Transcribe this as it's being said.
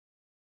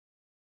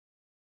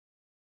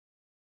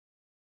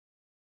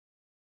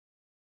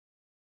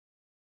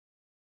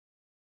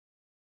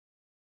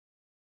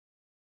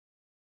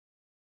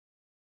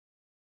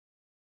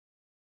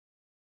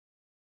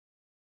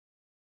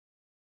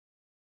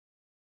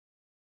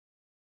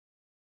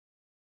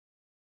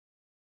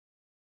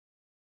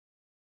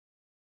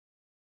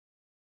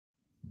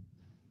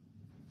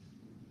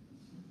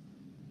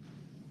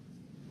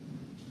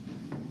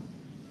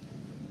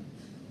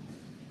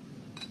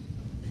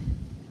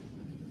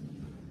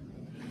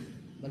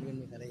බලන්න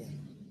මේ කරේ.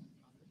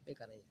 මේ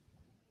කරේ.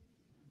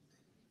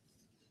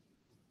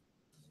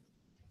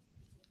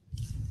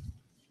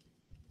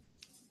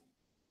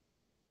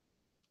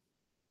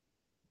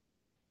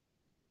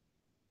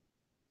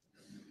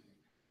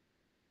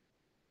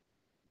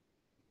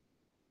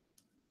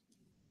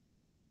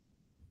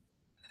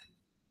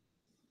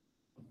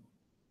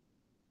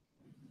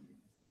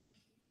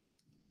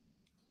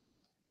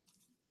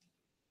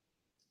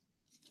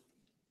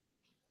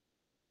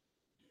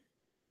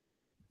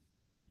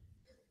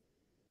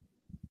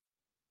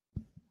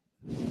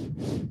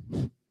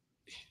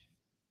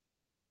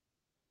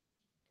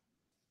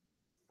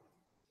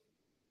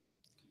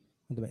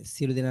 හොඳයි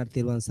සියලු දෙනාට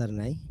තෙරුවන්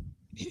සරණයි.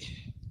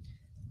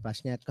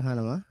 ප්‍රශ්නයක්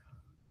අහනවා.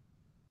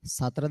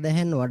 සතර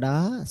දැහැන්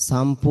වඩා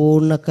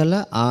සම්පූර්ණ කළ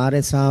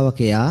ආර්ය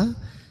ශ්‍රාවකයා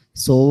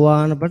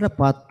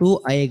සෝවානපටපත් වූ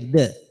අයෙක්ද?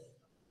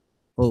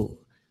 ඔව්.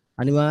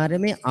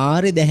 අනිවාර්යයෙන්ම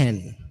ආර්ය දැහැන්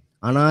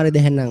අනාර්ය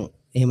දැහැන් නම්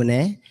එහෙම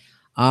නැහැ.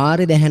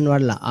 ආර්ය දැහැන්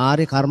වඩලා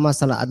ආර්ය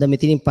කර්මස්ථල අද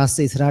මෙතනින්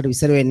පස්සේ ඉස්සරහට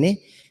විසර වෙන්නේ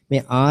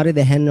මේ ආර්ය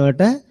දැහැන්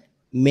වලට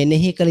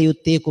මෙනෙහි කළ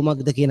යුත්තේ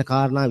කුමක්ද කියන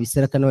කාරණා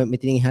විස්තර කරන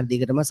මෙතනින් එහාට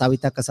දිගටම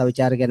සවිතක්ක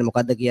සවිචාර කියන්නේ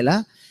මොකද්ද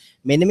කියලා.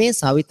 මෙන්න මේ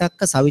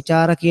සවිතක්ක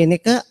සවිචාර කියන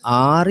එක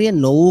ආර්ය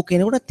නොවූ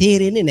කෙනෙකුට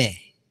තේරෙන්නේ නැහැ.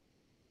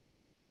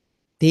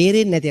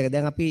 තේරෙන්නේ නැති එක.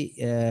 දැන් අපි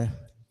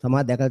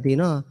තමයි දැකලා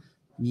තියෙනවා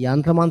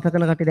යంత్ర මන්ත්‍ර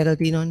කරන කට්ටිය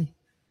දැකලා තියෙනවනේ.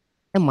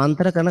 දැන්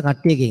මන්ත්‍ර කරන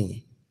කට්ටියකින්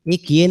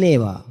මේ කියන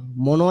ඒවා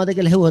මොනවද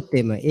කියලා හෙව්වොත්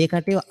එimhe ඒ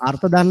කට්ටිය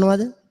අර්ථ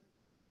දන්නවද?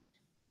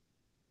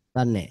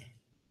 දන්නේ නැහැ.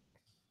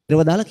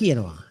 ඊටව දාලා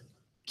කියනවා.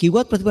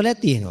 කිව්වත් ප්‍රතිඵලයක්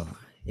තියෙනවා.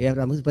 ඒ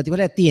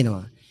ප්‍රතිඵලයක්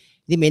තියෙනවා.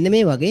 ඉතින් මෙන්න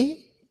මේ වගේ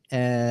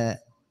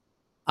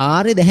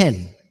ආර්ය දැහැන්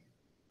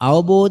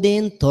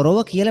අවබෝධයෙන් තොරව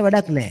කියලා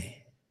වැඩක් නැහැ.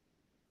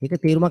 ඒක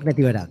තේරුමක්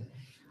නැති වැඩක්.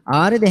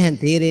 ආර්ය දැහැන්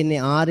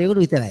තේරෙන්නේ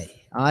ආර්යයෙකුට විතරයි.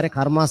 ආර්ය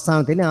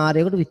කර්මස්ථාන තියෙන්නේ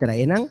ආර්යයෙකුට විතරයි.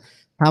 එහෙනම්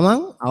තමන්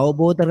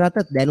අවබෝධ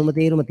කරගත්ත දැනුම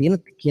තේරුම තියෙන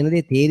කියන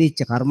දේ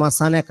තේරිච්ච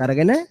කර්මස්ථානයක්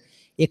අරගෙන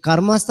ඒ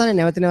කර්මස්ථානේ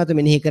නැවත නැවත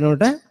මෙනෙහි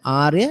කරනකොට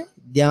ආර්ය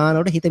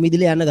ධානයට හිත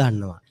මිදිලා යන්න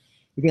ගන්නවා.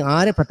 ඉතින්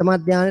ආර්ය ප්‍රථම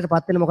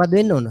ධානයටපත් වෙන මොකද්ද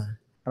වෙන්න ඕන?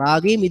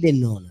 රාගයෙන්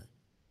මිදෙන්න ඕන.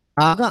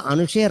 රාග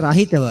අනුශය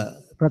රහිතව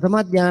ප්‍රථම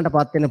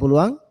ධානයටපත් වෙන්න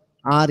පුළුවන්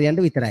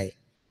ආර්යයන්ට විතරයි.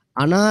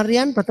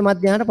 අනාර්යයන් ප්‍රථම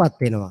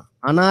ධානයටපත් වෙනවා.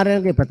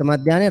 අනාර්යයන්ගේ ප්‍රථම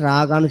ධානයේ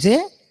රාග අනුශය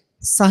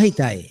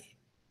සහිතයි.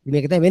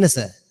 මේක තමයි වෙනස.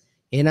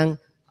 එහෙනම්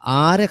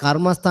ආර්ය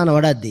කර්මස්ථාන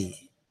වඩද්දී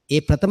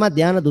ඒ ප්‍රථම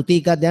ධාන, ဒုတိ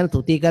ක ධාන,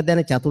 තෘතීක ධාන,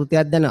 චතුර්ථ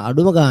ධාන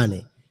අඩුම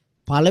ගානේ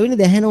පළවෙනි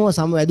දැහැනව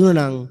සම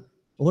වැදුණා නම්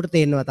ඔහුට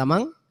තේරෙනවා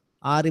තමන්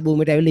ආර්ය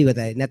භූමියට ඇවිල්ලා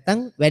ඉවතයි. නැත්තම්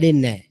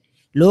වැඩෙන්නේ නැහැ.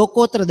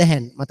 ලෝකෝත්තර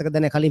දැහැන් මතක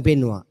දැන කලින්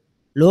පෙන්නුවා.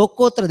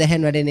 ලෝකෝත්තර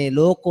දැහැන් වැඩෙන්නේ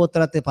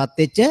ලෝකෝත්තරත්වයටපත්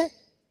වෙච්ච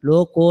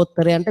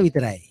ලෝකෝත්තරයන්ට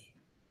විතරයි.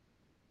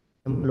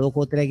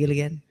 ලෝකෝත්තරය කියලා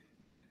කියන්නේ.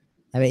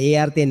 හැබැයි ඒ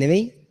අර්ථයෙන්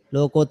නෙවෙයි.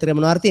 ලෝකෝත්තරය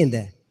මොන අර්ථයෙන්ද?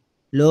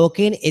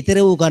 ලෝකයෙන් ඈතර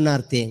වූ ගන්න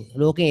අර්ථයෙන්.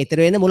 ලෝකයෙන් ඈතර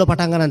වෙන්න මුල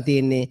පටන් ගන්න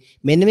තියෙන්නේ.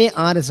 මෙන්න මේ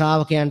ආර්ය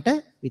ශ්‍රාවකයන්ට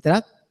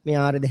විතරක් මේ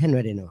ආර්ය දැහැන්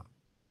වැඩෙනවා.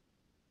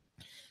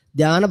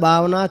 ධාන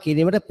භාවනා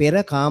කිරීමට පෙර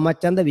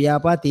කාමච්ඡන්ද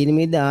ව්‍යාපාද තීන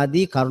මිද්ද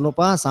ආදී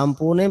කරුණපහ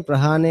සම්පූර්ණයෙන්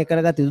ප්‍රහාණය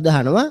කරගත් යුතු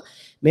දහනවා.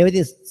 මේ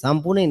විදිහ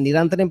සම්පූර්ණයෙන්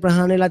නිරන්තරයෙන්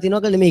ප්‍රහාණය වෙලා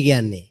තියෙනවා කියලා නෙමෙයි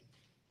කියන්නේ.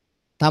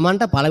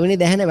 Tamanට පළවෙනි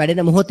දැහැන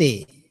වැඩෙන මොහොතේ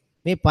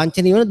මේ පංච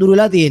නිවන දුර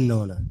වෙලා තියෙන්න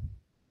ඕන.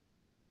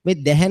 මේ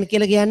දැහැන්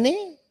කියලා කියන්නේ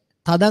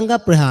තදංග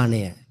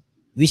ප්‍රහාණය.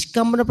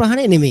 විස්කම්බන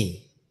ප්‍රහාණය නෙමෙයි.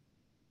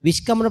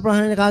 විස්කම්බන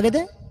ප්‍රහාණය කාගේද?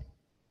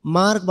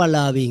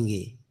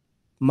 මාර්ගඵලලාභීන්ගේ.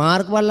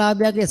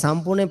 මාර්ගඵලලාභයගේ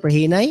සම්පූර්ණ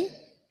ප්‍රහීනයි.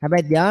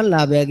 හැබැයි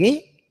ධානලාභයගේ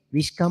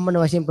විස්කම්බන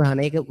වශයෙන්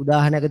ප්‍රහාණය. ඒක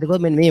උදාහරණයක්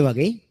දෙකක් මෙන්න මේ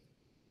වගේ.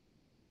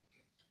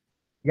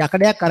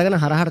 යකඩයක් අරගෙන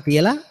හරහට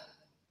තියලා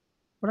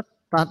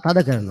තද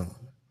කරනවා.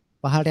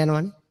 පහළට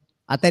යනවනේ.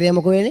 අතරිය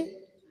මොකෝ වෙන්නේ?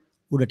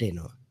 උඩට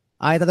එනවා.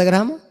 ආයෙ තද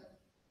කරාම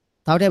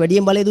තව ටික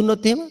වැඩියෙන් බලය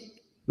දුන්නොත් එහෙම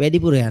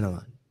වැඩිපුර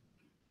යනවා.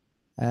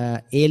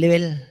 A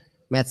level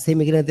maths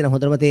එකේ ඉගෙන තියෙන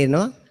හොඳම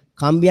තේරෙනවා.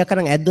 කම්බියක්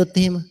අරන් ඇද්දොත්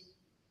එහෙම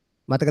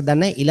මතක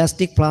දන්නේ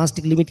ඉලාස්ටික්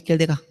ප්ලාස්ටික් ලිමිට්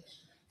කියලා දෙකක්.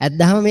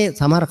 ඇද්දාම මේ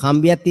සමහර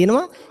කම්බියක්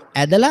තියෙනවා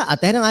ඇදලා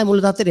අතහැරන ආයෙ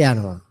මුළු තත්ත්වයට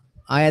යනවා.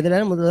 ආයෙ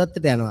ඇදලා මුළු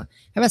තත්ත්වයට යනවා.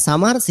 හැබැයි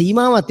සමහර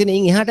සීමාවක් තියෙන.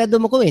 ඉන් එහාට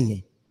ඇද්දොත් මොකෝ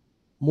වෙන්නේ?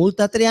 මුළු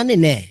තත්ත්වයට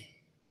යන්නේ නැහැ.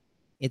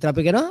 ඒතර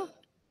අපි කියනවා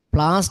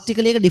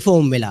ප්ලාස්ටිකලි එක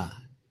ඩිෆෝම් වෙලා.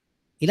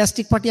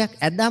 ඉලාස්ටික් පටියක්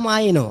ඇද්දාම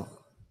ආයෙ එනවා.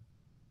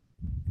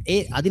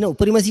 ඒ අදින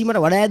උපරිම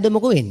සීමට වඩා ඇද්දොත්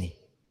මොකෝ වෙන්නේ?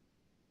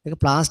 ඒක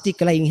ප්ලාස්ටික්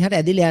කළා ඉන් එහාට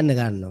ඇදිලා යන්න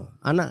ගන්නවා.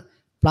 අන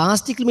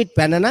ප්ලාස්ටික් ලිමිට්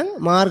පැන නම්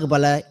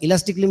මාර්ගඵල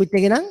ඉලාස්ටික් ලිමිට්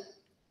එකේ නම්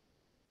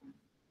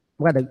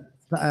මොකද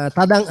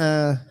තදං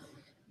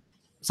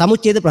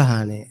සමුච්ඡේද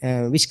ප්‍රහාණය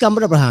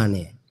විස්කම්බන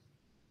ප්‍රහාණය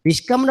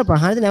විස්කම්බන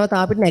ප්‍රහාණයද නැවත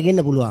අපිට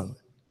නැගෙන්න පුළුවන්.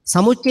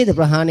 සමුච්ඡේද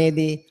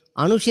ප්‍රහාණයේදී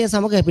අනුශය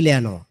සමග හැපිලා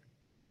යනවා.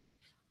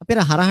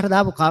 අපේ හරහට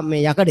දාපු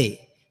මේ යකඩේ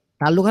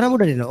තල්ලු කරා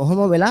මුඩට එනවා. ඔහොම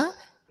වෙලා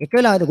එක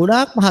වෙලාවකට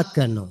ගොඩාක් පහත්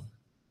කරනවා.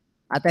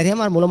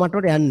 අතහැරියම මුල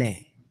මට්ටමට යන්නේ නැහැ.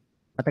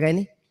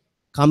 මතකයිනේ?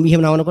 කම්බි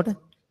හැම නවනකොට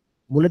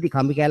මුලදී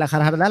කම්බි කෑල්ල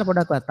හරහට දාලා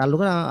පොඩක් තල්ලු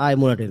කරා ආයෙ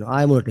මුලට එනවා.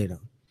 ආයෙ මුලට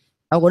එනවා.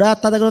 තව ගොඩාක්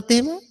තද කරොත්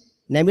එහෙම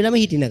නැමිලම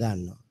හිටින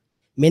ගන්නවා.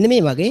 මෙන්න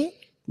මේ වගේ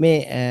මේ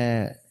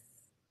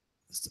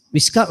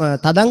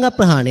තදංග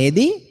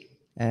ප්‍රහාණයේදී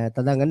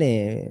තදංගනේ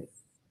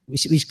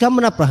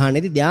විස්කම්මන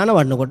ප්‍රහාණයේදී ධාන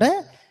වඩනකොට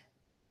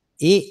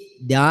ඒ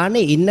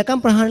ධානයේ ඉන්නකම්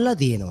ප්‍රහාණයලා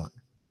තියෙනවා.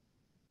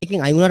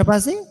 එකකින් අයින් වුණාට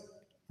පස්සේ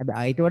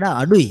හැබැයි අයිට වඩා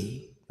අඩුයි.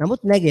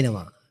 නමුත්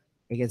නැගෙනවා.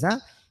 ඒක නිසා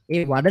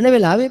ඒ වඩන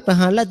වෙලාවේ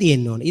ප්‍රහාණලා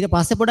තියෙන්න ඕනේ. ඊට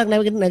පස්සේ පොඩක්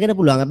නැගෙන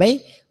පුළුවන්. හැබැයි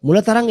මුල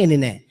තරම්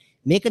එන්නේ නැහැ.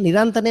 මේක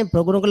නිරන්තරයෙන්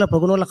ප්‍රගුණ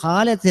කළ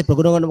කාලයක් තිස්සේ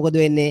ප්‍රගුණ කරනකොට මොකද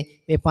වෙන්නේ?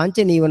 මේ පංච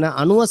නීවන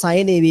 90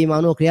 සයනේ වීම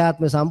 90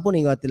 ක්‍රියාත්මක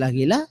සම්පූර්ණ ඉවත් වෙලා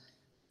කියලා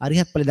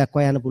අරිහත් ඵල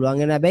දක්වා යන්න පුළුවන්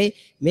වෙනවා. හැබැයි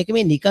මේක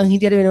මේ නිකන්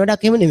හිටියට වෙන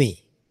වැඩක් එහෙම නෙමෙයි.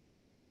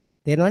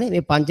 තේරෙනවනේ?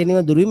 මේ පංච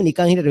නීවන දුරු වීම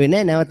නිකන් හිටියට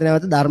වෙන්නේ නැහැ. නැවත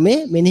නැවත ධර්මයේ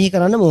මෙනෙහි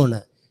කරන්න ඕන.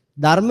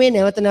 ධර්මයේ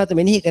නැවත නැවත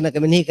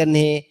මෙනෙහි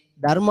කරන්නේ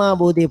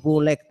ධර්මාභෝධයේ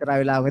පූර්ණ එක්තරා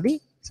වෙලාවකදී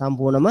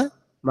සම්පූර්ණම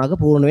මඟ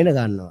පූර්ණ වෙන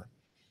ගන්නවා.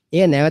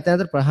 ඒ නැවත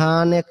නැවත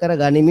ප්‍රහාණය කර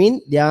ගනිමින්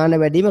ධානය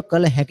වැඩිම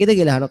කළ හැකිද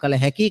කියලා අහනවා. කළ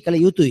හැකි කළ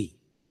යුතුයි.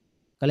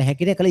 කළ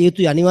හැකිනේ කළ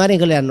යුතුයි අනිවාර්යෙන්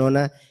කළ යන්න ඕන.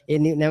 ඒ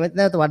නැවත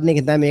නැවත වඩන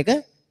එකෙන් තමයි මේක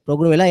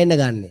ප්‍රගුණ වෙලා එන්න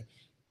ගන්නෙ.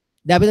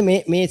 දැන්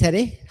අපි මේ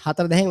සැරේ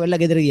 4 10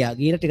 වෙලා ගෙදර ගියා.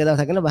 ගිහලා ටික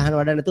දවසක් යන බහන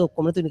වඩන්න නැතුව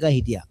ඔක්කොම නැතුව නිකන්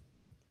හිටියා.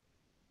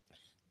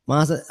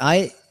 මාස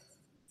ආයේ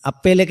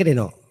අප්පේලෙකට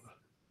එනවා.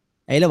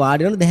 ඇයිලා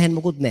වාඩි වෙන දැහැන්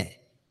මොකුත් නැහැ.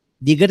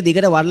 දිගට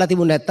වඩලා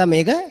තිබුණ නැත්තම්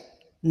මේක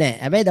නැහැ.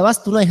 හැබැයි දවස්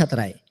 3යි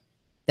 4යි.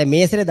 දැන්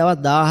මේ සැරේ දවස්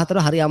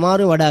 14 හරි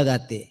අමාරුවෙන් වඩා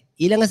ගත්තේ.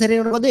 ඊළඟ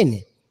සැරේ මොකද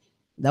වෙන්නේ?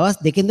 දවස්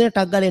 2කින් තුන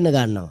ටක් ගාලා එන්න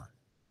ගන්නවා.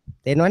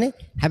 තේරෙනවනේ?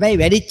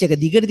 හැබැයි වැඩිච් එක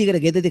දිගට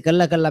ගෙදෙදි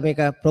කළා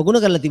මේක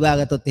ප්‍රගුණ කරලා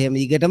තිබාගත්තොත් එහෙම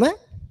දිගටම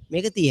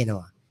මේක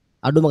තියෙනවා.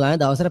 අඩුම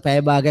ගානේ දවසට පැය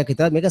භාගයක්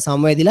විතර මේක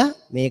සම්වැදිලා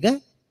මේක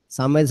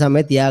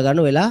සම්වැද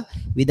තියාගන්න වෙලා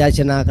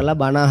විදර්ශනා කරලා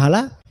බණ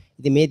අහලා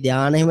ඉතින් මේ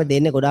ධානය එහෙම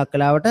දෙන්නේ ගොඩක්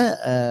කලාවට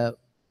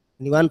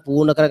නිවන්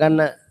පූර්ණ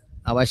කරගන්න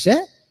අවශ්‍ය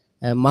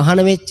මහාන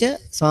වෙච්ච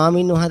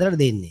ස්වාමීන් වහන්සේලාට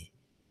දෙන්නේ.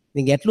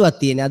 ඉතින් ගැටලුවක්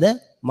තියෙන්නේ අද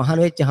මහාන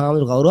වෙච්ච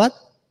හාමුදුරු කවුරුවත්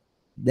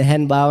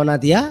දැහැන් භාවනා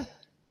තියා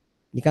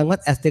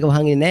නිකන්වත් ඇස් දෙක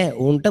වහන්නේ නැහැ.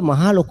 උන්ට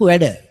මහා ලොකු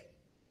වැඩ.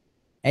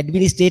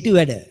 ඇඩ්මිනිස්ට්‍රේටිව්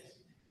වැඩ.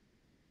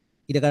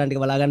 ඊට කරන්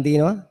ටික බලා ගන්න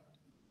තියෙනවා.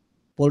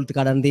 පොල් ටික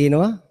කඩන්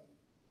තියෙනවා.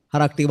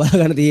 හරක් ටික බලා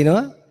ගන්න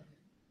තියෙනවා.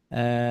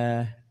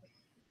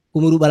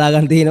 කුමුරු බලා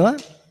ගන්න තියෙනවා.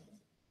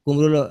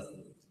 කුමුරු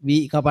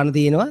වී කපන්න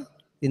තියෙනවා.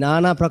 ඉතින්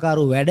নানা ප්‍රකාර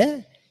වැඩ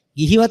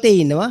ගිහිවතේ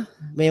ඉන්නවා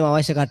මේව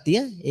අවශ්‍ය කට්ටිය.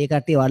 ඒ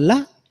කට්ටිය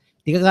වල්ලා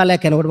ටික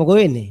කාලයක් යනකොට මොකෝ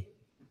වෙන්නේ?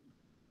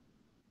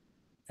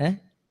 ඈ?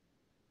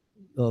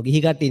 ඔව් ගිහි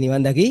කට්ටිය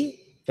නිවන් දකි.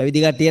 පැවිදි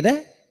කට්ටියට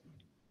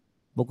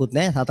මොකුත්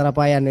නැහැ. සතර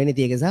පාය යන්න වෙන්නේ.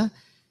 ඒක නිසා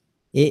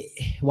ඒ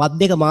වත්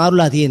දෙක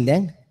මාරුලා තියෙන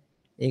දැන්.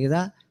 ඒක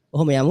නිසා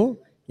ඔහොම යමු.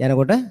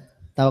 යනකොට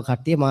තව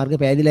කට්ටිය මාර්ග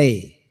පෑදිලා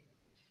ඒ.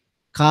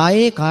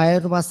 කායේ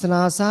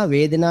කායानुපස්සනාව සහ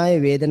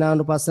වේදනායේ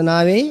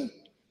වේදනානුපස්සනාවේ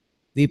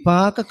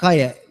විපාක කය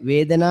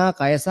වේදනා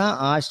කය සහ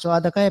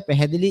ආස්වාද කය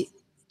පැහැදිලි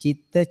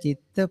චිත්ත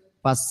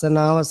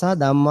පස්සනාව සහ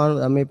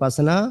ධම්මානුධම්මේ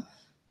පස්සනා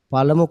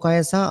පළමු කය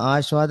සහ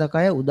ආස්වාද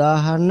කය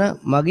උදාහරණ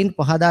මගින්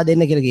පහදා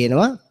දෙන්න කියලා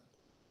කියනවා.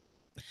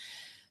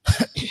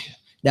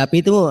 දැන් අපි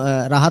හිතමු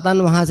රහතන්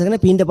වහන්සේ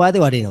කෙනෙක්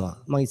පින්ඩපාතේ වඩිනවා.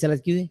 මම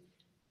ඉස්සෙල්ලා කිව්වේ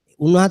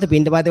උන්වහන්සේ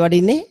පින්ඩපාතේ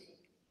වඩින්නේ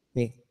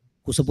මේ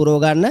කුස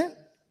පුරව ගන්න,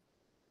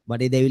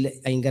 බඩේ දැවිලි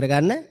අයින් කර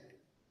ගන්න,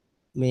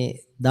 මේ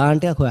දාන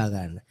ටිකක් හොයා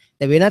ගන්න.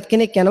 දැන් වෙනත්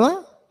කෙනෙක් යනවා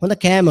හොඳ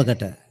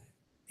කෑමකට.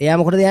 එයා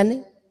මොකටද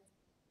යන්නේ?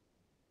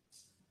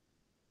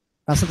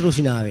 රස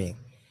තෘෂ්ණාවෙන්.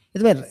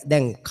 එතකොට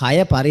දැන් කය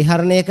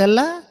පරිහරණය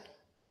කළා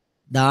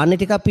දාන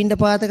ටිකක්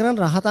පින්ඩපාත කරන්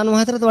රහතන්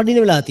වහන්සේට වඩින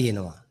වෙලා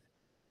තියෙනවා.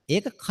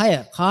 ඒක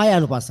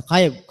කායානුපස්ස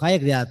කය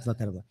ක්‍රියාත්මක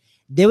කරනවා.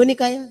 දෙවෙනි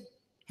කය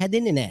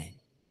හැදෙන්නේ නැහැ.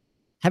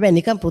 හැබැයි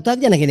නිකන්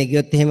පෘථග්ජන කෙනෙක්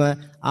ගියොත් එහෙම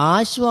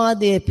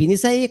ආස්වාදයේ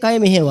පිනිසයි කය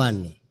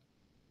මෙහෙවන්නේ.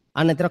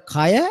 අනතර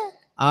කය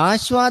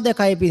ආස්වාද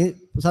කය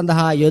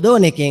සඳහා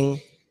යොදවන එකෙන්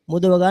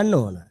මුදව ගන්න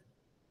ඕන.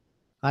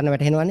 කාරණා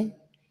වැටහෙනවනේ?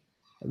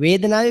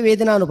 වේදනාවේ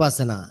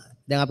වේදනානුපස්සනා.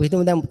 දැන් අපි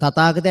හිතමු දැන්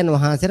තථාගතයන්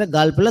වහන්සේට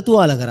ගල්පල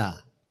තුවාල කරා.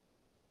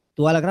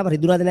 තුවාල කරාම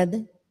රිදුනාද නැද්ද?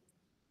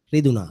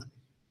 රිදුනා.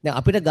 දැන්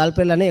අපිට ගල්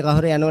පෙරලා නේ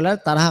කවුරු යනවල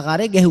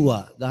තරහකාරයෙක්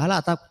ගැහුවා. ගහලා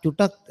අතක්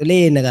චුට්ටක්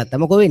එලේ එන්න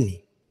ගත්තා. මොකෝ වෙන්නේ?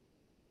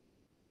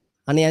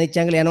 අනේ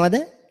අනිච්චංගල යනවද?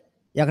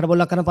 යකට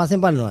බොල්ලක් කරන පස්සෙන්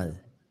බලනවද?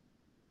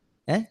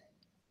 ඈ?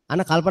 අන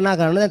කල්පනා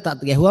කරන දැන්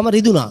ගැහුවාම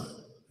රිදුනා.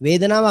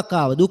 වේදනාවක්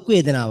ආව දුක්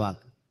වේදනාවක්.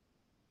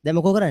 දැන්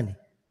මොකෝ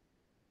කරන්නේ?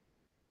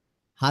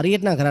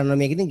 හරියට නම් කරන්න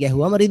මේක ඉතින්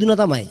ගැහුවාම රිදුනා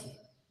තමයි.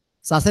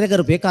 සසර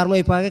කරපේ කර්ම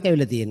විපාකයක්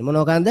ඇවිල්ලා තියෙන්නේ.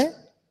 මොනවාකන්ද?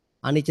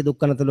 අනිච්ච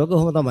දුක්ඛ නැත ලෝක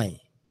ඔහොම තමයි.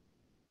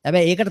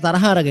 හැබැයි ඒකට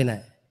තරහ අරගෙන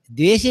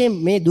ද්වේෂයෙන්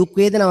මේ දුක්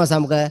වේදනාව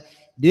සමග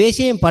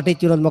ද්වේෂයෙන්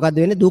පටිච්ච වුණොත් මොකද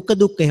වෙන්නේ?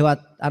 දුක්ඛ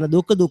හේවත් අන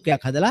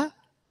දුක්ඛයක් හදලා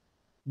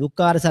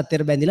දුක්ඛාර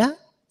සත්‍යයට බැඳිලා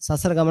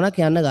සසර ගමනක්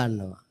යන්න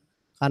ගන්නවා.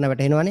 කාරණා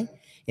වැටහෙනවනේ?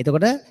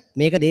 එතකොට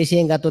මේක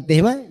දේශයෙන් ගත්තොත්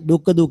එහෙම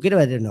දුක්ඛයට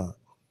වැටෙනවා.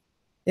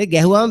 ඒ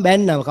ගැහුවාම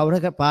බැන්නාම කවුරු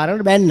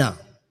පාරකට බැන්නා.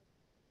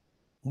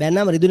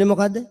 බැන්නාම රිදුනේ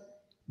මොකද්ද?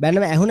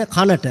 බැන්නම ඇහුනේ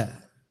කනට.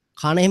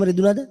 කන එහෙම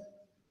රිදුනද?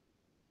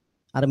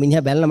 අර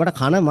මිනිහා බැලලා මට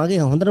කන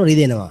මගේ හොඳටම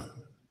රිදෙනවා.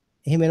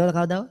 එහෙම වෙනවද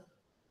කවදාවත්?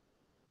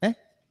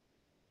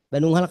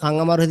 බැනුම් අහලා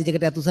කන් අමාරු හිතෙච්ච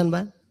එකට අතුසන්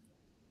බෑ.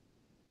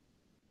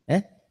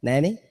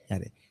 නෑනේ.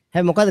 හරි.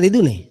 හැබැයි මොකද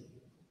රිදුනේ?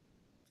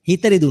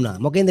 හිත රිදුනා.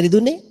 මොකෙන්ද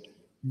රිදුනේ?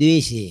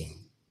 ද්වේෂයෙන්.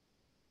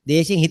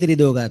 ද්වේෂයෙන් හිත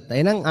රිදව ගත්තා.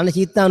 එහෙනම් අන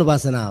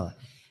චිත්තානුපස්සනාව.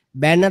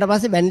 බැන්නට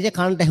පස්සේ බැන්නට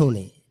කනට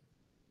ඇහුනේ.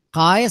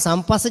 කාය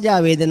සංපස්සජා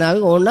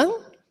වේදනාවෙන් ඕනනම්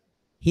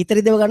හිත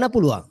රිදව ගන්න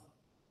පුළුවන්.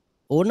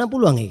 ඕනනම්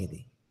පුළුවන්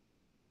ඒකෙදී.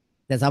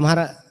 දැන් සමහර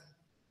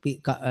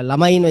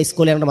ළමයි ඉන්න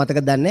ඉස්කෝලේ යනකොට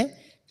මතකද දන්නේ?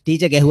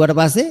 ටීචර් ගැහුවට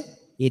පස්සේ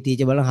ඒ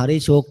ටීචර් බලන හරි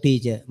ෂෝක්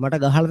ටීචර්. මට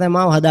ගහලා තමයි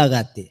මාව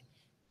හදාගත්තේ.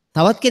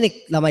 තවත් කෙනෙක්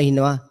ළමයි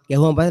ඉන්නවා.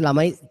 ගැහුවම පස්සේ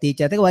ළමයි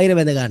ටීචර්ට එක වෛර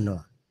බැඳ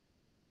ගන්නවා.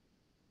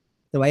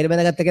 ඒ වෛර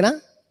බැඳගත්ත කෙනා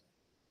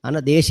අන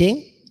දේශයෙන්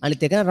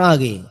අනිත් එක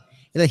රාගයෙන්.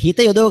 ඒක හිත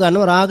යොදව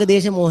ගන්නවා රාග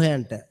දේශ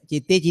මොහයන්ට.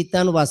 චිත්තේ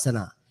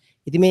චිත්තානුපස්සනා.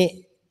 ඉතින් මේ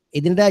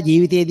එදිනදා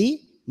ජීවිතයේදී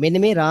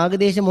මෙන්න මේ රාග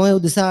දේශ මොහය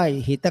උදෙසා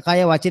හිත කය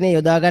වචනේ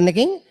යොදා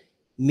ගන්නකින්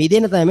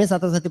මිදෙන තමයි මේ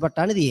සතර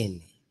සතිපට්ඨානෙ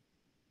තියෙන්නේ.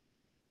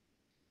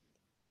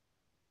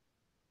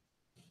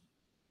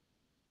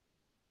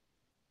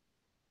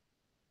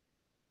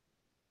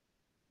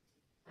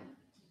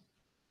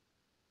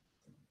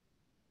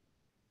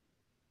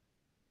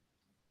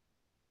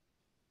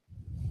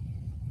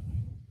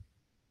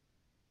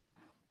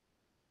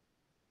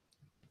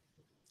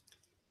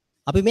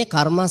 අපි මේ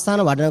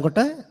කර්මස්ථාන වඩනකොට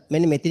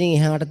මෙන්න මෙතනින්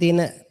එහාට තියෙන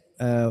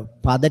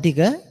පද ටික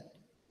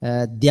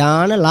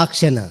ධාන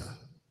ලක්ෂණ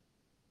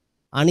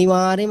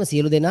අනිවාර්යයෙන්ම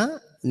සියලු දෙනා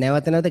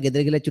නැවත නැවත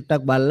gedara gila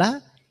චුට්ටක්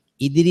බලලා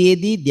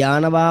ඉදිරියේදී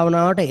ධාන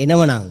භාවනාවට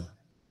එනවනම්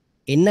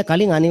එන්න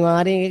කලින්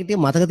අනිවාර්යයෙන් ඒක ටික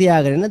මතක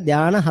තියාගෙන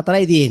ධාන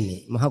හතරයි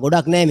තියෙන්නේ. මහා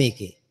ගොඩක් නෑ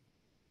මේකේ.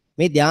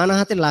 මේ ධාන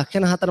හතේ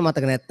ලක්ෂණ හතර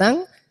මතක නැත්තම්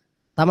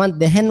Taman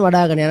දැහැන්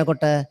වඩාගෙන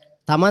යනකොට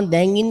Taman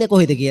දැන් ඉන්නේ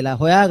කොහෙද කියලා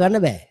හොයාගන්න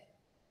බෑ.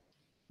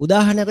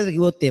 උදාහරණයකට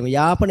කිව්වොත් එහෙම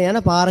යාපනය යන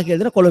පාර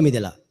කියලා දෙන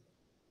කොළඹිදලා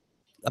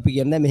අපි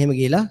කියන්නේ මෙහෙම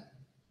ගිහලා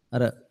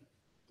අර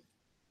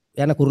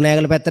යන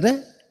කුරුණෑගල පැත්තට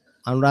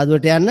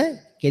අනුරාධපුරට යන්න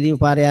කෙලිම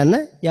පාරේ යන්න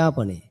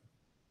යාපනේ.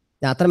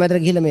 දැන්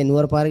අතරමැදට ගිහලා මේ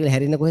නුවර පාර කියලා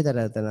හැරින්න කොහෙද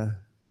අතන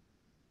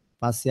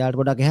පස්සේ යාට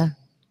ගොඩක් එහා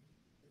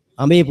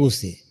අඹේ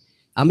පුස්සේ.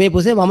 අඹේ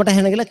පුස්සේ මමට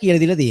හැන කියලා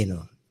කියලා දීලා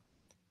තියෙනවා.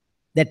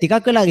 දැන්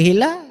ටිකක් වෙලා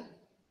ගිහිල්ලා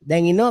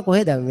දැන් ඉන්නවා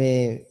කොහෙද මේ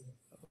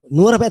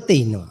නුවර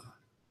පැත්තේ ඉන්නවා.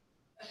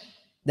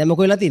 දැන්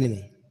මොකෝ වෙලා තියෙන්නේ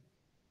මේ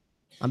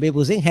අඹේ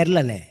පුසෙන්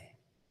හැරිලා නැහැ.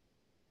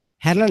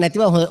 හැරිලා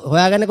නැතිව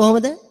හොයාගන්නේ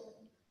කොහොමද?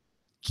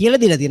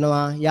 කියලා දීලා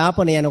තියෙනවා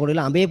යාපනයේ යනකොට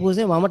ඉල අඹේ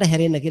පුසෙන් වමට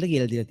හැරෙන්න කියලා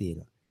කියලා දීලා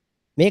තියෙනවා.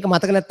 මේක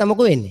මතක නැත්තම්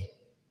මොකෝ වෙන්නේ?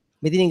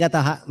 මෙතනින් ගත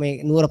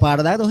මේ නුවර පාර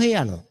දාගෙන ඔහෙ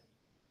යනවා.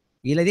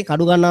 ඊළඟ ඉතින්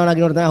කඩු ගන්නවා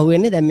නගිනකොට තමයි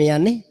අහුවෙන්නේ. දැන් මේ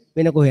යන්නේ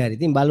වෙන කොහේ හරි.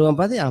 ඉතින් බලුවන්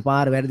පස්සේ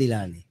පාර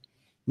වැරදිලානේ.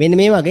 මෙන්න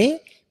මේ වගේ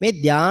මේ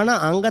ධාන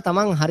අංග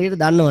තමන් හරියට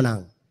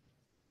දන්නවනම්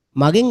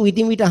මගෙන්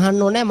විටින් විට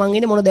අහන්න ඕනේ මං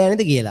ඉන්නේ මොන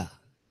දෑනේද කියලා.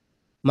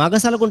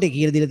 මගසලකුන්ට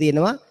කියලා දීලා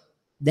තියෙනවා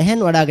දැහැන්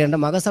වඩා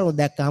ගන්නට මගසලකුන්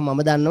දැක්කහම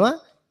මම දන්නවා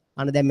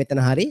අන්න දැන් මෙතන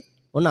හරි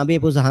ඔන්න අඹේ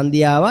පුස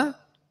හන්දියාව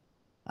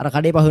අර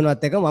කඩේ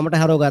පහුවෙනවත් එක මමට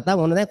හරව ගත්තා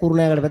මොන දැන්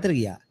කුරුණෑගල පැත්තට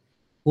ගියා.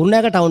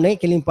 කුරුණෑගල ටවුන්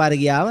එකේ කෙලින් පාර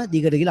ගියාම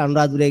දිගට ගිහලා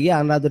අනුරාධපුරේ ගියා.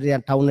 අනුරාධපුරේ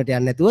ටවුන් එකට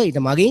යන්නේ නැතුව ඊට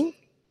මගින්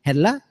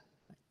හැරිලා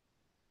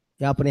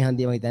යාපනයේ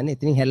හන්දිය මම හිතන්නේ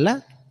එතනින් හැරිලා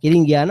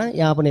කෙලින් ගියා නම්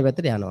යාපනයේ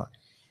පැත්තට යනවා.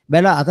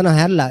 බැලුවා අතන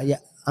හැරිලා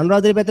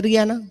අනුරාධපුරේ පැත්තට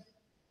ගියා නම්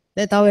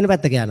දැන් තව වෙන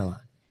පැත්තක යනවා.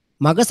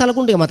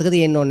 මගසලකුන් ටික මතක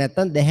තියෙන්න ඕනේ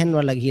නැත්තම් දැහැන්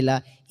වල ගිහිලා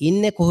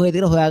ඉන්නේ කොහෙද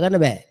කියලා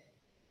හොයාගන්න බෑ.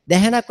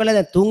 දැහැනක් වල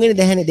දැන් තුන්වෙනි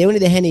දැහැනේ දෙවෙනි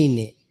දැහැනේ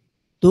ඉන්නේ.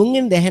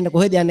 තුන්වෙනි දැහැන්න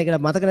කොහෙද යන්නේ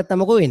කියලා මතක නැත්තම්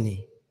මොකෝ වෙන්නේ?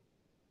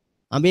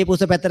 අඹේ පුස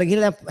පැත්තට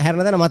ගිහලා දැන්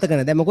හැරෙන දන මතක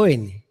නැහැ. දැන් මොකෝ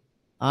වෙන්නේ?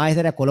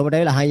 ආයෙසරයක් කොළඹට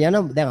ඇවිල්ලා අහන්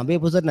යනවා. දැන් අඹේ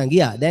පුසට නම්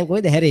ගියා. දැන්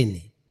කොහෙද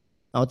හැරෙන්නේ?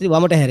 අවුතිරි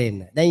වමට හැරෙන්න.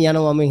 දැන්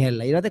යනවා වමෙන්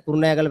හැරිලා. ඊට පස්සේ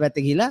කුරුණෑගල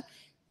පැත්තේ ගිහිලා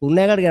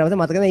කුරුණෑගලට ගියාම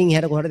මතක නැහැ ඉන්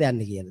හැර කොහෙටද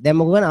යන්නේ කියලා. දැන්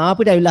මොකෝ කරන්නේ?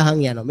 ආපිට ඇවිල්ලා අහන්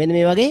යනවා. මෙන්න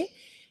මේ වගේ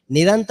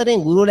නිරන්තරයෙන්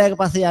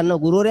ගුරුවරයාගේ පස්සේ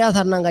යනවා. ගුරුවරයා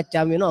සරණං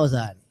ගච්ඡාමි වෙනවා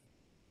අවසානයේ.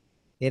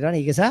 තේරෙනවද?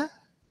 ඊකසා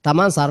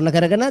තමන් සරණ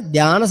කරගෙන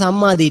ධානා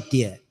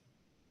සම්මාදිට්ඨිය.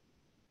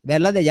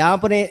 බැලලාද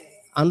යාපනයේ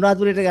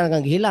අනුරාධපුරයට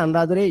යනකම් ගිහිල්ලා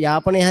අනුරාධපුරේ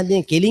යාපනයේ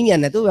හැන්දියෙන් කෙලින්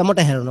යන්නේ නැතුව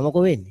වැමට හැරෙනවා.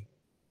 මොකෝ වෙන්නේ?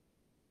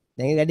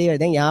 දැන් ඒ වැඩේ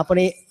දැන්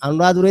යාපනයේ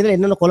අනුරාධපුරේ ඉඳලා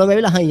එන්න කොළඹ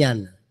ඇවිල්ලා අහන්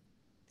යන්න.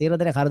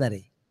 තේරෙනවද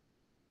කරදරේ?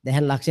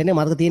 දැහැන් ලක්ෂණය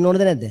මතක තියෙන්න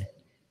ඕනද නැද්ද?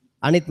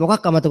 අනිත්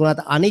මොකක් අමතක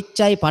වුණාද?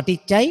 අනිච්චයි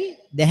පටිච්චයි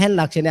දැහැන්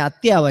ලක්ෂණය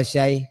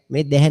අත්‍යවශ්‍යයි.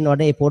 මේ දැහැන්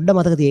වල මේ පොඩ්ඩ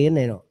මතක තියෙන්න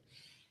එනවා.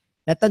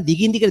 නැත්තම්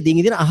දිගින් දිගට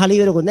දිගින් අහල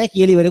ඉවරකුත් නැහැ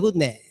කියලා ඉවරකුත්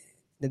නැහැ.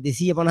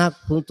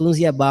 250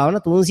 300 භාවන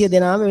 300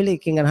 දෙනාම වෙල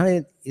එකෙන්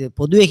ගන්න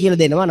පොදුවේ කියලා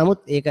දෙනවා. නමුත්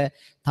ඒක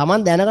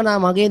Taman දැනගෙන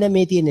මගේ දැන්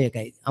මේ තියෙන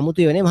එකයි.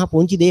 අමුතු වෙන්නේ මහා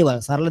පුංචි දේවල්,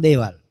 සරල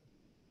දේවල්.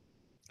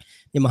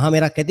 මේ මහා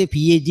මෙරක් ඇතේ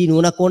PhD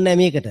නුවණක් ඕනේ නැහැ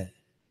මේකට.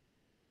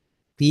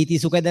 ප්‍රීති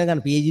සුඛය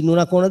දැනගන්න PhD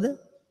නුවණක් ඕනද?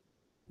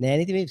 නෑ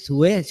නේද මේ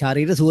සුවය,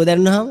 ශරීර සුව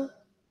දැනනහම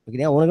මේක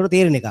නෑ ඕනකට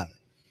තේරෙන එකක්.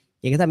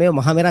 ඒක තමයි මේ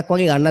මහා මෙරක්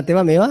වගේ ගන්නත්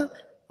මේවා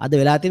අද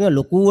වෙලා තියෙන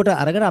ලොකුවට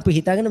අරගෙන අපි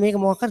හිතාගෙන මේක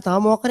මොකක් හරි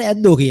තාම මොකක් හරි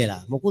ඇද්දෝ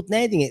කියලා. මොකුත්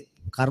නෑ ඉතින්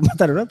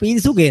කර්මතරන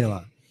ප්‍රීති සුඛ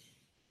එනවා.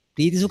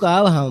 ප්‍රීති සුඛ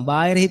ආවහම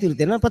බාහිර හිතුවිලි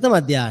තේරෙනවා ප්‍රථම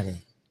අධ්‍යානෙ.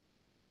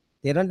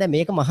 තේරෙනවද දැන්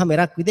මේක මහා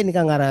මෙරක් විදිහ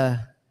නිකන් අර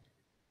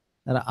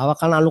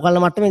අවකලන අලුකලන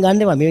මට්ටමේ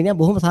ගන්න එපා. මේ නිකන්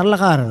බොහොම සරල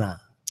කාරණා.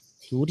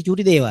 චූටි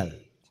චූටි දේවල්.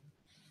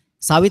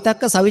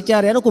 සවිතක්ක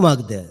සවිචාර යන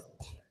කුමක්ද?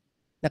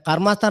 දැන්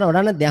කර්මස්ථාන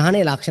වඩන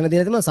ධානයේ ලක්ෂණ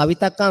දෙලා තිබුණා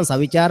සවිතක්කාන්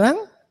සවිචාරං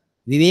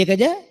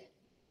විවේකජ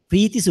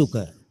ප්‍රීති සුඛ.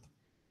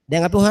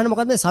 දැන් අපි හොයන්නේ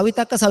මොකද්ද මේ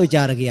සවිතක්ක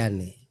සවිචාර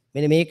කියන්නේ?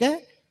 මෙන්න මේක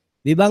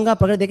විභංග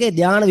ප්‍රකට දෙකේ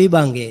ධාන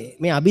විභංගේ.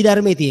 මේ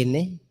අභිධර්මයේ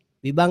තියෙන්නේ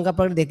විභංග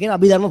ප්‍රකට දෙකේ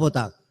අභිධර්ම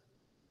පොතක්.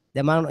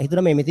 දැන් මම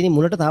හිතුණා මේ මෙතනින්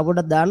මුලට තව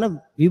පොඩ්ඩක් දාන්න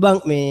විභං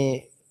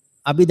මේ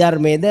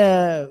අභිධර්මයේද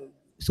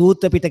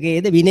සූත්‍ර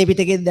පිටකයේද විනය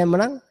පිටකයේද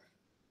දැම්මනම්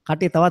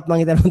කට්ටිය තවත් මං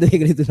හිතන හොඳ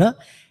ඒකට හිතුණා.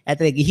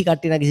 ඇත්තට ගිහි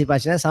කට්ටිය නම් කිසි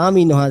ප්‍රශ්නයක්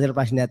සාමීන් වහන්සේලා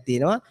ප්‍රශ්නයක්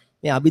තියෙනවා.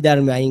 මේ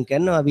අභිධර්මය අයින්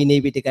කරනවා විනය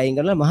පිටක අයින්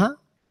කරනවා මහා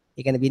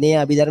ඒ කියන්නේ විනය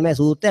අභිධර්මය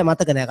සූත්‍රය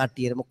මතක නැහැ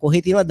කට්ටියට. මොක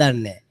කොහේ තියෙනවද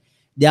දන්නේ නැහැ.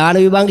 ධාන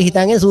විභංග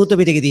හිතන්නේ සූත්‍ර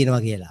පිටකේ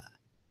තියෙනවා කියලා.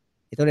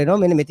 ඒතකොට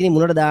එනවා මෙන්න මෙතනින්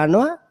මුලට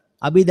දාන්නවා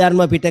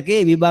අභිධර්ම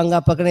පිටකේ විභංග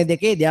අපකරණ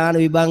දෙකේ ධාන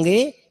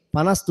විභංගයේ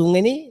 53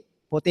 වෙනි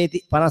පොතේ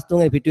 53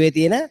 වෙනි පිටුවේ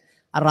තියෙන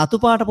අර රතු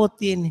පාට පොත්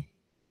තියෙන්නේ.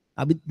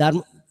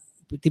 අභිධර්ම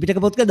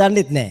ත්‍රිපිටක පොත් කියලා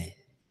දන්නෙත් නැහැ.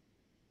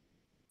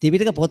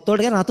 ත්‍රිපිටක පොත්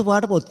වලට කියන රතු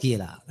පාට පොත්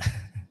කියලා.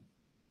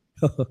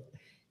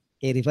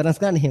 ඒ රිෆරන්ස්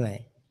ගන්න එහෙමයි.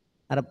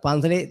 අර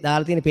පන්සලේ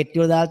දාලා තියෙන පෙට්ටි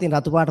වල දාලා තියෙන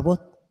රතු පාට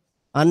පොත්.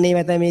 අන්න ඒ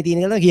මතයි මේ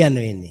තියෙන කියලා කියන්න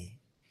වෙන්නේ.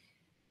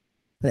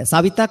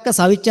 සවිතක්ක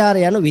සවිචාර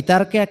යන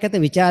විතර්කයක් ඇත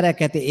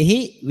විචාරයක් ඇත. එහි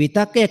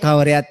විතක්කය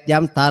කවරයක්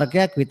යම්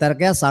තර්කයක්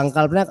විතර්කයක්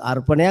සංකල්පනයක්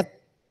අර්පණයක්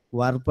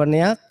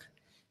වර්පණයක්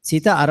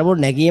සිත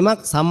අරමුණු නැගීමක්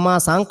සම්මා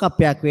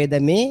සංකප්පයක් වේද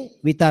මේ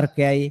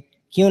විතර්කයයි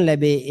කියුන්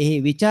ලැබේ. එහි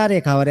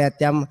විචාරයේ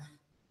කවරයක් යම්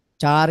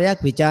චාරයක්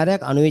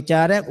විචාරයක්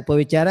අනුවිචාරයක්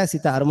උපවිචාරයක්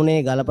සිත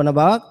අරමුණේ ගලපන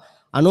බවක්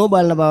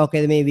අනුබලන බවක්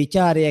වේද මේ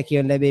විචාරය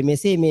කියුන් ලැබේ.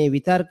 මෙසේ මේ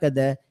විතර්කද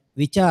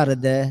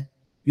විචාරද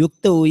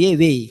යුක්ත වූයේ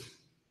වෙයි.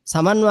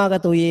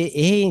 සමන්වාගත වූයේ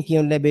එහෙයින්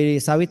කියුන් ලැබේ.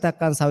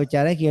 සවිතක්කන්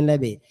සවිචාරය කියුන්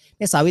ලැබේ.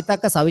 මේ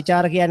සවිතක්ක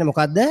සවිචාර කියන්නේ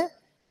මොකද්ද?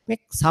 මේ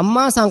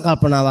සම්මා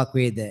සංකල්පනාවක්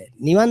වේද.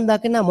 නිවන්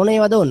දකින මොන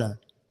ඒවද උන?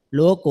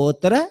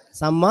 ලෝකෝත්තර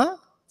සම්මා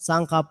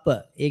සංකප්ප.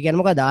 ඒ කියන්නේ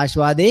මොකද?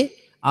 ආස්වාදේ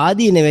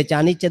ආදීන වෙච්ච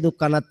අනිච්ච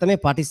දුක්ඛ අනාත්ම මේ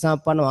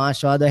පටිච්චසමුප්පන්න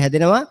ආස්වාදය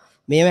හැදෙනවා.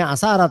 මේවා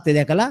අසාරත්වය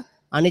දැකලා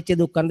අනිච්ච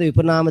දුක්ඛ අනාත්ම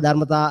විපරිණාම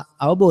ධර්මතා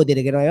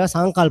අවබෝධයට කරනවා. ඒවා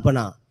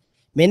සංකල්පනා.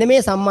 මෙන්න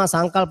මේ සම්මා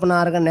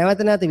සංකල්පනා අරගෙන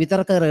නැවත නැවත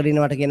විතර්ක කරගෙන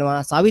ඉනවට කියනවා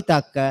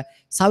සවිතක්ක.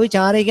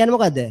 සවිචාරය කියන්නේ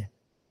මොකද්ද?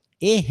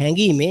 ඒ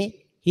හැඟීමේ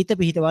හිත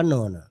පිහිටවන්න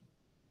ඕන.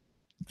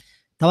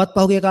 තවත්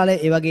පහුගිය කාලේ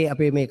ඒ වගේ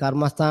අපේ මේ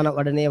කර්මස්ථාන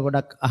වඩනේ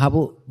පොඩක්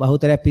අහපු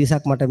බහුතරයක්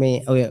පිරිසක් මට මේ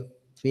ඔය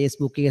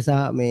Facebook එකේ සහ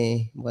මේ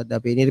මොකද්ද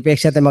අපේ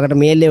නිර්පේක්ෂයත් මකට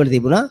මේල් වල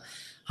තිබුණා.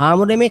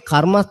 හාමුදුරනේ මේ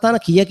කර්මස්ථාන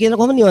කිය කියලා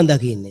කොහොමද නිවන්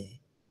දකින්නේ?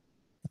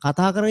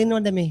 කතා කරගෙන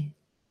ඉන්නවද මේ?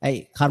 ඇයි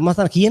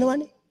කර්මස්ථාන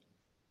කියනවනේ?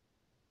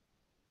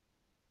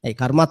 ඇයි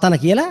කර්මස්ථාන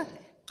කියලා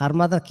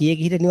කර්මස්ථාන කිය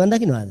කී හිට නිවන්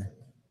දකින්නවද?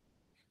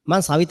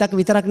 මං සවිතක්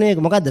විතරක් නෙවෙයි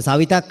මොකද්ද?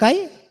 සවිතක්කයි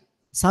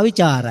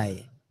සවිචාරයි.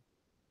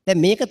 දැන්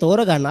මේක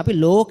තෝරගන්න අපි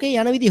ලෝකේ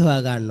යන විදිහ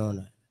හොයා ගන්න ඕන.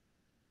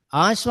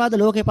 ආස්වාද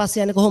ලෝකේ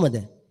පස්සේ යන්නේ කොහොමද?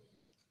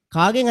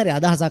 කාගෙන් හරි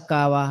අදහසක්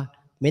ආවා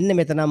මෙන්න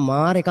මෙතන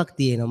මාර එකක්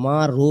තියෙනවා.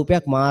 මාර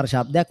රූපයක්, මාර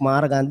ශබ්දයක්,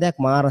 මාර ගන්ධයක්,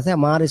 මාර රසයක්,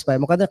 මාර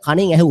ස්පර්ශය. මොකද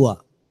කණින් ඇහුවා.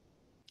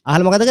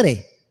 අහලා මොකද කරේ?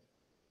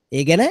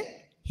 ඒ ගැන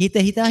හිත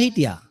හිතා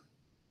හිටියා.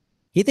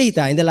 හිත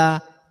හිතා ඉඳලා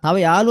තව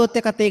යාළුවොත්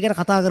එක්කත් ඒ ගැන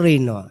කතා කරගෙන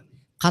ඉන්නවා.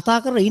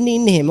 කතා කරගෙන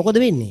ඉන්නේ මොකද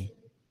වෙන්නේ?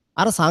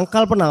 අර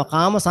සංකල්පනාව,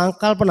 කාම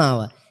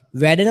සංකල්පනාව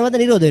වැඩෙනවද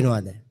නිරෝධ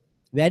වෙනවද?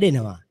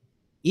 වැඩෙනවා.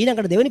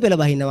 ඊළඟට දෙවෙනි පෙළ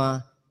බහිනවා.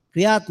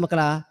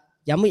 ක්‍රියාත්මකලා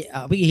යමු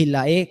අපි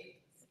ගිහිල්ලා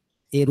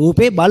ඒ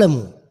රූපේ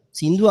බලමු.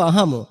 සින්දුව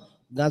අහමු.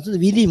 ගාසුද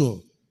විඳිමු.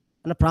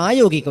 අන්න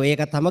ප්‍රායෝගිකව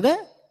ඒක තමග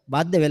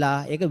බද්ධ වෙලා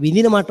ඒක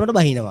විඳින මට්ටමට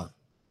බහිනවා.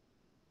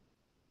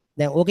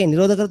 දැන් ඕකේ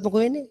නිරෝධ කරත්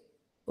මොකෝ වෙන්නේ?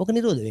 ඕක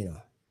නිරෝධ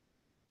වෙනවා.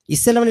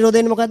 ඉස්සෙල්ලම නිරෝධ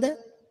වෙන්නේ මොකද්ද?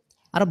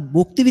 අර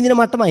භුක්ති විඳින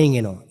මට්ටම අයින්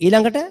වෙනවා.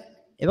 ඊළඟට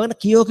එවකට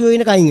කියෝ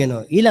ඉන්න කයින්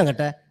වෙනවා.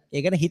 ඊළඟට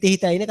ඒ ගැන හිත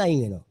ඉන්න කයින්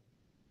වෙනවා.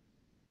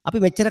 අපි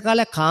මෙච්චර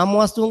කාලයක් කාම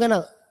වස්තුන් ගැන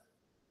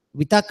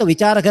විතක්ක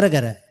ਵਿਚාර කර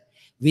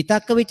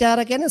විතක්ක ਵਿਚාර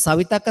කියන්නේ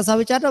සවිතක්ක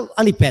සවිචාරට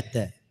අනිත් පැත්ත.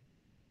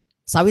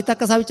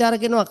 සවිතක්ක සවිචාර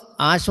කියනවා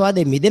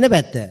ආස්වාදයේ මිදෙන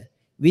පැත්ත.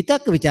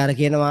 විතක්ක ਵਿਚාර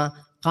කියනවා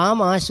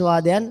කාම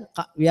ආස්වාදයන්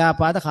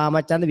ව්‍යාපාද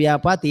කාමච්ඡන්ද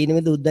ව්‍යාපාද තීන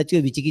මිද උද්ධච්ච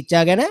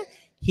විචිකිච්ඡා ගැන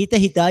හිත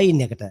හිතා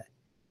ඉන්න එකට.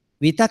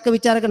 විතක්ක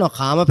ਵਿਚාර කරනවා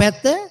කාම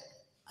පැත්ත.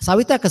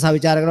 සවිතක්ක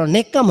සවිචාර කරනවා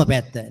නෙක්කම්ම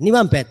පැත්ත.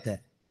 නිවන් පැත්ත.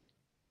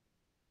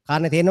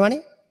 කාරණේ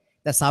තේරෙනවනේ?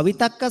 දැන්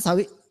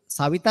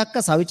සවිතක්ක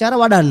සවිචාර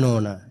වඩන්න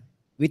ඕන.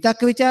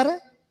 විතක්ක ਵਿਚාර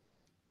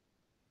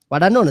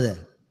වඩන්න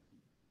ඕනද?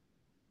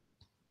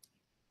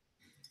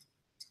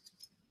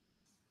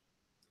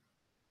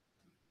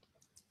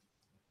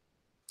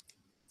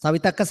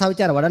 සවිතක්ක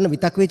සවිචාර වඩන්න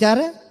විතක්ක ਵਿਚාර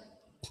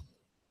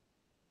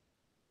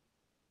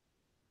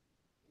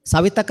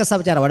සවිතක්ක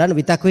සවිචාර වඩන්න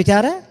විතක්ක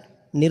ਵਿਚාර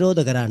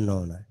නිරෝධ කරන්න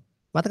ඕන.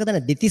 මතකද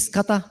නැද්ද?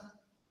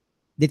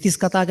 දෙතිස්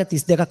කතාක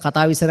 32ක්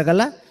කතා විසර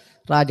කළා.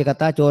 රාජ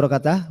කතා, චෝර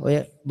කතා,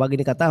 ඔය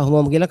බගිනි කතා,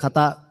 හොමම කියලා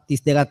කතා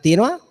 32ක්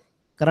තියෙනවා.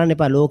 කරන්න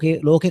එපා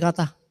ලෝකේ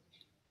කතා.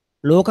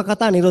 ලෝක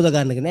කතා නිරෝධ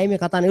ගන්න කිව්වේ. නෑ මේ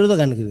කතා නිරෝධ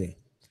ගන්න කිව්වේ.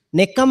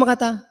 නෙක්කම්ම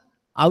කතා,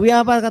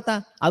 අව්‍යාපාර කතා,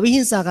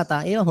 අවිහිංසා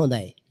කතා ඒවා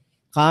හොඳයි.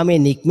 කාමයේ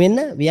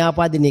නික්මෙන්න,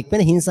 ව්‍යාපාදේ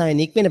නික්මෙන්න, හිංසාවේ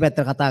නික්මෙන්න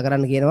පැත්තට කතා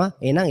කරන්න කියනවා.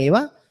 එහෙනම්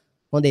ඒවා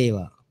හොඳ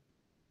ඒවා.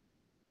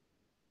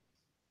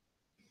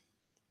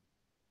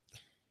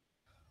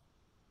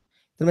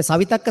 එතන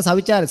සවිතක්ක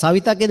සවිචාර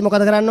සවිතක්කේද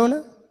මොකද කරන්න ඕන?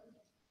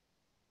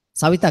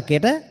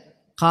 සවිතක්කේට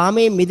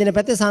කාමයේ මිදෙන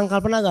පැත්තේ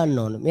සංකල්පනා ගන්න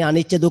ඕන. මේ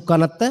අනිච්ච දුක්ඛ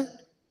අනාත්ත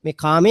මේ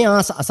කාමයේ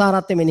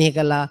අසාරත්වය මෙනෙහි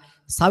කළා.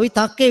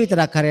 සවිතක්කේ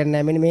විතරක් හරියන්නේ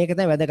නැහැ. මෙන්න මේක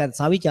තමයි වැදගත්.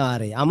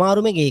 සවිචාරය.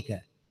 අමාරුම එක.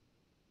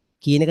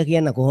 කියන එක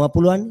කියන්න කොහොමද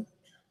පුළුවන්?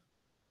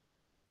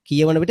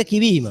 කියවන විට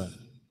කිවීම.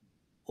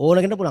 ඕන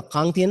කෙනෙක් පුළුවන්.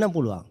 කන් තියන්න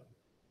පුළුවන්.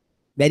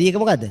 බැරි එක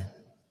මොකද්ද?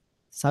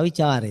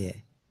 සවිචාරය.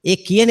 ඒ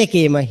කියන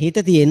එකේම හිත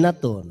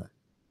තියෙන්නත් ඕන.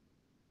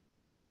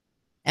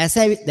 ඇස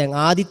දැන්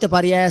ආදිත්‍ය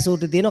පරයය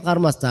සූත්‍රයේ තියෙන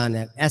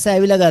කර්මස්ථානයක්. ඇස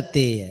ඇවිලා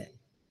ගත්තේය.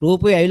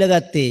 රූපය ඇවිලා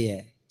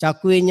ගත්තේය.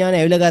 චක්කු විඥානය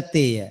ඇවිලා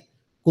ගත්තේය.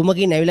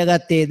 කුමකින් ඇවිලා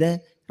ගත්තේද?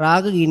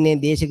 රාග ගින්නේ,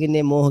 දේශ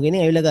ගින්නේ, මෝහ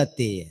ගින්නේ ඇවිලා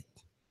ගත්තේය.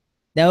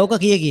 දැන් ඕක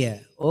කිය.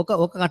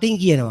 ඕක කටින්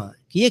කියනවා.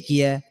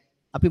 කිය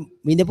අපි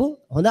විඳපු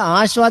හොඳ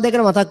ආස්වාදයකට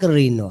මතක්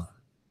කරගෙන ඉන්නවා.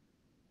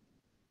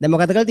 දැන්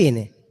මොකද කරලා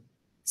තියෙන්නේ?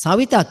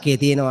 සවිතක්කේ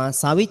තියෙනවා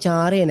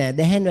සවිචාරේ නැහැ.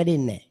 දැහැන්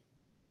වැඩින්නේ නැහැ.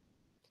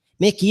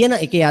 මේ කියන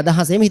එකේ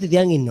අදහසෙම හිත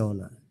තියන් ඉන්න ඕන.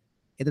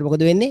 එතකොට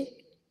මොකද වෙන්නේ?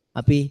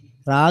 අපි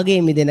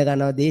රාගයෙන් මිදෙන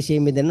ගන්නවා,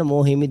 දේශයෙන් මිදෙන,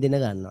 මෝහයෙන් මිදෙන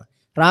ගන්නවා.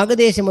 රාග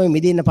දේශ මොහේ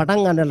මිදෙන්න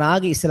පටන් ගන්න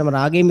රාගය ඉස්සෙල්ලාම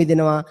රාගයෙන්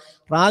මිදෙනවා.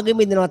 රාගෙ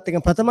මිදෙනවත් එක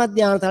ප්‍රථම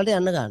ධානය තලට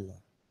යන්න ගන්නවා.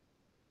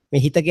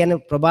 මේ හිත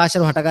කියන්නේ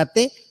ප්‍රභාෂණ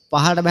හටගත්තේ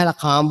පහළට බහලා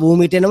කාම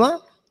භූමියට එනවා.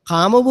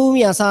 කාම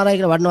භූමිය අසාරයි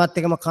කියලා වඩනවත්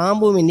එකම කාම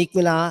භූමිය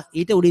නික්මලා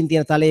ඊට උඩින්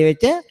තියෙන තලයේ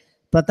වෙච්ච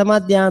ප්‍රථම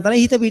ධානය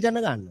තලයේ හිත පිටන්න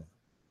ගන්නවා.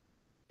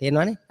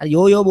 තේරෙනවනේ? අර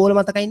යෝ බෝල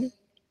මතකයිනේ?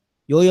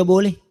 යෝ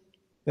බෝලේ.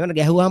 මේවන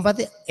ගැහුවාම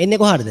පස්සේ එන්නේ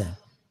කොහටද?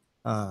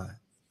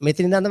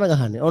 මෙතන ඉඳන් තමයි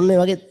ගහන්නේ. ඔන්න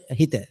ඒ වගේ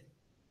හිත.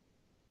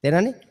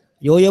 තේරෙනවනේ?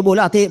 යෝ බෝල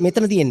අතේ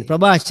මෙතන තියෙන්නේ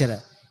ප්‍රභාෂර.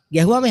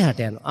 ගැහුවාම එහාට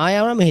යනවා.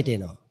 ආයවම මෙහෙට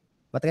එනවා.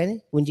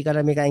 මතකයිනේ? පුංචි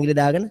කරලා මේක ඇඟිලි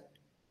දාගෙන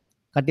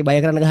කට්ටි බය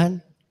කරන්න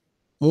ගහන්නේ.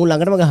 මූ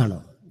ළඟටම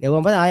ගහනවා.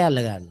 ගැහුවාම පස්සේ ආය අල්ල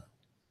ගන්නවා.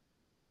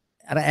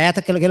 අර ඈත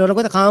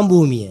කෙලවරකද කාම්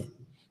භූමිය.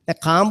 දැන්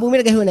කාම්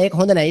භූමියට ගැහුවේ නැහැ. ඒක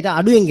හොඳ නැහැ. ඊට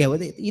අඩුවෙන්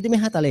ගැහුවද ඊට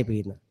මෙහා තලයේ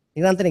පිටින.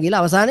 නිරන්තරයෙන්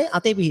ගිහලා අවසානයේ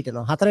අතේ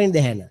පිහිටනවා. හතරවෙනි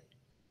දැහැන.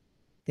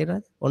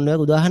 තේරුණාද? ඔන්න ඔය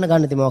උදාහරණ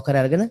ගන්න ඉතින් මොකක්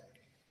කරේ අරගෙන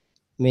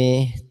මේ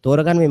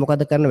තෝරගන්න මේ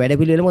මොකද්ද කරන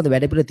වැඩපිළිවෙල මොකද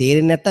වැඩපිළිවෙල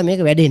තේරෙන්නේ නැත්තම්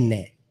මේක වැඩෙන්නේ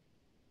නැහැ.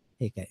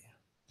 ඒකයි.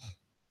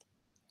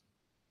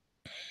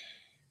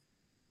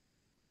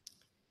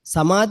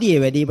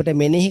 සමාධියේ වැඩිපට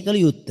මෙනෙහි කළ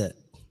යුත්තේ.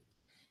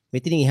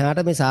 මෙතනින්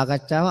එහාට මේ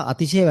සාකච්ඡාව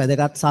අතිශය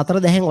වැදගත් සතර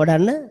දැහැන්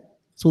වඩන්න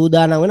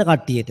සූදානම් වෙන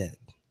කට්ටියට.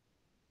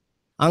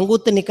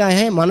 අංගුත්තර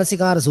නිකායේ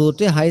මානසිකාර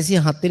සූත්‍රය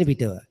 607 වෙනි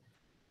පිටව.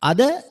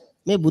 අද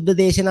මේ බුද්ධ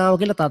දේශනාව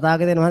කියලා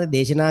තථාගතයන් වහන්සේ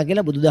දේශනා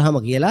කියලා බුදුදහම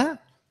කියලා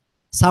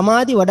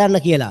සමාධි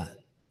වඩන්න කියලා.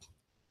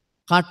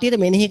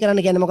 කට්ටියට මෙනෙහි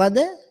කරන්න කියන්නේ මොකද්ද?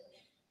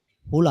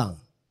 හුලං.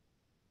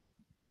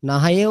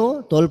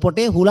 නහයෝ තොල්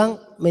පොටේ හුලං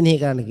මෙනෙහි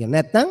කරන්න කියන.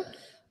 නැත්නම්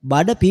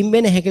බඩ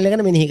පිම්බෙන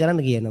හැකිලගෙන මෙනෙහි කරන්න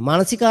කියන.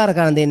 මානසිකාර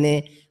කරන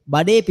දෙන්නේ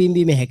බඩේ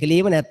පිම්බීමේ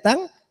හැකිලීම නැත්නම්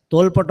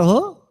තොල් පොට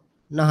හෝ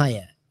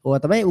නහය. ඕවා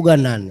තමයි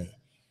උගන්වන්නේ.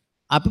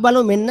 අපි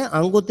බලමු මෙන්න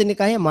අංගුත්තර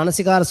නිකායේ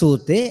මානසිකාර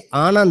සූත්‍රයේ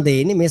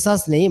ආනන්දේනි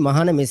මෙසස්නේ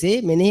මහාන මෙසේ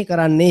මෙනෙහි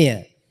කරන්නේය.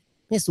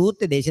 මේ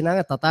සූත්‍රය දේශනා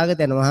කළ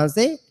තථාගතයන්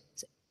වහන්සේ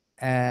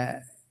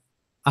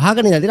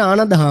අහගෙන ඉඳලා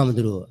ආනන්ද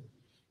හාමුදුරුවෝ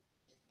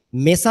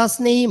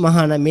මෙසස්නේ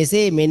මහාන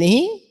මෙසේ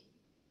මෙනෙහි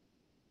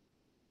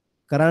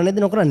කරන්නේද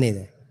නොකරන්නේද?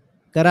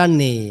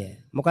 කරන්නේය.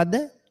 මොකද්ද?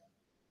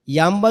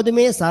 යම්බදු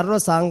මේ සර්ව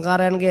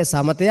සංකාරයන්ගේ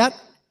සමතයක්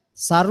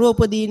සර්ව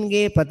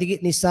උපදීන්ගේ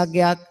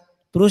ප්‍රතිනිස්සග්ගයක්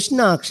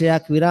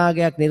තෘෂ්ණාක්ෂයක්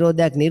විරාගයක්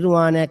නිරෝධයක්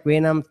නිර්වාණයක්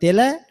වේනම් තෙල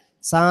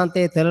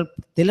සාන්තේ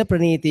තෙල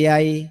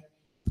ප්‍රණීතියයි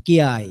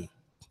කියයි.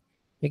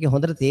 මේක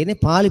හොඳට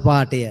තේරෙන්නේ පාලි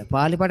පාඨය.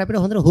 පාලි පාඨ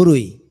අපිට හොඳට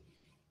හුරුයි.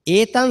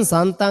 ඒතං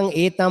සන්තං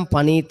ඒතං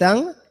පනීතං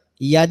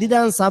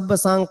යදිදං සබ්බ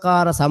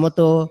සංකාර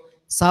සමතෝ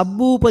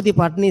සබ්බූපති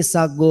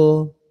පට්නිස්සග්ගෝ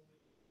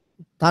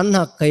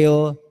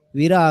තණ්හක්ඛයෝ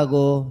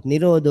විරාගෝ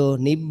නිරෝධෝ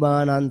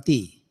නිබ්බානಂತಿ.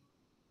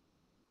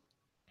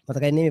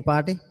 මතකයි නේ මේ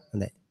පාඨේ?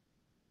 හොඳයි.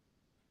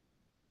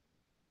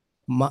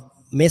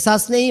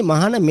 මෙසස්නේ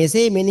මහාන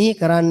මෙසේ මෙනෙහි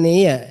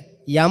කරන්නේය.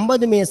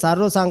 යම්බදු මේ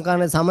සර්ව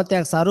සංකාරණ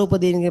සමතයක්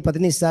සරූපදීනගේ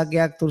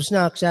ප්‍රතිනිස්සග්ගයක්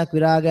තෘෂ්ණාක්ෂයක්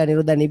විරාගය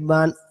නිරෝධ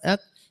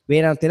නිබ්බානයක්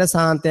වේනම් තෙල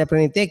සාන්තය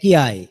ප්‍රණීතය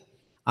කියයි.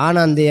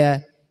 ආනන්දය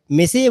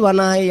මෙසේ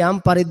වනාහි යම්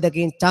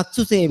පරිද්දකින්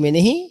චක්සුසේ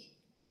මෙනෙහි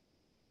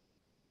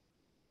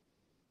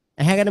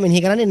ඇහැගෙන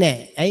මෙනෙහි කරන්නේ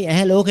නැහැ. ඇයි?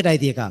 ඇහැ ලෝකෙට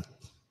අයිති එකක්.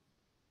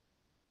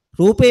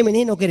 රූපේ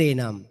මෙනෙහි නොකරේ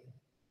නම්,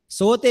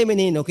 සෝතේ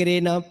මෙනෙහි නොකරේ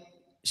නම්,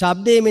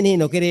 ශබ්දේ මෙනෙහි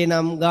නොකරේ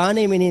නම්,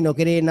 ගානේ මෙනෙහි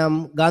නොකරේ නම්,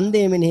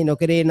 ගන්ධේ මෙනෙහි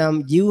නොකරේ නම්,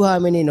 જીවහා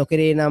මෙනෙහි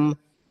නොකරේ නම්,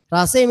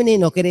 රසය මෙනෙහි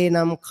නොකරේ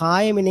නම්,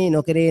 කාය මෙනෙහි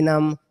නොකරේ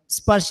නම්,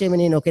 ස්පර්ශය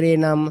මෙනෙහි නොකරේ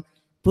නම්,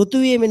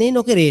 පෘථුවිය මෙනෙහි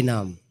නොකරේ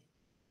නම්.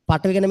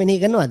 පඨවි ගැන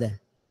මෙනෙහි කරනවද?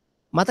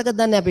 මතකද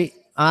දන්නේ අපි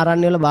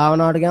ආරණ්‍ය වල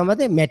භාවනාවට ගියාම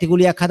මතේ මැටි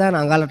ගුලියක් හදාන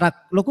අඟල් 8ක්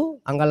ලොකු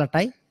අඟල්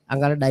 8යි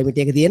අඟල්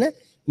ඩයමීටර් එක තියෙන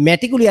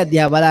මැටි ගුලියක්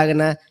දිහා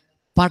බලාගෙන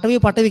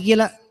පඨවි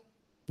කියලා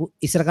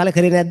ඉස්සර කාලේ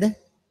කරේ නැද්ද?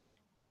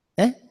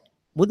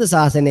 බුද්ධ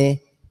ශාසනයේ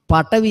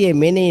පඨවිය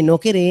මෙනෙහි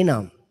නොකරේ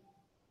නම්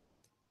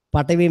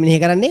පඨවිය මෙනෙහි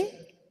කරන්නේ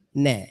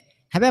නැහැ.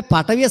 හැබැයි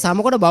පඨවිය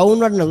සමකොට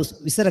බවුන් වඩන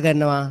විස්තර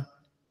කරනවා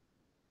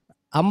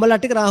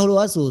අම්බලට්ටික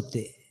රාහුලවා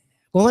සූත්‍රයේ.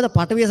 කොහොමද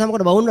පඨවිය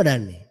සමකොට බවුන්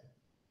වඩන්නේ?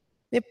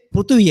 මේ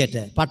පෘථුවියට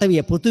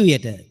පඨවිය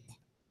පෘථුවියට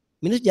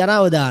මිනිස්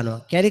ජරාව දානවා,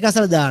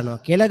 කැරිකසල දානවා,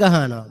 කෙල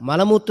ගහනවා,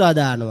 මල මුත්‍රා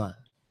දානවා.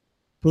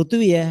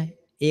 පෘථුවිය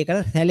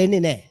ඒකට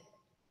හැලෙන්නේ නැහැ.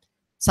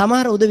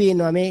 සමහර උදවිය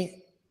ඉන්නවා මේ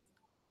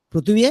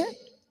පෘථුවිය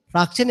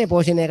රක්ෂණය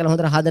පෝෂණය කරලා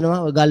හොඳට හදනවා.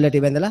 ඔය ගල්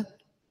වැටි බැඳලා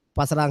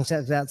පස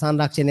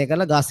සංරක්ෂණය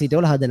කරලා ගස් ඊට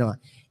වල හදනවා.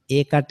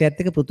 ඒ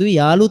කට්ටියත් එක්ක පෘථුවි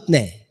යාළුත්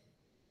නැහැ.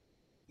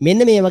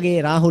 මෙන්න මේ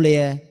වගේ රාහුලය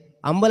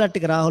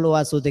අම්බලට්ටික රාහුල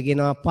වාසූත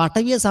කියනවා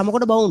පඨවිය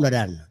සමකොට බවුන්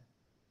වඩන්න.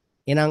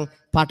 එහෙනම්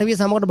පඨවිය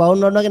සමකොට බවුන්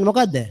වඩනවා කියන්නේ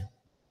මොකද්ද?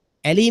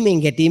 ඇලීමෙන්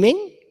ගැටීමෙන්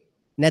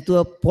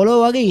නැතුව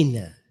පොළොව වගේ ඉන්න.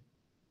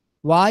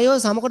 වායෝ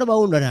සමකොට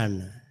බවුන් වඩන්න.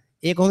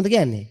 ඒ කොහොමද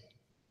කියන්නේ?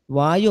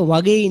 වායෝ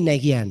වගේ ඉන්නයි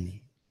කියන්නේ.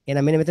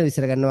 එහෙනම් මෙන්න මෙතන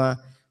විස්තර කරනවා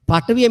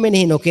පඨවිය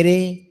මෙනෙහි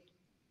නොකරේ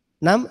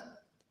නම්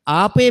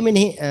ආපය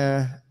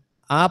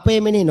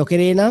මෙනෙහි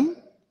නොකරේ නම්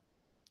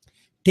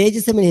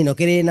තේජස මෙනෙහි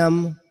නොකරේ නම්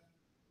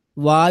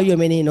වායුව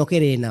මෙනෙහි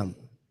නොකරේ නම්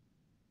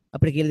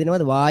අපිට කියලා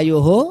දෙනවද වායුව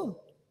හෝ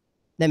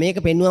දැන් මේක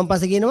පෙන්වුවන්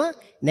පස්සේ කියනවා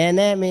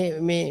නෑ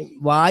මේ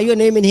වායුව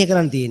නෙවෙයි මෙනෙහි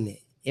කරන්න තියෙන්නේ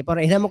ඒ පාර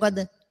එහෙනම්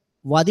මොකද්ද?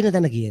 වදින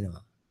තැන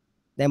කියනවා.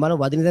 දැන් බලමු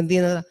වදින තැන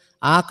තියෙනවා.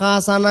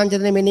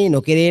 ආකාසානංචන මෙනෙහි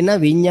නොකරේ නම්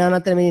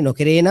විඥානතන මෙනෙහි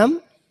නොකරේ නම්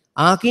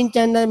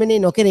ආකින්චන්න මෙනෙහි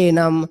නොකරේ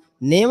නම්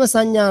නේව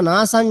සංඥා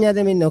නා සංඥාද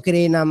මෙනෙහි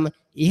නොකරේ නම්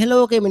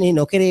ඉහලෝකෙ මෙනෙහි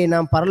නොකරේ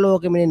නම්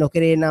පරලෝකෙ මෙනෙහි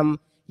නොකරේ නම්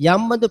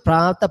යම්බදු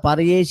ප්‍රාප්ත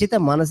පරියේෂිත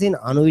මනසින්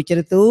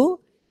අනුවිචරිත වූ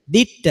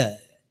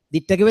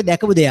දිට්ඨ කිව්වේ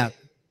දැකපු දෙයක්.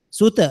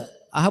 සුත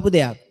අහපු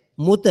දෙයක්.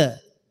 මුත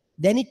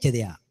දැනිච්ච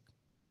දෙයක්.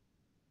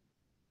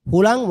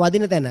 හුලං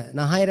වදින තැන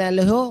නහය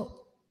රැල්ල හෝ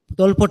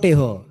තොල් පොටේ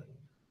හෝ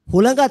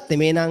හුලඟත්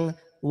නෙමේ නම්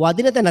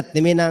වදින තැනත්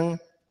නෙමේ නම්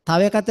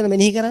තව එකක් තැන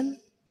මෙනෙහි කරන්නේ.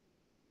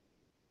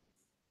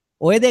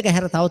 ඔය දෙක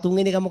හැර තව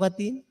තුන්වෙනි එක මොකක්ද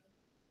තියෙන්නේ?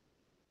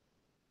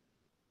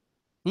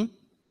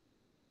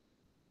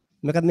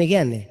 මොකක්ද මේ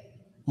කියන්නේ?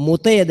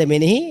 මුතයද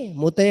මෙනෙහි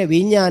මුතය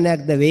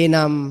විඥානයක්ද වේ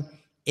නම්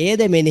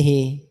ඒද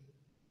මෙනෙහි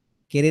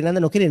කෙරේ නන්ද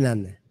නොකෙරේ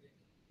නන්ද?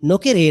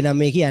 නොකෙරේ නම්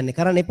මේ කියන්නේ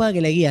කරන්න එපා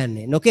කියලා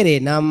කියන්නේ. නොකෙරේ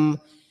නම්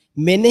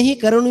මෙනෙහි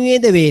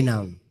කරනුවේද වේ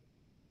නම්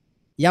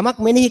යමක්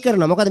මෙනෙහි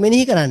කරනවා. මොකද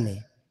මෙනෙහි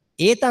කරන්නේ?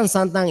 ඒතං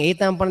සන්තං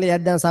ඒතං පණ්ඩ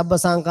යද්දං සබ්බ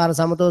සංකාර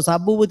සමතෝ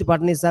සබ්බූපති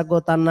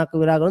පටිනිස්සග්ගෝ තණ්හක්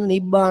විරාගෝ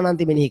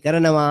නිබ්බානන්ති මෙනෙහි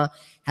කරනවා.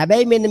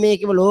 හැබැයි මෙන්න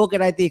මේකම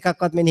ලෝකෙට ඇති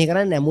එකක්වත් මෙනෙහි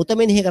කරන්නේ නැහැ. මුත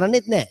මෙනෙහි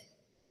කරන්නේත් නැහැ.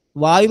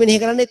 වායු මෙනෙහි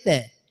කරන්නේත්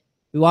නැහැ.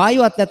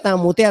 වායුවත් නැත්තම්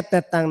මුතයත්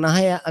නැත්තම්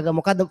නහය අග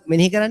මොකද්ද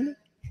මෙනෙහි කරන්නේ?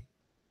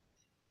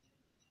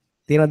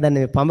 තේරෙනවද දන්නේ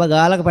මේ පඹ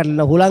ගාලක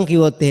පැටලෙන හුලං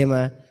කිව්වොත්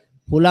එහෙම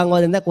හුලං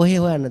වදින්න කොහේ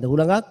හොයන්නද?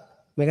 හුලඟක්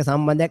මේක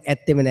සම්බන්ධයක්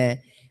ඇත්තෙම නැහැ.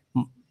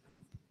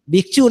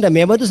 භික්ෂුන්ට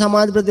මෙබඳු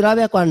සමාධි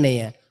ප්‍රතිලාභයක්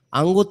වන්නේය.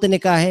 අංගුත්තර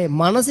නිකායේ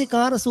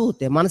මානසිකාර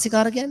සූත්‍රය.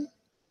 මානසිකාර කියන්නේ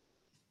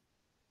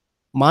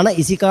මන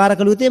ඉසිකාර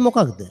කළ යුත්තේ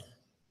මොකක්ද?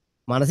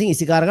 මනසින්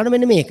ඉසිකාර කරන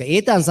මෙන්න මේක.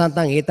 ඒතං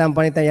සන්තං ඒතං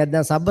පණිතං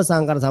යද්දං සබ්බ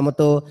සංකාර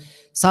සමතෝ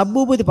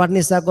සබ්බූපති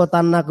පටිනිස්සග්ගෝ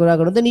තණ්හක්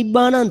විරාගෝද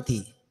නිබ්බානಂತಿ.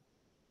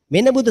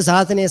 මෙන්න බුද්ධ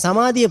ශාසනයේ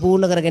සමාධිය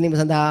පූර්ණ කර ගැනීම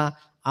සඳහා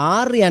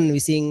ආර්යයන්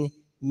විසින්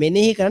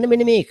මෙනෙහි කරන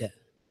මෙන්න මේක.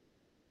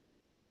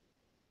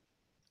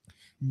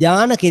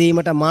 ධානය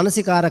කිරීමට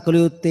මානසිකාර කළ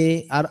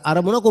යුත්තේ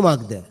අරමුණ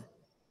කුමක්ද?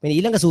 මේ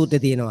ඊළඟ සූත්‍රයේ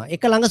තියෙනවා.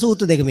 එක ළඟ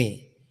සූත්‍ර දෙක මේ.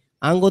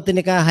 අංගුත්තර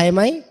නිකාය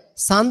 6යි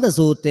සන්ද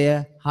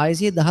සූත්‍රය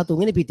 613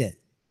 වෙනි පිට.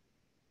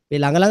 මේ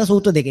ළඟ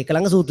සූත්‍ර දෙක එක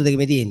ළඟ සූත්‍ර දෙක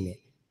මේ තියෙන්නේ.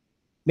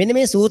 මෙන්න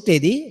මේ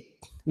සූත්‍රයේදී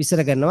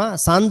විස්තර කරනවා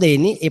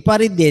සන්දේනි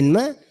එපරිද්දෙන්ම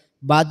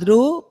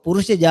බද්රු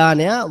පුරුෂ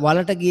ඥානය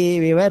වලට ගියේ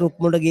වේවයි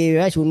රුක්මුඩ ගියේ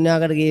වේවයි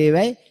ශුන්‍යාකට ගියේ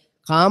වේවයි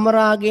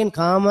කාමරාගෙන්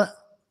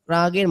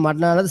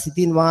මඩනාලද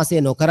සිතින්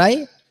වාසය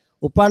නොකරයි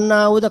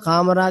උපන්නා වූද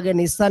කාමරාගෙන්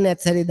නිස්සන්න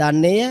ඇත්සරි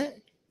දන්නේය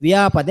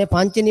ව්‍යාපදේ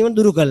පංච නිවන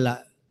දුරු කළා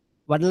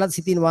වඩනලද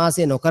සිතින්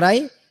වාසය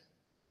නොකරයි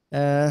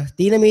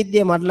තීන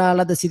මිද්දේ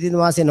මඩනාලද සිතින්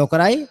වාසය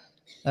නොකරයි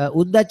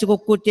උද්දච්ච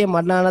කුක්කුච්චේ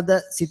මඩනාලද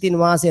සිතින්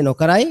වාසය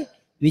නොකරයි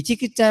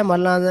විචිකිච්ඡාය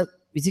මඩනාලද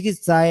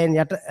විචිකිච්ඡායෙන්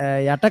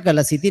යට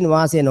කළ සිතින්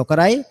වාසය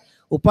නොකරයි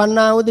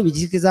උපන්නා වූද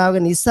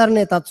විචිකිච්ඡාවගේ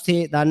නිස්සරණේ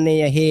තත්ත්වයේ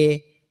දන්නේය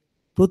හේ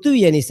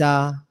පෘථුවිය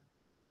නිසා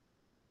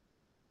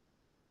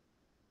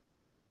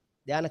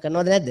ධානය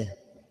කරනවද නැද්ද?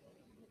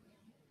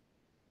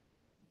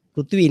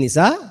 පෘථිවිය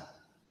නිසා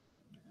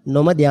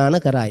නොම ධානය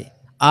කරයි.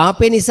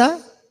 ආපේ නිසා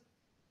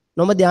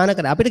නොම ධානය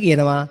කරයි. අපිට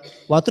කියනවා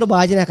වතුර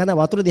භාජනයක් හදන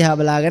වතුර දිහා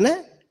බලාගෙන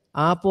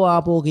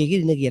ආපෝ කී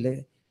ඉන්න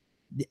කියලා.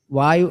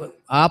 වායු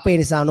ආපේ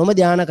නිසා නොම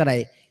ධානය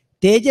කරයි.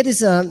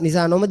 තේජස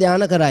නිසා නොම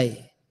ධානය කරයි.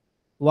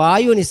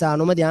 වායුව නිසා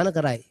නොම ධානය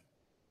කරයි.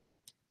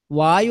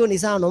 වායුව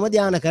නිසා නොම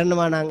ධානය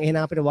කරනවා නම්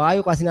එහෙනම් අපිට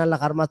වායු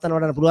කසිනල්ලා කර්මස්ථාන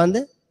වඩන්න පුළුවන්ද?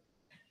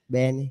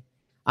 බෑනේ.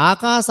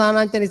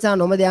 ආකාසානංච නිසා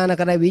නොම ධානය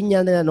කරයි.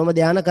 විඤ්ඤාණ නොම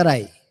ධානය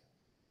කරයි.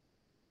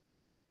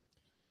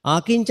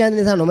 ආකින්චන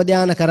නිසා නොම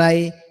ධානය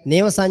කරයි.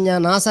 නේව සංඥා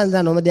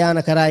නාසංඥා නොම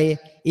ධානය කරයි.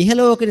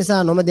 ඉහලෝක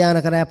නිසා නොම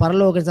ධානය කරයි.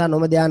 පරලෝක නිසා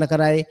නොම ධානය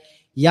කරයි.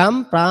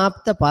 යම්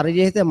ප්‍රාප්ත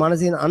පරිජේත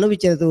මනසින්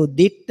අනුවිචරිත වූ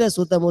දිට්ඨ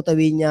සුත මුත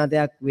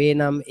විඤ්ඤාතයක් වේ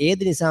නම්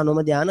ඒද නිසා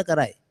නොම ධානය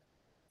කරයි.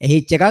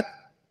 එහිච් එකක්,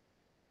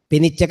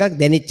 පිනිච් එකක්,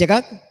 දැනිච්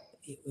එකක්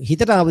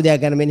හිතට ආපු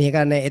දෙයක් ගැන මෙනෙහි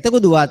කරන්නේ.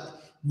 එතකොදුවත්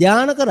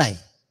ධානය කරයි.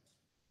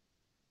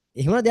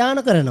 එහෙම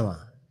ධානය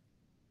කරනවා.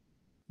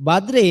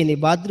 භද්‍රේනි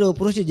භද්‍රෝ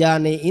පුරුෂ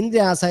ඥානේ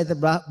ඉන්ද්‍රියා සහිත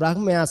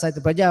බ්‍රහ්මයා සහිත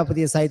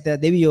ප්‍රජාපතිය සහිත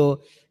දෙවියෝ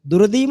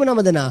දුරදීම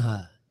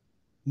නමදනාහ.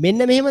 මෙන්න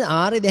මෙහෙම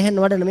ආර්ය දැහන්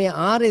වඩන මේ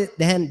ආර්ය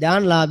දැහන්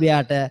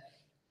ඥානලාභයාට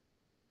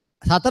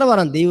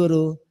සතරවරන්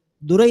දෙවිවරු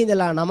දුර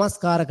ඉඳලා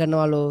নমස්කාර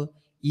කරනවලු.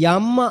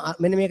 යම්ම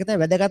මෙන්න මේක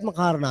තමයි වැදගත්ම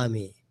කාරණා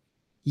මේ.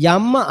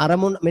 යම්ම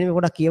අරමුණ මෙන්න මේක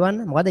පොඩක්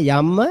කියවන්න. මොකද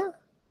යම්ම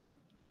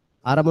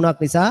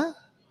අරමුණක් නිසා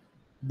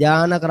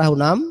ධානය කරහු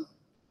නම්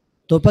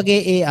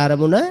තොපගේ ඒ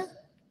අරමුණ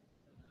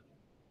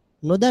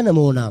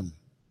නොදනමෝ නම්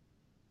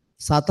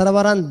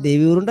සතරවරන්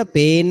දෙවිවරුන්ට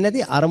පේන්නේ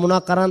නැති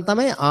අරමුණක් කරන්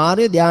තමයි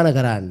ආර්ය ධානය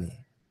කරන්නේ.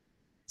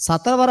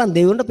 සතරවරන්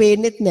දෙවිවරුන්ට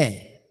පේන්නේත්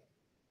නැහැ.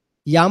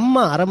 යම්ම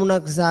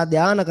අරමුණක් නිසා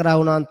ධානය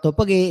කරහු නම්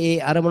තොපගේ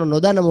ඒ අරමුණ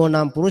නොදනමෝ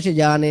නම් පුරුෂ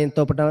ඥාණයෙන්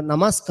තොපට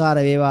নমස්කාර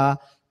වේවා.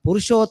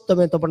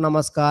 පුරුෂෝත්තමයෙන් තොපට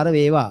নমස්කාර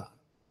වේවා.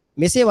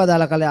 මෙසේ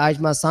වදාළ කල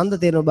ආයුෂ්මත් සඳ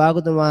තේරෙන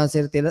භාගතුන්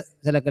වහන්සේට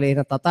සැලකලේ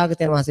එන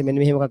තථාගතයන් වහන්සේ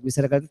මෙන්න මෙහෙම එකක්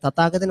විස්තර කරලා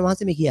තථාගතයන්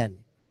වහන්සේ මේ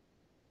කියන්නේ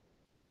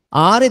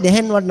ආර්ය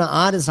දැහන් වඩන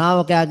ආර්ය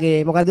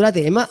ශ්‍රාවකයාගේ මොකද වෙලා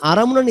තියෙන්නේ? එම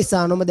අරමුණ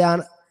නිසා නොම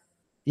ධාන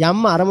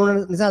යම්ම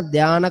අරමුණ නිසා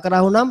ධානය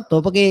කරහු නම්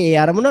තොපගේ ඒ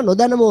අරමුණ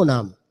නොදනමෝ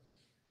නම්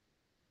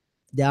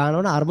ධාන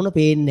වල අරමුණ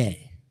පේන්නේ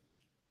නැහැ.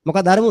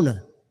 මොකද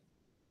අරමුණ?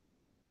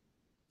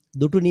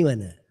 දුටු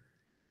නිවන.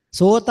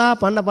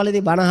 සෝතාපන්න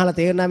ඵලදී බණ අහලා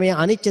තේරෙනා මේ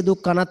අනිච්ච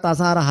දුක්ඛ අනාත්ම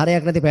අසාර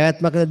හරයක් නැති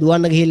පැවැත්මක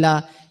දුවන්න ගිහිල්ලා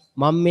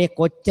මම මේ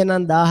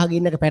කොච්චරනම් 1000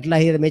 ගින්නක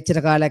පැටලා හිර මෙච්චර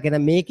කාලයක් එන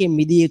මේකෙන්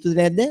මිදිය යුතුද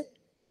නැද්ද?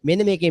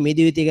 මෙන්න මේකෙන්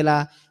මිදිය යුතුයි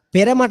කියලා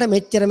පෙර මට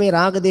මෙච්චර මේ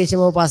රාග දේශ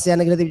මොහ පස්සේ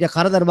යන කියලා තිබිච්ච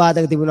කරදර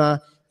බාධක තිබුණා.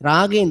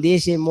 රාගයෙන්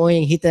දේශයෙන්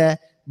මොහෙන් හිත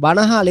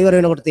බණහාල ඉවර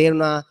වෙනකොට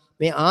තේරුණා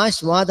මේ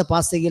ආශ්වාද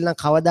පස්සේ ගිල්ලන්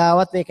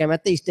කවදාවත් මේ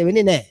කැමැත්ත ඉෂ්ට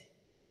වෙන්නේ නැහැ.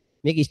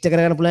 මේක ඉෂ්ට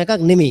කරගන්න පුළුවන්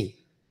එකක් නෙමෙයි.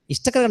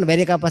 ඉෂ්ට කරගන්න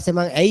බැරි එකක් පස්සේ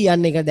මම ඇයි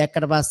යන්නේ කියලා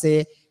දැක්කට පස්සේ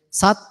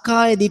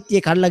සක්කාය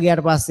දිට්ඨිය කල්ලා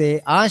ගියාට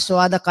පස්සේ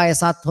ආශ්වාදකය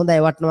සත් හොඳයි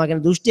වටනවා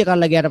කියන දෘෂ්ටිය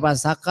කල්ලා ගියාට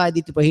පස්සේ සක්කාය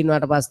දිට්ඨි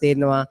පහින්වාට පස්සේ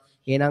තේරෙනවා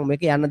එහෙනම්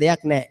මේක යන්න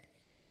දෙයක් නැහැ.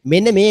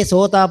 මෙන්න මේ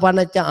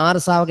සෝතාපන්නච්ච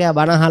ආර්සාවකයා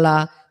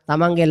බණහලා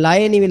තමන්ගේ ලය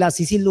නිවිලා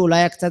සිසිල් වූ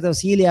ලයක් සතර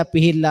සීලයක්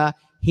පිහිල්ලා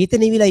හිත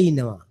නිවිලා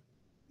ඉන්නවා.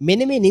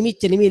 මෙන්න මේ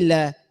නිමිච්ච නිවිල්ල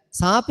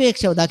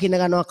සාපේක්ෂව දකින්න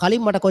ගන්නවා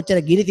කලින් මට කොච්චර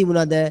ගිනි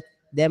තිබුණාද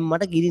දැන්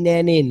මට ගිනි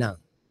නෑ නේනම්.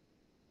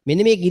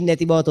 මෙන්න මේ ගිනි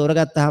නැති බව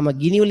තෝරගත්තාම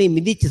ගිනි වලින්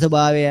මිදිච්ච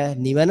ස්වභාවය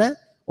නිවන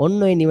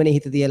ඔන්න ඔය නිවනේ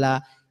හිත තියලා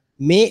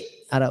මේ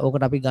අර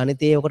ඔකට අපි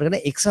ගණිතයේ ඔකට කියන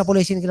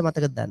එක්ස්ට්‍රාපොලේෂන් කියලා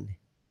මතකද දන්නේ?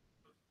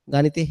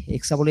 ගණිතේ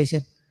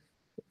එක්ස්ට්‍රාපොලේෂන්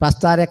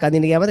ප්‍රස්ථාරයක්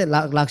අදින්න ගියාම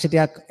ලක්ෂ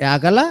ටිකක් යා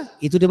කරලා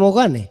ඉතුරු ටික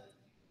මොකන්නේ?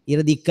 ඉර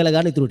දික් කළ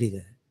ගන්න ඉතුරු ටික.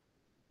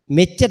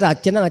 මෙච්චර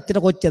අච්චර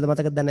කොච්චරද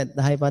මතකද දන්නේ?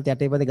 10 පාති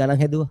 8 පාති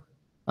ගණන් හැදුවා.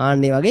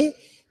 ආන්නේ වගේ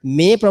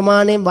මේ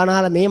ප්‍රමාණයෙන්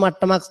බණහලා මේ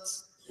මට්ටමක්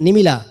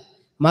නිමිලා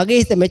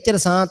මගේ හිත මෙච්චර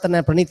සාන්තන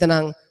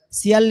ප්‍රණීතනම්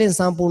සියල්ලෙන්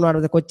සම්පූර්ණ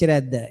වරද කොච්චර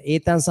ඇද්ද?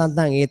 ඒතං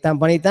සන්තං ඒතං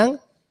පණිතං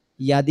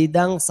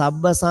යදිදං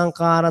සබ්බ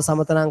සංඛාර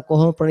සමතනං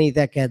කොහොම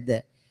ප්‍රණීතයක් ඇද්ද?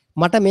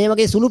 මට මේ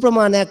වගේ සුළු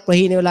ප්‍රමාණයක්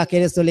ප්‍රහීන වෙලා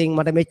කෙලස් වලින්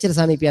මට මෙච්චර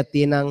සනීපයක්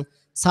තියෙනම්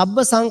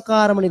සබ්බ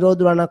සංඛාරම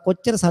නිරෝධුරණ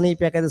කොච්චර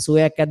සනීපයක් ඇද්ද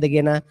සුවයක් ඇද්ද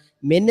කියන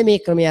මෙන්න මේ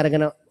ක්‍රමය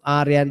අරගෙන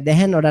ආර්යයන්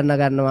දැහැන් වඩන්න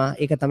ගන්නවා.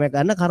 ඒක තමයි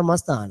ගන්න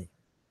කර්මස්ථානේ.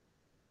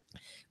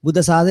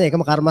 බුද්ධ ශාසනයේ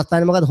එකම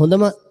කර්මස්ථානේ මොකද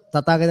හොඳම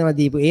තථාගතයන්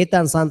දීපු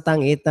ඒතං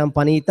සන්තං ඒතං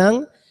පනීතං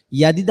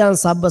යදිදං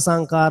සබ්බ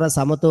සංඛාර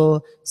සමතෝ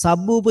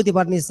සබ්බූපති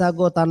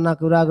පටිනිස්සග්ගෝ තණ්හා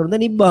කුරාගරුද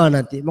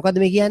නිබ්බානති. මොකද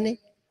මේ කියන්නේ?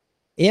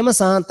 එයම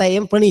සාන්තයි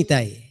එයම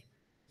ප්‍රණීතයි.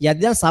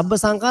 යදිදං සබ්බ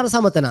සංඛාර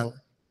සමතනං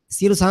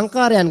සියලු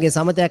සංඛාරයන්ගේ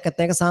සමතයක්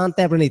නැත්නම් ඒක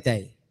සාන්තයි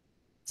ප්‍රණීතයි.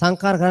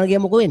 සංඛාර කරන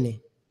ගියා මොකෝ වෙන්නේ?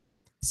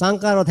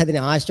 සංඛාරවත්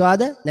හැදෙන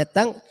ආශ්වාද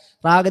නැත්නම්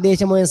රාග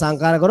දේශ මොහෙන්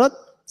සංඛාර කරොත්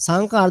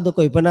සංඛාර දුක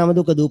විපනාම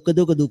දුක දුක්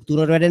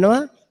තුනට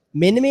වැඩෙනවා.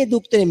 මෙන්න මේ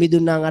දුක් තුනේ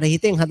මිදුණාන් අර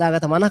හිතෙන්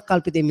හදාගත මනස්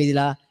කල්පිතෙන්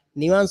මිදලා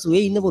නිවන්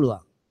සුවේ ඉන්න පුළුවන්.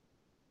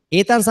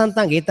 ඒතං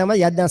සන්තං ඒ තමයි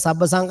යද්දන්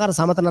සබ්බ සංඛාර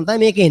සමතනන් තමයි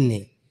මේක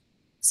එන්නේ.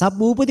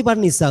 සබ්බූපති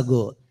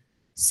පරිනිස්සග්ගෝ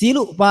සීල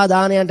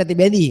උපාදානයන්ට ඇති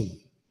බැඳීම්.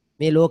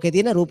 මේ ලෝකේ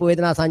තියෙන රූප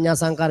වේදනා සංඥා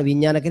සංකාර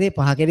විඥාන කෙරේ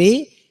පහ කෙරේ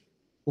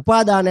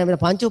උපාදානය වෙන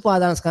පංච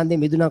උපාදාන ස්කන්ධෙ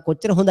මිදුණා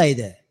කොච්චර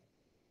හොඳයිද?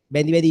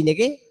 බැඳි බැඳින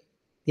එකේ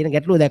තියෙන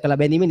ගැටලුව දැකලා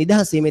බැඳීමේ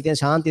නිදහස් වීමේ තියෙන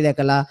ශාන්තිය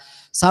දැකලා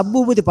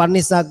සබ්බූපති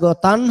පරිනිස්සග්ගෝ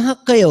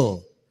තණ්හක්කයෝ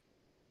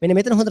මෙන්න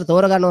මෙතන හොඳට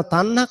තෝරගන්නවා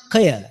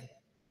තණ්හක්ඛය.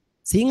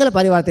 සිංහල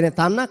පරිවර්තනයේ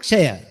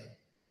තණ්හක්ෂය.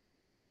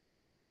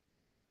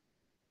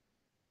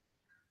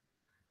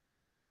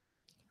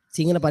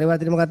 සිංහල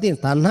පරිවර්තනයේ මොකක්ද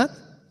තියෙන්නේ?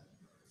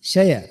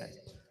 තණ්හක්ෂය.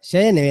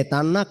 ෂය නෙවෙයි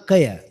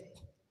තණ්හක්ඛය.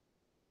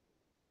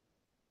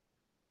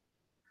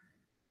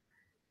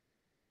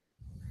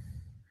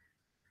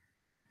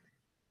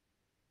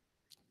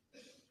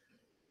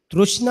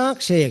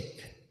 තෘෂ්ණාක්ෂය.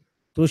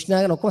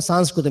 තෘෂ්ණා කියන ඔක්කොම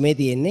සංස්කෘත මේ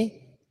තියෙන්නේ.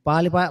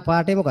 පාලි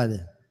පාඨය මොකද්ද?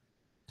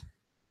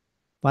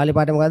 පාලි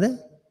පාඨය මොකද්ද?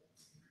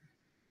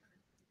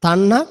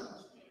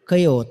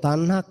 තණ්හක්ඛයෝ.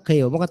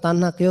 තණ්හක්ඛයෝ. මොකක්ද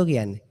තණ්හක්ඛයෝ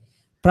කියන්නේ?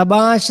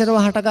 ප්‍රභාෂරව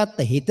හටගත්ත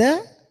හිත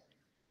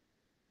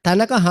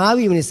තනක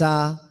හාවීම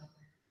නිසා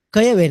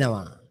කය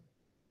වෙනවා.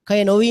 කය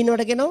නොවී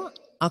ඉන්නවට කියනවා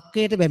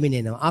අක්කයට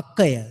පැමිණෙනවා.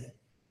 අක්කය.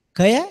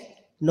 කය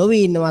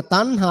නොවී ඉන්නවා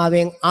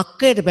තණ්හාවෙන්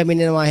අක්කයට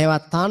පැමිණෙනවා.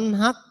 ඒවා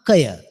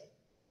තණ්හක්ඛය.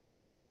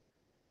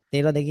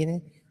 තේරෙනවද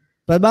කියන්නේ?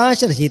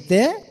 ප්‍රභාෂර චිත්තය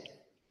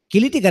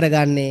කිලිටි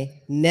කරගන්නේ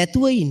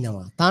නැතුව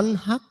ඉන්නවා.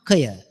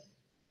 තණ්හක්ඛය.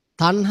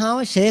 තණ්හාව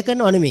ෂය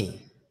කරනව නෙමෙයි.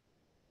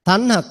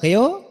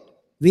 තණ්හක්ඛයෝ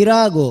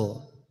විරාගෝ.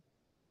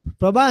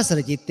 ප්‍රභාසර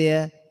චිත්තය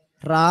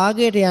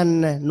රාගයට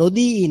යන්න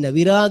නොදී ඉන්න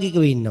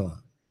විරාගිකව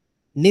ඉන්නවා.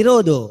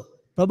 නිරෝධෝ.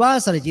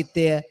 ප්‍රභාසර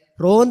චිත්තය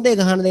රෝන්දේ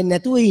ගහන දෙන්නේ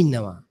නැතුව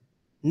ඉන්නවා.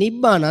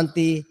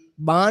 නිබ්බානන්ති.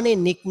 බාණෙන්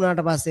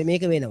නික්මුණාට පස්සේ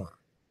මේක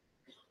වෙනවා.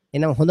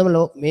 එහෙනම් හොඳම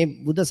මේ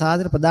බුද්ධ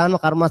ශාසන ප්‍රධානම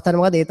කර්මස්ථාන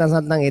මොකද? ඒතං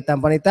සන්තං ඒතං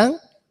පනිතං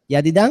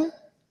යදිදං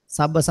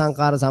සබ්බ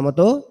සංඛාර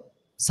සමතෝ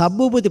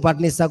සබ්බූපති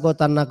පටිනිස්සග්ගෝ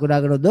තණ්හා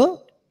කුඩාගනොදෝ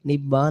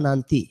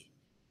නිබ්බානන්ති.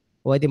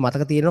 ඔය ඉතින්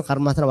මතක තියෙනවා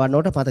කර්මස්ථාන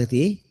වඩනකොට මතක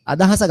තියෙයි.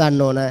 අදහස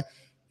ගන්න ඕන.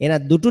 එන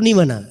දුටු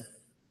නිවන.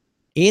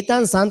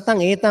 ඒතං සන්තං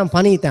ඒතං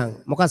පනීතං.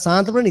 මොකක්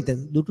සාන්ත ප්‍රණීත?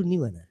 දුටු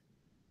නිවන.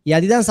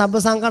 යදිදං සබ්බ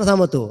සංඛාර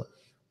සමතෝ.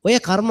 ඔය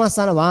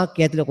කර්මස්ථාන වාක්‍ය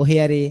ඇතුළේ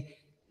කොහේ හරි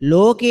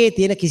ලෝකයේ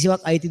තියෙන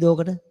කිසිවක් අයිතිද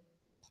ඔකට?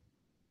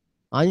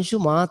 අංශු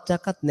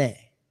මාත්‍රයක්වත් නැහැ.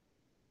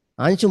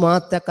 අංශු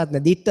මාත්‍රයක්වත්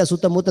නැහැ. දිට්ඨ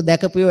සුත මුත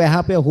දැකපියෝ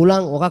එහාපියෝ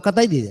හුලං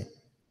ඔකක්වතයිද?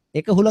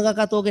 එක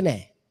හුලඟක්වත් ඕකේ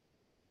නැහැ.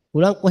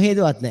 හුලං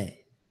කොහෙදවත් නැහැ.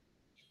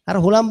 අර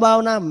හුලම්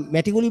භාවනා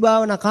මැටිගුලි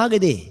භාවනා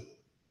කාගේද?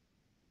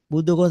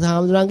 බුද්ධඝෝස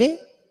හාමුදුරන්ගේ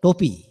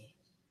ටොපි.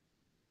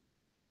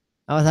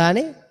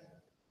 අවසානයේ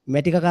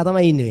මැටි කකා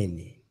තමයි ඉන්න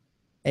වෙන්නේ.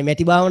 ඒ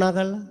මැටි භාවනා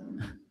කළා.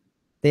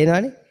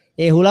 තේරෙනවනේ?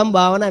 ඒ හුලම්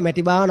භාවනා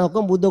මැටි භාවනා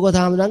ඔක්කොම බුද්ධඝෝස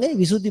හාමුදුරන්ගේ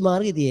විසුද්ධි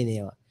මාර්ගයේ තියෙන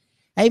ඒවා.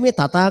 ඇයි මේ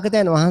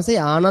තථාගතයන් වහන්සේ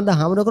ආනන්ද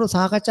හැමෝටම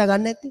සාකච්ඡා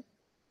ගන්න නැත්තේ?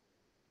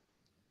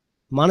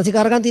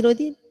 මානසිකාර ගන්න තියෙනවා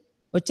තියෙන්නේ.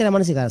 ඔච්චරයි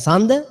මානසිකාර.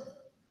 සඳ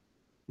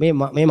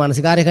මේ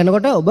මානසිකාරය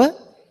කරනකොට ඔබ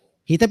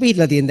හිත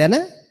පිහිටලා තියෙන දැන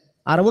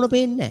අරමුණ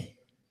පේන්නේ නැහැ.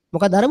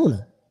 මොකක්ද අරමුණ?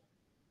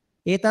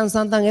 ඒතං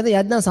සන්තං එද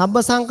යද්දං සබ්බ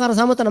සංඛාර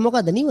සමතන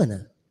මොකද්ද නිවන?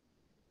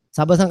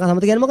 සබ්බ සංඛාර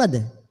සමත කියන්නේ මොකද්ද?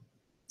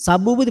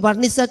 සබ්බූපති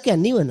පටිනිස්සක්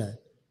කියන්නේ නිවන.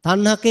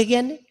 තණ්හක්කය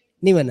කියන්නේ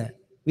නිවන.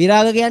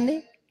 විරාග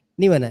කියන්නේ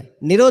නිවන.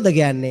 නිරෝධ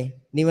කියන්නේ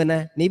නිවන.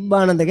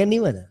 නිබ්බානන්ද කියන්නේ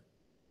නිවන.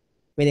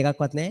 වෙන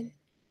එකක්වත් නැහැ.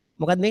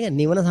 මොකද්ද මේක?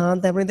 නිවන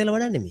සාන්තය ප්‍රණීතල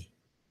වඩන්නේ මේ.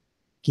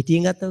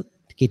 කිටියෙන් ගත්තොත්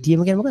කිටියම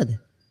කියන්නේ මොකද්ද?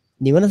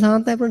 නිවන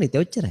සාන්තය ප්‍රණීතය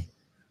ඔච්චරයි.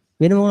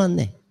 වෙන මොකක්ද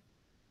නැහැ.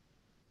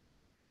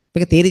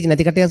 මේක තේරිච්ච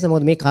නැති කටියන්ස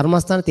මොකද මේ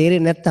කර්මස්ථාන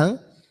තේරෙන්නේ නැත්නම්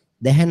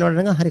දැහැන්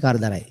වලට නම් හරි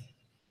කරදරයි.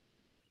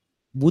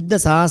 බුද්ධ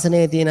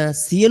ශාසනයේ තියෙන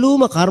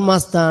සියලුම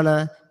කර්මස්ථාන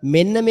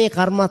මෙන්න මේ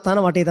කර්මස්ථාන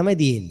වටේ තමයි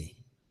තියෙන්නේ.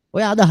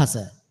 ඔය අදහස.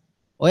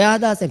 ඔය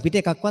අදහසෙන් පිට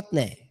එකක්වත්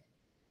නැහැ.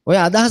 ඔය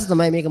අදහස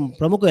තමයි මේක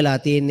ප්‍රමුඛ වෙලා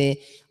තියෙන්නේ.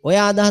 ඔය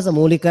අදහස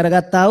මූලික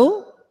කරගත්තා වූ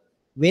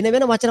වෙන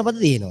වෙන වචන පද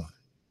තියෙනවා.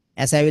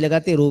 ඇස ඇවිල්ලා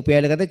ගත්තේ, රූපය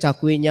ඇවිල්ලා ගත්තේ,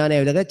 චක්කු විඥානය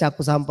ඇවිල්ලා ගත්තේ,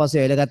 චක්කු සම්පස්සය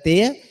ඇවිල්ලා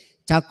ගත්තේ,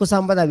 චක්කු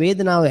සම්පදා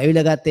වේදනාව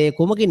ඇවිල්ලා ගත්තේ,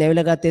 කුමකින්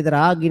ඇවිල්ලා ගත්තේද?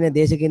 රාගින,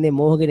 දේශකින්,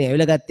 මෝහකින්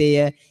ඇවිල්ලා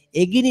ගත්තේ.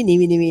 එගිනි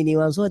නිවි නිවි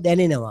නිවන්සෝ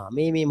දැනෙනවා.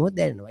 මේ මොහොත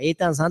දැනෙනවා.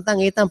 ඒතං සන්තං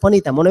ඒතං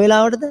පණිත මොන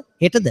වෙලාවටද?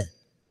 හෙටද?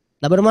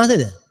 ලබන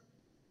මාසෙද?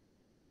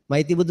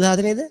 මෛත්‍රී බුද්ධ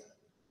ශාසනයේද?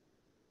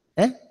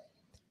 ඈ?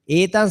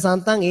 ඒතං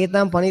සන්තං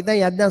ඒතං පණිතං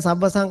යද්දං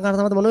සබ්බ සංඛාර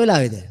සමත මොන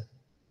වෙලාවේද?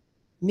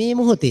 මේ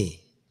මොහොතේ.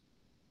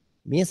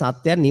 මේ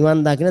සත්‍යයන්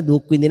නිවන් දකින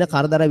දුක් විඳින,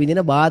 කරදර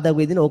විඳින, බාධා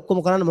විඳින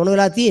ඔක්කොම කරන්න මොන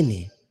වෙලාව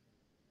තියෙන්නේ?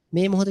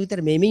 මේ මොහොත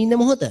විතර මේ ඉන්න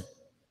මොහොත.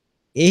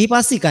 එහි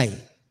පස්සිකයි.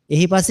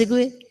 එහි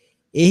පස්සිකුවේ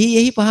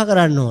එහි පහ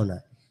කරන්න ඕන.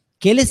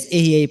 කෙලස්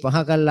එහි පහ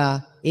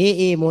කළා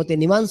ඒ මොහොතේ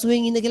නිවන්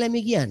සුවෙන් ඉන්න කියලා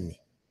මේ කියන්නේ.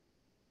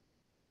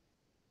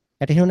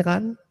 ඇටහෙනවනේ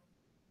කාරණේ.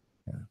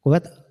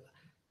 කොහොමද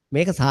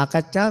මේක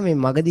සාකච්ඡා මේ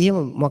මගදී එහෙම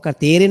මොකක්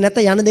තේරෙන්නේ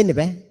නැත්නම් යන්න දෙන්න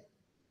බෑ.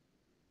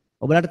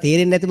 ඔබලට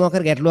තේරෙන්නේ නැති මොකක්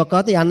ගැටලුවක්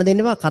ආවොත් යන්න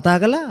දෙන්න බෑ. කතා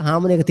කරලා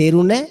හාමුදුරනේ ඒක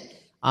තේරුන්නේ නැහැ.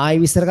 ආයෙ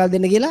විස්තර කරලා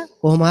දෙන්න කියලා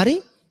කොහොම හරි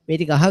මේ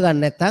ටික අහගන්න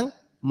නැත්නම්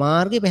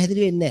මාර්ගය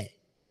පැහැදිලි වෙන්නේ නැහැ.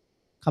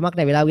 කමක්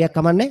නැහැ වෙලාව ගියක්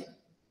කමන්නේ.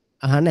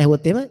 අහන්න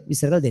ඇහුවොත් එහෙම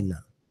විස්තර කරලා දෙන්න.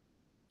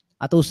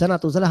 අත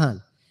උස්සලා අහන්න.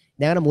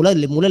 දැන්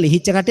මුල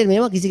ලිහිච්ච කට්ටිය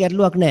මේවා කිසි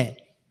ගැටලුවක් නැහැ.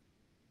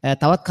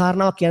 තවත්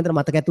කාරණාවක් කියන දේ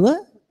මතක ඇතුව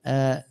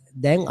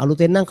දැන්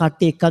අලුතෙන් නම්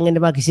කට්ටිය එක්කන්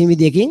එන්න බා කිසිම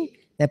විදියකින්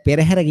දැන්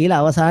පෙරහැර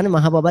ගිහලා අවසානයේ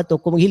මහ බබත්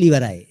ඔක්කොම ගිහිලි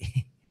ඉවරයි.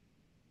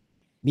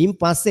 මින්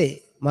පස්සේ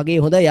මගේ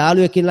හොඳ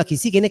යාළුවෙක් කියලා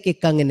කිසි කෙනෙක්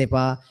එක්කන් එන්න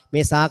එපා.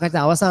 මේ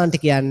සාකච්ඡා අවසානට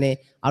කියන්නේ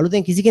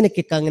අලුතෙන් කිසි කෙනෙක්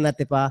එක්කන් එන්නත්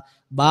එපා.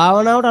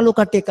 භාවනාවට අලුත්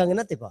කට්ටිය එක්කන්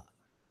එන්නත් එපා.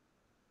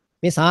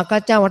 මේ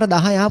සාකච්ඡාවට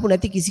 10 ආපු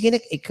නැති කිසි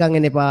කෙනෙක් එක්කන්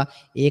එන්න එපා.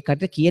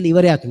 ඒකට කියලා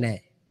ඉවරයක් නැහැ.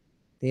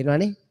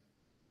 තේරෙනවනේ?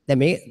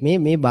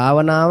 දැන් මේ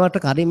භාවනාවට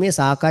කලින් මේ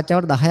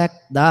සාකච්ඡාවට 10ක්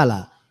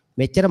දාලා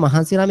මෙච්චර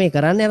මහන්සිලා මේ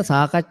කරන්නේ අර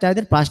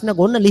සාකච්ඡාවේදී ප්‍රශ්න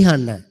ගොන්න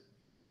ලියන්න.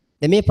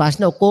 දැන් මේ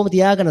ප්‍රශ්න ඔක්කොම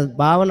තියාගෙන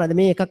භාවනා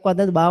මේ එකක්වත්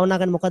නැද්ද භාවනා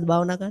කරන්නේ මොකද්ද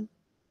භාවනා කරන්නේ?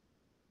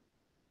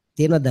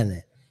 තේරෙනවද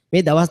නැහැ?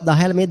 මේ දවස්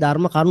 10 මේ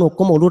ධර්ම කරුණු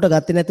ඔක්කොම ඔලුවට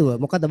ගත්තේ නැතුව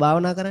මොකද්ද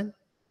භාවනා කරන්නේ?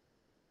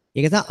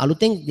 ඒක තමයි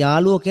අලුතෙන්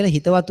යාළුවෝ කියලා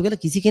හිතවත්තු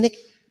කියලා කිසි කෙනෙක්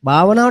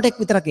භාවනාවට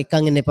විතරක්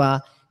එක්කන් එන්න එපා.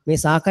 මේ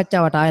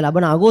සාකච්ඡාවට ආයෙ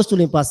ලබන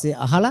අගෝස්තුලින් පස්සේ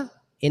අහලා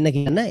එන්න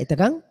කියන්න.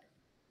 එතකන්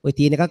ඔය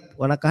තියෙන එකක්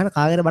වණක් අහන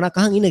කාගෙන් බණක්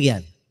අහන් ඉන්න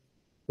කියන්නේ.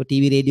 ඔය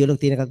ටීවී රේඩියෝ වල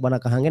තියෙන එකක්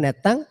බණක් අහන්නේ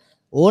නැත්තම්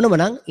ඕනම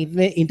නම්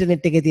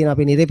ඉන්ටර්නෙට් එකේ තියෙන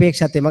අපේ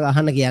නිරපේක්ෂත්වයම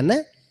අහන්න කියන්න.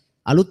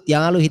 අලුත්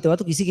යාළුවෝ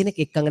හිතවතු කිසි කෙනෙක්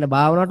එක්කන් එන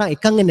භාවනාවට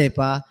එක්කන් එන්න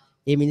එපා.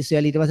 මේ මිනිස්සු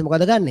යාළි ඊට පස්සේ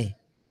මොකද ගන්නෙ?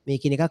 මේ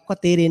කියන එකක්වත්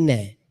තේරෙන්නේ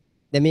නැහැ.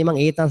 දැන් මේ මං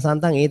ඒතන්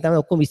සන්තන් ඒ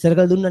තමයි ඔක්කොම විස්තර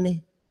කරලා දුන්නනේ.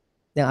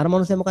 දැන් අර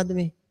මනුස්සයා මොකද්ද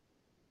මේ?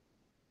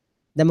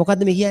 දැන්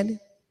මොකද්ද මේ කියන්නේ?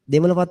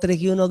 දෙමළ පත්‍රේ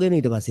කියනවා ගෙන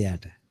ඊට පස්සේ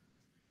යාට.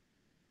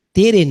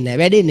 තේරෙන්නේ නැහැ,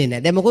 වැඩෙන්නේ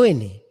නැහැ. දැන් මොකෝ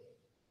වෙන්නේ?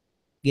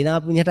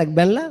 ගෙනාපු මිනිහටක්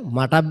බැලලා,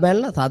 මටක්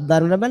බැලලා,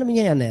 සද්දාරුණා බැලලා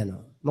මිනිහා යනවා.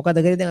 මොකද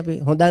කරේ දැන් අපි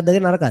හොඳක්ද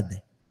නරකක්ද?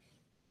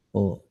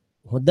 ඕ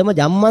හොද්දම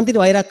ජම්මන්තිට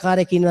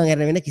වෛරක්කාරයෙක් ඉන්නවා නේද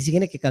වෙන කිසි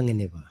කෙනෙක් එක්කන්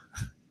එන්න එපා.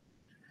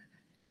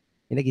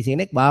 වෙන කිසි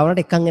කෙනෙක්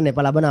භාවනාවට එක්කන් එන්න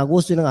එපා. ලබන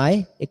අගෝස්තු වෙනකන්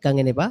ආයේ එක්කන්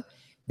එන්න එපා.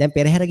 දැන්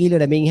පෙරහැර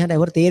ගිහිල්ලා මෙන් එහාට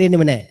ඒවට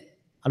තේරෙන්නේම නැහැ.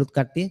 අලුත්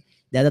කට්ටිය.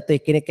 දැන්වත්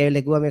එක්කෙනෙක්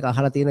ඇවිල්ලා කිව්වා මේක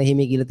අහලා තියෙනවා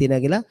හිමේ කියලා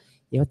තියෙනවා කියලා.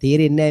 එහෙම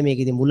තේරෙන්නේ නැහැ මේක.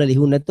 ඉතින් මුල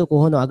ලිහුන්නේ නැත්නම්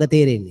කොහොමද අග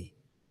තේරෙන්නේ?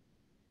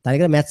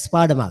 තරකට මැත්ස්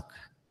පාඩමක්.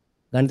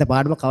 ගණිත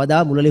පාඩම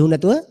කවදා මුල ලිහුන්නේ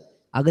නැතුව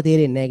අග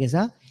තේරෙන්නේ නැහැ. ඒ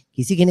නිසා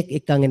කිසි කෙනෙක්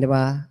එක්කන් එන්න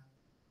එපා.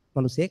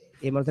 මිනිස්සෙක්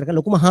ඒ මනසට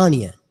ලොකුම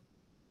හානිය.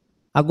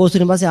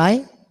 අගෝස්තුවෙන් පස්සේ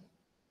ආයේ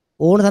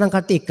ඕන තරම්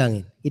කට්ටිය එක්කන්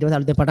එන්න. ඊට පස්සේ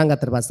අලුතෙන් පටන්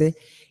ගත්තට පස්සේ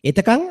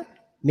එතකන්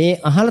මේ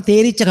අහලා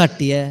තේරිච්ච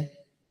කට්ටිය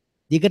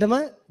දිගටම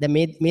දැන්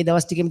මේ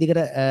දවස් ටිකෙම දිගට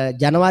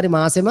ජනවාරි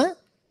මාසෙම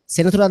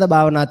සෙනසුරාදා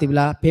භාවනා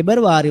තිබිලා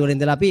පෙබරවාරි වල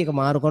ඉඳලා අපි ඒක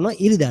මාරු කරනවා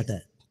ඉරිදාට.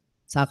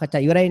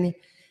 සාකච්ඡා ඉවරයිනේ.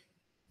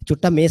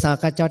 චුට්ටක් මේ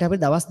සාකච්ඡාවට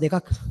අපිට දවස්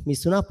දෙකක්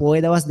මිස් වුණා.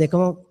 පොයේ දවස්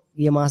දෙකම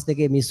ගිය මාස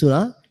දෙකේ මිස්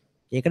වුණා.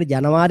 ඒකට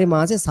ජනවාරි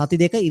මාසේ සති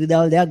දෙක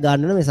ඉරිදාවල් දෙකක්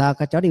ගන්න වෙනවා මේ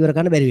සාකච්ඡාවට ඉවර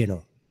කරන්න බැරි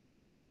වෙනවා.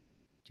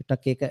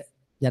 චුට්ටක් ඒක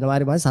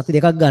ජනවාරි මාසේ සති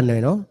දෙකක් ගන්න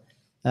වෙනවා.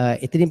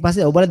 එතනින්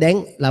පස්සේ ඔබලා දැන්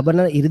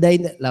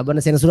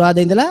ලබන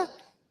සෙනසුරාදා ඉඳලා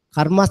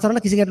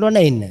කර්මාස්තරණ කිසි ගැටලුවක්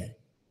නැහැ ඉන්න.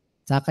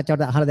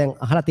 සාකච්ඡාවට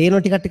අහලා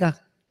තේරෙන ටිකක්.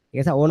 ඒ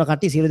නිසා ඕන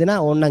කට්ටිය සියලු දෙනා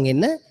ඕනනම්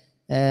එන්න.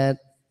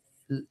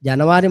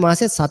 ජනවාරි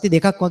මාසේ සති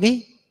දෙකක් වගේ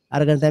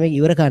අරගෙන තමයි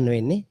ඉවර කරන්න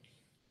වෙන්නේ.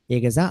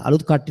 ඒක නිසා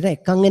අලුත් කට්ටියට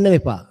එක්කන් එන්න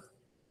වෙපා.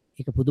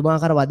 ඒක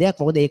පුදුමාකාර වදයක්.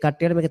 මොකද ඒ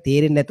කට්ටියට මේක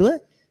තේරෙන්නේ නැතුව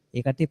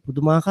ඒ කට්ටිය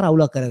පුදුමාකාර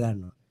අවුලක්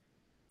කරගන්නවා.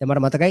 දැන්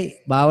මට මතකයි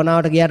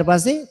භාවනාවට ගියාට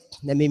පස්සේ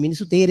දැන් මේ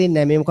මිනිස්සු තේරෙන්නේ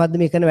නැහැ. මේ මොකද්ද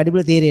මේ කරන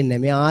වැඩිපුර තේරෙන්නේ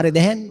නැහැ. මේ ආරේ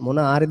දැහැන් මොන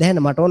ආරේ දැහැන්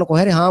මට ඕන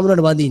කොහේ හරි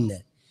හාමුදුරන්ට වඳින්න.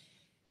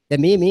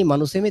 දැන් මේ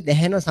මිනිස්සු මේ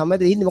දැහැන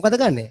සමයද ඉන්නේ මොකද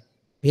කරන්නේ?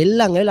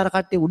 පෙල්ලන් ඇවිල්ලා අර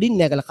කට්ටිය උඩින්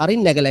නැගලා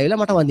කරින් නැගලා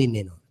ඇවිල්ලා මට වඳින්න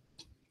එනවා.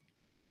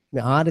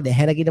 මේ ආරේ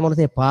දැහැන කියන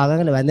මොනසේ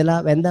පාගගෙන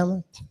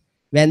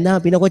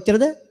වැන්දාම පින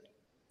කොච්චරද?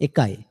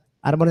 එකයි.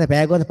 අර මොනසේ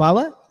පෑගුවද පාව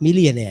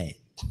මිලියනයයි.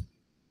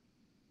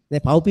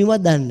 දැන් පව්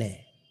පින්වත් දන්නේ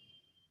නැහැ.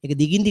 ඒක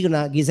දිගින් දිගට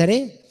ගිසරේ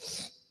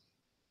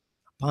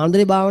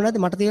පාන්දරේ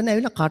භාවනාවේදී මට තේරෙන්නේ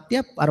ඇවිල්ලා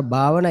කට්ටියක් අර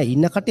භාවනාවේ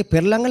ඉන්න කට්ටිය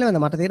පෙරලන්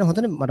ගලවද මට තේරෙන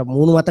හොඳට මට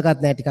මූණු මතකත්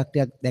නැහැ ටිකක්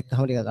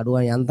දැක්කම ටිකක්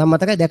අඩුවයි යන්තම්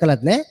මතකයි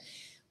දැකලත් නැහැ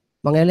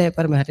මම ඇවිල්ලා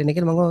පරම හැටෙන්නේ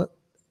කියලා මම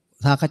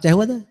සාකච්ඡා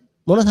ඇහුවද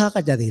මොන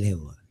සාකච්ඡාද කියලා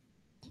ඇහුවා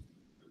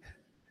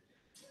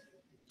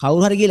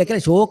කවුරු හරි කියලා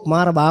කියලා ෂෝක්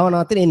මාර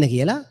භාවනාවක් තියෙන එන්න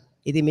කියලා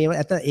ඉතින් මේ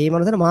ඇත්ත ඒ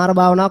මනසට මාර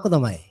භාවනාවක්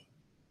තමයි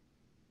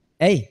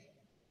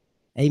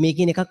ඇයි මේ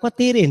කියන එකක්වත්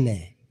තේරෙන්නේ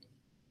නැහැ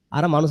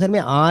අර මනුස්සර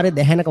මේ ආර්ය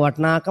දැහැනක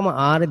වටනාකම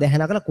ආර්ය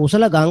දැහැනකල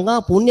කුසල ගංගා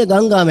පුණ්‍ය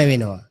ගංගාම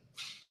වෙනවා.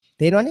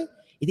 තේරෙනවනේ?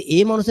 ඉතින්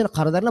ඒ මනුස්සර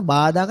කරදරන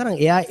බාධා කරන්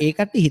එයා ඒ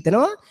කට්ටිය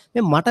හිතනවා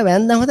මේ මට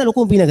වැන්දන් හද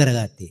ලොකුම පින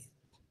කරගත්තේ.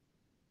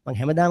 මං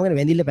හැමදාම කියන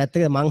වැඳිල්ල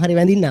පැත්තක මං හරි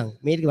වැඳින්නම්.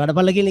 මේක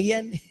වඩපල්ල කියලා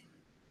කියන්නේ.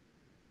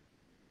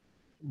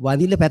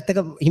 වඳිල්ල පැත්තක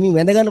හිමින්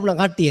වැඳ ගන්න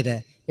පුළුවන් කට්ටියට.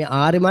 මේ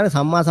ආර්ය මාර්ග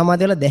සම්මා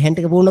සමාධිය වල දැහැන්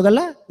ටික පුහුණු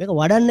කරලා මේක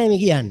වඩන්නේ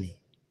මේ කියන්නේ.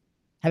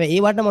 හැබැයි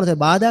ඒ වඩන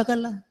මනුස්සර බාධා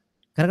කළා.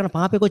 කරගෙන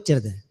පාපේ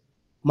කොච්චරද?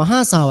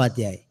 මහා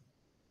සාවත්‍යයි.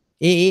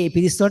 ඒ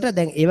පිරිස් වලට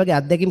දැන් ඒ වගේ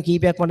අත්දැකීම්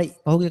කීපයක් මට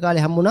පහුගිය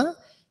කාලේ හම්බුණා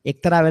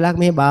එක්තරා වෙලාවක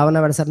මේ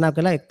භාවනා වැඩසටහනක්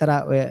කළා එක්තරා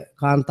ඔය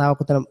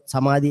කාන්තාවක් උතන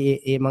සමාධි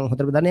ඒ මම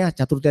හොඳට දන්නේ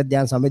චතුර්ථ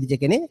ධ්‍යාන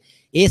සම්බෙදිච්ච කෙනෙක්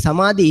ඒ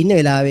සමාධියේ ඉන්න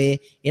වෙලාවේ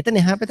එතන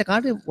එහා පැත්තේ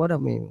කාටද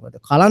මේ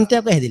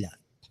කලන්තයක් හැදිලා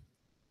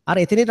අර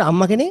එතනට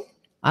අම්මා කෙනෙක්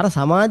අර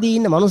සමාධියේ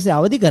ඉන්න මිනිස්සු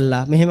අවදි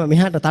කළා මෙහෙම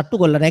මෙහාට තට්ටු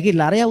කරලා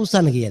නැගිටලා අරයා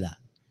උස්සන්න කියලා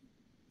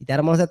ඉතින්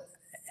අර මොනසත්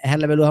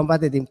ඇහැරලා බැලුවහම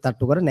පස්සේ ඉතින්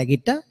තට්ටු කර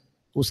නැගිට්ටා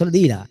උස්සලා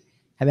දීලා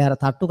හැබැයි අර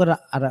තට්ටු කර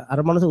අර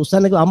මිනිස්සු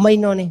උස්සන්න කිව්ව අම්මා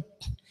ඉන්නවනේ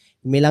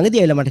මේ ළඟදී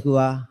ඇවිල්ලා මට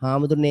කිව්වා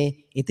හාමුදුරනේ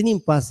එතනින්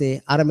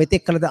පස්සේ අර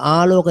මෙතෙක් කළද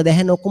ආලෝක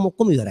දැහැන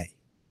ඔක්කොම ඉවරයි.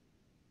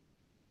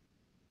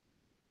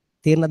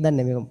 තේරෙනවද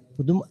දන්නේ මේක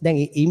පුදුම දැන්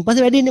ඊයින්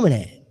පස්සේ වැඩින්නෙම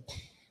නැහැ.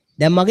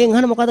 දැන් මගෙන්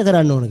අහන මොකද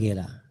කරන්න ඕන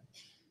කියලා.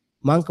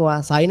 මං කවා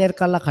සයිනර්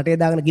කල්ලා කටේ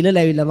දාගෙන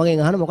ගිලලා ඇවිල්ලා මගෙන්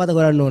අහන මොකද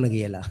කරන්න ඕන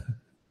කියලා.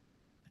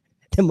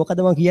 දැන් මොකද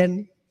මං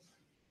කියන්නේ?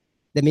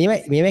 දැන්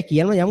මේවා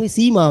කියන්න යම්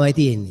සීමාවයි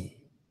තියෙන්නේ.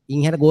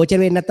 ඉන් එහාට ගෝචර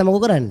වෙන්නේ නැත්තම්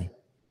මොකෝ කරන්නේ?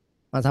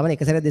 මම සාමාන්‍ය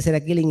එක සැරයක්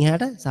දෙසරයක් කියලා ඉන්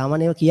එහාට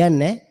සාමාන්‍යව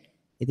කියන්නේ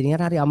ඉතින්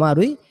එයාට හරි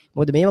අමාරුයි.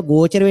 මොකද මේවා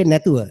ගෝචර වෙන්නේ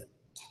නැතුව,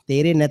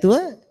 තේරෙන්නේ නැතුව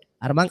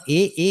අර මං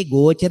ඒ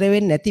ගෝචර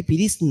වෙන්නේ නැති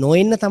පිරිස්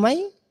නොෙන්න තමයි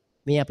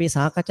මේ අපේ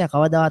සාකච්ඡා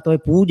කවදාවත් ඔය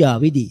පූජා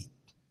විදි.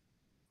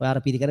 ඔය අර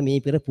පිළිකර මේ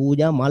පෙර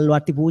පූජා මල්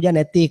වට්ටි පූජා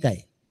නැත්තේ ඒකයි.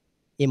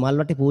 මේ මල්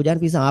වට්ටි පූජාන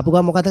පිරිස ආපු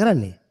ගමන් මොකද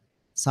කරන්නේ?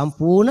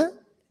 සම්පූර්ණ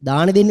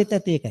දාන දෙන්නෙත්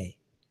නැත්තේ ඒකයි.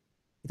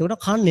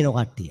 එතකොට කන්නේන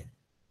කට්ටිය.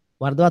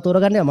 වර්ධවා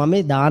තෝරගන්නේ මම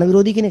මේ දාන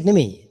විරෝධී කෙනෙක්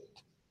නෙමෙයි.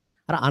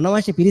 අර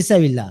අනවශ්‍ය පිරිස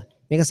ඇවිල්ලා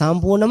මේක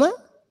සම්පූර්ණම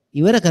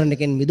ඉවර කරන්න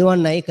කෙනෙක්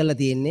මිදවන්නයි කරලා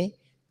තියෙන්නේ.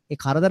 ඒ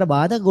කරදර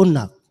බාධා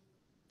ගොන්නක්.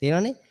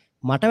 තේරෙනවනේ?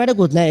 මට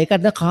වැඩකුත් නැහැ.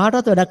 ඒකට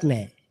කාටවත් වැඩක්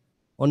නැහැ.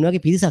 ඔන්න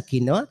ඔයගේ පිරිසක්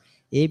ඉන්නවා.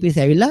 ඒ පිරිස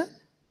ඇවිල්ලා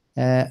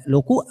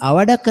ලොකු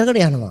අවඩක් කරකට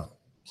යනවා.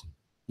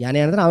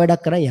 යන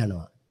අවඩක් කරන්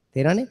යනවා.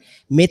 තේරෙනවනේ?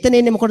 මෙතන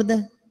එන්නේ මොකටද?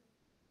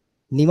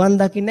 නිවන්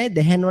දකින්නයි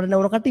දැහැන් වඩන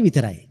උර කට්ටිය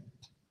විතරයි.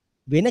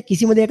 වෙන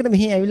කිසිම දෙයකට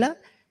මෙහි ඇවිල්ලා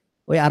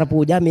ඔය අර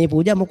පූජා මේ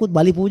පූජා මොකුත්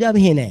බලි පූජා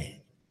මෙහි නැහැ.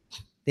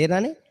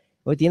 තේරෙනවනේ?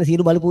 ඔය තියෙන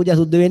සීරු බලි පූජා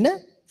සුද්ධ වෙන්න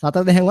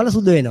සතර දැහැන් වල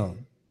සුද්ධ වෙනවා.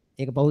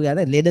 ඒක පහු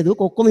ගියාද ලෙඩ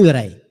දුක් ඔක්කොම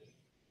ඉවරයි.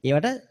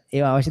 ඒවට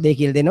ඒව අවශ්‍ය දේ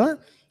කියලා දෙනවා.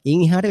 ඉන්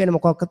එහාට වෙන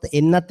මොකක්වත්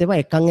එන්නත් එපා,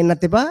 එකන්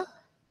එන්නත් එපා.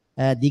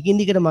 දිගින්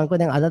දිගට මම කිව්වා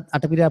දැන් අද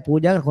අටපිරියා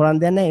පූජා කරන්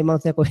දෙන්නේ නැහැ. මේ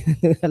මනුස්සයා කොහෙන්ද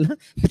කියලා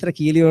මෙතන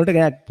කීලි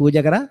වලට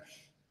පූජා කරා.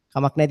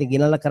 කමක් නැහැ. ඉතින්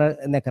ගිනලා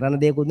කරන්න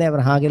දෙයක්වත් නැහැ.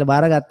 අපර හා කියලා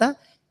බාරගත්තා.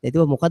 ඒක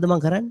මොකද්ද මම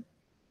කරන්නේ?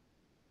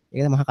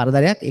 ඒක මහා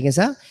කරදරයක්. ඒ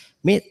නිසා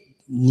මේ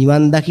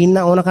නිවන් දකින්න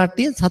ඕන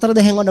කට්ටිය සතර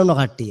දැහැන් වඩ ඕන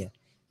කට්ටිය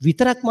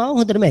විතරක් මාව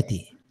හොඳටම ඇති.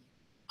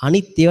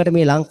 අනිත් ඒවට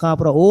මේ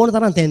ලංකාපුර ඕන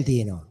තරම් තැන්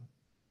තියෙනවා.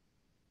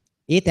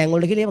 ඒ තැන්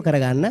වලට කියලා ඒව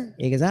කරගන්න.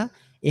 ඒක නිසා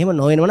එහෙම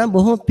නොවෙනව නම්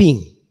බොහොම පිං.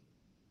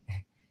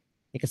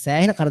 ඒක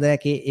සෑහෙන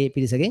කරදරයක් ඒ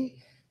පිරිසගෙන්.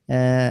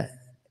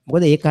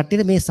 මොකද ඒ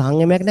කට්ටියට මේ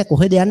සංයමයක් නැහැ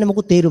කොහෙද යන්නේ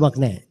මොකුත් තේරුමක්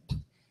නැහැ.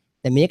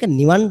 දැන් මේක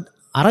නිවන්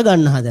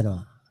අරගන්න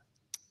හදනවා.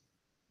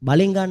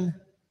 බලෙන් ගන්න.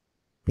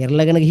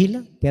 පෙරලගෙන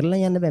ගිහිල්ලා පෙරලන්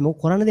යන්න බෑ.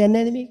 මොකක් කරන්න දෙයක්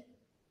නැහැ නේ මේක.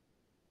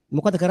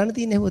 මොකද කරන්න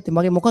තියෙන්නේ හොත්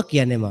මගේ මොකක්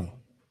කියන්නේ මං.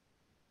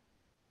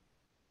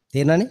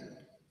 තේරෙනවනේ?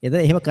 එද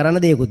එහෙම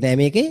කරන්න දෙයක්වත්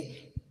නැහැ මේකේ.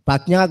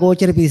 ප්‍රඥා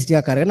ගෝචර පිරිස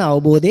ටිකක් අරගෙන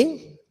අවබෝධයෙන්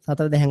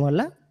සතර දැහැන්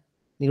වල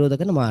නිරෝධ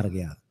කරන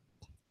මාර්ගය.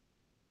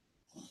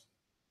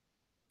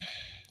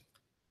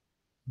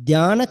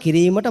 ධාන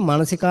කිරීමට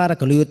මානසිකාර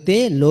කළ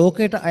යුත්තේ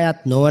ලෝකයට අයත්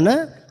නොවන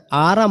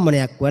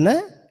ආරම්මණයක් වන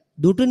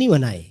දුටු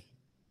නිවනයි.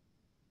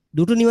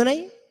 දුටු නිවනයි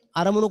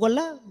අරමුණු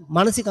කොල්ලා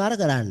මානසිකාර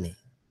කරන්නේ.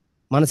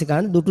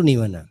 මානසිකාරනේ දුටු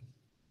නිවන.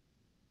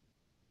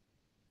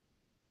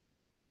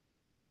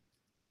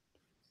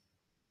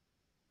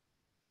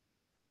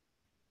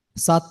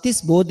 සත්‍තිස්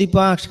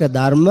බෝධිපාක්ෂික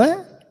ධර්ම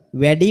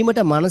වැඩිමට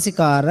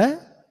මානසිකාර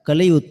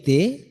කළ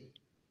යුත්තේ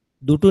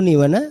දුටු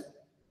නිවන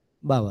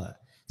බව.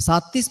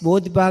 සත්‍තිස්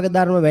බෝධිපාක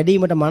ධර්ම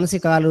වැඩිමට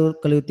මානසිකාර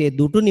කළ යුත්තේ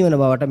දුටු නිවන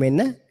බවට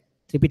මෙන්න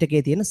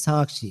ත්‍රිපිටකයේ තියෙන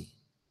සාක්ෂි.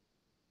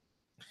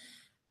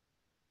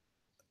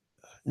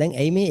 දැන්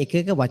ඇයි මේ එක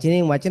එක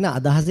වචනෙන් වචන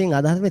අදහසෙන්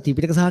අදහස මේ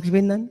ත්‍රිපිටක සාක්ෂි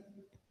පෙන්නන්නේ?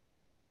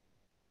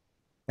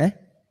 ඈ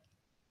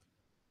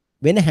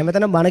වෙන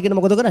හැමතැනම බණ කියන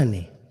මොකද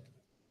කරන්නේ?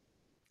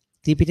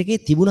 ත්‍රිපිටකේ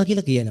තිබුණා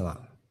කියලා කියනවා.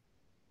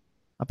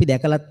 අපි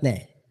දැකලත්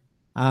නැහැ.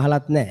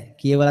 අහලත් නැහැ.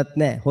 කියවලත්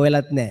නැහැ.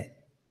 හොයලත් නැහැ.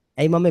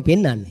 ඇයි මම මේ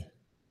පෙන්නන්නේ?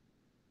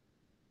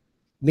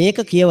 මේක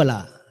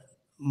කියවලා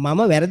මම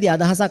වැරදි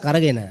අදහසක්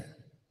අරගෙන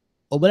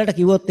ඔබලට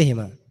කිව්වොත් එහෙම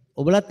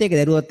ඔබලත් ඒක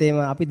දරුවොත් එහෙම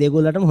අපි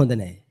දෙගොල්ලටම හොඳ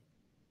නැහැ.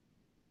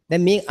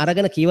 දැන් මේ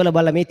අරගෙන කියවලා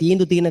බලලා මේ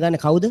තීන්දුව తీන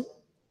ගන්නේ කවුද?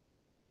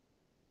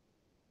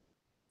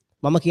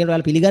 මම කියනවා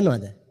ඔයාලා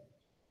පිළිගන්නවද?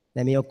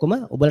 දැන් මේ ඔක්කොම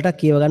ඔබලට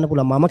කියව ගන්න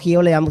පුළුවන්. මම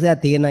කියවලා යම්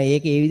දෙයක් තේරෙනවා.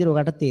 ඒක ඒ විදිහට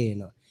ඔකට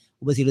තේරෙනවා.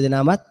 ඔබ සිළු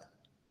දෙනාමත්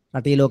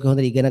රටේ ලෝකෙ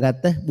හොඳට ඉගෙන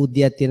ගත්ත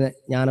බුද්ධියක් තියෙන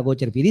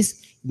ඥානගෝචර පිරිස්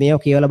මේව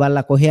කියවලා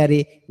බලලා කොහේ හරි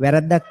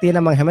වැරද්දක්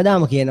තියෙනවා මම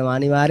හැමදාම කියනවා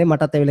අනිවාර්යයෙන්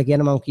මටත් ඇවිල්ලා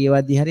කියන මම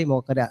කියවද්දි හරි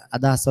මොකද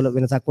අදහස් වල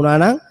වෙනසක් වුණා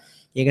නම්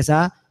ඒක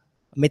සා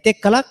මෙතෙක්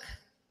කලක්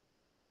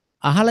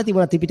අහලා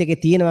තිබුණා ත්‍රිපිටකේ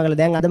තියෙනවා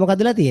කියලා දැන් අද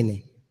මොකදලා තියෙන්නේ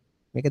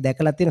මේක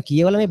දැකලා තියෙන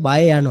කියවලා මේ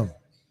බය යනවා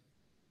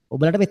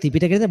ඔබලට මේ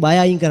ත්‍රිපිටකේ බය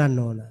අයින් කරන්න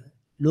ඕන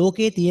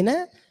ලෝකේ තියෙන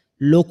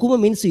ලොකුම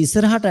මිනිස්සු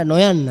ඉස්සරහට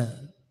නොයන්න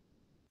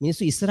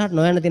මිනිස්සු ඉස්සරහට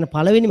නොයන්න තියෙන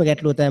පළවෙනිම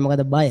ගැටලුව තමයි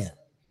මොකද බය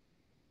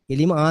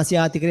එලිම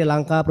ආසියාතිකරේ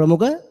ලංකා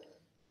ප්‍රමුඛ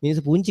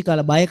මිනිස්සු පුංචි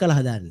කාලා බය කළා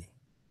හදාන්නේ.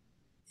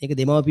 ඒක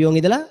දෙමව්පියෝන්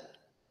ඉඳලා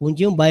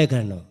පුංචියෝන් බය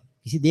කරනවා.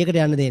 කිසි දෙයකට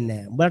යන්න දෙන්නේ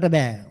නැහැ. උඹලට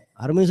බෑ.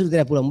 අර මිනිස්සුන්ට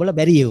විතරයි පුළුවන්. උඹලා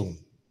බැරි ඒවෝ.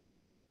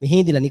 මෙහි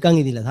ඉඳලා නිකන්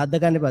ඉඳලා සද්ද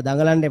ගන්න එපා,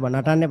 දඟලන්න එපා,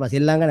 නටන්න එපා,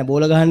 සෙල්ලම් ගන්න,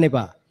 බෝල ගහන්න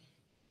එපා.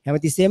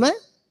 හැමතිස්සෙම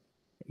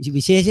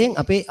විශේෂයෙන්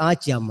අපේ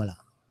ආච්චි අම්මලා.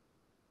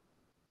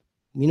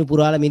 මිනු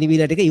පුරාලා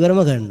මිනිබීලා ටික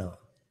ඉවරම කරනවා.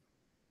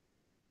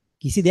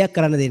 කිසි දෙයක්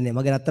කරන්න දෙන්නේ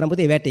නැහැ. මගේ රත්තරන්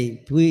පුතේ වැටේ.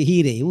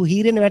 හීරේ. ඌ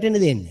හීරෙන්න වැටෙන්න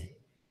දෙන්නේ නැහැ.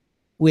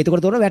 ඌ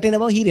එතකොට තෝරන වැටෙන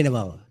බව හීරෙන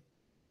බව.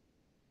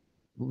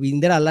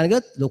 වින්දර අල්ලන්න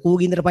ගියොත් ලොකු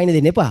ගින්දර පයින්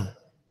දෙන්න එපා.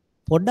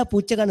 පොඩ්ඩක්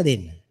පුච්ච ගන්න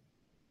දෙන්න.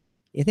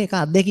 ඒක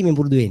අත්දැකීමෙන්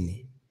පුරුදු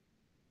වෙන්නේ.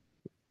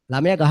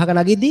 ළමයා ගහක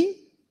නගිද්දි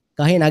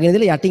ගහේ නගින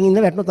ඉඳලා යටින් ඉන්න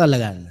වැටුනොත් අල්ල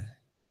ගන්න.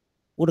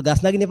 ඌට ගස්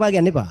නගින්න එපා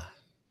කියන්න එපා.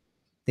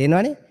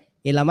 තේරෙනවනේ?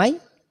 ඒ ළමයි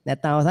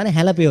නැත්තම් අවසානයේ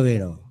හැලපියෝ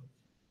වෙනවා.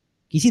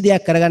 කිසි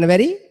දෙයක් කරගන්න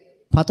බැරි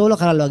පතෝල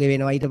කරල් වගේ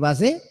වෙනවා. ඊට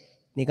පස්සේ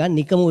නිකන්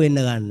නිකමු වෙන්න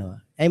ගන්නවා.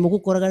 ඇයි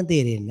මොකුත් කරගන්න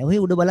තේරෙන්නේ නැහැ.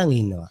 ඔහේ උඩ බලන්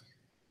ඉන්නවා.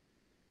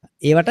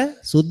 ඒවට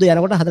සුද්ධ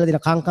යනකොට හදලා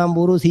තියෙන කංකම්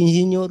බూరు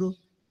සින්සිඤ්ඤෝරු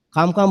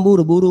කම්කම්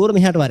බూరు බూరు වර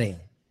මෙහාට වරේ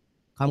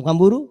කම්කම්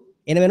බూరు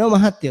එන වෙනව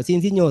මහත්යෝ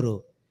සින්සිඤ්ඤෝරු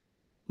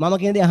මම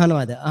කියන දේ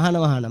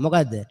අහනවා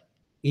මොකද්ද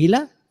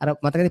ඊළා අර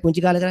මතකද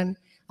පුංචි කාලේ කරන්නේ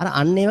අර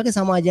අන්න ඒ වගේ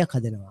සමාජයක්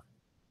හදනවා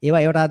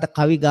ඒවට අත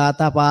කවි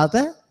ගාථා පාත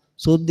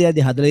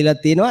සුද්ධයදී හදලා ඉලක්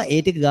තියෙනවා ඒ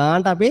ටික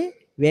ගානට අපේ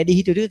වැඩි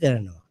හිටියෝ ටික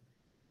කරනවා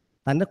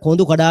තන්න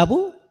කොඳු කඩාපු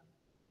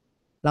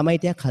ළමයි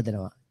ටිකක්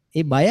හදනවා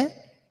ඒ බය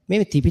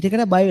මේ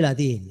ත්‍රිපිටකයට බය වෙලා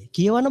තියෙන්නේ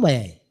කියවන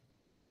බයයි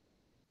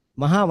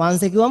මහා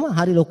වංශය කිව්වම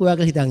හරි ලොකු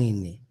එකක් හිතන්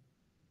ඉන්නේ.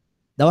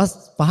 දවස්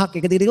 5ක්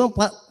එක දිගට ගිහම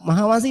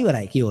මහා වංශය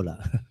ඉවරයි කියෝලා.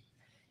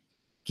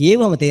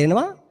 කියවම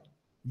තේරෙනවා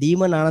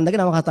දීමන් ආනන්දගේ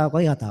නම කතාවක්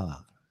වගේ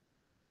කතාවක්.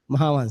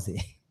 මහා වංශය.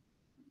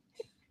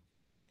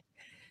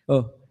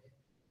 ඔව්.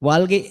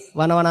 වල්ගේ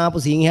වනවනාපු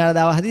සිංහයාට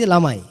දාව හැදිද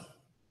ළමයි.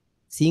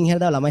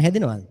 සිංහයාට දාව ළමයි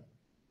හැදෙනවද?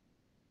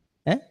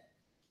 ඈ?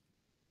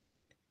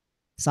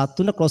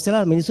 සත්තුන්ට ක්‍රොස්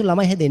වෙලා මිනිස්සු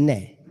ළමයි හැදෙන්නේ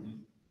නැහැ.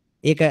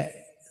 ඒක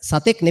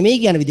සතෙක්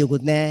නෙමෙයි කියන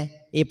විදියකුත්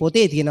නැහැ. ඒ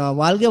පොතේ තියෙනවා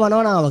වල්ගේ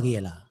වනවනාව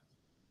කියලා.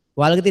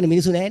 වල්ගේ තියෙන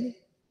මිනිස්සු නැහැනේ.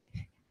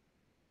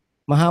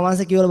 මහා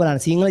වංශ කියවල බලන්න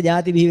සිංහල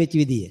ජාති බිහි වෙච්ච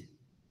විදිය.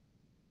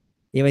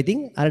 ඒව ඉතින්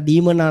අර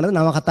ඩීමන් ආනන්ද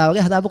නව කතාව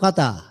වගේ හදාපු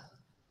කතා.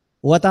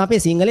 ඕවා තමයි අපේ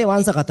සිංහලේ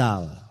වංශ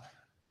කතාව.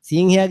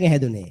 සිංහයාගෙන්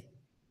හැදුනේ.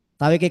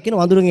 තව එකෙක් කියන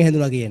වඳුරුගෙන්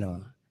හැදුනා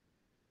කියනවා.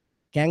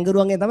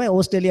 කැංගරුවන්ගෙන් තමයි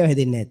ඕස්ට්‍රේලියාව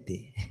හැදෙන්නේ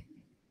නැත්තේ.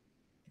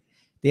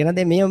 තේරෙනද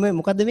මේ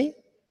මොකද්ද මේ?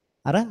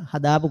 අර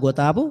හදාපු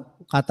ගොතාපු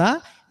කතා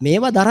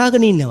මේවා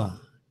දරාගෙන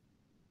ඉන්නවා.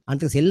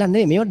 අන්තිම සෙල්ලම්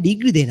නෙමෙයි මේවා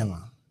ඩිග්‍රී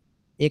දෙනවා.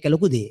 ඒක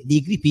ලොකු දෙයක්.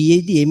 ඩිග්‍රී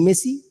PhD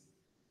MSc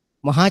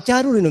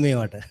මහාචාර්යුරිනු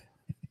මේවට.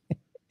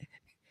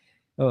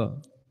 ඔව්.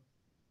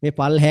 මේ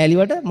පල්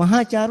හැලිවට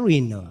මහාචාර්යු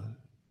ඉන්නවා.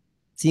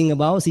 සිංහ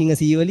බාව සිංහ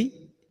සීවලි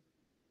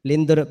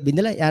ලෙන්දර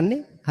බින්දලා යන්නේ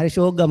හරි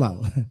ෂෝක් ගමන්.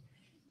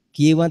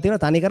 කියවන්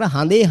තියෙන තනිකර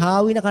හඳේ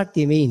හාවු වෙන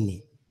කට්ටිය මේ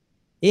ඉන්නේ.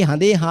 ඒ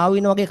හඳේ හාවු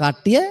වෙන වගේ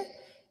කට්ටිය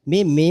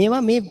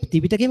මේවා මේ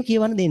ත්‍රිපිටකෙම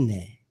කියවන්න දෙන්නේ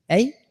නැහැ.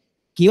 ඇයි?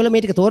 කියවලා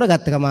මේ ටික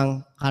තෝරගත්ත ගමන්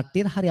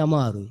කට්ටියට හරි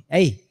අමාරුයි.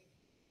 ඇයි?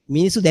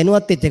 මිනිස්සු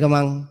දැනුවත් වෙච්ච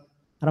ගමන්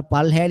අර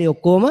පල් හැලි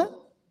ඔක්කොම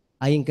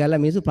අයින්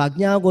කරලා මිනිස්සු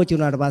ප්‍රඥාව ගෝචි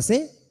වුණාට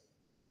පස්සේ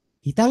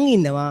හිතන්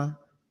ඉන්නවා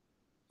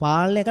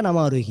පාලනය කරන්න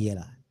අමාරුයි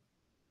කියලා.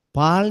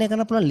 පාලනය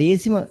කරන්න පුළුවන්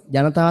ලේසිම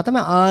ජනතාව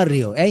තමයි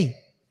ආර්යෝ. ඇයි?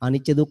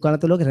 අනිච්ච දුක්ඛ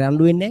අනාත්ම ලෝකේ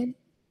රණ්ඩු වෙන්නේ නැහැ.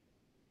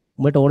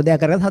 උඹට ඕන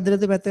දෙයක් කරගත්ත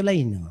හදලද පැත්ත වෙලා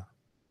ඉන්නවා.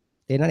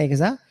 තේරෙනවද? ඒක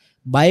නිසා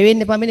බය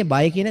වෙන්න එපා. මේ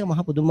බය කියන එක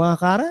මහ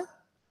පුදුමාකාර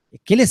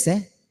කෙලෙස් ඈ.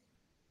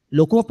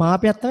 ලොකුම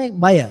පාපයක් තමයි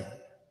බය.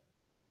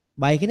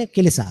 බය කියන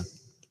කෙලෙසක්.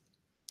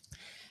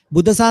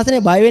 බුද්ධ ශාසනය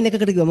බය වෙන්න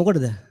එකකට කිව්වා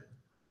මොකටද?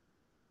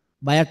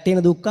 බයක්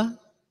තියෙන දුක්ඛ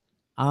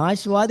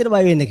ආශිර්වාදයට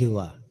බය වෙන්න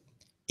කිව්වා.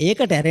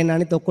 ඒකට ඇරෙන්න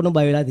අනිත් ඔක්කොම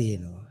බය වෙලා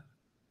තියෙනවා.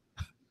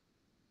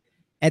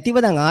 ඇතිව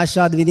දැන්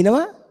ආශාද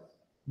විඳිනවා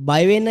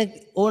බය වෙන්න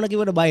ඕන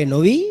කිව්වට බය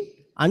නොවි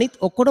අනිත්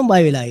ඔක්කොම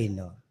බය වෙලා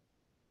ඉන්නවා.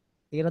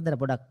 ඒකටද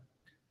පොඩක්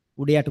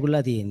උඩ යට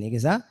කුල්ලා තියෙන්නේ. ඒක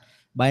නිසා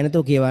බය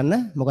නැතුව කියවන්න.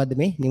 මොකද්ද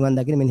මේ නිවන්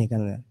දකින්න මෙනෙහි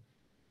කරන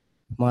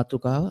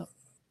මාතෘකාව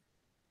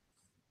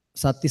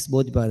සත්‍තිස්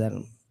බෝධිපාක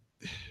ධර්ම.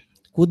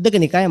 කුද්දක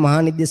නිකාය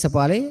මහා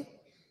නිද්දේශපාලේ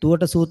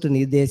තුවට සූත්‍ර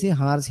නිර්දේශයේ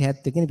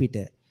 470 වෙනි පිට.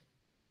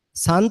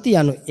 සාන්ති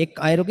යනු එක්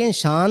අයරගෙන්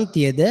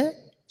ශාන්තියද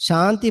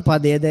ශාන්ති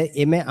පදයේද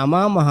එමෙ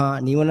අමා මහ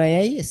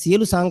නිවනයයි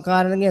සියලු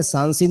සංකාරණගේ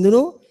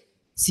සංසිඳුණු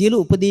සියලු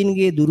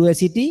උපදීන්ගේ දුර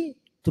ඇසිටි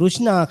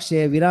තෘෂ්ණාක්ෂය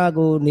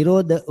විරාගෝ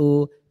නිරෝධ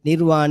වූ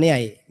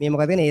නිර්වාණයයි. මේ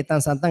මොකද කියන්නේ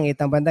ඒතං සන්තං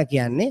ඒතං පන්තං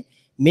කියන්නේ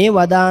මේ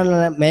වදාන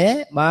මේ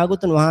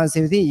භාගතුන්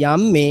වහන්සේ විසින්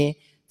යම් මේ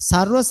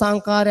ਸਰව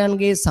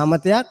සංකාරයන්ගේ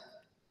සමතයක්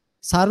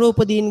ਸਰව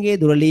උපදීන්ගේ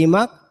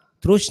දුරලීමක්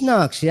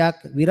තෘෂ්ණාක්ෂයක්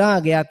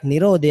විරාගයක්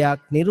නිරෝධයක්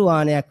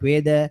නිර්වාණයක්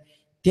වේද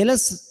තෙල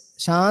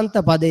ශාන්ත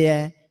පදය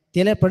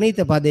තෙල ප්‍රණීත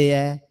පදය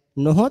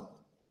නොහොත්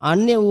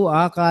අන්‍ය වූ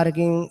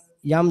ආකාරකින්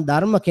යම්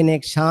ධර්ම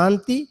කෙනෙක්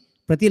ශාන්ති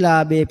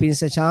ප්‍රතිලාභයේ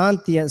පිණිස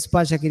ශාන්තිය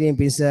ස්පර්ශ කිරීම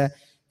පිණිස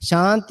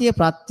ශාන්තිය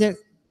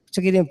ප්‍රත්‍යක්ෂ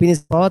කිරීම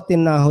පිණිස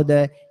පවතිනා හොද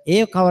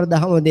ඒ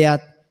කවරදහම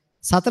දෙයක්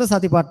සතර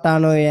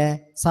සතිපට්ඨානෝය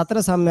සතර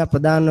සම්‍යක්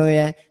ප්‍රදානෝය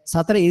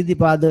සතර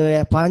ඉර්ධිපාදෝය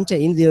පංච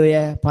ඉන්ද්‍රියෝය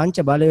පංච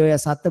බලයෝය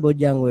සත්ත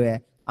බොජ්ජංගෝය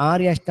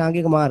ආර්ය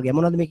අෂ්ටාංගික මාර්ගය.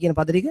 මොනවද මේ කියන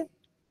පද ටික?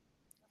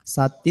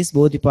 සත්‍තිස්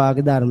බෝධිපාක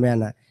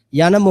ධර්මයන්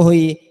යන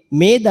මොහි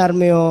මේ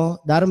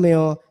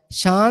ධර්මයෝ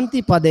ශාන්ති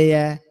පදය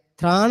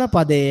ත්‍රාණ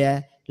පදය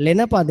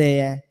ලෙන පදය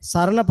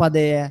සරණ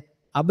පදය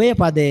අභය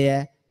පදය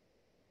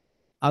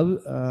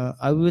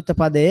අවිවෘත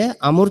පදය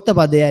අමෘත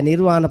පදය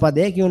නිර්වාණ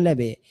පදය කියුන්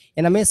ලැබේ.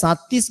 එහෙනම් මේ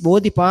සත්‍තිස්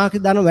බෝධිපාක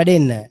ධර්ම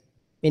වැඩෙන්න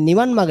මේ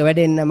නිවන් මඟ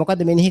වැඩෙන්න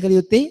මොකද්ද මෙනෙහි කළ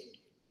යුත්තේ?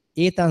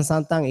 ඒතං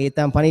සන්තං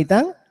ඒතං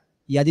පනිතං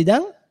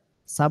යදිදං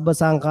සබ්බ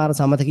සංකාර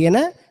සමත කියන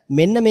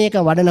මෙන්න මේක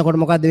වඩනකොට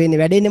මොකද්ද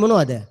වෙන්නේ? වැඩෙන්නේ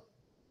මොනවද?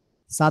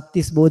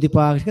 සත්‍තිස්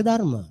බෝධිපාක්ෂික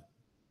ධර්ම.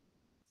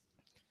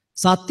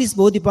 සත්‍තිස්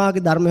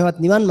බෝධිපාක්ෂික ධර්මවත්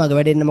නිවන් මඟ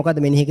වැඩෙන්න මොකද්ද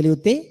මෙනෙහි කළ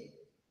යුත්තේ?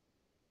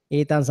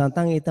 ඒතං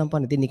සන්තං ඒතං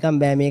පනිතං. ඉතින් නිකම්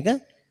බෑ මේක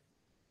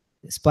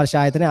ස්පර්ශ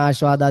ආයතන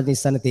ආස්වාදාද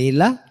නිස්සන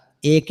තේරිලා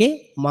ඒකේ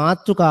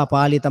මාත්‍රිකා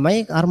පාළිය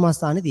තමයි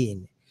කර්මස්ථානේ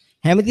තියෙන්නේ.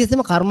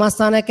 හැමතිස්සෙම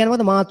කර්මස්ථානයක්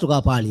කියනකොට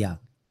මාත්‍රිකා පාළියක්.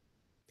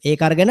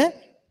 ඒක අරගෙන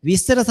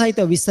විස්තර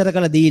සහිතව විස්තර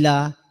කළ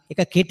දීලා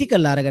ඒක කෙටි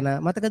කරලා අරගෙන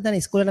මතකද දැන්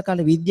ඉස්කෝලේ යන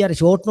කාලේ විද්‍යාවේ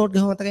ෂෝට් නෝට්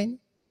ගහම මතකයිනේ.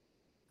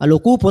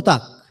 ලොකු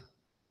පොතක්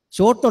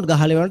ෂෝට් නෝට්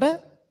ගහලා වලට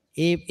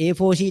ඒ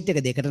A4 ෂීට් එක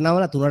දෙකට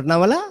නවලා තුනට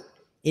නවලා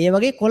ඒ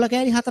වගේ කොළ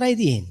කෑලි 4යි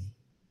තියෙන්නේ.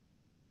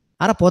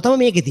 අර පොතම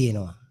මේකේ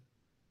තියෙනවා.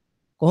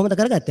 කොහොමද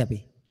කරගත්තේ අපි?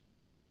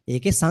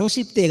 ඒකේ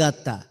සංක්ෂිප්තය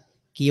ගත්තා.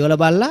 කියවල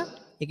බලලා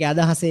ඒකේ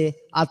අදහසේ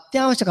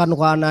අත්‍යවශ්‍ය කරුණු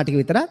කාරණා ටික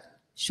විතර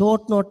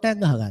ෂෝට් නෝට් එකක්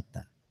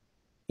ගහගත්තා.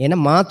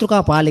 එහෙනම්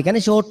මාතෘකා පාළි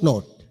කියන්නේ ෂෝට්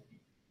නෝට්.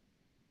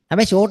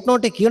 හැබැයි ෂෝට්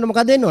නෝට් එක කියවන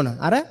මොකද වෙන්න ඕන?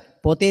 අර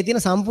පොතේ තියෙන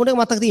සම්පූර්ණ එක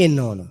මතක තියෙන්න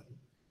ඕන.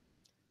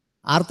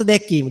 අර්ථ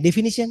දැක්වීම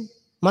ඩෙෆිනිෂන්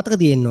මතක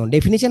තියෙන්න ඕන.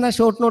 ඩෙෆිනිෂන් අර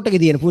ෂෝට් නෝට්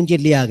එකේ තියෙන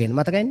පුංචිට ලියාගෙන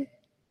මතකයිනේ.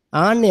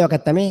 ආන්නේ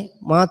වගේ තමයි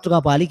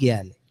මාතෘකා පාළි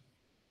කියන්නේ.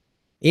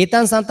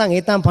 ඒතං සන්තං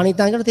ඒතං පනිතං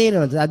කියලා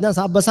තේරෙනවද? අද නම්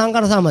සබ්බ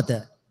සංකාර සමත.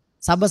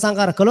 සබ්බ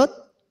සංකාර කළොත්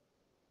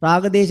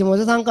රාග දේශ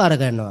මොහොත සංකාර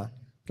කරනවා.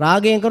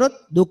 රාගයෙන් කරොත්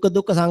දුක්ඛ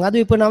දුක්ඛ සංඝාත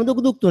විපරිණාම දුක්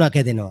දුක් තුනක්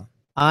හැදෙනවා.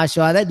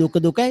 ආශ්වාදයි දුක්ඛ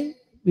දුකයි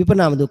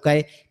විපරිණාම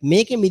දුක්ඛයි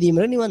මේකෙන්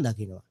මිදීමර නිවන්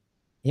දකින්නවා.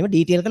 එහෙම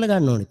ඩීටේල් කරලා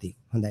ගන්න ඕනේ ඉතින්.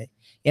 හොඳයි.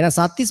 එහෙනම්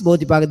සත්‍තිස්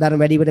බෝධිපාක ධර්ම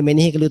වැඩිවට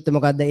මෙනෙහි කළ යුත්තේ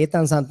මොකද්ද?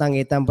 ඒතං සන්තං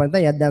ඒතං පනිතං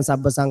යද්දං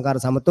සබ්බ සංකාර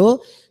සමතෝ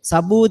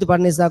සබ්බූති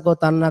පරිනිස්සග්ගෝ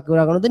තණ්හක්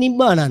විරාගනොද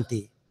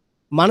නිබ්බානන්ති.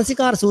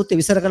 මානසිකාර සූත්‍රය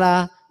විසර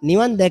කළා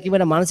නිවන්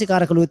දැකීමට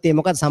මානසිකාර කළ යුත්තේ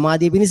මොකද්ද?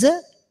 සමාධිය පිණිස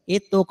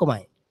ඒත්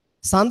ඕකමයි.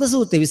 සන්ද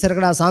සූත්‍රය විසර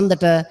කළා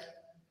සන්දට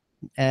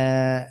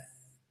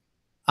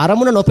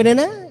අරමුණ නොපෙනෙන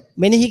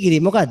මෙනෙහි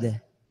කිරීම මොකද්ද?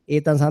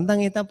 ඒතං සන්තං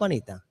ඒතං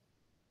පනිතං.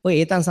 ඔය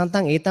ඒතං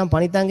සන්තං ඒතං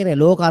පනිතං කියන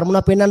ලෝක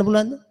අරමුණක් පෙන්වන්න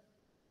පුළුවන්ද?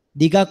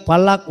 දිගක්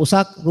පල්ලක්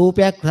උසක්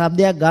රූපයක්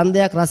ශබ්දයක්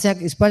ගන්ධයක් රසයක්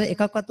ස්පර්ශ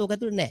එකක්වත් ඕක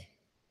ඇතුලේ නැහැ.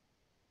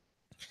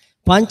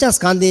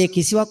 පංචස්කන්ධයේ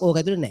කිසිවක් ඕක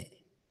ඇතුලේ නැහැ.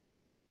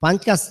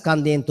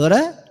 පංචස්කන්ධයෙන් තොර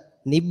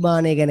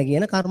නිබ්බාණය ගැන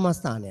කියන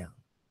කර්මස්ථානයක්.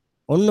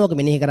 ඔන්න ඕක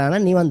මෙනෙහි කරා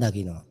නම් නිවන්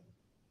දකින්නවා.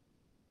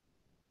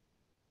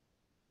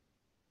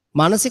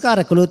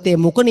 මානසිකාර කළොත්තේ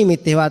මුඛ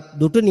නිමිත්තේවත්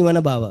දුටු නිවන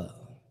බව.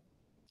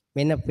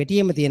 මෙන්න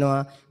පෙටියෙම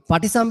තියෙනවා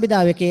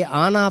පටිසම්භිදාවකේ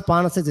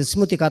ආනාපානසති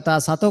ස්මෘති කතා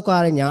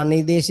සතෝකාර ඥාන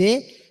නිදේශේ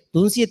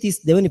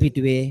 332 වෙනි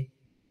පිටුවේ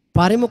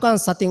පරිමුඛං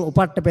සතින්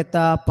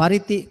උපට්ඨපෙත්තා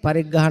පරිති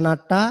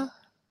පරිග්‍රහණට්ටා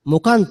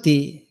මුඛන්ති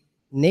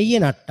නෙය්‍ය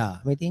නට්ටා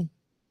මේ තියෙන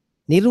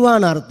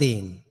නිර්වාණ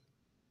අර්ථයෙන්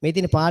මේ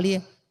තියෙන පාළිය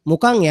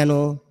මුඛං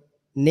යනෝ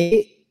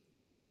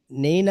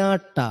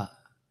නේනාට්ටා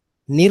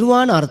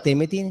නිර්වාණ අර්ථයෙන්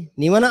මේ තියෙන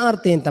නිවන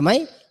අර්ථයෙන්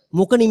තමයි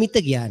මුඛ නිමිත්ත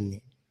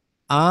කියන්නේ.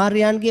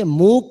 ආර්යයන්ගේ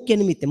මූඛ්‍ය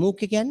නිමිත්ත.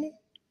 මූඛ්‍ය කියන්නේ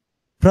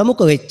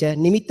ප්‍රමුඛ වෙච්ච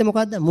නිමිත්ත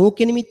මොකද්ද?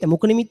 මූඛ්‍ය නිමිත්ත,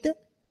 මුඛ නිමිත්ත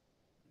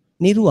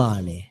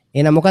නිර්වාණය.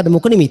 එහෙනම් මොකද්ද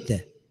මුඛ නිමිත්ත?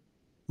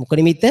 මුඛ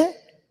නිමිත්ත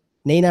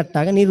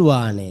නේනට්ටාගේ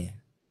නිර්වාණය.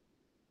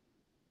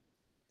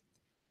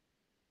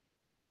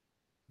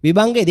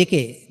 විභංගේ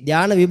දෙකේ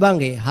ධාන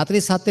විභංගේ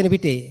 47 වෙනි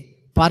පිටේ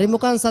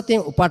පරිමුඛං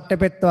සතියෙන්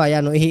උපට්ඨපෙත්වා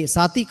යනු එහි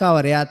සති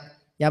කවරයත්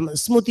යම්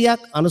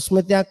ස්මෘතියක්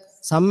අනුස්මෘතියක්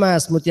සම්මා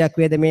ස්මෘතියක්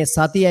වේද මේ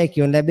සතියයි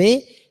කියොන් ලැබේ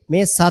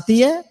මේ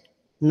සතිය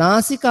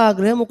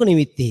නාසිකාග්‍රය මුඛ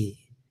නිමිත්තේ.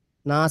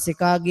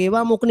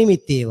 නාසිකාගේවා මුඛ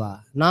නිමිත්තේවා.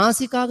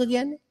 නාසිකාග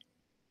කියන්නේ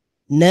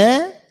න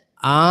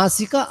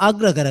ආසික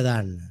අග්‍ර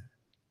කරගන්න.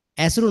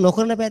 ඇසුරු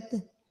නොකරන පැත්ත.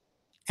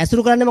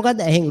 ඇසුරු කරන්නේ මොකද්ද?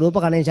 ඇහෙන් රූප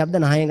කනෙන් ශබ්ද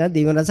නහයෙන් ගන්න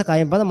දිවෙන් රස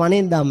කයෙන් පද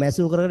මනෙන් ධම්ම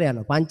ඇසුරු කරගෙන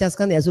යනවා.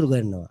 පංචස්කන්ධය ඇසුරු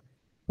කරනවා.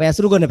 ඔය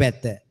ඇසුරු කරන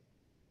පැත්ත.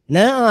 න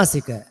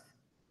ආසික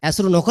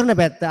ඇසුරු නොකරන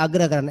පැත්ත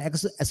අග්‍ර කරන.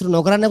 ඇසුරු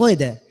නොකරන්නේ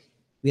කොයිද?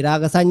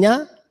 විරාග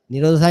සංඥා,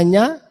 නිරෝධ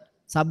සංඥා,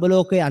 සබ්බ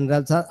ලෝකේ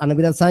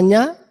අනිරත්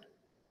සංඥා,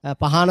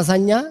 පහාන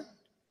සංඥා,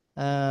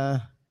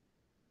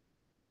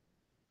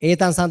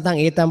 ඒතං සන්තං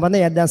ඒතං පද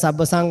යද්දං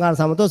සබ්බ සංඛාර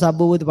සමතෝ සබ්බ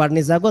භූත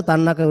පරිනිස්සග්ගෝ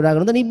තණ්හක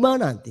විරාගනොද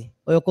නිබ්බානාන්ති.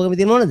 ඔය ඔක්කොගෙම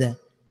තියෙන මොනද?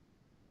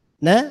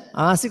 න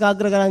ආසික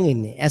අග්‍ර කරන්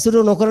ඉන්නේ.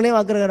 ඇසුරු නොකරනේ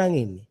අග්‍ර කරන්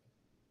ඉන්නේ.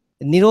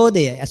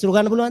 නිරෝධය ඇසුරු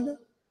ගන්න පුළුවන්ද?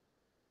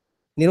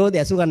 නිරෝධය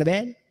ඇසුරු ගන්න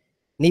බෑනේ.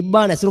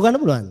 නිබ්බාන ඇසුරු ගන්න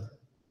පුළුවන්ද?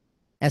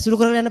 ඇසුරු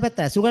කරගෙන යන පැත්ත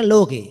ඇසුරු ගන්න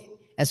ලෝකේ.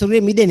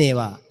 ඇසුරුේ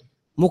මිදෙනේවා.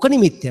 මුඛ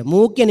නිමිත්ත,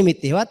 මූක්‍ය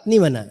නිමිත්ත හේවත්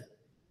නිවන.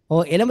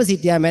 ඕ එළඹ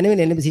සිටියා මැනවින්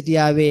එළඹ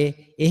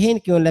සිටියාවේ එහෙන්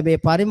කියොන් ලැබේ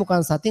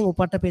පරිමුඛං සතින්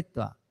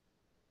උපට්ඨපෙත්වා.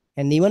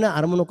 නිවන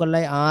අරමුණු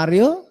කළයි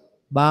ආර්යෝ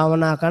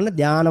භාවනා කරන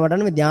ධාන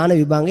වඩන මේ ධාන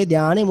විභංගේ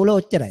ධානයේ මුල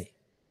ඔච්චරයි.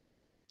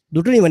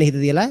 දුටු නිවන හිත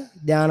තියලා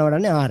ධාන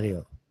වඩන්නේ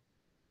ආර්යෝ.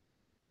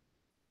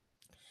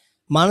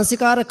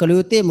 මානසිකාර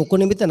කලියුත්තේ මුඛ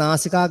නිමිත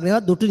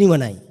නාසිකාග්‍රහවත් දුටු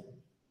නිවනයි.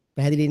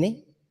 පැහැදිලිනේ?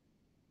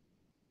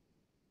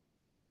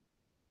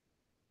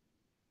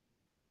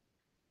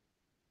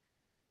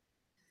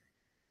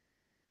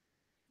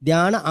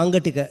 ධාන අංග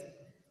ටික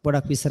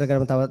පොඩක් විස්තර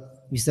කරමු තව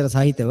විස්තර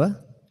සහිතව.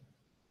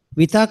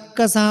 විතක්ක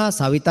සහ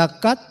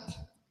සවිතක්කත්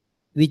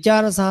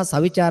විචාර සහ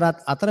සවිචාරත්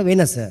අතර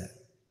වෙනස.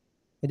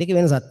 මේ දෙකේ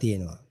වෙනසක්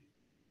තියෙනවා.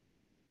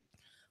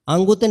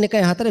 අංගුත්තර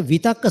 1:4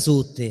 විතක්ක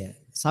සූත්‍රය.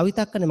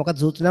 සවිතක්කනේ මොකක්ද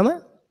සූත්‍ර නම?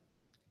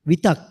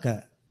 විතක්ක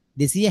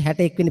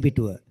 261 වෙනි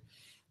පිටුව.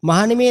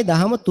 මහණෙනි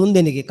දහම 3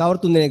 දෙනෙක්ගේ කවර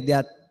 3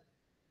 දෙනෙක්ද?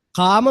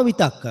 කාම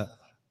විතක්ක.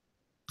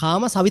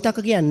 කාම සවිතක්ක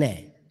කියන්නේ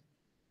නැහැ.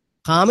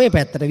 කාමයේ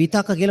පැත්තට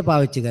විතක්ක කියලා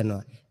පාවිච්චි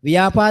කරනවා.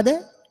 ව්‍යාපාද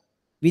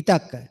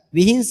විතක්ක.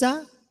 විහිංසා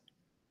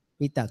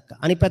විතක්ක.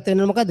 අනිත් පැත්ත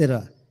වෙන මොකද?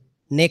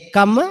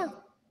 නෙක්ඛම්ම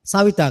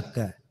සවිතක්ක.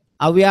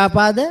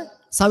 අව්‍යාපාද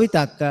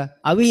සවිතක්ක.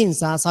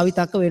 අවිහිංසා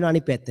සවිතක්ක වෙන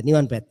අනිත් පැත්ත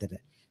නිවන් පැත්තට.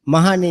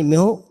 මහණෙනි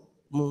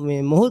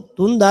මොහු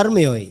තුන්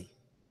ධර්මයෝයි.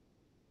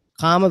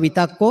 කාම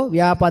විතක්කෝ,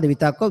 ව්‍යාපාද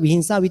විතක්කෝ,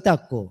 විහිංසා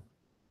විතක්කෝ.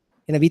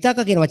 එන විතක්ක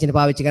කියන වචනේ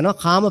පාවිච්චි කරනවා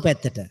කාම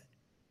පැත්තට.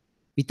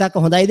 විතක්ක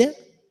හොඳයිද?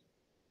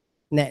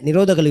 නෑ,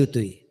 නිරෝධ කළ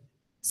යුතුයි.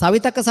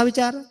 සවිතක්ක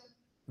සවිචාර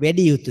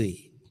වැඩි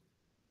යුතුයි.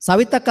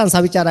 සවිතක්කං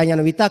සවිචාරයන්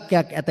යන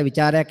විතක්කයක් ඇත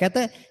විචාරයක් ඇත.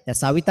 දැන්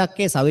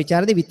සවිතක්කේ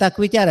සවිචාරදී විතක්ක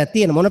විචාරයක්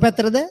තියෙන මොන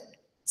පැත්තටද?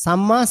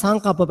 සම්මා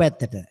සංකප්ප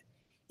පැත්තට.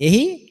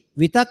 එහි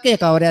විතක්කේ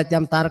කවරයක්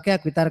යම්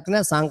තර්කයක්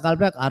විතර්කණයක්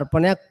සංකල්පයක්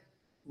අර්පණයක්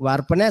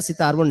වර්පණයක් සිත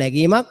අරමුණු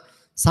නැගීමක්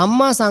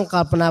සම්මා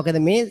සංකල්පනාවකද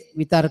මේ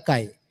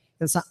විතර්කයි.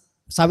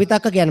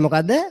 සවිතක්ක කියන්නේ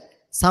මොකද්ද?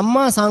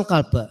 සම්මා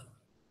සංකල්ප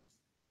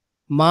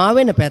මා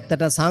වෙන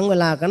පැත්තට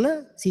සංවලා කරන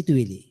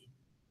සිතුවිලි.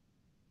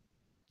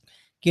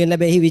 කියන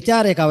ලැබෙහි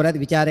ਵਿਚාරය කවරද?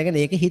 ਵਿਚාරය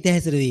කියන්නේ ඒක හිත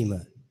හැසිරවීම.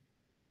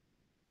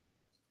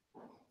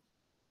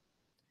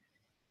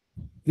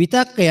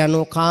 විතක්ක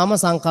යනු කාම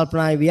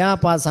සංකල්පනායි,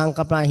 ව්‍යාපාද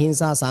සංකල්පනායි,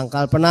 හිංසා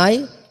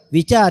සංකල්පනායි,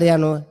 විචාරය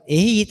යනු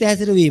එහි හිත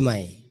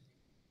හැසිරවීමයි.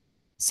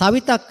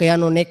 සවිතක්ක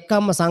යනු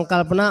නෙක්ඛම්ම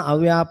සංකල්පනා,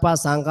 අව්‍යාපාද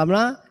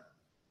සංකල්පනා,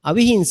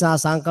 අවිහිංසා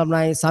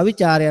සංකල්පනායි,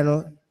 සවිචාරය යනු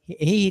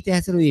එහි හිත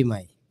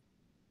හැසිරවීමයි.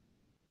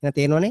 එහෙනම්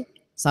තේරෙනවනේ?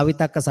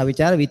 සවිතක්ක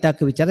සවිචාර විතක්ක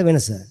විචාර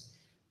වෙනස.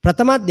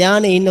 ප්‍රථම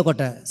ධානයේ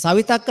ඉන්නකොට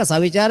සවිතක්ක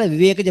සවිචාර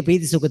විවේකජ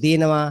ප්‍රීති සුඛ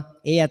තියෙනවා.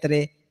 ඒ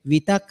අතරේ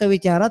විතක්ක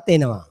විචාරත්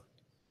එනවා.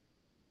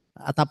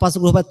 තපස්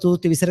ගෘහපත්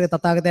සූත්‍ර විසරක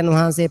තථාගතයන්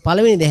වහන්සේ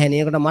පළවෙනි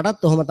දැහැණියකට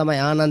මටත් ඔහොම තමයි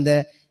ආනන්ද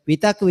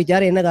විතක්ක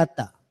විචාර එන්න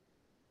ගත්තා.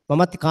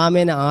 මමත්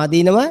කාමේන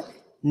ආදීනව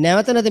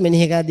නැවත නැත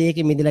මෙනෙහි කරලා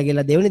ඒකෙ මිදලා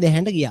ගිහලා දෙවෙනි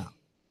දැහැණට ගියා.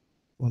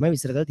 ඔහොම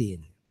විස්තර කරලා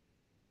තියෙන්නේ.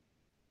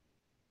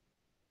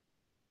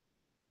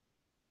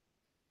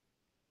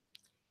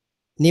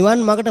 නිවන්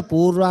මගට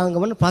පූර්වාංග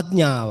වන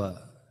ප්‍රඥාව.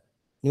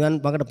 නිවන්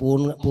මගට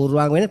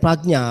පූර්වාංග වෙන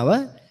ප්‍රඥාව.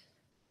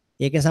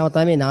 ඒකේ සම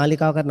තමයි මේ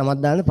නාලිකාවකට නමක්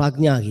දාන්නේ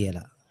ප්‍රඥා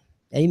කියලා.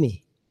 ඇයි මේ?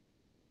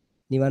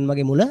 නිවන්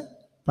මගේ මුල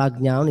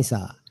ප්‍රඥාව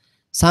නිසා.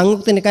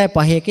 සංයුක්ත නිකාය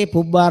 5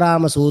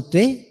 පුබ්බාරාම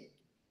සූත්‍රයේ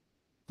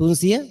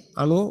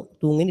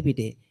 393 වෙනි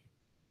පිටේ.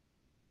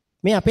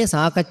 මේ අපේ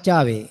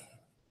සාකච්ඡාවේ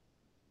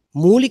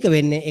මූලික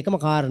වෙන්නේ එකම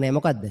කාරණය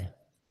මොකද්ද?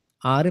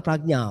 ආර්ය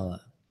ප්‍රඥාව.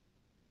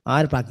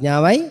 ආර්ය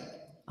ප්‍රඥාවයි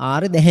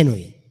ආර්ය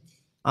දැහැනුයි.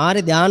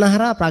 ආර්ය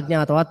ධානහරා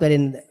ප්‍රඥාව තවත්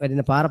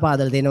වැඩෙන පාර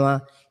පාදල දෙනවා.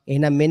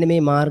 එහෙනම් මෙන්න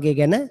මේ මාර්ගය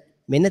ගැන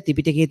මෙන්න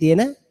ත්‍රිපිටකයේ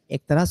තියෙන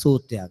එක්තරා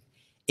සූත්‍රයක්.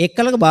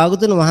 එක්කලක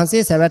භාගතුන්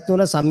වහන්සේ සවැත්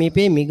නුවර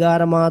සමීපයේ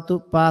මිගාරමාතු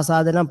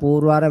පාසාදනම්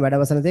පූර්වාර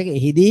වැඩවසන තෙක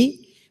එහිදී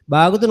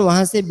භාගතුන්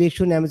වහන්සේ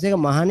භික්ෂුන් ඇමසේක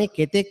මහණේ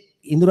කෙතෙක්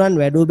ඉඳුරන්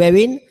වැඩූ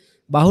බැවින්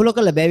බහුල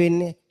කළ බැවින්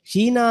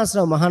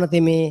ශීනාශ්‍රව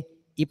මහණතෙමේ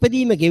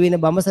ඉපදීම ගෙවෙන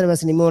බඹසර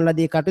වැස නිමෝන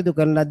ලදී කටයුතු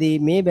කරන ලදී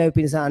මේ බැව්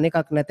පිණිස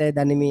අනෙකක් නැතයි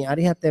දනිමි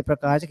අරිහත්ත්වය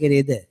ප්‍රකාශ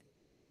කෙරේද.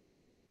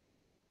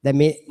 දැන්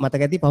මේ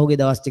මතක ඇති පහුගිය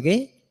දවස් ටිකේ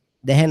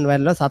දැහැන්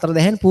වල සතර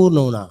දැහැන්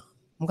පූර්ණ වුණා.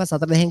 මොකක්ද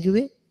සතර දැහැන්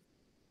කිව්වේ?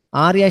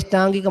 ආර්ය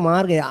අෂ්ටාංගික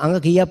මාර්ගය අංග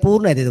කීයක්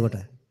පූර්ණයිද එතකොට?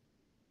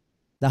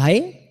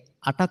 10න්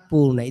 8ක්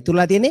පූර්ණයි.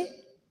 ඉතුරුලා තියෙන්නේ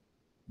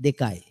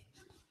 2යි.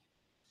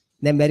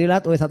 දැන් බැරි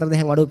වෙලාවත් ওই 4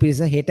 දැහැන් වඩු පිරිස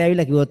හෙට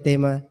ඇවිල්ලා කිව්වොත්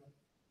එහෙම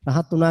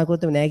රහත් වුණා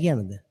කිව්වොත් නෑ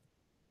කියනද?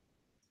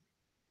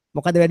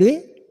 මොකද වැඩුවේ?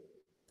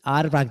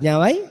 ආර්ය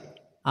ප්‍රඥාවයි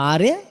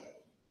ආර්ය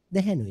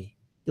දැහැනුයි.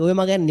 ඔය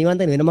මග ගැන නිවන්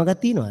දකින්න වෙන මගක්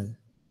තියනවද?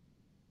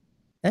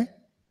 ඈ?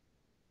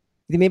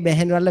 ඉතින් මේ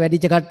බැහැන් වල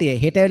වැඩිච්ච කට්ටිය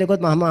හෙට ඇවිල්ලා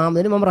කිව්වොත් මම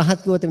ආමදනේ මම රහත්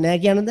කිව්වොත් නෑ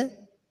කියනද?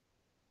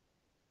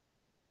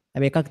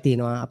 හැබැයි එකක්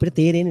තියෙනවා අපිට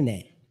තේරෙන්නේ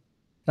නෑ.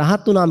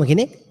 රහත් වුණාම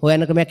කෙනෙක්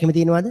හොයන්න ක්‍රමයක් හිම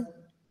තියෙනවද?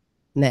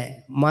 නෑ.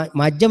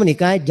 මජ්ක්‍ධිම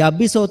නිකායේ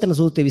ජබ්බිසෝතන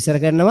සූත්‍රය විස්තර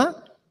කරනවා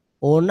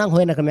ඕනනම්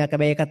හොයන ක්‍රමයක්.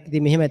 හැබැයි ඒකත්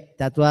ඉතින් මෙහෙම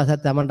චතුරාර්ය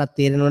සත්‍ය තමන්ටත්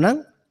තේරෙනවා නම්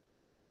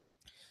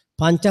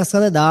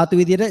පංචස්කන්ධ ධාතු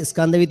විදියට,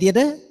 ස්කන්ධ විදියට,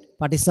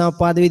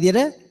 පටිච්චසමුප්පාද විදියට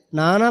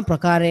নানা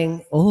ප්‍රකාරයෙන්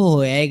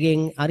ඇයගෙන්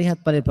අරිහත්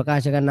ඵලය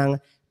ප්‍රකාශ කරනනම්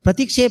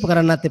ප්‍රතික්ෂේප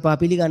කරන්නත් එපා,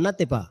 පිළිගන්නත්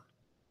එපා.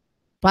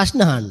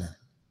 ප්‍රශ්න අහන්න.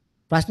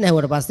 ප්‍රශ්න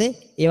ඇහුවට පස්සේ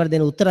ඒවට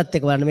දෙන උත්තරත්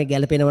එක්ක බලන්න මේ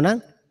ගැළපෙනව නම්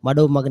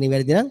මඩෝ මග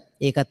නිවැරදි නම්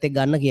ඒකත් එක්ක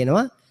ගන්න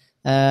කියනවා.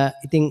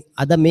 ඉතින්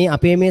අද මේ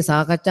අපේ මේ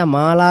සාකච්ඡා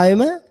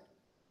මාලාවෙම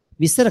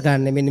විස්තර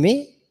කරන්නේ මෙන්න මේ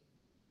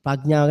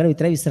ප්‍රඥාව ගැන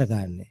විතරයි විස්තර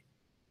කරන්නේ.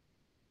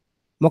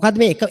 මොකද්ද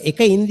මේ එක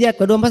ඉන්ද්‍රියක්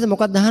වැඩුවම පස්සේ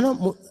මොකක්ද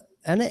අහනවා?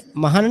 අනේ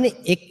මහණනි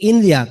එක්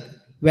ඉන්ද්‍රියක්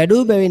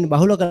වැඩූ බැවින්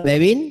බහුල කර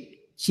බැවින්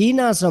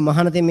ශීනාශ්‍රම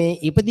මහණතේ මේ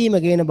ඉපදීම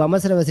කියන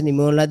බමසර වශයෙන්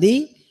නිමෝලදී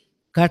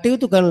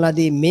කටයුතු කරන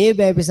ලදී මේ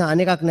බැවිස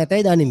අනෙකක්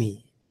නැතයි දනිමි.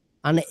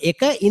 අනේ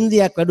එක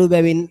ඉන්ද්‍රියක් වැඩූ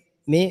බැවින්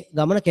මේ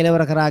ගමන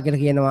කෙලවර කරා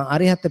කියලා කියනවා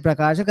අරිහත්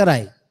ප්‍රකාශ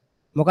කරයි.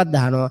 මොකක්ද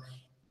අහනවා?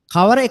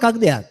 කවර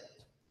එකක්ද යක්?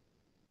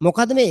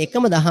 මොකද මේ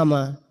එකම දහම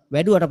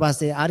වැඩුවට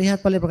පස්සේ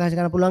අරිහත් ඵලය ප්‍රකාශ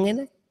කරන්න පුළුවන්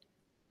වෙන්නේ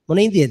මොන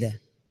ඉන්ද්‍රියද?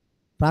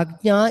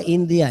 ප්‍රඥා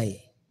ඉන්ද්‍රියයි.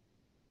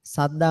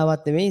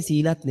 සද්ධාවත් නෙමෙයි,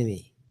 සීලත්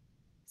නෙමෙයි.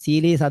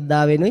 සීලේ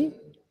සද්ධාවෙනුයි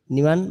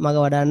නිවන් මඟ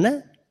වඩන්න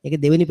ඒක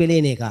දෙවෙනි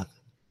පෙළේන එකක්.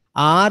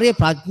 ආර්ය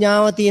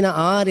ප්‍රඥාව තියෙන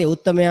ආර්ය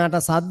උත්තමයාට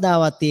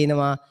සද්ධාවක්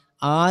තියෙනවා.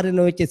 ආර්ය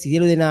නොවෙච්ච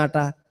සියලු දෙනාට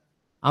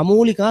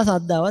අමූලිකා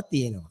සද්ධාවක්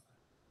තියෙනවා.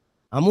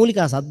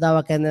 අමූලිකා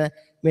සද්ධාවක් කියන්නේ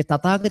මේ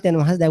තථාගතයන්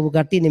වහන්සේ දැකපු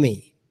කට්ටිය නෙමෙයි.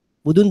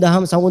 බුදුන්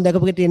දහම සමුන්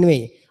දැකපු කට්ටිය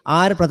නෙමෙයි.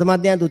 ආර්ය ප්‍රථම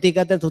අධ්‍යාන, ද්විතීක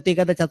අධ්‍යාන, තෘතීක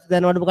අධ්‍යාන, චතුර්ථ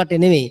අධ්‍යාන වඩපු කට්ටිය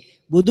නෙමෙයි.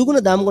 බුදුගුණ,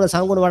 ධම්මගුණ,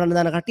 සංගුණ වඩන්න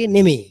දාන කට්ටිය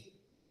නෙමෙයි.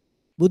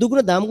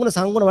 බුදුගුණ, ධම්මගුණ,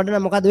 සංගුණ වඩන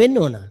මොකද වෙන්න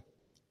ඕන?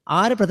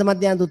 ආර්ය ප්‍රථම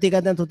අධ්‍යාන, ද්විතීක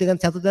අධ්‍යාන, තෘතීක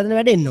අධ්‍යාන, චතුර්ථ අධ්‍යාන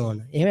වැඩෙන්න ඕන.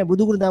 එහෙමයි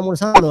බුදුගුණ,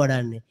 ධම්මගුණ, සංගුණ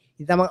වඩන්නේ.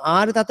 ඉතින් තමන්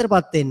ආර්ය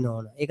තත්ත්වයටපත් වෙන්න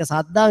ඕන. ඒක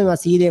සද්ධාවෙම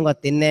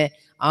සීලයෙන්වත් වෙන්නේ නැහැ.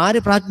 ආර්ය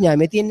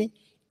ප්‍රඥාවෙම තියෙන්නේ.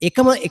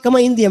 එකම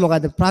ඉන්දිය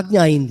මොකද්ද?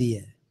 ප්‍රඥා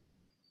ඉන්දිය.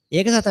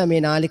 ඒක තමයි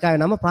මේ නාලිකාවේ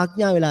නම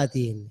ප්‍රඥා වෙලා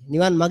තියෙන්නේ.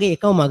 නිවන් මගේ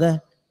එකම මඟ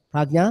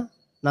ප්‍රඥා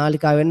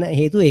නාලිකාව වෙන්න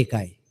හේතුව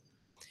ඒකයි.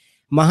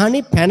 මහණි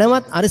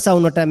පැනවත්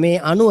අරිසවුනට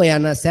මේ අනුව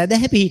යන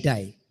සදහැ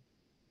පිහිටයි.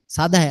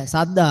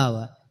 සද්ධාව.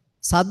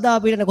 සද්ධාව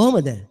පිහිටන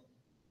කොහොමද?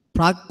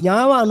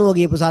 ප්‍රඥාව අනුව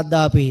ගියපු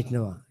සද්ධාව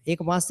පිහිටනවා. ඒක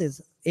පස්සේ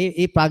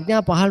ඒ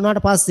ප්‍රඥාව පහළ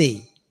වුණාට පස්සේ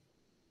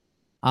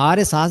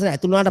ආර්ය ශාසනය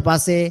ඇතුළු වුණාට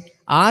පස්සේ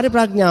ආර්ය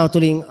ප්‍රඥාව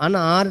තුලින්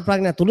ආර්ය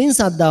ප්‍රඥාව තුලින්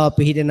සද්ධාව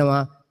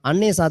පිහිටෙනවා.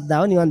 අන්නේ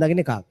සද්ධාව නිවන්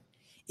දකින්න එකක්.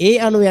 ඒ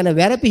අනුව යන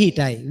වැර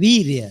පිහිටයි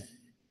වීරිය.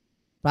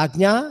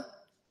 ප්‍රඥා,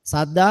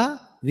 සද්ධා,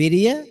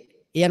 විරිය,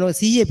 ඒ අනුව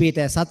සීය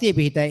පිහිටයි, සතිය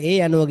පිහිටයි, ඒ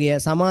අනුව ගිය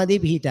සමාධිය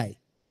පිහිටයි.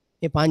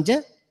 මේ පංච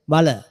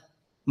බල.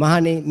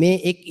 මහණේ මේ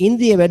එක්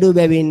ඉන්ද්‍රිය වැඩූ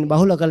බැවින්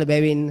බහුල කළ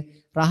බැවින්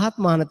රහත්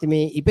මහණති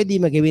මේ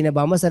ඉපදීම ගෙවින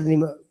බමසර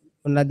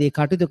ලදී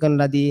කටයුතු කරන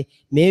ලදී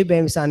මේ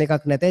බැවිස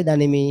අනෙකක් නැතයි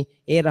දනිමි.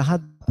 ඒ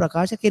රහත්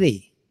ප්‍රකාශ කෙරෙයි.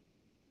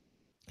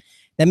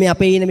 දැන් මේ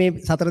අපේ ඉන්න මේ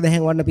සතර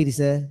දැහැන් වඩන පිරිස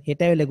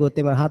හෙට ඇවිල්ලා ගොත්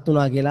එම රහත්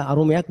වුණා කියලා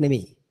අරුමයක්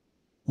නෙමෙයි.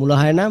 මුල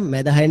හය නම්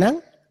මැද හය නම්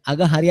අග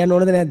හරියන්න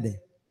ඕනද නැද්ද?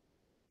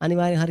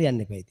 අනිවාර්යෙන්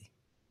හරියන්න එපා ඉතින්.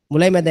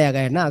 මුලයි මැද අග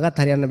හරියන්න අගත්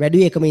හරියන්න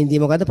වැඩි එකම ඉන්දිය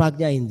මොකද්ද?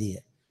 ප්‍රඥා ඉන්දිය.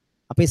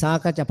 අපේ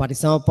සාකච්ඡා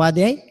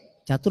පටිච්චසමුප්පාදයයි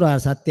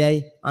චතුරාර්ය සත්‍යයයි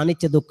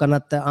අනිච්ච දුක්ඛ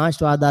අනාත්ම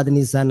ආශ්වාදාද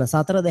නිස්සන්න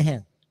සතර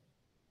දැහැන්.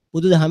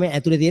 බුදුදහමේ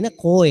ඇතුලේ තියෙන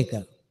කෝ එක.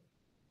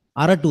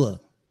 අරටුව.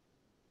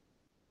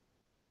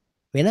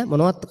 වෙන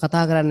මොනවත්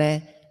කතා කරන්නේ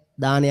නැහැ.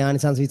 දාන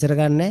ආනිසංස විතර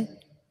ගන්නෑ.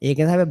 ඒක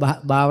නිසා අපි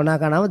භාවනා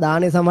කරනම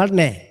දානේ සමහරට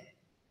නැහැ.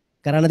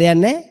 කරන්න දෙයක්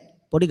නැහැ.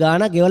 පොඩි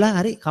ගාණක් ගෙවලා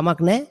හරි කමක්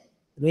නැහැ.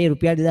 මේ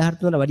රුපියල්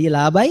 2000 වැඩි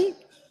ලාභයි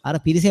අර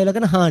පිරිසෙල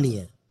කරන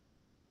හානිය.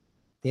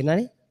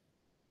 තේරෙනවනේ?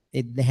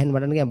 ඒ දැහැන්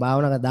වඩන්න කියන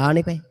භාවනාවක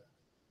දානෙපයි.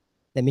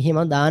 දැන් මෙහි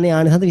මම දානේ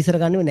ආනිසංස විතර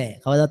ගන්නෙ නැහැ.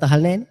 කවදාවත්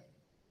අහන්නේ නැහැනේ.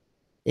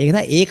 ඒක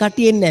නිසා ඒ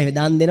කට්ටිය එන්නේ නැහැ.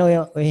 දන් දෙන ඔය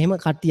එහෙම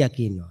කට්ටියක්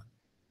ඉන්නවා.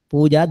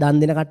 පූජා දන්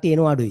දෙන කට්ටිය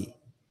එනවා අඩුයි.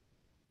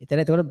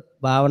 ඒතකොට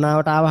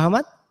භාවනාවට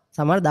ආවහමත්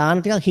සමහර දාන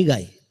ටිකක්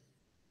හිගයි.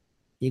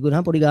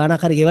 ඒගොල්ලන් පොඩි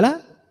ගාණක් හරි ගෙවලා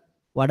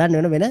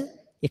වඩන්න වෙන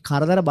ඒ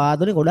කරදර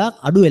බාධනේ ගොඩාක්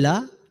අඩු වෙලා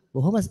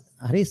බොහොම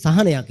හරි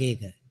සහනයක්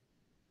ඒක.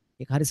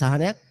 ඒක හරි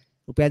සහනයක්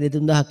රුපියල්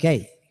 2-3000ක්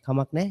යයි.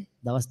 කමක් නැහැ.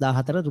 දවස්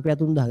 14 රුපියල්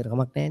 3000කට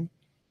කමක් නැහැනේ.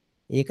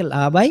 ඒක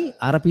ලාභයි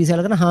අර පීසල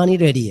කරන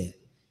හානියට වැඩිය.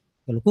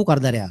 ලොකු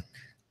කරදරයක්.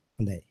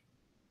 හොඳයි.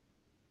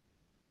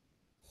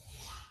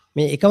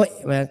 මේ එකම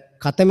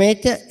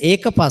කතමේච්ච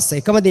ඒක පස්ස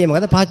එකම දේ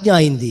මොකද?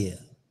 ප්‍රඥා ඉන්දිය.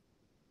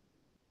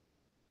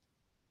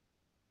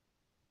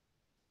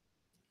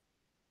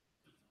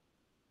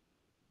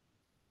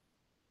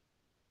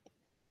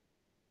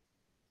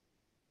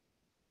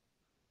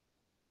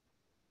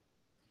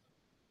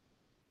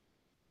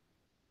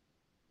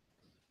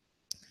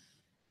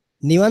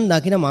 නිවන්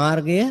දකින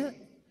මාර්ගය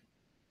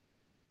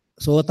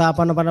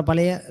සෝතාපන්න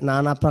ඵලය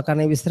নানা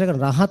ප්‍රකාරයෙන් විස්තර කරන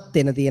රහත්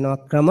වෙන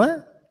තියෙනවා ක්‍රම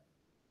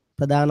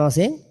ප්‍රධාන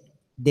වශයෙන්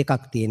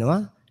දෙකක්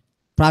තියෙනවා.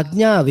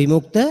 ප්‍රඥා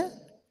විමුක්ත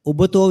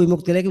උබතෝ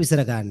විමුක්තිය කියලා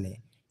විස්තර ගන්නනේ.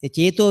 ඒ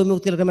චේතෝ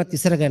විමුක්තිය ක්‍රමයක්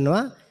විස්තර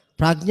කරනවා.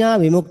 ප්‍රඥා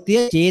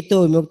විමුක්තිය,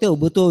 චේතෝ විමුක්තිය,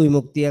 උබතෝ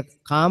විමුක්තිය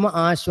කාම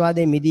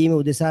ආශ්වාදයෙන් මිදීම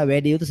උදෙසා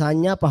වැඩි යුතු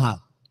සංඥා පහක්.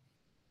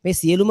 මේ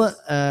සියලුම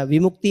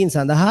විමුක්තියන්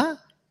සඳහා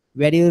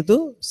වැඩි යුතු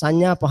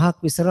සංඥා පහක්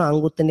විස්තර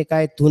අංගුත්තර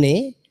නිකායේ 3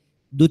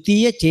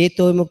 ද්විතීය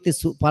චේතෝ විමුක්ති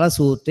ඵල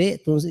සූත්‍රයේ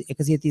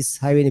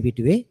 136 වෙනි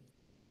පිටුවේ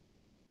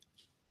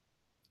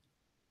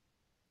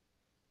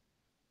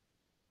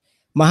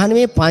මහණ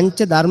මේ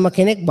පංච ධර්ම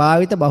කෙනෙක්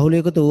භාවිත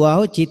බහුලයකට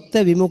වූවාහු චිත්ත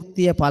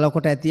විමුක්තිය ඵල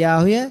කොට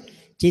ඇතියාහුය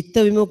චිත්ත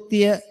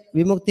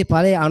විමුක්ති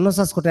ඵලයේ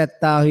අනුසස් කොට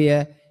ඇත්තාහුය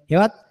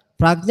හෙවත්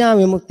ප්‍රඥා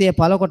විමුක්තිය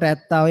ඵල කොට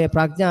ඇත්තාහුය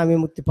ප්‍රඥා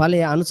විමුක්ති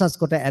ඵලයේ අනුසස්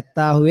කොට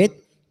ඇත්තාහුෙත්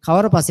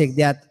කවර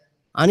පසෙක්දයත්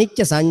අනිච්ච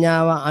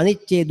සංඥාව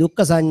අනිච්චේ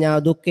දුක්ඛ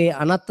සංඥාව දුක්ඛේ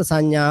අනත්ත්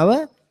සංඥාව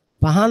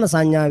පහන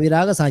සංඥා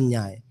විරාග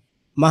සංඥාය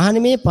මහණ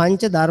මේ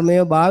පංච ධර්මය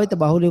භාවිත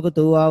බහුලයකට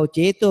වූවාහු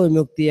චේතෝ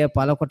විමුක්තිය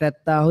ඵල කොට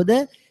ඇත්තාහුද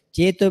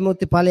චේතෝ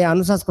විමුක්ති ඵලයේ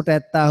අනුසස් කොට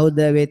ඇත්තාහුද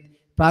වෙත්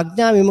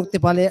ප්‍රඥා විමුක්ති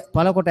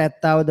ඵල කොට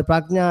ඇත්තාහුද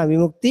ප්‍රඥා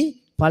විමුක්ති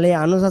ඵලයේ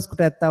අනුසස්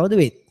කොට ඇත්තාහුද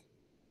වෙත්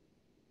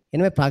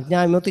එනම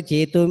ප්‍රඥා විමුක්ති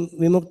චේතෝ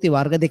විමුක්ති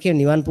වර්ග දෙකේ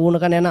නිවන්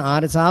පූර්ණ කරන යන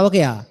ආර්ය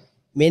ශ්‍රාවකයා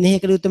මෙනෙහි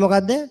කළ යුත්තේ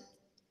මොකද්ද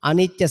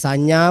අනිත්‍ය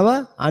සංඥාව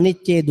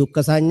අනිච්චේ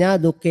දුක්ඛ සංඥා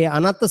දුක්ඛේ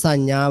අනත්ත්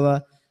සංඥාව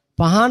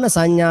පහන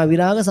සංඥා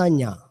විරාග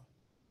සංඥා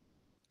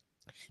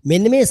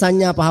මෙන්න මේ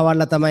සංඥා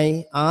පහවල්ලා තමයි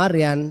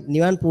ආර්යයන්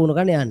නිවන් පූර්ණ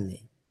කරන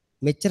යන්නේ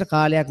මෙච්චර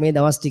කාලයක් මේ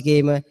දවස්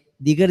ටිකේම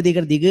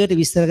දිගට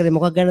විස්තර කරේ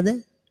මොකක්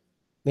ගැනද?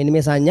 මෙන්න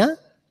මේ සංඥා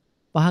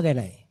පහ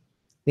ගැනයි.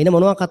 වෙන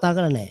මොනවක් කතා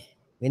කරලා නැහැ.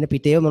 වෙන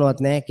පිටේව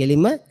මොනවත් නැහැ.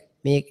 කෙලින්ම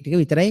මේ ටික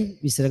විතරයි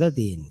විස්තර කරලා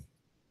තියෙන්නේ.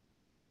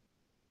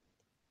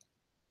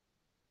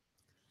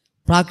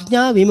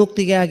 ප්‍රඥා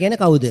විමුක්තිකය කියන්නේ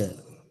කවුද?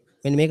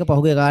 මෙන්න මේක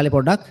පහුගිය කාලේ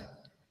පොඩ්ඩක්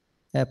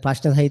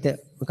ප්‍රශ්න සහිත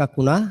එකක්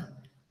වුණා.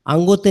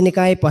 අංගුත්තර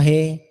නිකායේ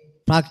 5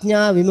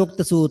 ප්‍රඥා විමුක්ත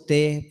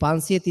සූත්‍රයේ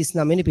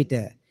 539 වෙනි පිට.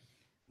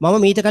 මම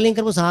මීට කලින්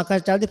කරපු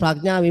සාකච්ඡාවේදී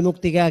ප්‍රඥා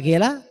විමුක්තිකය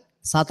කියලා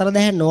සතර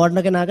දැහැන්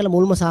නොවඩන කෙනා කියලා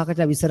මුල්ම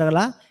සාකච්ඡා විස්තර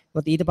කළා.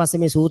 මොකද ඊට පස්සේ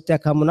මේ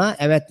සූත්‍රයක් හම්බුණා.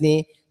 ඇවැත්නි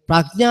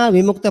ප්‍රඥා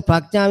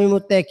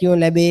විමුක්තය කියුණ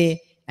ලැබේ.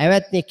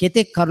 ඇවැත්නි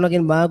කෙතෙක්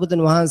කරුණකින්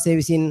භාගතුන් වහන්සේ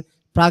විසින්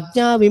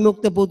ප්‍රඥා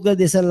විමුක්ත පුද්ගල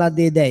දේශන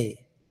ලද්දේ දැයි.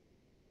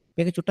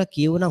 මේක චුට්ටක්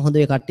කියවුණා හොඳ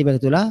ඒ කට්ටිය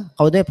මේක තුලා.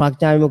 කවුද මේ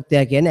ප්‍රඥා විමුක්තය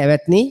කියන්නේ?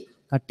 ඇවැත්නි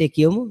කට්ටිය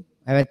කියමු.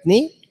 ඇවැත්නි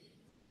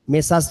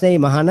මේ සස්නේ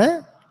මහන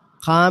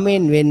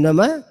කාමෙන්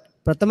වෙන්නම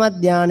ප්‍රථම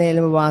ධානයේ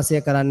එළම වාසය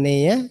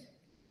කරන්නේය.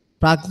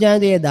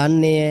 ප්‍රඥාදේ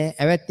දන්නේ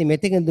ඇවැත්නි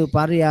මෙතෙකින්දු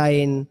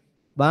පර්යායෙන්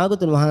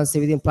භාගතුන්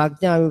වහන්සේ විසින්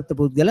ප්‍රඥා විමුක්ත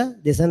පුද්ගල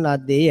දේශන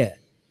ලද්දේය.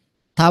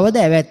 තවද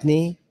ඇවැත්නි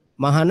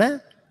මහන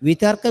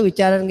විතර්ක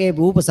ਵਿਚාරණගේ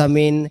රූප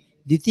සමෙන්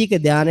ද්විතීක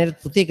ධානයේ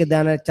තෘතීක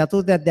ධානයේ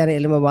චතුර්ථ ධානයේ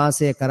එළම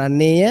වාසය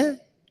කරන්නේය.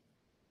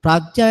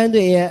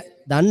 ප්‍රඥාදේ එය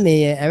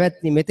දන්නේ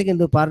ඇවැත්නි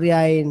මෙතෙකින්දු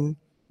පර්යායෙන්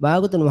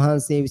භාගතුන්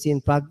වහන්සේ විසින්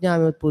ප්‍රඥා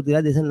විමුක්ත පුද්ගල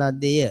දේශන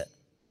ලද්දේය.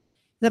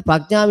 ඉතින්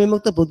ප්‍රඥා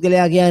විමුක්ත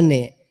පුද්ගලයා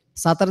කියන්නේ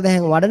සතර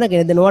දැහැන් වඩන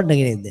කෙනෙක්ද නොවඩන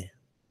කෙනෙක්ද?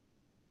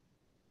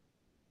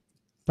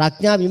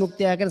 ප්‍රඥා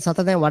විමුක්තිය කියන්නේ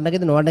සතර දැන් වඩන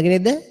කෙනෙක්ද නොවඩන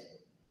කෙනෙක්ද?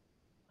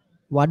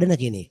 වඩන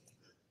කෙනෙක්.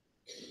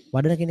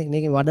 වඩන කෙනෙක්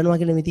නේ වඩනවා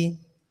කියලා මේ තියෙන්නේ.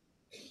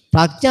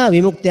 ප්‍රඥා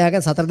විමුක්තිය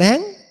කියන්නේ සතර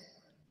දැන්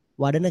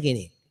වඩන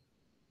කෙනෙක්.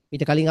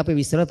 ඊට කලින් අපි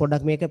විස්තර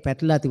පොඩ්ඩක් මේක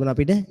පැටලලා තිබුණා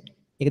අපිට.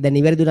 ඒක දැන්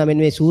නිවැරදි වුණා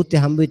මෙන්න මේ සූත්‍රය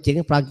හම්බ වෙච්ච එක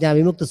ප්‍රඥා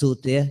විමුක්ත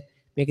සූත්‍රය.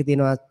 මේකේ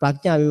තියෙනවා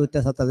ප්‍රඥා විමුක්ත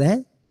සතර දැන්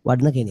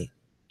වඩන කෙනෙක්.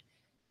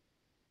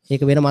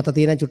 ඒක වෙන මත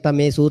තියෙන චුට්ටක්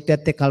මේ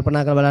සූත්‍රයත් එක්ක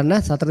කල්පනා කරලා බලන්න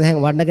සතර දැන්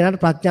වඩන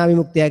කෙනාට ප්‍රඥා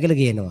විමුක්තිය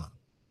කියලා කියනවා.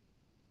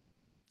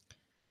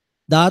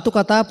 ධාතු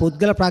කතා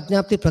පුද්ගල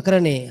ප්‍රඥාප්ති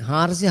ප්‍රකරණේ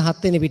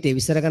 407 වෙනි පිටේ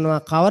විස්තර කරනවා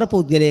කවර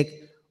පුද්ගලයෙක්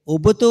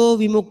ඔබතෝ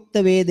විමුක්ත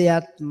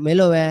වේදයත්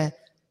මෙලොව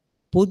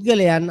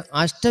පුද්ගලයන්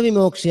අෂ්ට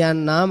විමෝක්ෂයන්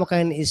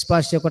නාමකයන්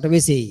ස්පර්ශ කොට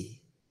වෙසෙයි.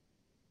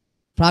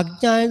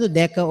 ප්‍රඥාවෙන්ද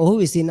දැක ඔහු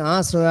විසින්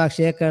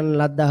ආශ්‍රවක්ෂය කරන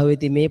ලද්දා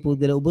වෙති මේ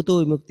පුද්ගල ඔබතෝ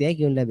විමුක්තිය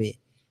කියනු ලැබේ.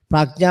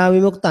 ප්‍රඥා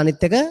විමුක්ත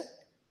අනිත් එක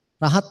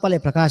රහත් ඵලය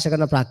ප්‍රකාශ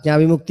කරන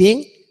ප්‍රඥා විමුක්තියෙන්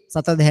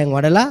සතර දැහැන්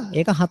වඩලා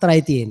ඒක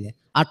 4යි තියෙන්නේ.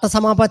 8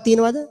 සමාපatti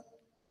තියෙනවද?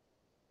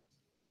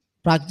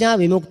 ප්‍රඥා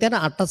විමුක්තියට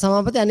අට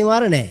සමාපatti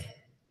අනිවාර්ය නැහැ.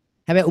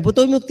 හැබැයි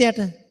උපතෝ විමුක්තියට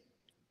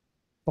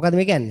මොකද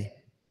මේ කියන්නේ?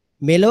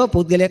 මෙලොව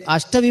පුද්ගලයෙක්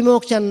අෂ්ට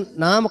විමෝක්ෂයන්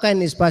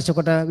නාමකයන් ස්පර්ශ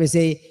කොට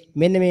වෙසෙයි.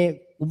 මෙන්න මේ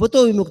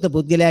උපතෝ විමුක්ත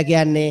පුද්ගලයා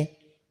කියන්නේ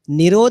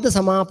නිරෝධ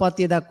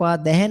සමාපත්තිය දක්වා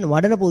දැහැන්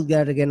වඩන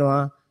පුද්ගලයාට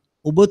කියනවා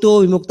උපතෝ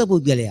විමුක්ත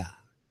පුද්ගලයා.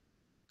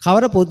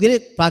 කවර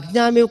පුද්ගලෙක්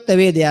ප්‍රඥා විමුක්ත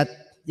වේදයත්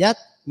යත්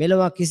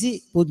මෙලොව කිසි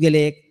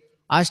පුද්ගලයෙක්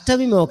අෂ්ට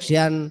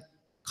විමෝක්ෂයන්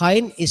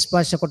කයින්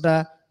ස්පර්ශ කොට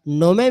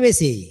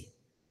නොමැවෙසෙයි.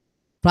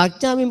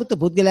 ප්‍රඥා විමුක්ත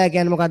පුද්ගලයා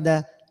කියන්නේ මොකද්ද?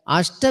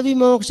 අෂ්ට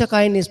විමෝක්ෂ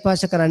කයින්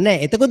ස්පර්ශ කරන්නේ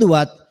නැහැ.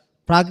 එතකොටවත්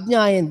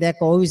ප්‍රඥායෙන්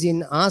දැක ඔහු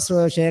විසින්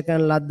ආශ්‍රවය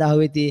කරන ලද්දා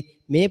වෙති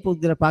මේ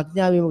පුද්ගල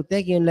ප්‍රඥා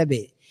විමුක්තිය කියන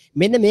ලැබේ.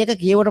 මෙන්න මේක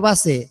කියවට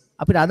පස්සේ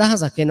අපිට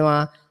අදහසක්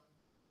එනවා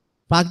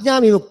ප්‍රඥා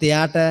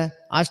විමුක්තියට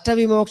අෂ්ට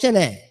විමෝක්ෂ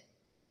නැහැ.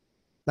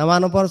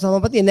 නවානුපර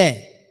සමාපatti නැහැ.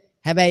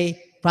 හැබැයි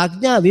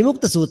ප්‍රඥා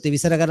විමුක්ත සූත්‍රය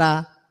විසර කරා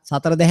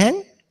සතර දැහැන්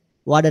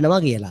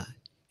වඩනවා කියලා.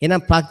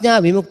 එහෙනම් ප්‍රඥා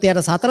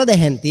විමුක්තියට සතර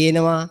දැහැන්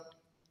තියෙනවා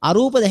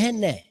අරූප දැහැන්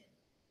නැහැ.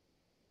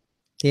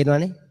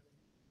 තේරෙනවනේ?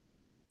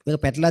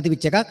 මේක පැටලලා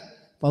තිබිච්ච එකක්.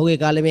 පහුගිය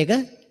කාලේ මේක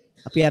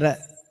අපි අර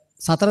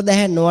සතර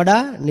දැහැන්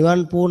නොවඩා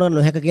නිවන් පූර්ණ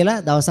නොහැක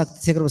කියලා දවසක්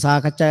තිස්සේ කරපු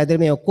සාකච්ඡාව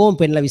ඇතුළේ මේ ඔක්කොම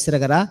පෙන්නලා විස්තර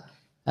කරා.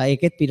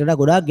 ඒකෙත් පිටට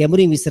ගොඩාක්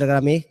ගැඹුරින් විස්තර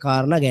කරා මේ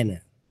කාරණා ගැන.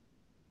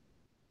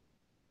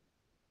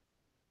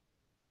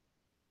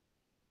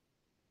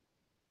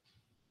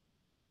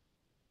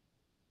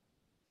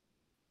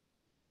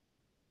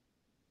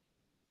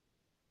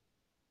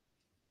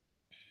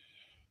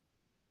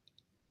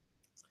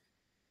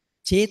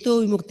 චේතෝ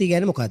විමුක්තිය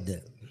කියන්නේ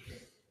මොකද්ද?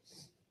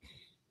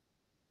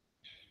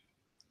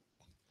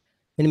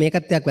 මෙන්න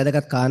මේකත් ටිකක්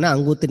වැදගත් කාරණා.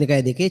 අංගුත්තර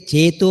නිකාය 2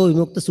 චේතෝ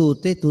විමුක්ත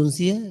සූත්‍රයේ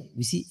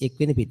 321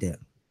 වෙනි පිට.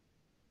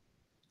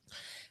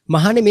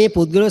 මහණේ මේ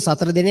පුද්ගලයෝ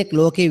 4 දෙනෙක්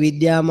ලෝකේ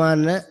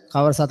විද්‍යාමාන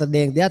කවර 4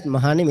 දෙනෙක් දයත්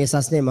මහණේ මේ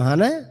සස්නේ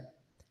මහණ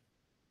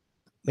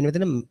මෙන්න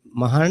මෙතන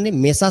මහණේ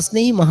මේ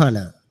සස්නේහි මහණ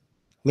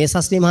මේ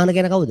සස්නේ මහණ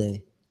කියන කවුද?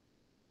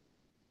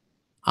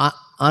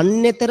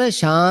 අන්‍යතර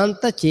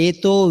ශාන්ත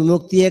චේතෝ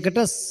විමුක්තියකට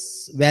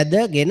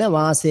වැදගෙන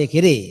වාසය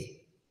කෙරේ.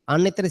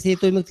 අන්‍යතර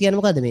චේතෝ විමුක්තිය කියන්නේ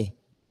මොකද්ද මේ?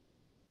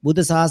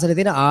 බුද්ධ ශාසනයේ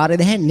තියෙන ආර්ය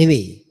දැහැන්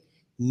නෙවෙයි.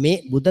 මේ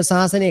බුද්ධ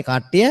ශාසනයේ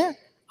කට්ටිය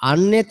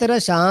අන්‍යතර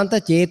ශාන්ත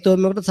චේතෝ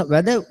විමුක්තියට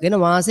වැදගෙන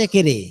වාසය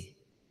කෙරේ.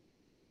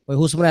 ඔය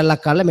හුස්ම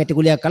රැල්ලක් අල්ල මෙටි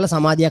කුලියක් අල්ල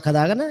සමාධියක්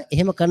හදාගෙන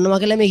එහෙම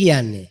කරනවා කියලා මේ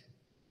කියන්නේ.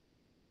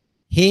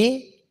 හේ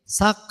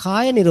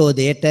සක්කාය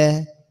නිරෝධයට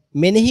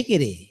මෙනෙහි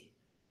කෙරේ.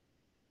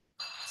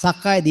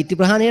 සක්කාය දිට්ඨි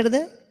ප්‍රහාණයටද?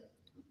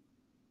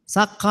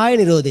 සක්කාය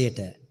නිරෝධයට.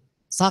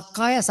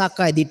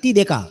 සක්කාය දිට්ඨි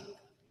දෙකක්.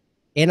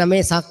 එහෙනම්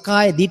මේ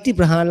සක්කාය දිට්ඨි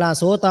ප්‍රහාණලා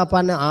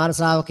සෝතාපන්න ආර්ය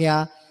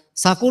ශ්‍රාවකයා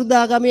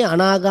සකු르දාගාමී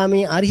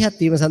අනාගාමී අරිහත්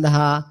වීම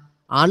සඳහා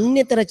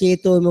අන්‍යතර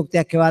චේතෝ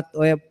විමුක්තියක් හෙවත්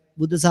ඔය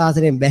බුද්ධ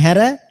ශාසනයෙන් බැහැර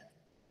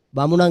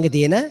බමුණන්ගේ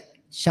තියෙන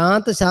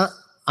ශාන්ත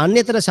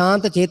අන්‍යතර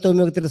ශාන්ත චේතෝ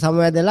විමුක්තියට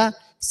සමවැදලා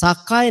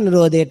සක්කාය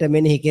නිරෝධයට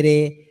මෙනෙහි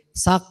කෙරේ.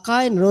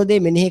 සක්කාය නිරෝධය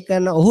මෙනෙහි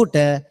කරන ඔහුට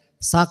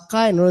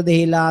සක්කාය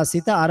නිරෝධෙහිලා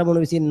සිත අරමුණු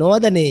විසින්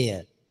නොවදනේය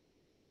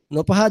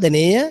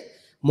නොපහදනේය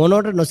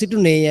මොනොට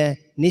නොසිටුනේය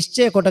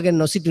නිශ්චය කොටගෙන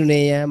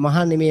නොසිටුනේය.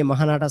 මහන්නේ මේ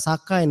මහානට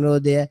සක්කාය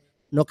නිරෝධය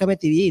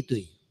නොකමැති විය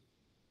යුතුයි.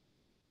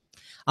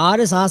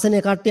 ආර්ය ශාසනය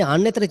කට්ටිය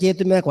අන්‍යතර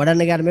චේතුමයක්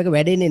වඩන්න ගියාට මේක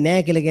වැඩෙන්නේ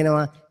නැහැ කියලා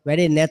කියනවා.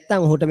 වැඩෙන්නේ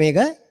නැත්නම් ඔහුට මේක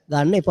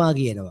ගන්න එපා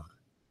කියනවා.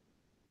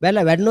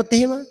 බැලලා වැඩනොත්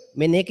එහෙම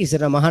මෙන්න ඒක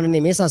ඉස්සර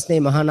මහණනේ මේ සස්නේ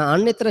මහාන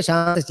අන්‍යතර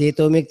ශාන්ත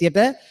චේතෝ විමුක්තියට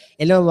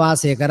එළම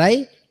වාසය කරයි.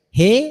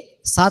 හේ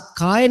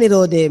සක්කාය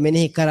නිරෝධය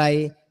මෙනෙහි කරයි.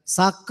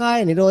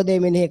 සක්කාය නිරෝධය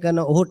මෙනෙහි කරන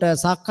ඔහුට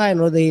සක්කාය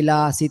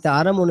නිරෝධීලා සිත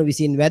අරමුණු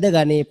විසින්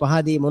වැදගනේ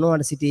පහදී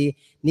මොනවට සිටි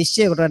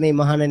නිශ්චය කොටනේ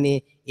මහණනේ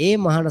ඒ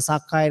මහාන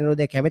සක්කාය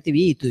නිරෝධය කැමැති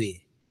විය යුතුයි.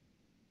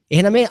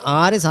 එහෙනම් මේ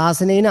ආර්ය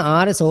ශාසනයේ ඉන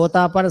ආර්ය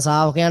සෝතාපන්න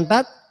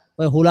ශ්‍රාවකයන්ටත්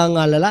ඔය හුලං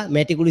අල්ලලා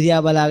මැටි කුඩි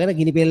දිහා බලාගෙන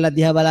ගිනි පෙල්ලක්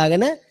දිහා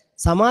බලාගෙන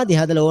සමාධිය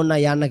හදලා ඕන්න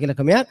යන්න කියලා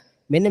ක්‍රමයක්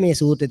මෙන්න මේ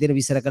සූත්‍රයේ තියෙන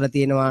විස්තර කරලා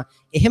තියෙනවා.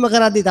 එහෙම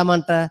කරද්දී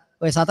Tamanට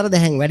ඔය සතර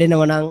දැහැන්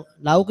වැඩෙනව නම්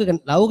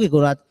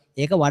ලෞකිකුරත්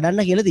ඒක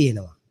වඩන්න කියලා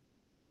තියෙනවා.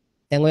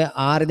 දැන් ඔය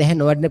ආර්ය දැහැන්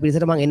නොවැඩෙන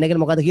පිළිසර මම එන්න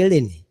කියලා මොකද කියලා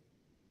දෙන්නේ?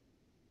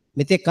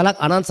 මෙතෙක් කලක්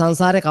අනන්ත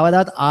සංසාරේ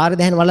කවදාවත් ආර්ය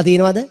දැහැන් වල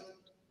තියෙනවද?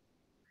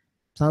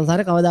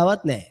 සංසාරේ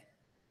කවදාවත් නැහැ.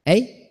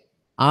 ඇයි?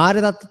 ආර්ය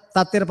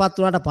තත්ත්වයටපත්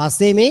වුණාට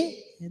පස්සේ මේ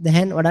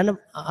දැහැන් වඩන්න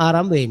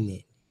ආරම්භ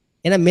වෙන්නේ.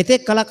 එහෙනම්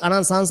මෙතෙක් කලක්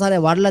අනන්ත සංසාරේ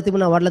වඩලා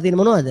වඩලා තියෙන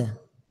මොනවද?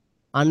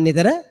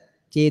 අන්‍යතර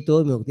චේතෝ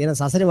විමුක්තිය. එහෙනම්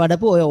සසරේ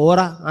වඩපු ඔය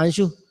ඕරා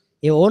අංශු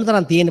ඒ ඕන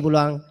තරම් තියෙන්න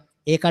පුළුවන්.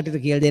 ඒ කටිට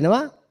කියලා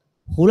දෙනවා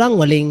හුලං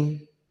වලින්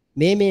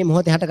මේ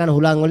මොහොතේ හට ගන්න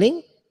හුලං වලින්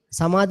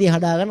සමාධිය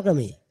හදා ගන්න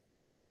ක්‍රමය.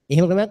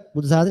 එහෙම ක්‍රමයක්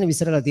බුදු සාසනේ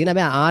විස්තර කරලා තියෙනවා.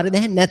 හැබැයි ආර්ය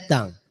දැහැන්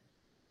නැත්තම්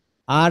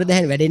ආර්ය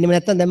දැහැන් වැඩෙන්නෙම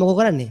නැත්තම් දැන් මොකෝ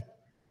කරන්නේ?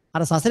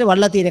 අර සසරේ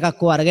වඩලා තියෙන එකක්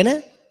කො අරගෙන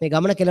මේ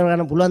ගමන කෙලවර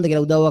ගන්න පුළුවන්ද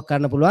කියලා උදව්වක්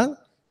කරන්න පුළුවන්.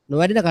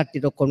 නොවැඩෙන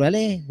කට්ටියට ඔක්කොම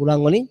වැලේ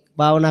හුලං වලින්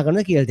භාවනා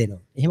කරනවා කියලා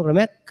දෙනවා. එහෙම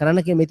ක්‍රමයක්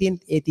කරන්න කියලා මෙතින්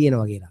ඒ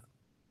තියෙනවා කියලා.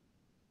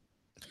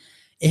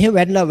 එහෙම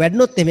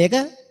වැඩනොත් මේක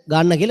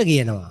ගන්න කියලා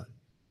කියනවා.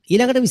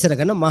 ඊළඟට විස්තර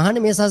කරන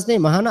මහානේ මේ සස්නේ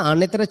මහාන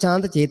අන්‍යතර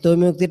චාන්ත චේතෝ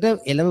විමුක්තියට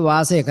එළම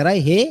වාසය කරයි.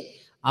 හේ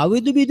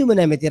අවිදු බිදුම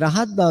නැමැති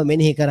රහත් බව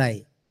මෙනෙහි කරයි.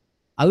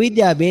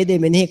 අවිද්‍යා ભેදේ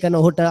මෙනෙහි කරන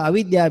ඔහුට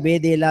අවිද්‍යා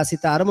ભેදේලා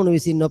සිත අරමුණු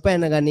විසින්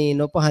නොපැන ගනී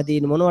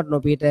නොපහදීන මොනවට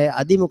නොපීට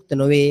අදිමුක්ත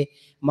නොවේ.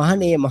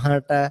 මහානේ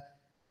මහාට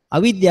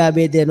අවිද්‍යා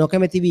ભેදේ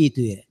නොකමැති වී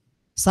යුතුය.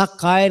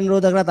 සක්කාය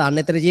නිරෝධ කරත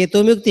අන්‍යතර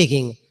චේතෝ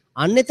විමුක්තියකින්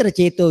අන්‍යතර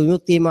චේතෝ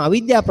විමුක්තියම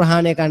අවිද්‍යා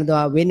ප්‍රහාණය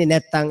කරනවා වෙන්නේ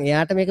නැත්නම්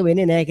එයාට මේක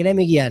වෙන්නේ නැහැ කියලා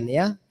මේ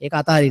කියන්නේ. ඒක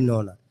අතහරින්න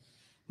ඕන.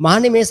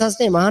 මහානේ මේ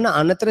සස්නේ මහාන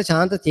අන්‍යතර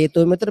ශාන්ත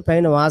චේතෝ විමුක්තියට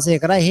පැමිණ වාසය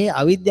කරයි. හේ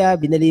අවිද්‍යා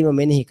බිඳලීම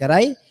මෙනෙහි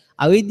කරයි.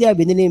 අවිද්‍යා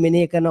බිඳලීම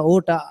මෙනෙහි කරන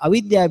ඔහුට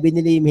අවිද්‍යා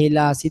බිඳලීම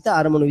හිලා සිත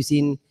අරමුණු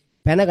විසින්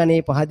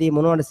පැනගනේ පහදී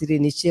මොනවට සිටි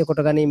නිශ්චය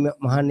කොටගනී.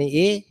 මහානේ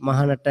ඒ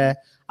මහානට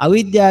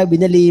අවිද්‍යා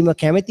බිඳලීම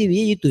කැමැති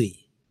විය යුතුයි.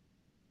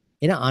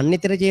 එන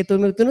අන්‍යතර චේතෝ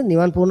විමුක්තිය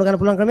නිවන් පූර්ණ කරන්න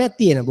පුළුවන් ක්‍රමයක්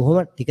තියෙනවා. බොහොම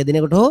ටික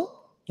දිනකට හෝ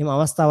එහෙම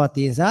අවස්ථාවක්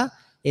තියෙන නිසා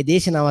ඒ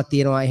දේශනාවක්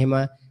තියෙනවා. එහෙම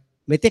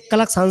මෙතෙක්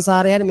කලක්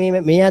සංසාරයේ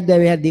මේ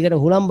අධ්‍යාවය දිගට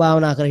හුලම්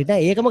භාවනා කර හිටා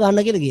ඒකම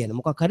ගන්න කියලා කියන.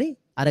 මොකක් හරි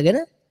අරගෙන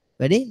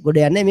වැඩි ගොඩ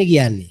යන්නේ මේ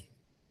කියන්නේ.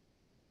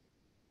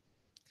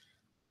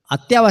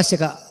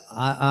 අත්‍යවශ්‍යක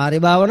ආර්ය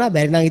භාවනා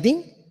බැරි නම් ඉතින්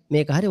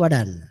මේක හරි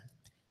වඩන්න.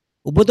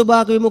 උබතෝ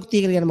භාග විමුක්තිය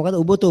කියලා කියන්නේ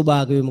මොකද්ද? උබතෝ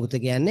භාග විමුක්තිය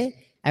කියන්නේ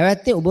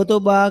ඇවැත්තේ උබතෝ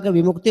භාග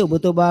විමුක්තිය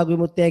උබතෝ භාග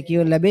විමුක්තිය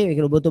කියවන ලැබේ. ඒක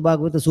උබතෝ භාග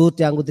විමුක්තිය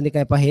සූත්‍රය අංගුත්තර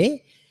නිකාය 5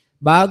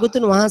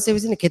 භාගතුන් වහන්සේ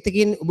විසින්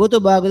කෙතකින් උබතෝ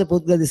භාගවත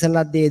පුද්ගල දිසන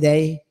ලද්දේ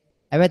දැයි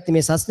ඇවැත්නි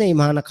මේ සස්නේ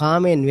මහාන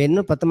කාමයෙන් වෙන්න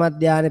ප්‍රථම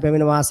ධානයේ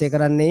පැමිණ වාසය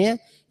කරන්නේය.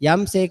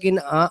 යම්සේකින්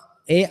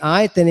ඒ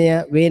ආයතනය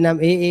වේනම්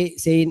ඒ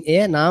සෙයින්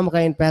එය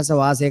නාමකයෙන් පැස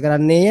වාසය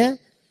කරන්නේය.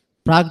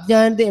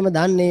 ප්‍රඥාන්ත එම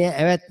දන්නේය.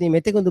 ඇවැත්නි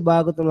මෙතෙකුඳු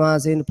භාගතුන්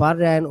වහන්සේන්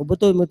පර්යායන්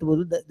උපතෝ විමුක්ත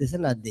බුදු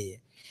දේශන ලද්දේය.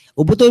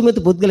 උපතෝ විමුක්ත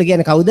පුද්ගල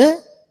කියන්නේ කවුද?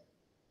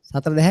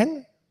 සතර දැහැන්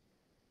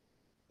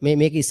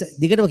මේක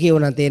දිගටම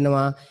කියවනම්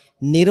තේනවා.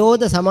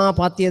 නිරෝධ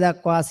සමාපත්තිය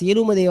දක්වා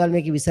සියලුම දේවල්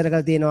මේක විස්තර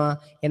කරලා තියෙනවා.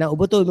 එහෙනම්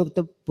උපතෝ විමුක්ත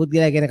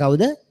පුද්ගලයා කියන්නේ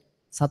කවුද?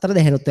 සතර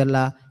දැහැනුත්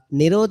වෙලා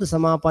නිරෝධ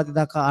සමාපත්තිය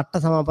දක්වා අට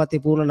සමාපත්තිය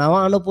පූර්ණ නව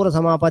අනුපූර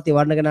සමාපත්තිය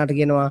වඩන කෙනාට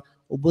කියනවා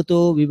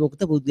උපතෝ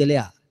විමුක්ත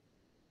පුද්ගලයා.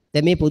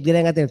 දැන් මේ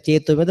පුද්ගලයන් අතර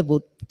චේතෝ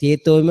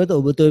විමුක්ත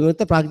උපතෝ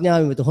විමුක්ත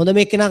ප්‍රඥා විමුක්ත. හොඳ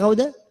මේ කෙනා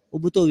කවුද?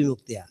 උපතෝ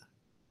විමුක්තයා.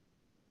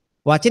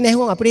 වචනේ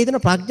ඇහුවම අපිට හිතන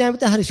ප්‍රඥා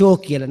විමුක්ත හරි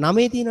ෂෝක් කියලා.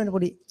 නමේ තියෙනවනේ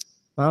පොඩි.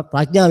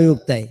 ප්‍රඥා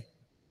විමුක්තයි.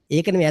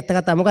 ඒක නෙමෙයි ඇත්ත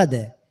කතාව මොකද්ද?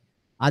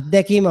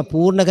 අධ්‍යක්ීම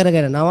පූර්ණ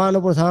කරගෙන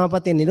නවානුපුර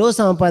සමාපත්තිය නිරෝධ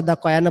සමාපත්තිය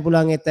දක්වා යන්න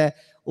පුළුවන් එත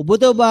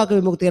උපතෝ භාග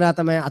විමුක්තිය කරා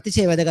තමයි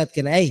අතිශය වැදගත්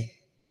කෙනා. ඇයි?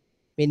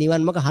 මේ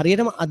නිවන් මාර්ග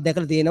හරියටම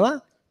අත්දැකලා තියෙනවා.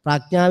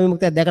 ප්‍රඥා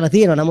විමුක්තිය අත්දැකලා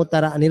තියෙනවා. නමුත්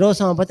අර නිරෝධ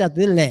සමාපත්තිය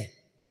අත්දැකලා නැහැ.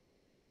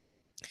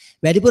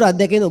 වැඩිපුර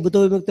අධ්‍යක්ෂකෙන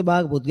උපතෝ විමුක්ත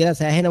භාග පුද්ගලයා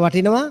සෑහෙන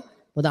වටිනවා.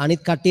 මොකද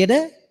අනිත් කට්ටියට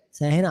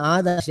සෑහෙන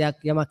ආදර්ශයක්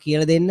යමක්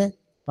කියලා දෙන්න,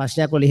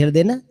 ප්‍රශ්නයක් වල ලියලා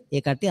දෙන්න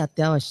ඒ කට්ටිය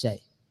අත්‍යවශ්‍යයි.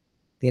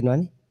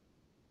 තේරෙනවනේ?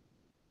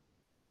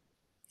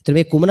 ඒතර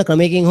මේ කුමන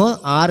ක්‍රමයකින් හෝ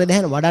ආර්ය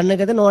දහන වඩන්න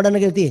ගැද නොවඩන්න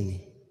කියලා තියෙන්නේ.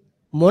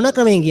 මොන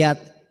ක්‍රමයෙන් ගියත්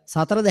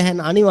සතර දහන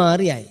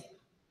අනිවාර්යයි.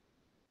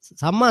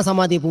 සම්මා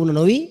සමාධිය පූර්ණ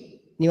නොවි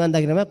නිවන්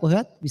දකින්නම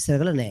කොහෙවත් විස්තර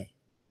කරලා නැහැ.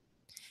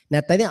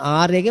 නැත්නම් ඉතින්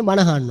ආර්යයෙන්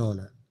බණ අහන්න ඕන.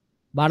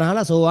 බණ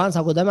අහලා සෝවාන්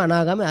සකෝදම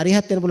අනාගාමී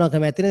අරිහත් වෙන්න පුළුවන්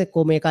ක්‍රමයක් තියෙන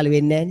කො මේ කාලේ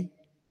වෙන්නේ නැහනේ.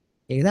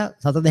 ඒක නිසා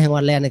සතර දහන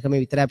වල යන ක්‍රමෙ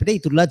විතරයි අපිට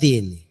ඉතුරුලා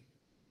තියෙන්නේ.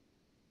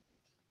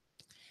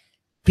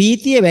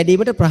 ප්‍රීතිය වැඩි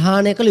වීමට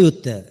ප්‍රහාණය කළ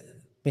යුත්තේ.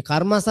 මේ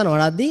කර්මස්ථාන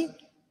වලදී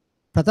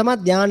ප්‍රථම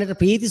ධානයට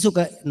ප්‍රීති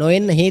සුඛ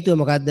නොවෙන්න හේතුව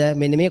මොකද්ද?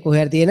 මෙන්න මේ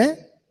කොහේ හරි තියෙන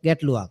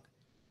ගැටලුවක්.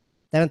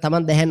 දැන්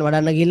තමන් දැහැන්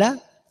වඩන්න ගිහිලා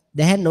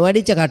දැහැන්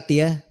නොවැඩිච්ච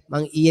කට්ටිය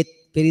මං ඊයේ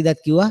පෙරිදත්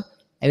කිව්වා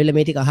ඇවිල්ලා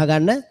මේ ටික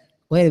අහගන්න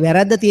කොහේ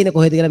වැරද්ද තියෙන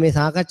කොහෙද කියලා මේ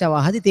සාකච්ඡාව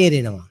අහදී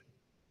තේරෙනවා.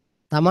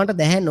 තමන්ට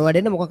දැහැන්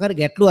නොවැඩෙන්න මොකක් හරි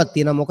ගැටලුවක්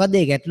තියෙනවා. මොකද්ද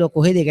මේ ගැටලුව?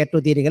 කොහෙද මේ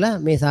ගැටලුව තියෙන්නේ කියලා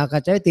මේ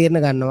සාකච්ඡාවේ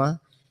තේරෙන ගන්නවා.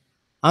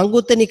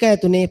 අංගුත්තර නිකාය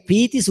 3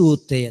 ප්‍රීති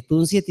සූත්‍රය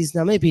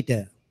 339 පිට.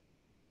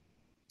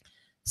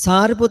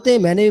 සාරිපුත්තේ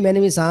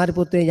මැනවි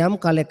සාරිපුත්තේ යම්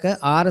කලක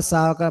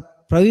ආරසාවක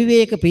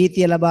ප්‍රවිවේක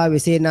ප්‍රීතිය ලබා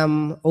වෙසේ නම්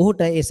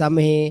ඔහුට ඒ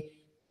සමහේ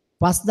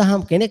පස්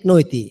දහම් කෙනෙක්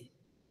නොයිති.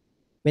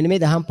 මෙන්න මේ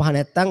දහම් පහ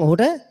නැත්තම්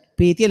ඔහුට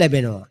ප්‍රීතිය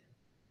ලැබෙනවා.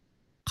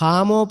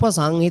 කාමෝප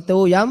සංහිත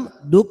වූ යම්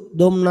දුක්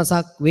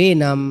දුම්නසක් වේ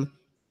නම්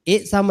ඒ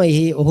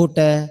සමහේ ඔහුට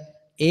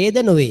ඒද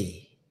නොවේ.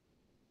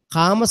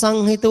 කාම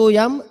සංහිත වූ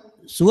යම්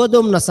සුව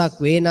දුම්නසක්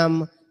වේ නම්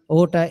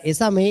ඔහුට ඒ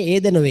සමහේ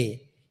ඒද නොවේ.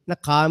 න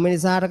කාම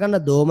නිසාර කරන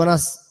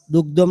දෝමනස්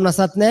දුක්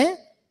දුම්නසත් නැහැ.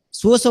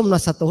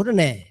 සුවසොම්නසත් ඔහුට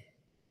නැහැ.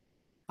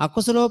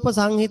 අකුසලෝප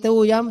සංහිත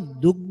වූ යම්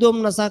දුක්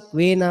දුම්නසක්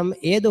වේ නම්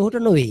ඒද ඔහුට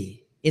නොවේ.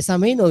 ඒ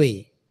සමේ නොවේ.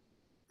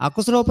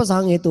 අකුසලෝප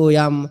සංහිත වූ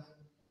යම්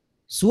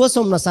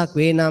සුවසොම්නසක්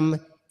වේ නම්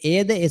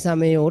ඒද ඒ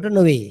සමේ ඔහුට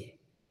නොවේ.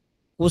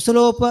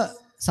 කුසලෝප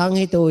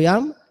සංහිත වූ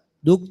යම්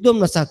දුක්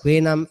දුම්නසක් වේ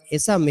නම් ඒ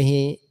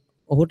සමේ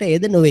ඔහුට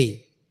ඒද නොවේ.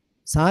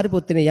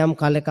 සාරිපුත්‍රනේ යම්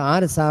කලක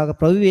ආරසාවක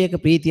ප්‍රවිවේක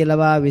ප්‍රීතිය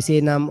ලබා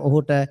විසේ නම්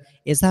ඔහුට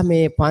ඒ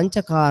සමේ පංච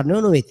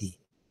කාරණෝ නොවේති.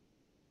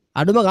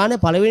 අඩුම ගානේ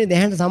පළවෙනි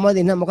දැහැන්ට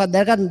සම්බන්ධ ඉන්න මොකක්ද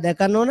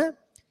දැකන්න ඕන?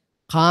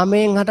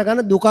 කාමයෙන්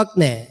හටගන්න දුකක්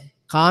නැහැ.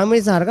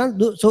 කාමයෙන් හටගන්න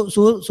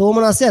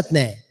සෝමනස්සයක්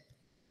නැහැ.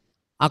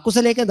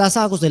 අකුසලයක දස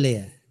අකුසලය.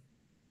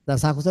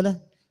 දස අකුසල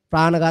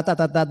ප්‍රාණඝාත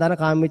අතත්තාදාන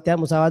කාමමිත්‍යා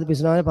මුසාවාද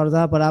පිසුනාද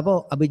පරදා පලාප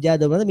අවිජ්ජා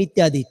දොමන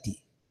මිත්‍යා දිට්ඨි.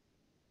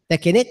 දැන්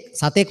කෙනෙක්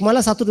සතෙක් මල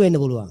සතුට වෙන්න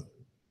පුළුවන්.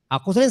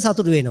 අකුසලෙන්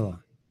සතුට වෙනවා.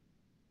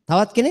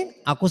 තවත් කෙනෙක්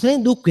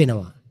අකුසලෙන් දුක්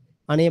වෙනවා.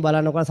 අනේ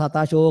බලන්නකො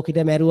සතා ෂෝකිට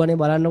මැරුවනේ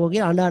බලන්නකො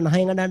කියලා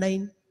අඬ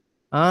ඉන්නේ.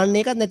 ආන්න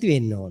එකක් නැති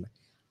වෙන්න ඕන.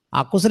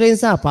 අකුසලෙන්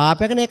සහ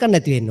පාපයක එකක්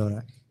නැති වෙන්න ඕන.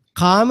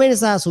 කාමයෙන්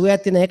සහ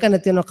සුවයක් තියෙන එක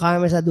නැති වෙනවා.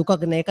 කාමයෙන් සහ දුකක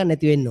එකක්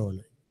නැති වෙන්න ඕන.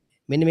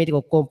 මෙන්න මේ ටික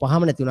ඔක්කොම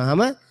පහම නැති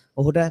වුනහම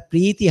ඔහුට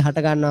ප්‍රීතිය හට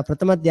ගන්නවා.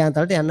 ප්‍රථම ධ්‍යාන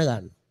තලට යන්න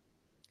ගන්නවා.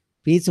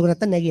 ප්‍රීති සුඛ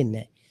නැත්තම් නැගෙන්නේ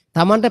නැහැ.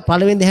 Tamanට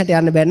පළවෙනි දෙහට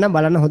යන්න බැන්න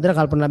බලන්න හොඳට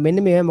කල්පනා.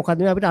 මෙන්න මේ මොකද්ද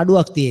මේ අපිට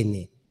අඩුවක්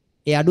තියෙන්නේ.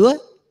 ඒ අඩුව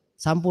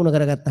සම්පූර්ණ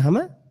කරගත්තාම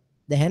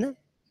දැහැන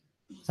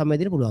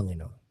සම්මෙදින පුළුවන්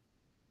වෙනවා.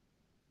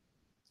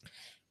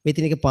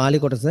 මෙතන එක පාළි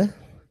කොටස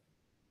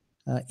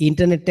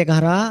ඉන්ටර්නෙට් එක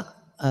හරහා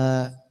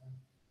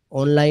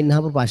ඔන්ලයින්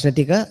අහපු ප්‍රශ්න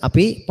ටික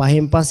අපි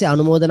පහෙන් පස්සේ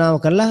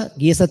අනුමෝදනාව කරලා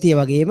ගිය සතියේ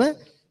වගේම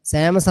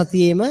සෑම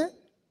සතියේම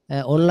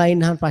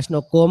ඔන්ලයින් අහන ප්‍රශ්න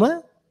ඔක්කොම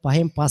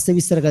පහෙන් පස්සේ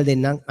විස්තර කරලා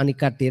දෙන්නම් අනික්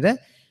කට්ටියට.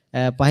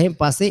 පහෙන්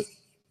පස්සේ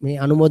මේ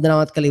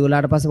අනුමෝදනාවත් කළ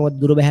ඉවරලාට පස්සේ මොකද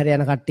දුර බැහැර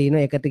යන කට්ටිය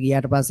ඉනවා. ඒකට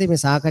ගියාට පස්සේ මේ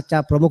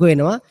සාකච්ඡා ප්‍රමුඛ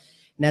වෙනවා.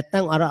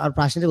 නැත්තම් අර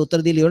ප්‍රශ්නෙට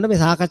උත්තර දීලා ඉවරන මේ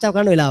සාකච්ඡාව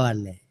කරන්න වෙලාවක්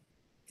නැහැ.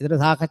 ඒතර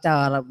සාකච්ඡාව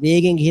අර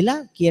වේගෙන් ගිහිලා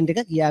කියන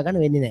ටික කියා ගන්න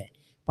වෙන්නේ නැහැ.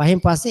 පහෙන්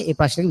පස්සේ මේ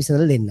ප්‍රශ්නෙට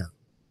විසඳලා දෙන්නම්.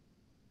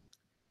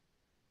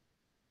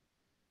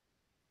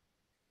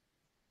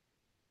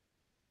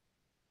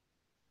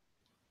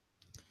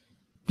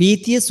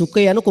 ප්‍රීතිය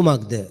සුඛය යනු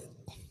කුමක්ද?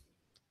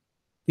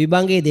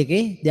 විභංගයේ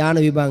දෙකේ ධාන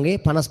විභංගයේ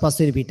 55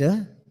 වෙනි පිට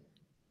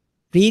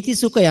ප්‍රීති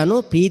සුඛ යනු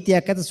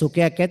ප්‍රීතියක් ඇත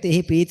සුඛයක් ඇත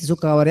එහි ප්‍රීති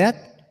සුඛවරයත්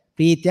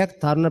ප්‍රීතියක්,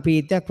 තරුණ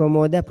ප්‍රීතියක්,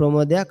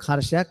 ප්‍රමෝදයක්,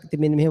 හර්ෂයක්. ඉතින්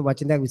මෙන්න මෙහෙම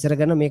වචන දෙකක් විස්තර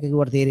කරනවා මේක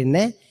කිව්වට තේරෙන්නේ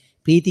නැහැ.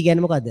 ප්‍රීති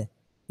කියන්නේ මොකද්ද?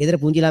 ඊතර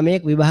පුංචි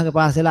ළමයෙක් විභාග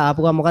පාස් වෙලා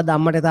ආපු ගමන් මොකද්ද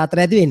අම්මට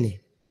තාත්තට ඇති වෙන්නේ?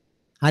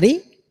 හරි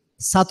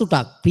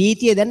සතුටක්.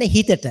 ප්‍රීතිය දැනෙන්නේ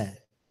හිතට.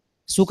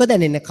 සුඛ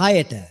දැනෙන්නේ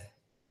කයට.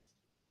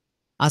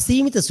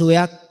 අසීමිත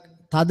සුවයක්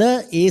තද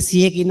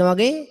ඒසියක ඉන්න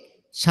වගේ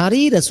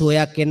ශරීර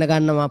සුවයක් එන්න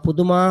ගන්නවා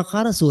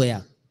පුදුමාකාර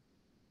සුවයක්.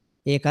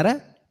 ඒක අර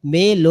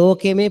මේ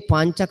ලෝකයේ මේ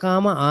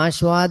පංචකාම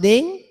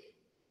ආස්වාදයෙන්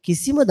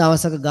කිසිම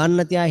දවසක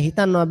ගන්න තියා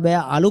හිතන්නවත්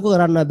බෑ අලුක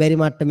කරන්නවත් බැරි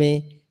මට්ටමේ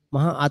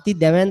මහා අති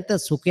දැවැන්ත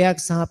සුඛයක්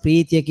සහ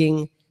ප්‍රීතියකින්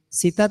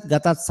සිතත්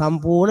ගතත්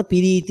සම්පූර්ණ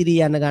පිරීතිරි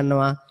යන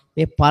ගන්නවා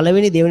මේ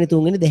පළවෙනි දෙවෙනි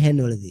තුන්වෙනි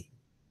දෙහැන්වලදී.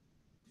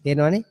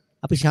 තේරෙනවනේ?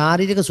 අපි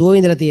ශාරීරික සුව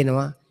විඳලා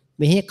තියෙනවා.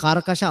 මෙහි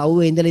කර්කශ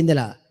අවුවේ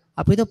ඉඳලා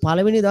අපි හිතුව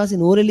පළවෙනි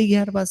දවසේ නූරෙලි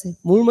ගියාට පස්සේ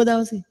මුල්ම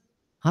දවසේ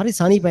හරි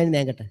සනීපයින්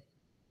නැගට.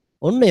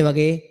 ඔන්න ඒ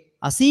වගේ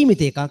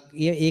අසීමිත එකක්.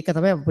 ඒක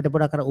තමයි අපිට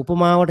පොඩක් අර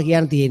උපමාවට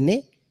කියන්න තියෙන්නේ.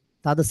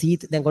 තද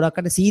දැන් ගොඩක්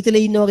අට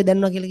සීතලේ ඉන්නා වගේ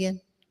දැනනවා කියලා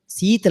කියන්නේ.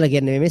 සීතල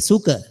කියන්නේ මේ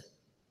සුඛ.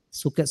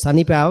 සුඛ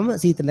සනීපවම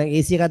සීතල. දැන්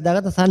AC එකක්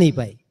දාගත්ත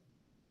සනීපයි.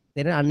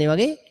 තේරෙනවද? අන්න ඒ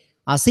වගේ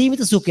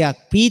අසීමිත සුඛයක්,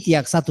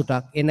 ප්‍රීතියක්,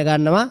 සතුටක් එන්න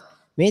ගන්නවා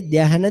මේ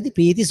ධ්‍යානදී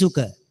ප්‍රීති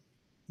සුඛ.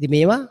 ඉතින්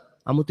මේවා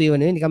අමුතු ඒවා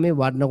නෙවෙයි නිකන් මේ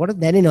වඩනකොට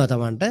දැනෙනවා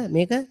Tamanට.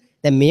 මේක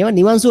දැන් මේවා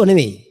නිවන් සුව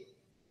නෙවෙයි.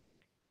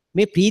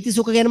 මේ ප්‍රීති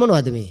සුඛ කියන්නේ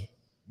මොනවද මේ?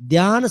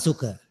 ධ්‍යාන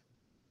සුඛ.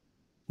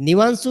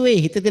 නිවන් සුවේ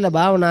හිත තියලා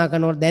භාවනා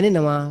කරනකොට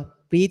දැනෙනවා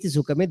ප්‍රීති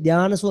සුඛ මේ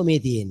ධ්‍යාන සුව මේ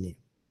තියෙන්නේ.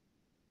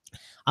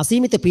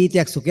 අසීමිත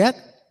ප්‍රීතියක් සුඛයක්,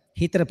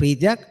 හිතට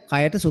ප්‍රීතියක්,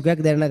 කයට සුඛයක්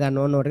දැනෙන ගන්න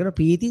ඕනවට කියන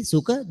ප්‍රීති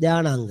සුඛ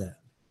ධානාංග.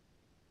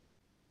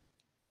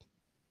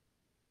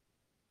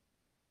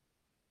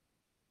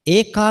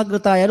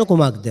 ඒකාග්‍රතාව යන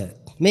කුමක්ද?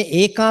 මේ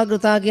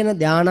ඒකාග්‍රතාව කියන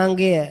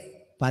ධානාංගය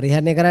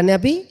පරිහරණය කරන්නේ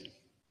අපි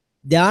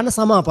ධාන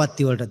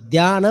සමාපatti වලට.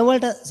 ධාන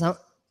වලට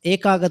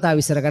ඒකාග්‍රතාව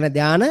විසර කරන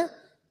ධාන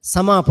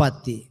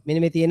සමාපatti.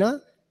 මෙන්න මේ තියෙනවා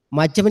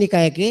මජ්ක්‍ධිම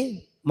නිකායේ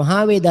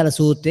මහා වේදාල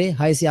සූත්‍රයේ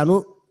 690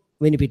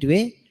 වෙනි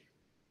පිටුවේ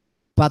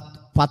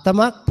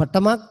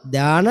පතමක්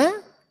ධාන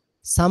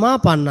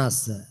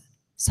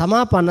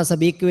සමාපන්නස්ස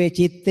බික්කවේ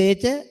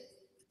චිත්තේච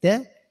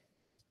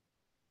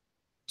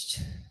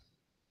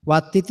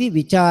වත්තිති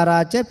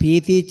විචාරාච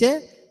පීතිච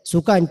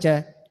සුඛංච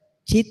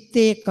චිත්ත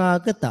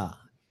ඒකාග්‍රතා.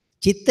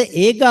 චිත්ත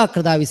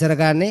ඒකාග්‍රතාව විසර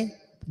ගන්නේ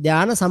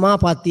ධාන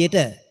සමාපත්තියට,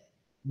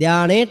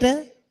 ධානයේට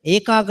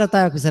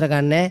ඒකාග්‍රතාවක් විසර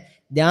ගන්නෑ.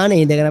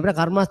 ධානයේ ඉඳගෙන අපිට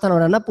කර්මස්ථාන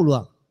වඩන්න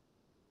පුළුවන්.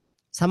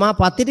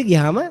 සමාපත්තියට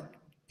ගියාම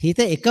හිත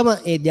එකම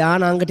ඒ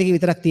ධානාංග ටික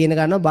විතරක් තියෙන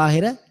ගන්නවා.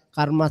 බාහිර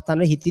කර්මස්ථාන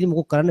වල හිතිලි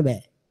මොකක් කරන්න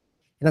බෑ.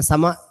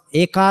 එහෙනම්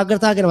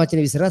ඒකාග්‍රතාව කියන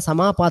වචනේ විසර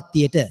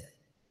සමාපත්තියට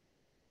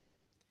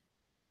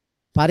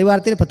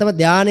පරිවර්තන ප්‍රථම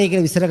ධානය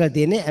කියලා විස්තර කරලා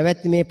තියෙන්නේ.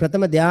 ඇවැත් මේ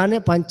ප්‍රථම ධානය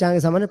පංචාංග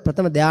සමන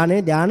ප්‍රථම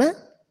ධානයේ ධාන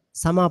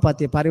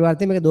සමාපත්තිය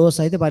පරිවර්තන මේක දෝෂ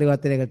සහිත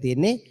පරිවර්තනය කරලා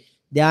තියෙන්නේ.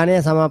 ධානය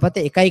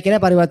සමාපත්තිය එකයි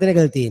කියලා පරිවර්තනය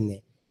කරලා තියෙන්නේ.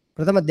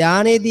 ප්‍රථම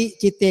ධානයේදී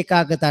චිත්ත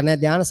ඒකාග්‍රතාව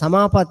නැහැ. ධාන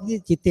සමාපත්තියේ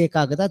චිත්ත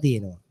ඒකාග්‍රතාව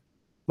තියෙනවා.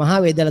 මහා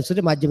වේදාල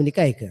සූත්‍රයේ මජ්ක්‍ධිම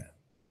නිකාය 1.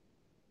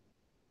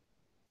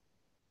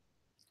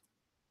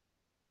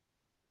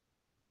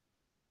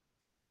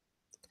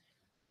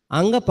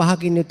 අංග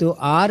 5කින් යුතු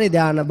ආර්ය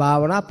ධාන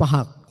භාවනා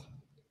 5ක්.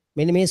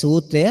 මෙන්න මේ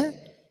සූත්‍රය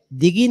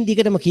දිගින්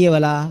දිගටම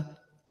කියවලා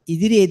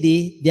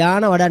ඉදිරියේදී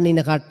ධාන වඩන්න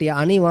ඉන්න කට්ටිය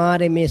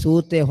අනිවාර්යයෙන් මේ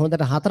සූත්‍රය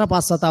හොඳට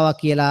 4-5 වතාවක්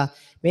කියලා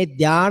මේ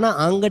ධාන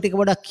අංග ටික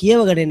පොඩක්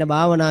කියවගෙන ඉන්න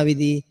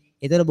භාවනාවේදී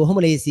ඒතර බොහොම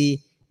ලේසි.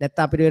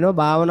 නැත්නම් අපිට වෙනවා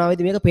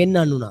භාවනාවේදී මේක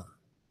පෙන්වන්න උනා.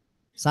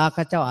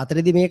 සාකච්ඡාව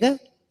අතරේදී මේක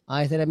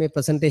ආයෙත් මේ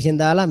ප්‍රසන්ටේෂන්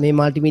දාලා මේ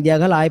මල්ටිමීඩියා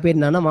ගහලා ආයෙ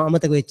පෙන්වන්න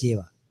අමතක වෙච්ච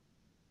ඒවා.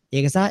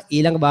 ඒක සහ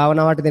ඊළඟ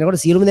භාවනාවට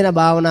දෙනකොට සියලුම දෙනා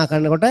භාවනා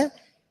කරනකොට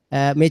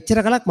මෙච්චර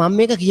කලක් මම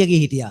මේක කිය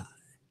හිටියා.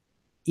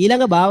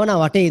 ඊළඟ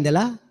භාවනා වටේ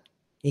ඉඳලා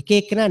එක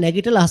එක්කෙනා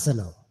නැගිටලා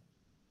අහසනවා.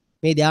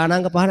 මේ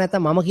ධානාංග 5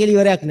 නැත්තම් මම කියලා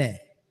ඉවරයක් නැහැ.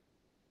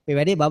 මේ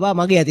වැඩේ බබා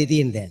මගේ අතේ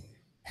තියෙන දැන්.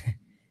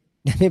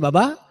 දැන් මේ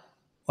බබා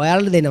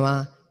ඔයාලට දෙනවා.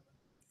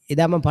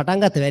 එදා මම පටන්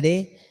ගත්ත වැඩේ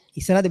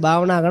ඉස්සරහදී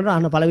භාවනා කරනකොට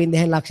අහන පළවෙනි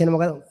දෙහෙන් ලක්ෂණ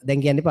මොකද දැන්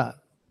කියන්න එපා.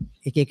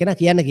 එක එකනා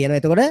කියනවා.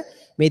 එතකොට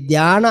මේ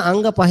ධාන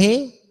අංග 5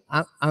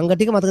 අංග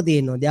ටික මතක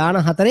තියෙන්න ඕන. ධාන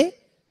 4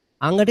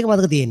 අංග ටික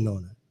මතක තියෙන්න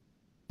ඕන.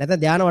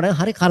 නැත්නම් ධාන වඩන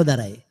හරි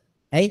කරදරයි.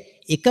 ඇයි?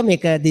 එකම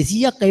එක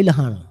 200ක් ඇවිල්ලා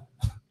අහනවා.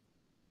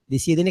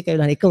 200 දෙනෙක්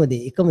ඇවිල්ලා අහන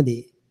එකම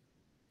දේ.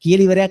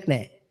 කියලා ඉවරයක්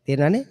නැහැ.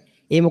 තේරෙනවනේ?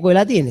 ඒ මොකෝ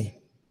වෙලා තියෙන්නේ?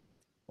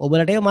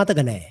 ඔබලට ඒක මතක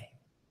නැහැ.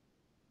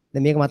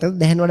 දැන් මේක මතක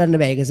දැහන් වඩන්න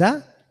බෑ. ඒක නිසා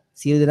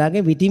සියලු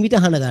දෙනාගේ විටින් විට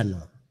අහන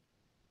ගන්නවා.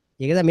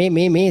 ඒක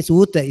තමයි මේ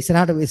සූත්‍ර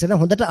ඉස්සරහට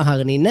හොඳට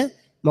අහගෙන ඉන්න.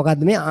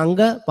 මොකද්ද මේ අංග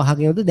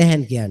 5කින් යුතු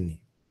දැහන් කියන්නේ?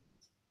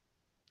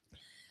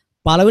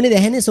 පළවෙනි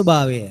දැහනේ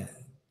ස්වභාවය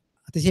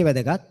අතිශය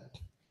වැදගත්.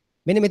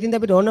 මෙන්න මෙතින්ද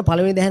අපිට ඕන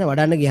පළවෙනි දැහන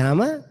වඩන්න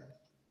ගියාම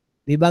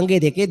විභංගයේ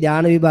දෙකේ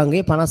ධාන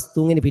විභංගයේ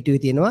 53 වෙනි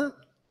පිටුවේ තියෙනවා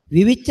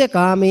විවිච්ඡ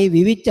කාමේ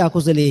විවිච්ඡ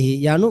අකුසලේහි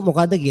යනු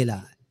මොකද්ද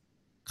කියලා.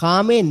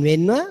 කාමයෙන්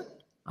වෙන්ව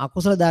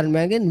අකුසල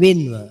ධර්මයෙන්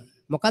වෙන්ව.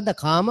 මොකද්ද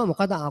කාම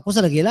මොකද්ද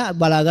අකුසල කියලා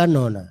බලා ගන්න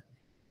ඕන.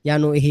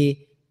 යනු එහි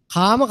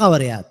කාම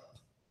කවරයක්.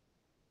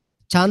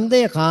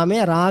 ඡන්දය කාමය,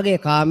 රාගය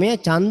කාමය,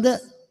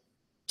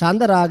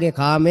 ඡන්ද රාගය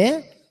කාමය,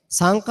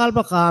 සංකල්ප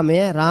කාමය,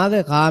 රාග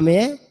කාමය,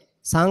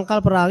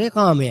 සංකල්ප රාගය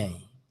කාමයයි.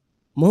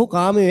 මොහු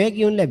කාමයේ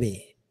කියුන් ලැබේ.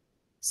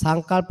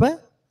 සංකල්ප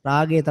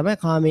රාගය තමයි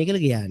කාමය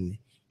කියලා කියන්නේ.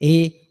 එහි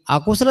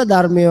අකුසල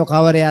ධර්මයේ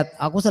කවරයත්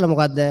අකුසල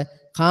මොකද්ද?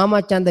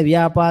 කාමච්ඡන්ද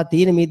ව්‍යාපාද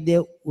තීන මිද්දේ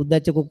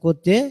උද්ධච්ච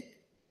කුක්කුච්චේ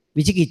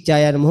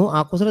විචිකිච්ඡා යන මොහ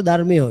අකුසල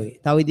ධර්මයෝයි.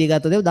 තව විදිහ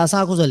ගත්තොත් දස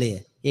අකුසලය.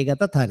 ඒ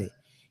ගත්තත් හරි.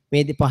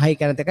 මේ 5යි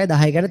කරත් එකයි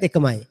 10යි කරත්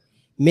එකමයි.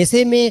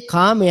 මෙසේ මේ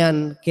කාමයන්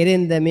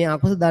කෙරෙන්ද මේ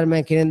අකුසල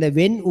ධර්මයන් කෙරෙන්ද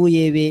වෙන්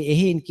වූයේ වේ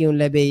එහින් කියුන්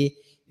ලැබෙයි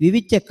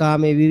විවිච්ඡ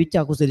කාමේ විවිච්ඡ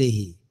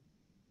අකුසලෙහි.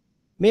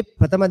 මේ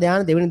ප්‍රථම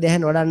ධ්‍යාන දෙවෙනි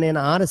ධ්‍යාන වඩන්න යන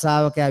ආර්ය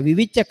ශ්‍රාවකයා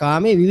විවිච්ඡ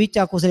කාමේ විවිච්ඡ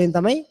අකුසලෙන්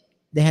තමයි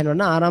ධ්‍යාන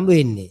වඩන්න ආරම්භ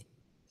වෙන්නේ.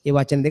 මේ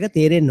වචන දෙක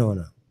තේරෙන්න ඕන.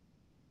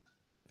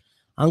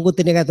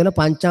 අංගුත්තර නිකාය තුන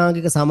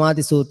පංචාංගික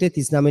සමාධි සූත්‍රයේ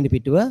 39 වෙනි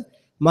පිටුව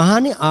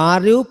මහානි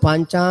ආර්ය වූ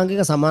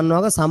පංචාංගික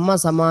සමන්වග සම්මා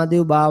සමාධි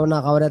වූ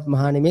භාවනා කවරත්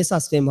මහානි මේ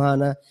සස්ත්‍රේ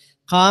මහාන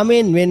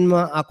කාමෙන් වෙන්ව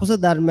අකුසල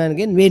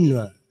ධර්මයන්ගෙන් වෙන්ව.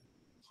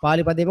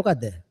 පාලි පදේ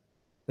මොකද්ද?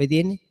 ඔය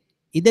තියෙන්නේ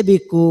ඉද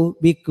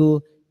බික්කු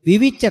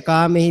විවිච්ඡ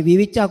කාමෙහි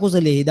විවිච්ඡ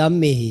අකුසලෙහි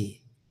ධම්මෙහි.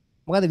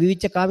 මොකද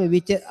විවිච්ඡ කාමෙහි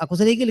විවිච්ඡ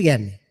අකුසලෙහි කියලා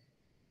කියන්නේ?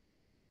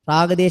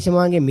 රාග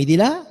දේශමාංගෙන්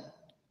මිදිලා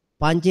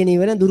පංචේ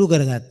නීවරණ දුරු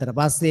කරගත්තට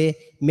පස්සේ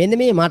මෙන්න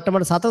මේ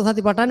මට්ටමට සතර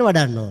සතිපට්ඨාන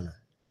වඩන්න ඕන.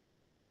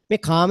 මේ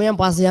කාමයන්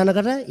පස්සේ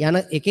යනකට යන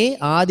එකේ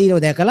ආදීනව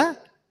දැකලා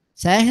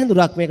සෑහෙන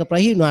දුරක් මේක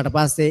ප්‍රහීන වුණාට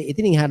පස්සේ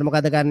ඉතින් එහාට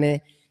මොකද කරන්නේ?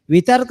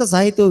 විතර්ක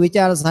සහිතව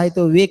විචාර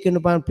සහිතව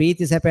විවේකිනුපන්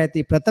ප්‍රීති සැප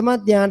ඇති ප්‍රථම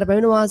ධ්‍යානට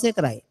පැමිණ වාසය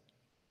කරයි.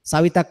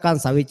 සවිතක්කං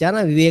සවිචාන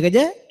විවේකජ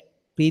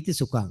ප්‍රීති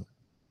සුඛං.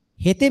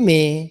 හෙතේ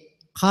මේ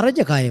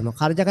කරජකයම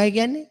කරජකය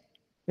කියන්නේ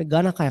මේ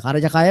ඝනකය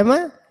කරජකයම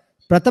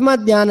ප්‍රථම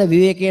ධ්‍යාන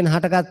විවේකයෙන්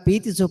හටගත්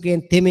ප්‍රීති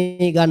සුඛයෙන්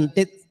තෙමේ ගන්න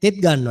තෙත්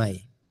ගන්නවයි.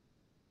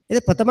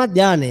 ඒක ප්‍රථම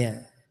ධ්‍යානය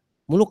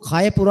මුළු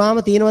කය පුරාම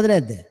තියෙනවද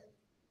නැද්ද?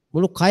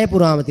 මුළු කය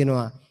පුරාම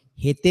තියෙනවා.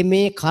 හෙතේ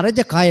මේ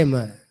කරජකයම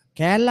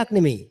කෑල්ලක්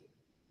නෙමෙයි.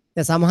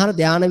 දැන් සමහර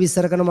ධානය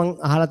විස්තර කරන මම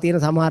අහලා තියෙන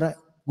සමහර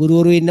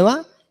ගුරුවරු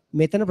ඉන්නවා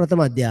මෙතන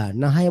ප්‍රථම ධානය.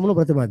 නහය මුළු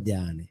ප්‍රථම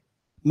ධානය.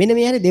 මෙන්න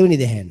මේ හරිය දෙවෙනි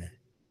ධානය.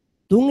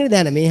 තුන්වෙනි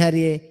ධානය මේ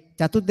හරියේ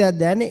චතුර්ථ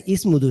ධානය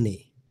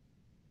ඉස්මුදුනේ.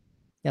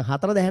 දැන්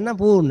හතර ධානය නම්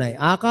පූර්ණයි.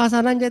 ආකාස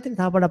අනංජයතින්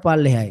තාපඩ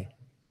පල්ලෙහායි.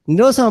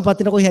 නිරෝධ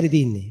සමපත්තින කොයි හරි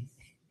තින්නේ.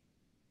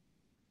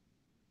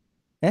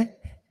 ඈ?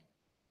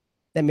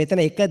 දැන් මෙතන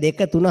 1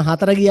 2 3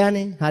 4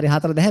 ගියානේ. හරි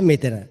 4 දැන්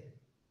මෙතන.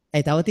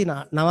 ඇයි තව තියෙන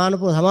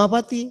නවානුපුර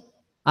සමාපත්තිය?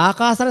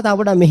 ආකාසනේ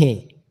තාපඩ මෙහි.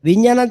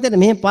 විඤ්ඤාණන්තේ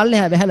මෙහෙ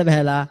පල්ලෙහා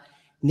බහැලා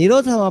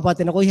නිරෝධ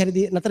සමාපත්තියන කොයි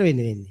හරි නතර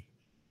වෙන්නේ.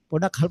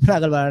 පොඩ්ඩක් කල්පනා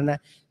කරලා බලන්න.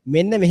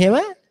 මෙන්න මෙහෙම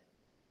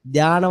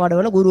ධානා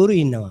වඩවන ගුරුවරු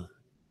ඉන්නවා.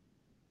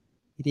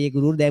 ඉතින් ඒ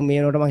ගුරුවරු දැන් මේ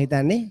වෙනකොට මම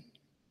හිතන්නේ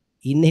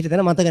ඉන්න හිට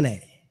තැන මතක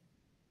නැහැ.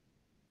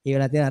 ඒ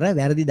වෙලාවට තියෙන අර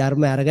වැරදි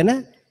ධර්ම අරගෙන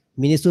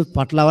මිනිස්සු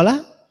පටලවලා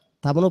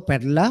තමනු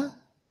පැටලලා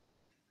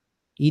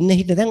ඉන්න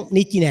හිට දැන්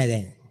නිච්චි නෑ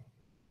දැන්.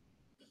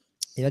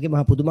 ඒ වගේ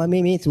මහා පුදුමා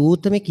මේ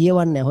සූත්‍රෙ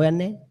කියවන්නේ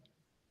හොයන්නේ.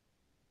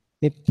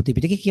 මේ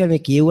ත්‍රිපිටකේ කියවන මේ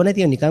කියවුව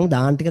නැතිව නිකන්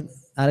දාන ටික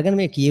අරගෙන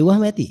මේ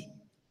කියවුවාම ඇති.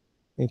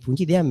 මේ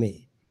පුංචි දෙයක් මේ.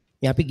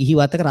 මේ අපි ගිහි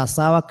වතක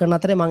රස්සාවක් කරන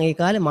අතරේ මම ඒ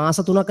කාලේ මාස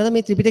 3ක් අද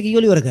මේ ත්‍රිපිටකය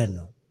කියවල ඉවර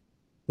කරනවා.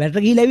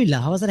 වැඩට ගිහිල්ලා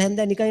ඇවිල්ලා හවසට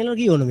හැන්දෑ නිකන් එනවා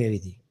කියවන මේ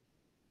විදිහ.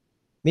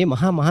 මේ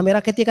මහා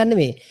මෙරක් ඇති එකක්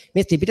නෙමෙයි.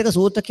 මේ ත්‍රිපිටක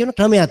සූත්‍ර කියන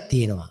ක්‍රමයක්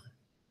තියෙනවා.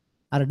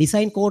 අර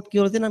ඩිසයින් කෝඩ්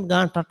කියලා තියෙනවා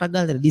ගාන ටට්ටක්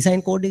ගාලා තියෙන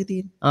ඩිසයින් කෝඩ් එක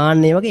තියෙනවා.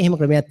 ආන්න ඒ වගේ එහෙම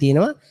ක්‍රමයක්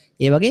තියෙනවා.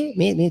 ඒ වගේ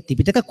මේ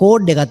ත්‍රිපිටක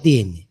කෝඩ් එකක්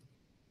තියෙන්නේ.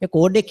 මේ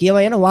කෝඩ් එක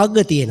කියවා යන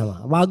වග්ග තියෙනවා.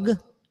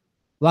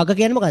 වග්ග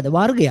කියන්නේ මොකද්ද?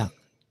 වර්ගයක්.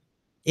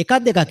 එකක්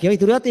දෙකක් කියව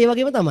ඉතුරුත් ඒ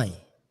වගේම තමයි.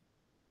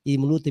 මේ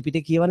මුළු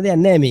ත්‍රිපිටකය කියවන දෙයක්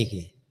නැහැ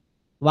මේකේ.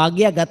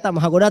 වග්ගයක් ගත්තා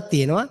මහ ගොඩක්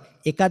තියෙනවා.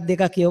 එකක්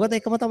දෙකක් කියවගත්ත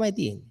එකම තමයි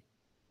තියෙන්නේ.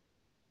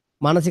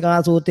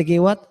 මානසිකාර සූත්‍රය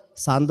කිව්වත්,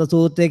 සන්ද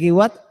සූත්‍රය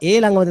කිව්වත් ඒ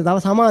ළඟම තව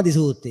සමාධි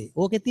සූත්‍රය.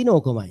 ඕකේ තියෙන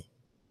ඕකමයි.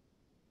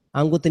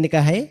 අංගුත්තර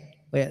නිකායේ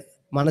ඔය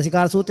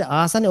මානසිකාර සූත්‍රය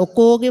ආසන්නේ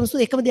ඔක්කොගේම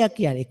එකම දෙයක්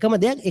කියන්නේ. එකම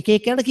දෙයක් එක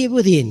එකකට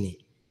කියපුවා තියෙන්නේ.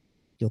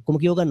 ඒ ඔක්කොම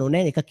කියව ගන්න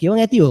ඕනේ නැහැ. එකක් කියවන්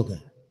ඇති ඕක.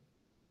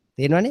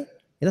 තේරෙනවනේ?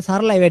 ඒක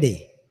සරලයි වැඩේ.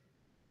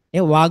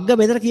 ඒ වග්ග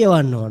මෙතන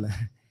කියවන්න ඕන.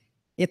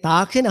 ඒ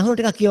තාක්ෂණ අහුණු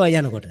ටිකක් කියවා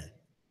යනකොට.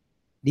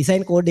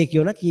 ඩිසයින් කෝඩ් එක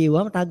කියවන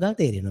කියවුවම ටක් ගාලා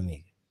තේරෙනවා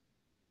මේක.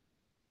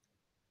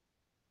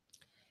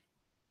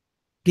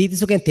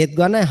 ප්‍රීතිසුඛෙන් තෙත්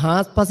ගන්නයි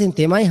හාත්පසින්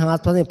තෙමයි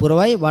හාත්පසින්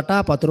පුරවයි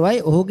වටා පතුරවයි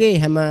ඔහුගේ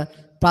හැම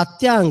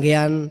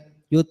ප්‍රත්‍යංගයන්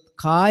යුත්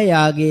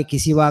කායාගේ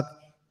කිසිවක්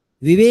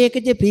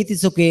විවේකජ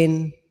ප්‍රීතිසුඛෙන්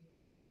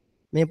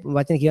මේ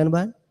වචන කියවන්න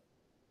බලන්න.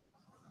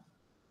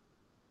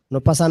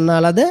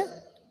 නොපසන්නාලද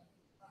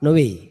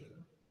නොවේ.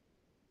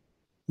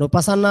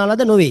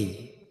 නොපසන්නාලද නොවේ.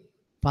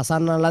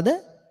 පසන්නාලද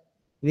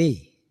වෙයි.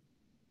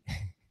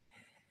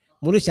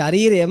 මුළු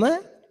ශරීරයම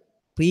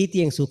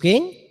ප්‍රීතියෙන්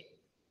සුඛෙන්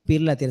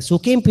පිරලා තියෙන.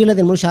 සුඛෙන් පිරලා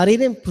තියෙන මුළු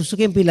ශරීරයෙන්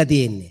සුඛෙන් පිරලා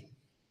තියෙන්නේ.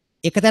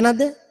 එක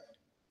තැනක්ද?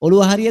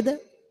 ඔළුව හරියද?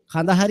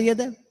 කඳ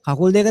හරියද?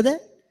 කකුල් දෙකද?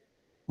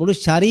 මුළු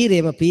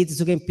ශරීරයම ප්‍රීති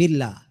සුඛෙන්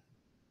පිරලා.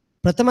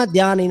 ප්‍රථම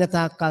ධානය ඉන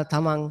තාක්කල්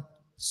තමන්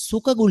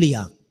සුඛ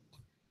ගුලියක්.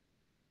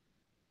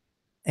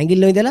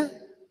 ඇඟිල්ල ඉඳලා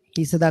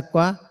හිස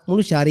දක්වා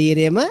මුළු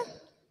ශරීරයම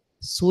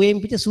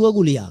සුවයෙන් පිට සුව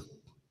ගුලියක්.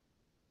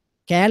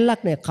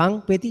 කෑල්ලක් නෑ. කන්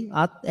පෙති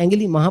අත්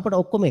ඇඟිලි මහපට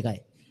ඔක්කොම එකයි.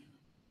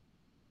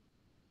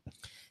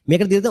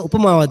 මේකට දිරද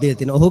උපමාවක් දෙලා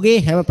තියෙනවා. ඔහුගේ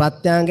හැම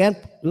ප්‍රත්‍යංගයන්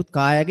යුත්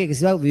කායයේ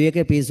කිසිවක්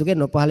විවේකයේ පිසුකේ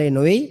නොපහලේ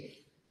නොවේයි.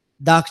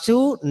 දක්ෂ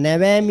වූ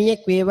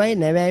නැවෑමියෙක් වේවයි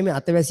නැවෑමි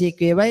අතවැසියෙක්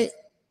වේවයි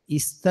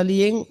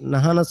ස්තලියෙන්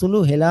නහනසුළු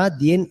හෙලා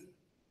දියෙන්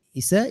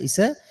ඉස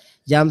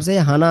යම්සේ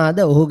හනාද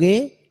ඔහුගේ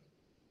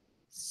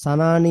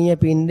සනානීය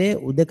පින්ඩේ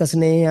උදක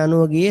ස්නේහය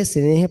අනුව ගියේ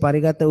ස්නේහ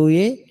පරිගත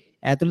වූයේ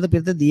ඇතුළත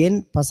පිටත දියෙන්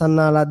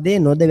පසන්නා ලද්දේ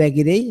නොද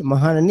වැగిරෙයි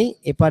මහණනි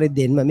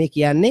එපරිද්දෙන්ම මේ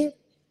කියන්නේ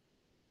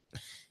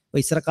ඔය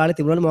ඉස්සර කාලේ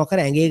තිබුණානේ මොකක්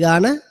හරි ඇඟේ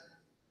ගාන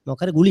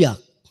මොකක් හරි ගුලියක්.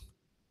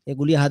 ඒ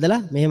ගුලිය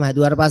හදලා මෙහෙම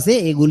හදුවාට පස්සේ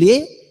ඒ ගුලියේ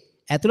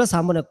ඇතුළ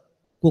සම්බන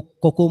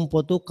කොකුම්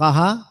පොතු කහ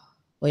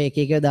ඔය එක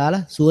එක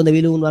දාලා සුවඳ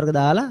විලවුන් වර්ග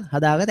දාලා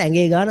හදාගත්ත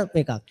ඇඟේ ගාන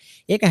එකක්.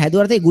 ඒක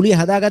හැදුවාට ඒ ගුලිය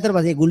හදාගත්තට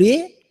පස්සේ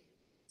ගුලියේ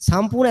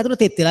සම්පූර්ණ ඇතුළ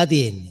තෙත් වෙලා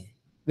තියෙන්නේ.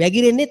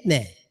 වැగిරෙන්නෙත්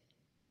නැහැ.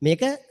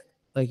 මේක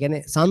ඔය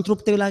කියන්නේ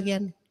සන්තුෂ්ත වෙලා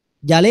කියන්නේ.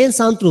 ජලයෙන්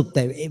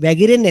සන්තුෂ්තයි.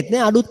 වැగిරෙන්නෙත්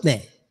නැහැ අඩුත්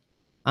නැහැ.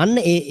 අන්න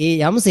ඒ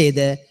යම්සේද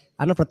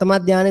අන්න ප්‍රථම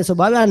ඥානයේ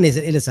ස්වභාවය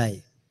අන්නේ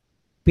එලෙසයි.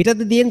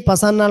 පිටත දියෙන්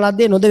පසන්නා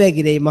ලද්දේ නොද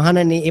වැగిරෙයි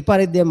මහණනි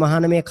එපරිද්ද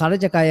මහණ මේ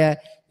කලජකය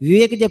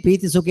විවේකජ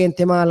ප්‍රීති සුඛයෙන්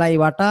තෙමාලයි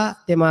වටා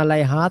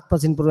තෙමාලයි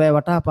හාත්පසින් පුරවයි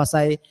වටා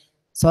පසයි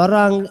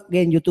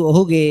ස්වරාංගයෙන් යුතු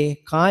ඔහුගේ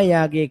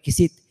කායාගේ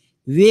කිසිත්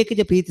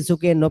විවේකජ ප්‍රීති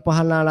සුඛයෙන්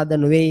නොපහළනා ලද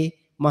නොවේ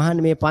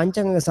මහණ මේ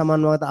පංචංග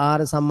සමන්වගත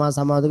ආර්ය සම්මා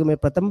සමාධික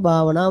මේ ප්‍රථම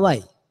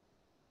භාවනාවයි.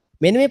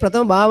 මෙන්න මේ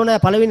ප්‍රථම භාවනාව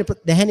පළවෙනි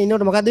දැහැන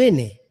ඉන්නකොට මොකද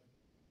වෙන්නේ?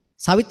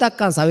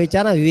 සවිතක්කං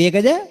සවිචාර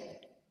විවේකජ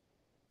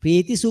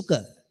ප්‍රීති සුඛ.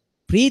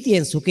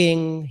 ප්‍රීතියෙන් සුඛයෙන්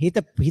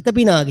හිත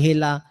පිනා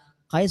ගිහිල්ලා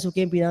කය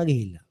සුඛයෙන් පිනා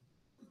ගිහිල්ලා.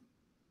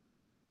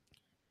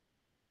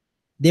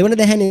 දෙවන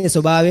දැහැනේ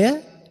ස්වභාවය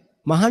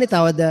මහණි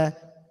තවද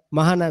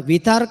මහණ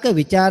විතර්ක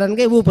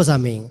ਵਿਚාරණගේ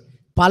වූපසමයෙන්.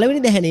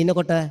 පළවෙනි දැහැනේ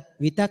ඉන්නකොට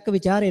විතක්ක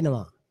ਵਿਚාර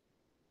එනවා.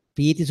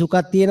 ප්‍රීති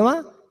සුඛක් තියෙනවා,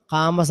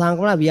 කාම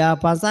සංකල්ප,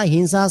 ව්‍යාපාද,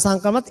 හිංසා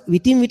සංකල්පත්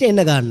විтин විට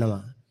එන්න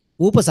ගන්නවා.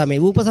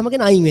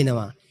 වූපසමයෙන් අයින්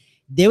වෙනවා.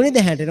 දෙවෙනි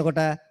දැහැනට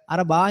එනකොට අර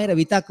බාහිර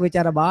විතක්ක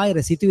ਵਿਚාර බාහිර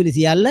සිතුවිලි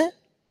සියල්ල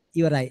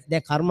ඉවරයි.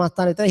 දැන්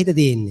කර්මස්ථාන විතර හිත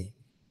තියෙන්නේ.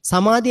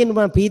 සමාධියෙන්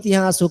උපන් ප්‍රීති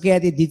හා සුඛය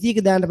ඇති ද්විතීක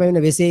දානට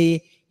පැමිණ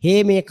වෙසෙයි.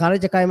 හේ මේ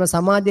කලජකයම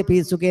සමාධිය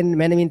ප්‍රීති සුඛයෙන්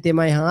මනමින්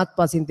තෙමයි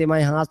හාත්පසින්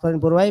තෙමයි හාත්පසින්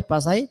පුරවයි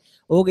පසයි.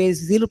 ඕගේ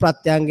සියලු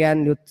ප්‍රත්‍යංගයන්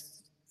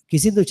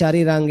කිසිදු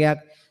ශරීරාංගයක්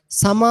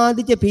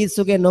සමාධිත ප්‍රීති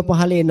සුඛයෙන්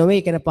නොපහලේ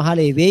නොවේ කියන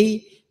පහලේ වෙයි.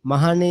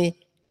 මහණේ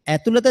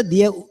ඇතුළත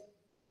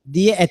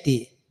දිය ඇති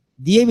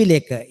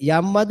දියවිලක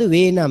යම්බදු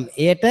වේ නම්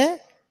එයට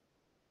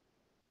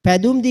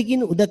පැදුම්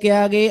දිගින්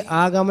උදකයාගේ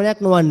ආගමනයක්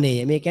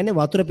නොවන්නේය. මේ කියන්නේ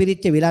වතුර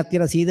පිරිච්ච විලක්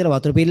තියෙන සීතල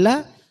වතුර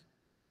පිල්ලා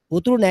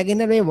උතුරු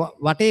නැගෙනහිර මේ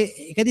වටේ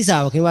එක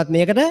දිශාවකින්වත්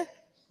මේකට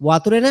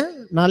වතුරෙන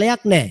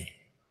නලයක් නැහැ.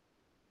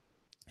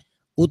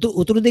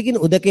 උතුරු දිගින්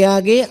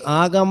උදකයාගේ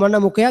ආගමන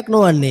මුඛයක්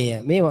නොවන්නේය.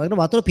 මේ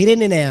වතුර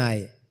පිරෙන්නේ නැහැ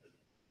ආයේ.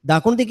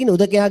 දකුණු දිගින්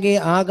උදකයාගේ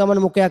ආගමන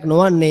මුඛයක්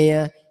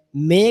නොවන්නේය.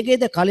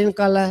 මේකේද කලින්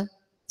කල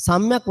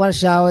සම්‍යක්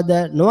වර්ෂාවද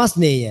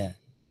නොවස්නේය.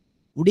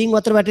 උඩින්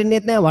වතුර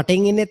වැටෙන්නේත් නැහැ,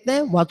 වටෙන් ඉන්නෙත්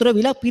නැහැ. වතුර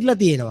විලක් පිරලා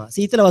තියෙනවා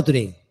සීතල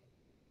වතුරෙන්.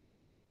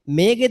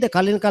 මේකේද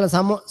කලින් කල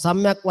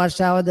සම්‍යක්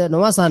වර්ෂාවද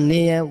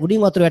නොවසන්නේය.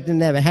 උඩින් වතුර වැටෙන්නේ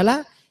නැහැ වැහැලා.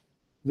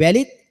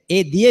 වැලිත්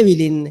ඒ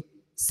දියවිලින්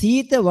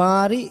සීත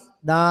වාරි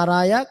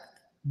ධාරායක්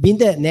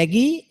බිඳ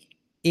නැගී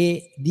ඒ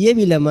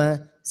දියවිලම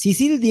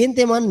සිසිල් දියෙන්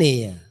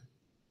තෙමන්නේය.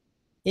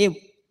 ඒ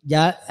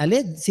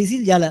ඇලේ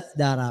සිසිල් ජල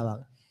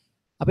ධාරාවක්.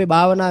 අපේ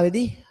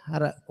භාවනාවේදී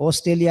අර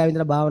ඕස්ට්‍රේලියාවේ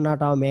ඉඳලා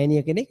භාවනාවට ආව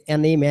මෑණිය කෙනෙක්.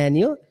 යන්නේ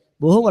මෑණියෝ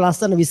බොහොම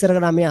ලස්සන විස්තර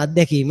කරන මේ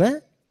අත්දැකීම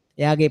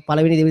එයාගේ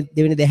පළවෙනි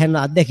දෙවෙනි දැහැන්න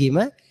අත්දැකීම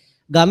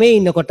ගමේ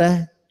ඉන්නකොට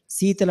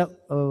සීතල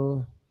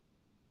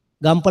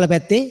ගම්පල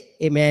පැත්තේ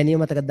ඒ මෑණිය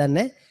මතකද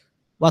දන්නේ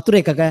වතුර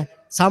එකක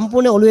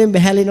සම්පූර්ණ ඔළුවෙන්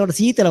බැහැලිනකොට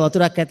සීතල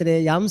වතුරක් ඇතුලේ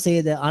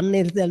යම්සේද අන්න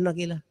ඉරිත දැල්නවා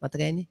කියලා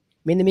මතකයිනේ.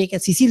 මෙන්න මේක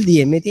සිසිල්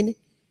දියෙන් මේ තියෙන්නේ.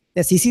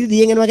 දැන් සිසිල්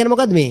දියෙන් එනවා කියන්නේ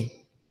මොකද්ද මේ?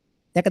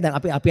 දැක්ක දැන්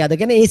අපි අද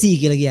කියන්නේ AC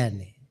කියලා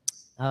කියන්නේ.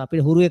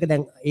 අපිට හුරු එක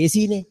දැන් AC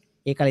නේ.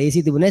 ඒ කාලේ AC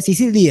තිබුණේ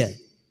සිසිල් දිය.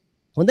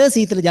 හොඳ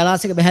සීතල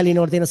ජලාශයක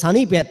බැහැලිනකොට තියෙන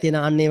සනීපයක් තියෙන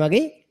අන්න ඒ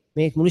වගේ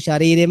මේ මුළු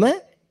ශරීරෙම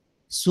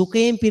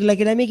සුඛයෙන් පිරලා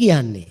කියලා මේ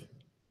කියන්නේ.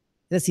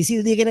 ඒක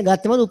සිසිල් දිය කියන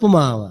ගත්තම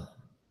උපමාව.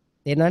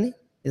 තේරෙනවනේ?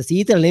 ඒක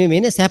සීතල නෙමෙයි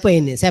මේනේ සැප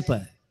එන්නේ සැප.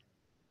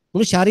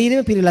 මුළු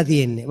ශරීරෙම පිරලා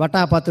තියෙන්නේ.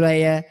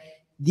 වටාපතුරය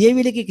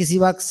දියවිලක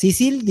කිසිවක්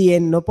සිසිල්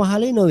දියෙන්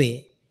නොපහළේ නොවේ.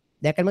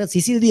 දැක්කම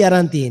සිසිල් දිය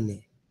අරන්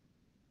තියෙන්නේ.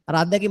 අර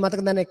අද්දකින්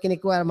මතක දැන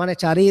එක්කෙනෙක් මම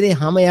ශරීරයේ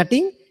හැම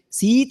යටින්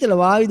සීතල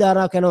වායු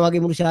ධාරාවක් යනවා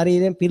වගේ මුළු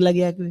ශරීරයෙන් පිරලා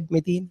ගියා කිව්වේ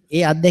මේ තියෙන්නේ.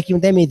 ඒ අද්දැකීම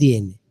තමයි මේ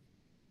තියෙන්නේ.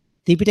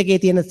 ත්‍රිපිටකයේ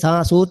තියෙන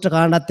සූත්‍ර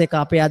කාණ්ඩත් එක්ක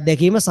අපේ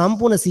අත්දැකීම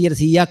සම්පූර්ණ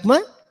 100%ක්ම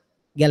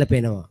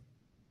ගැලපෙනවා.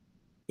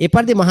 ඒ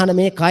පරිදි මහාන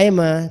මේ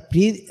කයම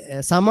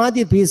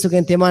සමාධි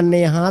ප්‍රීසුකෙන්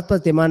තෙමන්නේ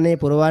හාත්පස තෙමන්නේ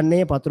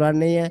පුරවන්නේ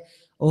පතුරන්නේ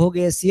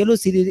ඔහුගේ සියලු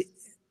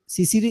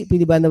සිසිරි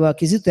පිළිබඳව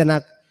කිසි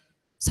තැනක්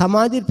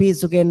සමාධි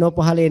ප්‍රීසුකෙන්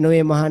නොපහලේ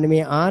නොවේ මහාන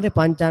මේ ආර්ය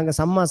පංචාංග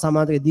සම්මා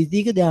සමාධියේ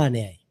ද්විතීක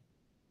ධානයයි.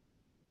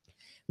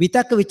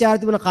 විතක්ක ਵਿਚාර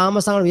තිබුණ කාම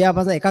සංග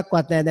ව්‍යාපාද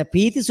එකක්වත් නැහැ. දැන්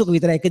ප්‍රීති සුඛ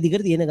විතර එක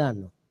දිගට තියෙන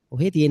ගන්නවා.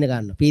 ඔහේ තියෙන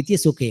ගන්නවා. ප්‍රීතිය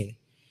සුඛය.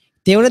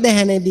 තෙවන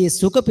දැහැනේදී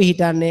සුඛ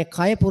පිහිටන්නේ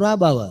කය පුරා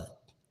බව.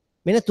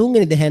 මෙන්න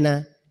තුන්වෙනි දැහැන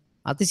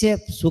අතිශය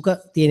සුඛ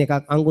තියෙන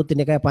එකක් අංගුත්තර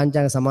නිකාය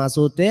පංචාංග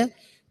සමාසූත්‍රය.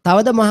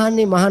 තවද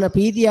මහන්නේ මහාන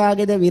ප්‍රීතිය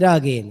ආගේද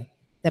විරාගයෙන්.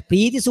 දැන්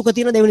ප්‍රීති සුඛ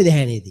තියෙන දෙවෙනි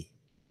දැහැනේදී.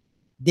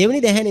 දෙවෙනි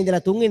දැහැනේ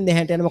ඉඳලා තුන්වෙනි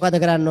දැහැනට යන මොකද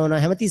කරන්න ඕන?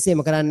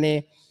 හැමතිස්සෙම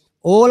කරන්නේ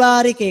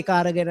ඕලාරික ඒක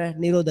අරගෙන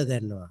නිරෝධ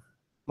කරනවා.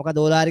 මොකද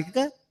ඕලාරික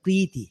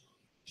ප්‍රීති.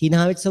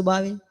 හිනාවෙච්ච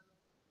ස්වභාවය.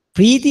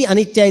 ප්‍රීති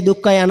අනිත්‍යයි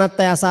දුක්ඛයි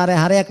අනාත්තයි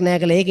අසාරයි හරයක් නැහැ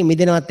කියලා ඒකෙ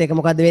මිදෙනවත් එක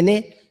මොකද වෙන්නේ?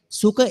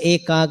 සුඛ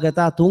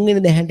ඒකාග්‍රතාව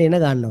තුන්වෙනි දැහැන්ට එන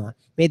ගන්නවා.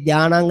 මේ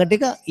ධානාංග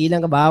ටික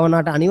ඊළඟ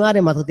භාවනාවට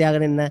අනිවාර්යයෙන් මතක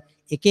තියාගෙන ඉන්න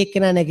එක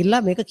එක්කෙනා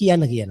නැගිටලා මේක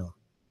කියන්න කියනවා.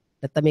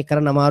 නැත්තම් මේක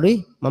කරන්න අමාරුයි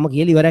මම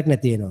කියලා ඉවරයක්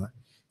නැති වෙනවා.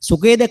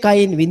 සුඛේද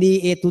කයින් විඳී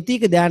ඒ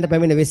තුතික ධානයට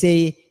පැමිණ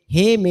වෙසෙයි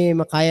හේ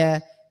මේම කය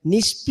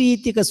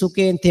නිෂ්පීතික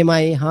සුඛයෙන්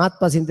තෙමයි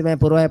හාත්පසින් තමයි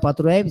පුරවයි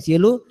පතුරවයි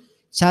සියලු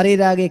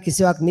ශරීරාගේ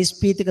කිසිවක්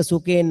නිෂ්පීතික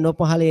සුඛයෙන්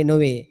නොපහළේ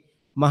නොවේ.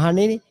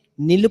 මහණෙනි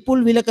නිලුපුල්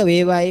විලක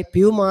වේවයි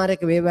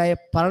පියුමාරක වේවයි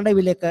පරණ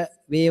විලක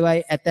වේවයි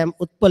ඇතම්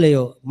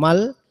උත්පලයෝ මල්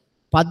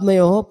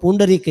පද්මයෝ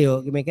පුණ්ඩරිකයෝ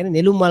මේ කියන්නේ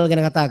නෙළුම් මල්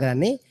ගැන කතා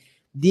කරන්නේ.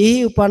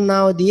 දීහි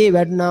උපන්නාව දීහි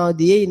වැඩනාව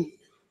දීහි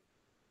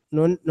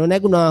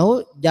නොනැගුණාහු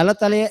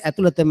ජලතලයේ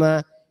ඇතුළතම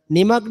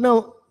නිමග්න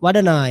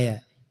වඩනාය.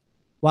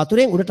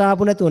 වතුරෙන් උඩට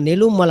ආපු නැතුව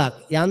නෙළුම් මලක්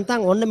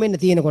යන්තම් ඔන්න මෙන්න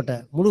තියෙනකොට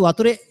මුළු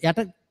වතුරේ යට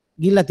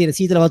ගිල්ලා තියෙන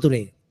සීතල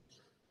වතුරේ.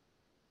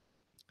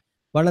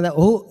 වළඳ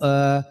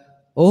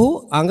ඔහු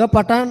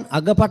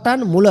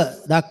අගපටන් මුල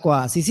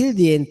දක්වා සිසිල්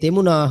දියෙන්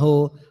තෙමුණා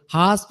හෝ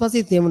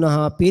හාස්පසින්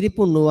තෙමුණා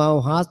පිරිපුන්නවා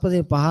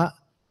හාස්පසින්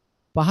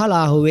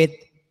පහලාහු වෙත්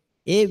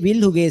ඒ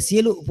විල්හුගේ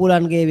සියලු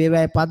උපුලන්ගේ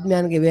වේවයි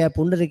පද්මයන්ගේ වේවයි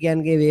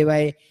පුණ්ඩරිකයන්ගේ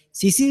වේවයි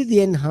සිසිල්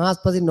දියෙන්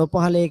හාස්පසින්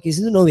නොපහලේ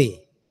කිසිදු නොවේ.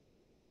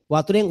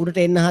 වතුරෙන් උඩට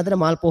එන්න හදන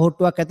මල්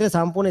පොහොට්ටුවක් ඇතුලේ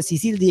සම්පූර්ණ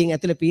සිසිල් දියෙන්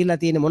ඇතුලේ පීරලා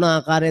තියෙන මොන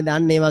ආකාරයෙන්ද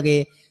අන්න ඒ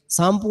වගේ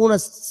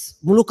සම්පූර්ණ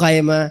මුළු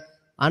කයම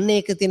අන්න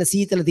ඒක තියෙන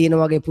සීතල තියෙන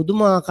වගේ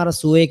පුදුමාකාර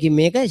සුවයකින්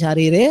මේක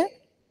ශරීරය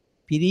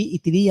පිරි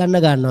ඉතිරි යන්න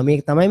ගන්නවා.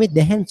 මේක තමයි මේ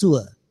දැහැන් සුව.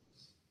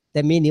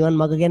 දැන් මේ නිවන්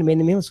මඟ කියන්නේ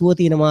මෙන්න මෙහෙම සුව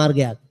තියෙන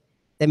මාර්ගයක්.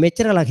 දැන්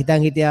මෙච්චර කලක්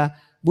හිතන්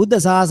බුද්ධ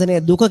ශාසනය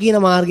දුක කියන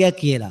මාර්ගයක්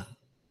කියලා.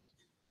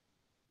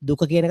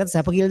 දුක කියන එකට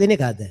සැප කියලා දෙන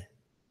එකද?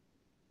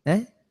 ඈ?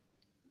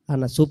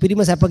 අන්න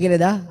සුපිරිම සැප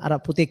කියලා අර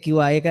පුතෙක්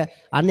කිව්වා. ඒක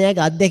අන්‍යයන්ගේ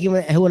අත්දැකීම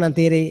ඇහුවනම්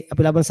තේරෙයි.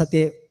 අපි ලබන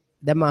සතියේ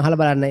දැම්ම අහලා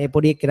බලන්න. ඒ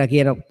පොඩි එක්කෙනා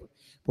කියන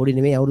පොඩි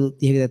නෙමෙයි අවුරුදු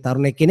 30ක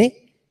තරුණෙක් කෙනෙක්.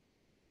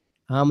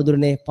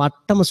 ආමුදුරනේ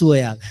පට්ටම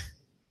සුවයක්.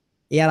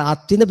 ඒ අර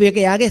අත්විඳපු එක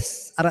යාගේ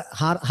අර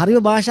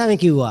හරිම භාෂාවෙන්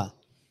කිව්වා.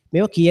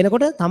 මේව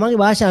කියනකොට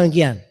තමන්ගේ භාෂාවෙන්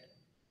කියන්නේ.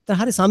 ඒත්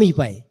හරි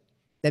සමීපයි.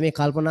 දැන් මේ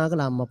කල්පනා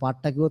කළා අම්මා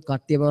පට්ට කිව්වොත්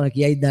කට්ටිය මම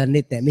කියයිද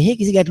දන්නේ නැහැ. මෙහි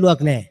කිසි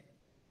ගැටලුවක් නැහැ.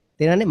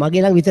 තේරෙන්නේ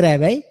මගේ ළඟ විතරයි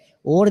හැබැයි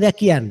ඕන දෙයක්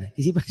කියන්න.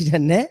 කිසි ප්‍රශ්නයක්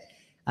නැහැ.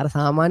 අර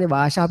සාමාන්‍ය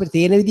භාෂාව අපිට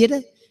තේරෙන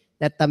විදිහට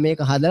නැත්තම් මේක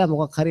හදලා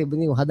මොකක් හරි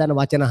හදන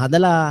වචන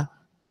හදලා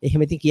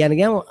එහෙම ඉතින් කියන්න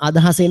ගියාම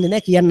අදහස එන්නේ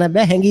නැහැ කියන්න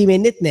බෑ හැංගීම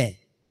එන්නේත් නැහැ.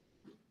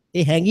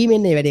 ඒ හැංගීම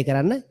එන්නේ වැඩේ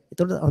කරන්න.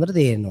 ඒතකොට හොඳට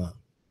තේරෙනවා.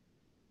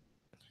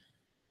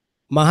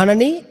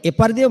 මහණනි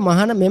එපරිදිව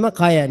මහණ මෙම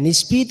කය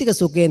නිෂ්පීතික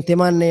සුඛයෙන්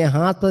තෙමන්නේ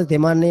හාත්පස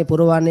තෙමන්නේ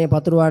පුරවන්නේ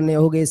පතුරවන්නේ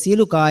ඔහුගේ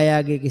සීලු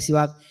කායාගේ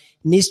කිසිවක්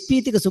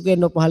නිෂ්පීතික සුඛයෙන්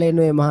නොපහළේ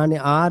නොවේ.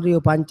 මහණේ ආර්ය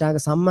පංචාංග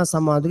සම්මා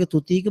සමාධික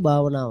තුතික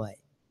භාවනාවයි.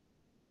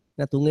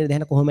 නැත්නම් තුන්වෙනි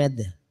දැහන කොහොමද?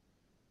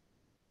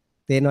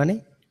 තේනවනේ?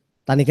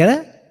 තනිකර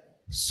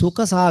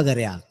සුඛ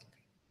සාගරයක්.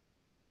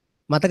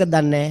 මතක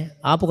දන්නේ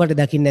ආපු කට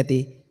දකින්න නැති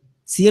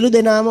සියලු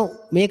දෙනාම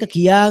මේක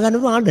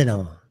කියාගන්නව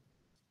ආඬනවා.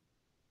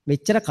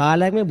 මෙච්චර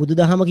කාලයක් මේ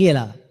බුදුදහම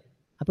කියලා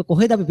අපි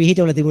කොහෙද අපි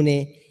පිළිහිටවල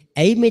තිබුණේ?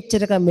 ඇයි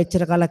මෙච්චර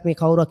කාලයක් මේ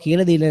කවුරුවක්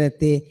කියලා දීලා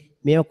නැත්තේ?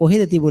 මේව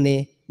කොහෙද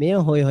තිබුණේ? මේව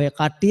හොය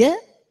කට්ටිය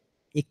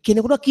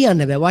එක්කෙනෙකුට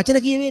කියන්න බෑ. වචන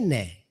කියවෙන්නේ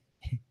නැහැ.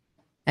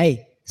 ඇයි?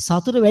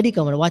 සතුට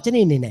වැඩිකම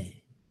වචනේ ඉන්නේ නැහැ.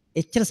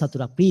 එච්චර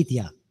සතුටක්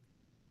ප්‍රීතියක්.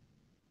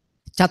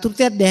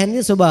 චතුර්ථය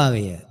ධ්‍යානයේ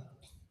ස්වභාවය.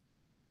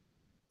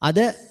 අද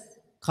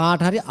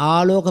කාට හරි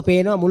ආලෝක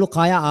පේනවා මුළු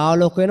කය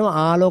ආලෝක වෙනවා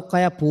ආලෝක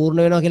කය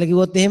පූර්ණ වෙනවා කියලා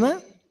කිව්වොත් එහෙම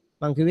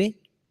මං කිව්වේ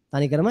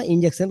තනිකරම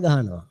ඉන්ජෙක්ෂන්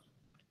ගහනවා.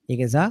 ඒක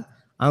නිසා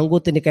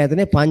අංගුත්තර නිකාය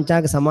තුනේ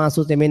පංචාංග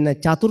සමාසූත්‍රයේ මෙන්න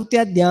චතුර්ථ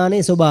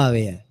ධානයේ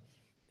ස්වභාවය.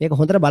 මේක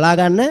හොඳට බලා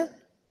ගන්න.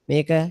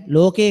 මේක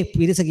ලෝකේ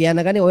පිරිස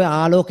කියන්න ගන්නේ ඔය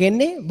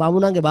ආලෝකෙන්නේ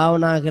බමුණන්ගේ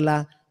භාවනා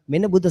කළා.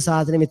 මෙන්න බුද්ධ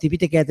ශාසනයේ මේ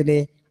ත්‍රිපිටකය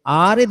ඇතුලේ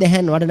ආර්ය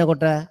දැහන්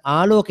වඩනකොට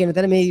ආලෝකෙන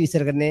තැන මේ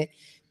විස්තර කරන්නේ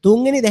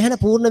තුන්වෙනි දැහන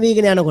පූර්ණ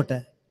වීගෙන යනකොට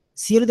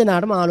සියලු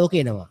දෙනාටම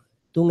ආලෝකය එනවා.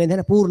 තුන්වෙනි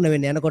දැහන පූර්ණ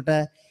වෙන්න යනකොට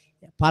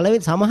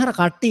පළවෙනි සමහර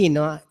කට්ටිය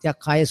ඉන්නවා.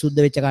 ටිකක් කය සුද්ධ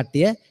වෙච්ච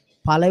කට්ටිය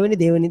පළවෙනි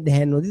දෙවෙනි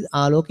දැහන් වලදී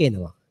ආලෝකය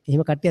එනවා.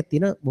 එහෙම කට්ටියක්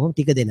තියෙන බොහොම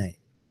ටික දෙනයි.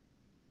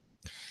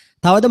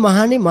 තවද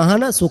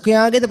මහණ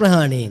සුඛයාගේද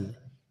ප්‍රහාණයෙන්.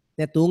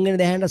 දැන් තුන්වෙනි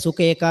දැහැන්ට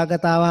සුඛ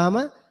ඒකාගතාවාම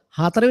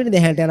හතරවෙනි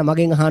දැහැන්ට යන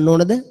මගෙන් අහන්න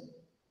ඕනද?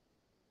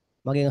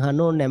 මගෙන් අහන්න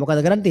ඕනේ නැහැ.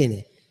 මොකද කරන්න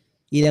තියෙන්නේ?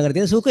 ඊළඟට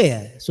තියෙන සුඛය.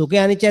 සුඛය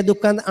අනිත්‍ය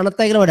දුක්ඛ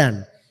අනාත්තයි කියලා වඩන්න.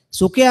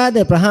 සුඛයාද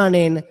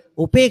ප්‍රහාණයෙන්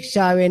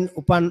උපේක්ෂාවෙන්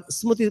උපන්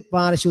ස්මෘති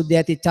පාරිශුද්ධය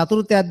ඇති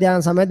චතුර්ථ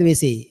ධානය සමයද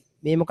වෙසෙයි.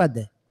 මේ මොකද්ද?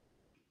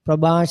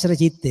 ප්‍රභාෂර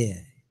චිත්තය.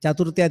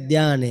 චතුර්ථ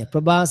ධානය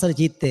ප්‍රභාෂර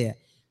චිත්තය.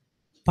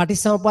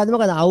 පටිච්චසමුප්පාද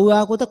මොකද?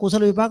 අව්‍යාකෘත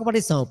කුසල විපාක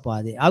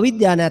පටිච්චසමුප්පාදේ.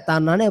 අවිද්‍යාව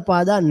නැත්නම් නැහැ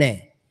උපාදාන නැහැ.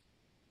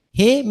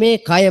 හේ මේ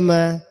කයම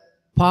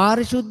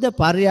පාරිශුද්ධ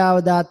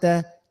පර්යාවදාත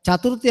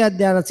චතුර්ථ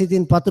ධානය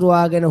සිතින්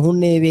පතුරවාගෙන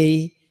හුන්නේ වෙයි.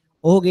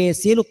 ඔහුගේ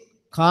සියලු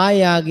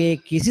කායාගේ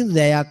කිසිදු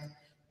දෙයක්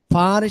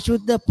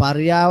පාරිශුද්ධ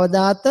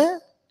පර්යාවදාත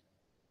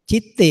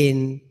චිත්තෙන්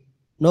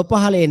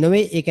නොපහලේ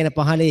නොවේ. ඒ කියන්නේ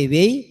පහලේ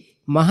වෙයි.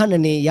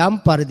 මහණනි යම්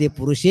පරිදි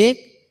පුරුෂයෙක්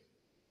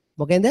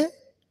මොකෙන්ද?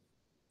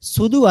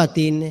 සුදු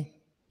අතින්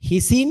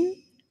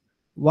හිසින්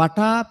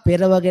වටා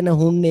පෙරවගෙන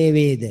හුන්නේ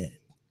වේද.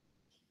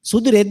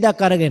 සුදු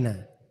රෙද්දක් අරගෙන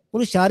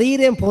මුළු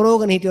ශරීරයෙන්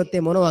පොරෝගෙන හිටියොත්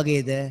මොන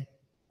වගේද?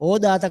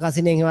 ඕදාත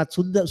කසිනෙන් හෙවත්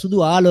සුදු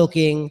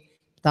ආලෝකයෙන්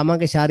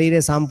තමන්ගේ ශරීරය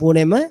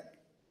සම්පූර්ණයෙන්ම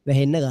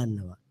වැහෙන්න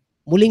ගන්නවා.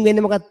 මුලින්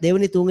වෙන්නේ මොකක්ද?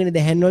 දෙවෙනි තුන්වෙනි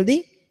දැහැන්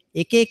වලදී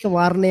එක එක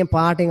වර්ණයෙන්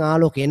පාටෙන්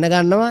ආලෝකය එන්න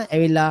ගන්නවා.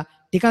 ඇවිල්ලා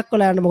ටිකක්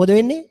වෙලා යනකොට මොකද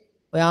වෙන්නේ?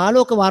 ඔය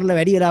ආලෝක වර්ණ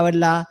වැඩි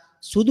වෙලා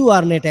සුදු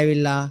වර්ණයට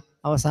ඇවිල්ලා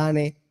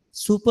අවසානයේ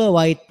සුපර්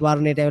වයිට්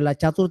වර්ණයට ඇවිල්ලා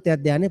චතුර්ථ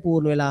ධානය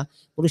පූර්ණ වෙලා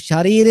මුළු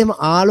ශරීරෙම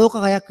ආලෝක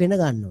කයක් වෙන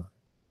ගන්නවා.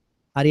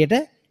 හරියට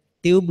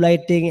ටියුබ්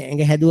ලයිට් එකකින්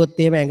ඇඟ හැදුවොත්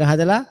එහෙම ඇඟ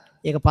හදලා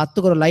ඒක පත්තු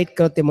කර ලයිට්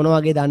කරොත් මොන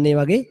වගේ දන්නේ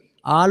වගේ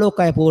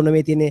ආලෝකය පූර්ණ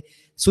මේ තියෙන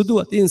සුදු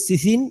අතින්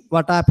සිසින්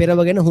වටා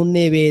පෙරවගෙන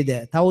හුන්නේ වේද.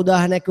 තව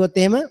උදාහරණයක් කිව්වොත්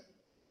එහෙම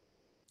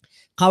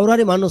කවුරු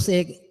හරි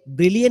මිනිස්සෙක්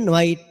බ්‍රිලියන්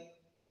වයිට්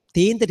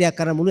තීන්තයක්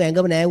කරන් මුළු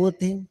ඇඟම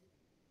නෑවුවොත් එහෙම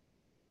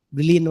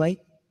බ්‍රිලියන්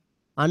වයිට්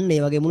අන්න ඒ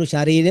වගේ මුළු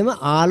ශරීරෙම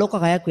ආලෝක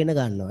කයක් වෙන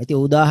ගන්නවා. ඉතින්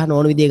උදාහරණ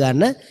ඕන විදිය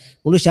ගන්න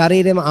මුළු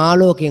ශරීරෙම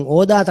ආලෝකයෙන්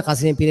ඕදාත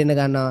කසින් පිරෙන්න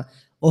ගන්නවා.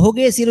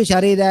 ඔහුගේ සියලු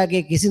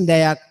ශරීරයේ කිසිම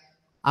දෙයක්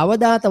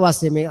අවදාත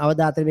වශයෙන් මේ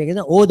අවදාත මේ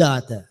කියන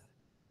ඕදාත.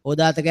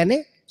 ඕදාත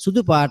කියන්නේ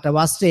සුදු පාට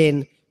වස්ත්‍රයෙන්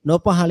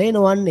නොපහලේ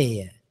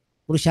නොවන්නේය.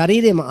 මුළු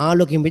ශරීරෙම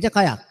ආලෝකයෙන් පිට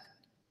කයක්.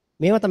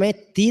 මේවා තමයි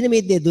තීන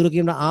මිද්දේ දුරු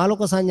කියන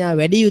ආලෝක සංඥා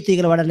වැඩි යුතුය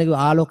කියලා වඩන්න කිව්ව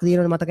ආලෝක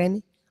තියෙනවනේ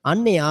මතකයිනේ.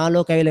 අන්නේ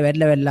ආලෝක ඇවිල්ලා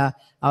වැඩිලා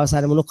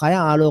අවසානයේ මුළු කය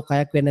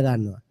ආලෝකයක් වෙන්න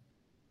ගන්නවා.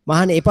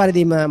 මහානේ ඒ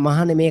පරිදිම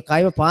මහානේ මේ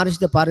කයම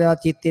පාරිශුද්ධ පරිවාර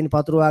චිත්තයෙන්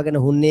පතුරවාගෙන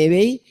හුන්නේ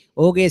වෙයි.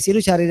 ඔහුගේ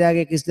සිළු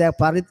ශරීරයේ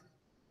කිසිදයක්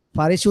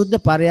පරිශුද්ධ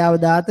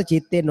පර්යාවදාත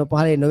චිත්තේ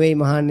නොපහලේ නොවේයි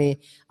මහානේ.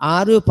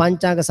 ආර්ය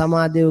පංචාංග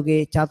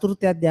සමාධියෝගේ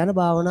චතුර්ථ ධානය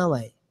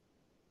භාවනාවයි.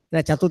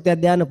 දැන් චතුර්ථ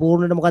ධානය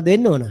පූර්ණට මොකද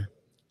වෙන්න ඕන?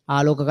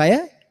 ආලෝකකය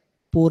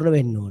පූර්ණ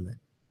වෙන්න ඕන.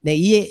 දැන්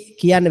ඊයේ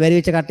කියන්න බැරි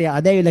වෙච්ච කට්ටිය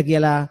අද ඇවිල්ලා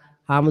කියලා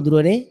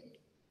හාමුදුරුවනේ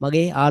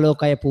මගේ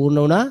ආලෝකය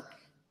පූර්ණ වුණා.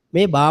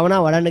 මේ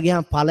භාවනාව වඩන්න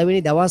ගියාම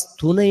පළවෙනි දවස්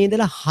 3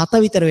 ඉඳලා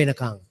 7 විතර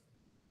වෙනකන්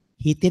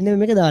හිතෙන්නේ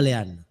මේක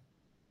දාලා යන්න.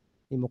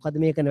 මේ මොකද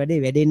මේ කරන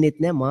වැඩේ වැඩෙන්නෙත්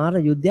නෑ මාර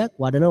යුද්ධයක්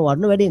වඩන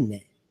වැඩෙන්නේ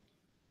නෑ.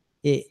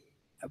 ඒ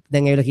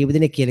දැන් ඒවල කීප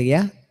දිනක් කියලා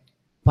ගියා.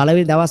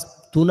 පළවෙනි දවස්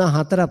 3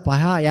 4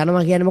 5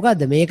 යනවා කියන්නේ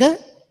මොකද්ද? මේක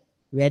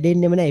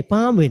වැඩෙන්නෙම නෑ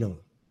එපාම වෙනවා.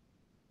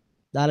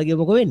 දාලා ගිය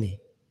මොකෝ වෙන්නේ?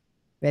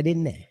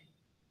 වැඩෙන්නේ නෑ.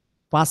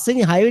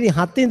 පස්වෙනි 6 වෙනි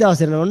 7 වෙනි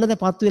දවසේ ඔන්න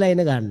දැන් පත්තු වෙලා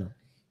එන ගන්නවා.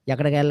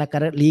 යකඩ කැල්ලක්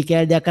අර ලී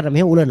කැල් දෙයක් අර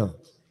මෙහෙ උලනවා.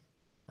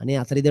 අනේ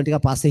අතරේ දෙන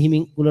ටික පස්සේ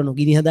හිමින් උලනවා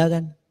ගිනි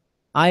හදාගන්න.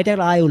 ආයෙත්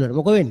ආයෙ උලනවා.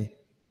 මොකෝ වෙන්නේ?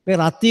 මේ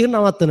රත් වීගෙන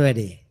නවත්තන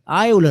වැඩේ.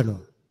 ආයෙ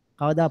උලනවා.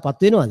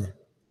 කවදාපත් වෙනවද?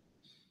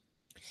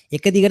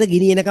 එක දිගට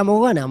ගිනි එනකම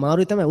ඕගනේ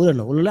අමාරුයි තමයි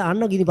උලනවා. උලලා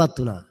අන්න ගිනිපත්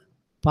වුණා.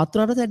 පත්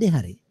වුණාට වැඩේ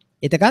හරි.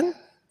 එතකන්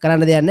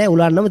කරන්න දෙයක් නැහැ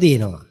උලන්නම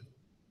තියෙනවා.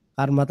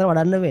 කර්ම මත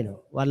වඩන්න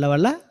වෙනවා.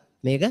 වල්ලා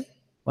මේක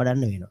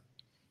වඩන්න වෙනවා.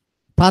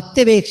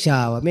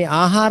 ප්‍රත්‍යවේක්ෂාව මේ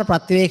ආහාර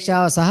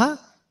ප්‍රත්‍යවේක්ෂාව සහ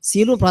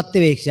සීල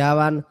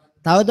ප්‍රත්‍යවේක්ෂාවන්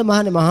තවද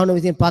මහාන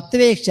විසින්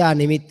ප්‍රත්‍යවේක්ෂා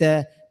නිමිත්ත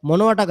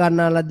මොනවට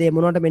ගන්නා ලද්දේ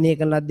මොනවට මෙනෙහි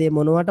කරන ලද්දේ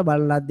මොනවට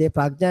බලන ලද්දේ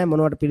ප්‍රඥාය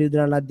මොනවට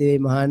පිළිදෙන ලද්දේ වේ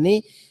මහානි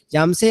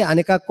යම්සේ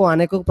අනෙකක් හෝ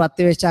අනෙකු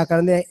ප්‍රත්‍යවේක්ෂා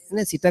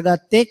කරන්නේ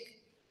සිතගත්තෙක්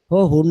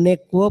හෝ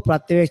හුන්නෙක් හෝ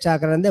ප්‍රත්‍යවේක්ෂා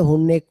කරන්නේ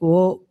හුන්නෙක්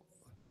හෝ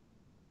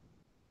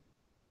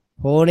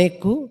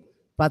හෝනෙක් හෝ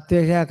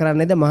ප්‍රත්‍යවේක්ෂා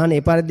කරන්නේද මහාන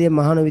ඒ පරිදි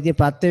මහාන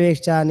විදිහේ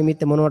ප්‍රත්‍යවේක්ෂා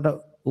නිමිත්ත මොනවට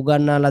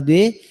උගන්නා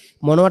ලද්දේ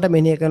මොනවට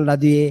මෙනෙහි කරන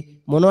ලද්දේ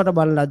මොනවට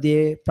බලන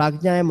ලද්දේ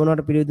ප්‍රඥාය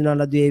මොනවට පිළිදෙන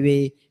ලද්දේ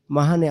වේ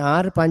මහාන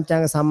ආර්ය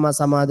පංචාංග සම්මා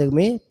සමාධි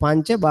මේ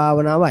පංච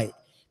භාවනාවයි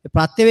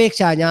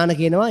ප්‍රත්‍යවේක්ෂා ඥාන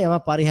කියනවා යම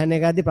පරිහරණය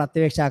කරද්දී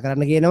ප්‍රත්‍යවේක්ෂා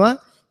කරන්න කියනවා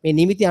මේ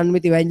නිමිති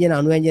අනුමිති ව්‍යංජන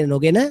අනුව්‍යංජන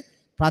නොගෙන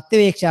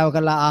ප්‍රත්‍යවේක්ෂාව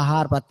කළා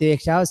ආහාර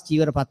ප්‍රත්‍යවේක්ෂාව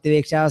චීවර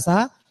ප්‍රත්‍යවේක්ෂාව සහ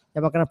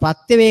යම කරන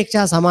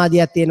ප්‍රත්‍යවේක්ෂා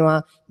සමාධියක් තියෙනවා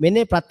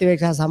මෙන්න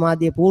ප්‍රත්‍යවේක්ෂා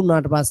සමාධිය පූර්ණ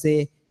වුණාට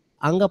පස්සේ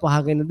අංග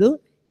පහකිනුදු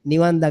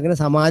නිවන් දකින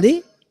සමාධි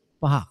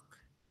පහක්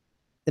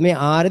මේ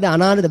ආර්යද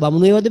අනාර්යද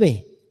බමුණේවද මේ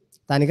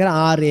තනිකර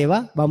ආර්යේව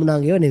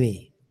බමුණාංගේව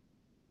නෙවෙයි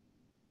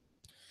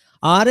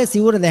ආර්ය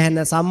සිවුර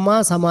දැහැන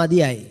සම්මා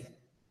සමාධියයි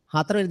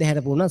හතරවෙනි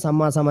දැහැට පූර්ණ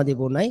සම්මා සමාධිය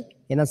පූර්ණයි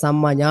එහෙනම්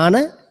සම්මා ඥාන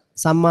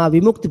සම්මා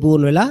විමුක්ති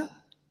පූර්ණ වෙලා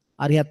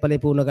අරිහත් ඵලය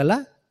පූර්ණ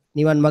කළා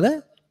නිවන් මඟ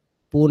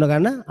පූර්ණ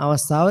කරන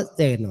අවස්ථාව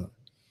දෙනවා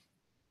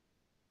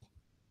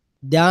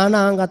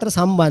ධානාංග අතර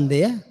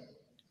සම්බන්ධය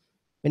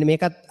මෙන්න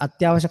මේකත්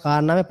අත්‍යවශ්‍ය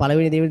කාරණාවේ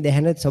පළවෙනි දෙවෙනි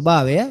දැහැන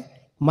ස්වභාවය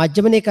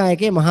මජ්ක්‍ධිම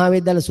නිකායේ මහා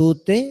වේදල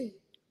සූත්‍රයේ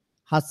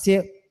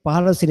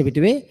 715 වෙනි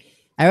පිටුවේ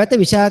ඇවත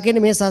විශාකයෙන්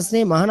මේ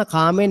සස්නේ මහාන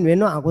කාමෙන්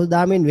වෙන්න අකුසල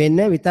දාමෙන් වෙන්න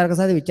විතර්ක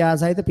සහිත විචාර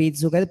සහිත පීති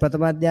සුඛයි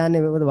ප්‍රථම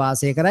ධානයේ වල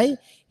වාසය කරයි.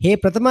 හේ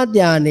ප්‍රථම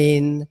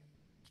ධානයෙන්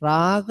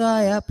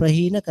රාගය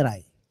ප්‍රහීන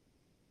කරයි.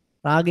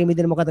 රාගය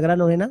මිදෙන්න මොකද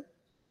කරන්න ඕනේ නම්?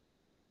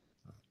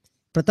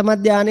 ප්‍රථම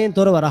ධානයෙන්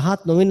තොරව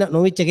රහත්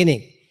නොවිච්ච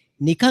කෙනෙක්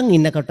නිකන්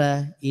ඉන්නකොට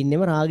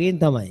ඉන්නෙම රාගයෙන්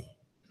තමයි.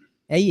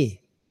 ඇයි ඒ?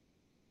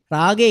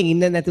 රාගයෙන්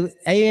ඉන්න නැතු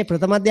ඇයි මේ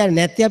ප්‍රථම ධානය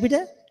නැත්තේ අපිට?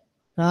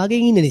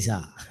 රාගයෙන් ඉන්න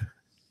නිසා.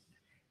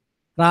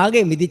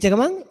 රාගේ මිදිච්ච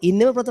ගමන්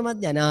ඉන්නම ප්‍රථම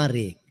ධානය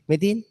ආර්යයෙක්.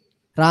 මෙතින්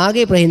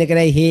රාගේ ප්‍රහීන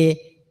කරයි හේ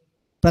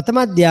ප්‍රථම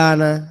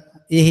ධාන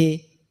එහි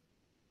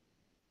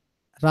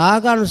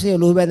රාගානුසය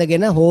ලුහු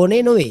බැඳගෙන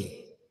හෝනේ නොවේ.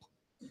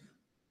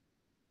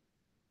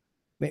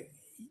 මේ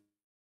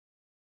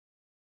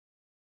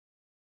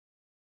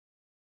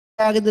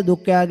යාගද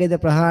දුක්ඛයාගද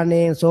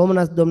ප්‍රහාණය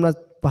සෝමනස් දුම්නස්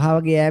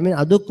පහවගේ යෑමෙන්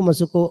අදුක්කම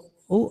සුඛ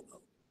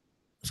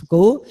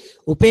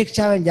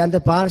උපේක්ෂාවෙන් ජන්ත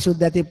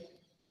පාරිශුද්ධ ඇති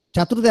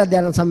චතුර්ථ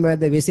ධානය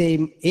සම්බන්ධ වෙසේ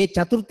ඒ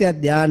චතුර්ථ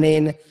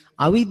ධානයෙන්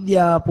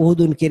අවිද්‍යාව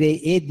පුහුදුන්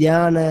කෙරේ ඒ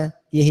ධාන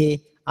යෙහි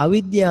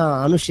අවිද්‍යා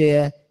අනුශය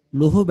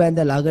ලුහු බැඳ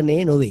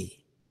ළගනේ නොවේ.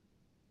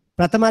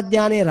 ප්‍රථම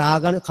ධානයේ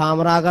රාග කාම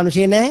රාග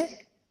අනුශය නැහැ.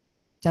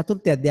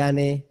 චතුර්ථ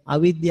ධානයේ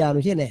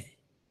අවිද්‍යානුශය නැහැ.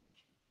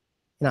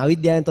 එහෙනම්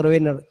අවිද්‍යාවෙන් තොර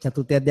වෙන්න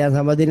චතුර්ථ ධානය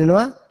සම්බන්ධ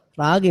වෙනවා.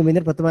 රාගයෙන්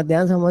මෙතන ප්‍රථම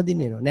ධානය සම්බන්ධ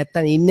වෙනවා.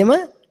 නැත්තම් ඉන්නෙම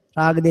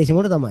රාග දේශ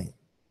මොකට තමයි.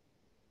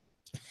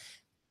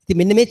 ඉතින්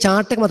මෙන්න මේ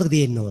chart එක මතක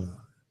තියෙන්න ඕන.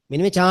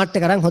 මෙන්න මේ chart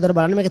එක අරන් හොඳට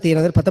බලන්න මේක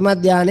තියෙනවා. ප්‍රථම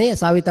ධානයේ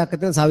සවිතක්ක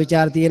තියෙනවා,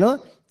 සවිචාර තියෙනවා,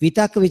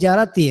 විතක්ක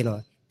ਵਿਚාරක් තියෙනවා.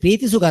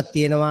 ප්‍රීති සුඛක්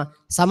තියෙනවා,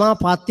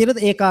 සමාපත්තියට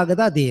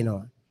ඒකාග්‍රතාව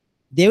තියෙනවා.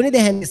 දෙවෙනි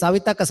දැහැන්නේ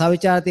සවිතක්ක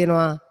සවිචාර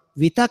තියෙනවා,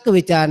 විතක්ක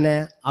ਵਿਚාර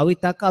නැහැ,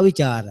 අවිතක්ක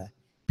අවිචාර.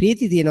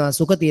 ප්‍රීති තියෙනවා,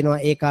 සුඛ තියෙනවා,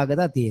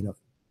 ඒකාග්‍රතාව තියෙනවා.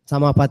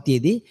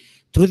 සමාපත්තියේදී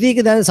තෘතීයික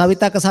දැන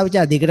සවිතක්ක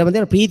සවිචාර දිගටම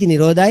තියෙනවා, ප්‍රීති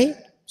නිරෝධයි,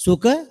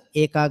 සුඛ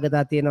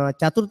ඒකාග්‍රතාව තියෙනවා.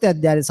 චතුර්ථ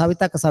ධානයේ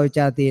සවිතක්ක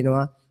සවිචාර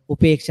තියෙනවා,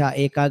 උපේක්ෂා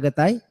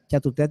ඒකාග්‍රතයි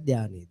චතුර්ථ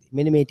ධානයේදී.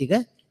 මෙන්න මේ ටික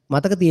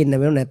මතක තියෙන්න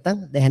වෙන නැත්තම්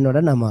දැහැන්න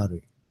වඩා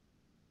අමාරුයි.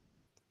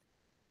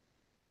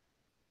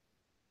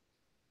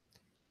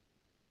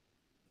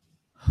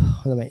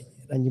 හොඳයි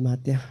රංජි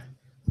මහත්තයා.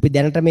 අපි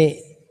දැනට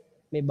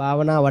මේ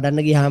භාවනාව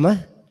වඩන්න ගියාම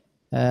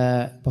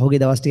පහුගිය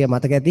දවස් ටික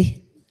මතක ඇති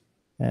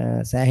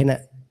සෑහෙන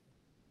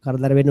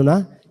කරදර වෙන්නුණා.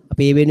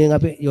 අපි ඒ වෙනුවෙන්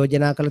අපි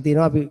යෝජනා කරලා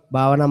තියෙනවා අපි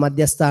භාවනා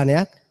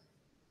මධ්‍යස්ථානයක්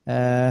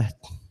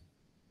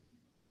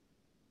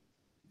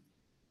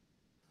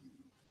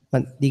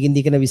දිගින්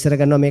දිගට විස්තර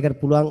කරනවා මේකට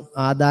පුළුවන්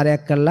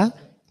ආධාරයක් කරලා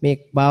මේ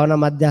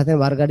භාවනා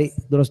මධ්‍යස්ථානයේ වර්ගඩි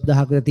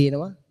 12000ක විතර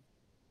තියෙනවා.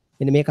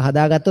 මෙන්න මේක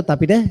හදාගත්තොත්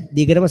අපිට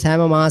දිගටම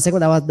සෑම මාසෙකම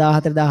දවස්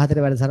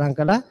 14 වැඩසටහන්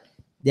කළා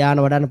ධානය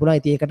වඩන්න පුළුවන්.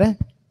 ඉතින් ඒකට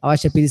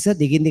අවශ්‍ය පිරිස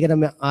දිගින්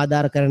දිගටම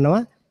ආධාර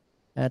කරනවා.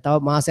 තව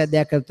මාසයක්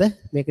දෙකක් කරත්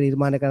මේක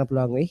නිර්මාණය කරන්න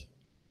පුළුවන් වෙයි.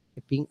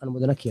 පින්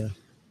අනුමೋದනා කියලා.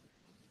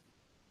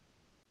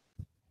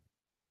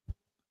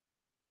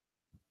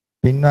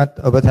 පින්වත්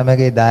ඔබ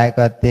සමගයේ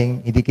දායකත්වයෙන්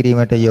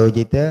ඉදිකිරීමට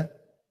යෝජිත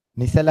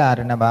නිසල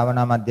ආරණ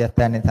භාවනා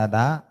මධ්‍යස්ථානයේ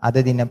සදා අද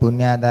දින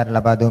පුණ්‍ය ආධාර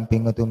ලබා දුන්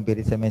පින්වතුන්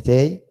පිරිස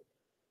මෙසේයි.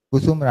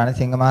 කුසුම්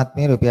රණසිංහ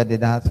මහත්මිය රුපියල්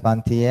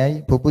 2500යි,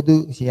 පුබුදු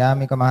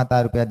ශියාමික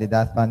මහතා රුපියල්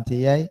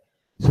 2500යි,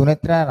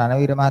 සුනේත්‍රා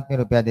රණවීර මහත්මිය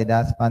රුපියල්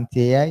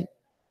 2500යි,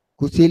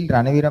 කුසිල්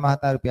රණවීර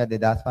මහතා රුපියල්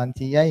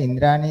 2500යි,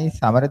 ඉන්ද්‍රාණී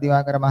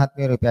සමරදිවාකර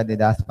මහත්මිය රුපියල්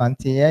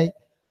 2500යි,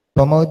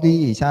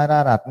 ප්‍රමෝදී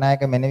ඉෂාරා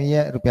රත්නායක මෙනවිය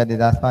රුපියල්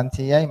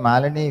 2500යි,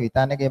 මාළනී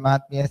විතානගේ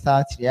මහත්මිය සහ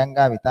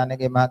ශ්‍රියංගා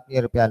විතානගේ මහත්මිය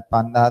රුපියල්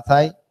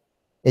 5000යි,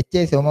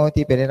 එච්.ඒ.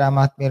 සෝමවතී පෙරේරා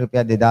මහත්මිය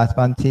රුපියල්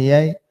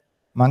 2500යි,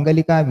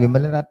 මංගලිකා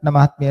විමල රත්න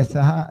මහත්මිය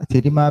සහ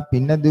සිරිමා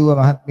පින්නදුව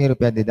මහත්මිය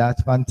රුපියල්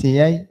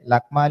 2500යි,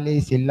 ලක්මාලී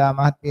සිල්ලා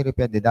මහත්මිය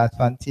රුපියල්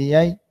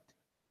 2500යි,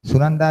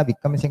 සුනන්දා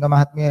වික්‍රමසිංහ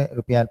මහත්මිය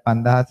රුපියල්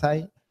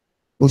 5000යි,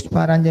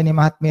 පුෂ්පාරංජනී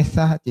මහත්මිය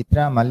සහ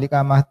චිත්‍රා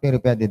මල්ලිකා මහත්මිය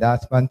රුපියල්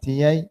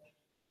 2500යි,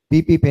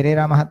 පී.පී.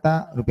 පෙරේරා මහතා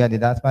රුපියල්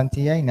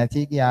 2500යි,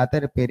 නචීකී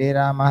ආතර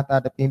පෙරේරා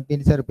මහතාට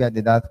පින්පිනිස රුපියල්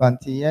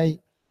 2500යි,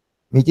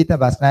 විජිත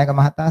බස්නායක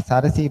මහතා,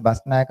 සරසී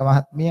බස්නායක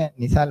මහත්මිය,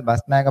 නිසල්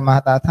බස්නායක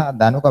මහතා සහ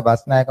දනුක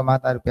බස්නායක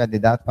මහතා රුපියල්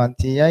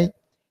 2500යි,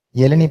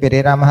 යෙලනි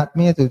පෙරේරා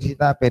මහත්මිය,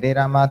 සුචිතා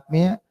පෙරේරා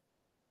මහත්මිය,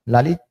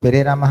 ලලිත්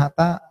පෙරේරා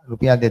මහතා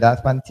රුපියල්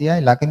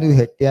 2500යි, ලකිඳු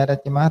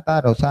හෙට්ටිආරච්චි මහතා,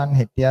 රොසාන්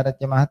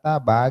හෙට්ටිආරච්චි මහතා,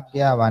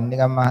 භාග්‍යා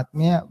වන්නිගම්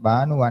මහත්මිය,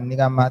 බානු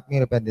වන්නිගම් මහත්මිය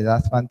රුපියල්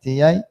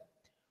 2500යි,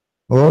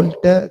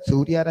 ඕල්ට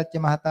සූර්යාරච්චි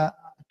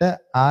මහතාට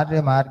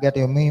ආර්ය මාර්ගයට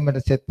යොමු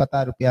වීමට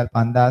සෙත්පතා රුපියල්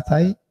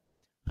 5000යි,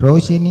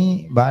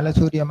 රෝෂිනී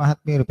බාලසූරිය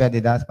මහත්මිය රුපියල්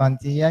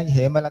 2500යි,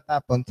 හේමලතා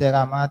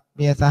පොන්සේකා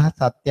මහත්මිය සහ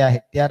සත්‍යා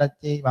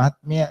හෙට්ටිආරච්චි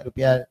මහත්මිය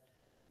රුපියල්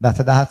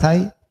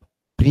 10000යි,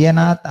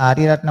 ප්‍රියනාත්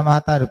ආරියරත්න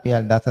මහතා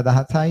රුපියල්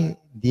 10000යි,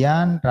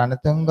 දියාන්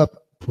රණතුංග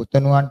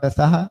පුතණුවන්ට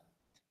සහ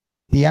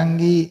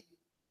තියංගී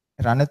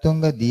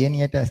රණතුංග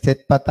දියණියට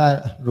සෙත්පතා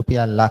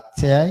රුපියල්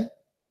ලක්ෂයයි,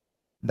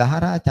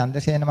 දහරා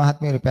චන්ද්‍රසේන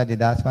මහත්මිය රුපියල්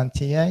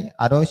 2500යි,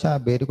 අරෝෂා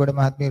බේරුගොඩ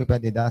මහත්මිය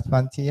රුපියල්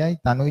 2500යි,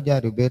 තනුජා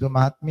රුබේරු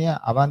මහත්මිය,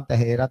 අවන්ත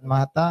හේරත්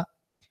මහතා,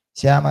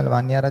 ශ්‍යාමල්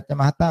වන්‍යාරච්චි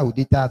මහතා,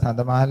 උදිතා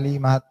සඳමාලී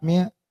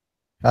මහත්මිය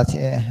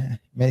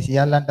මේ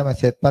සියල්ලන්ටම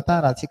සෙත්පතා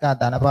රසිකා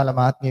ධනපාල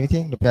මහත්මිය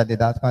විසින් රුපියල්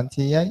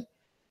 2500යි,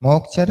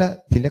 මෝක්ෂර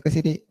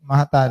තිලකසිරි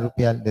මහතා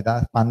රුපියල්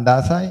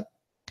 5000යි,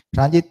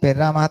 රංජිත්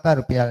පෙරේරා මහතා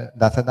රුපියල්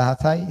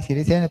 10000යි,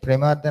 සිරිසේන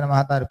ප්‍රේමවර්ධන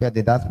මහතා රුපියල්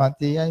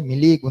 2500යි,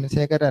 මිලී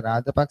ගුණසේකර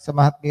රාජපක්ෂ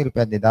මහත්මිය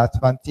රුපියල්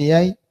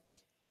 2500යි,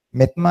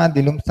 මෙත්මා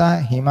දිලුම්සා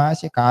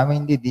හිමාශි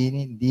කාමින්දි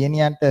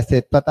දියණියන්ට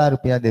සෙත්පතා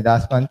රුපියල්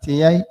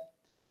 2500යි,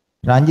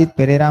 රංජිත්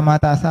පෙරේරා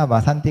මහතා සහ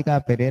වසන්තිකා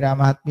පෙරේරා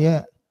මහත්මිය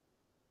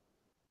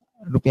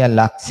රුපියල්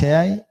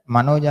ලක්ෂයයි,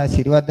 මනෝජා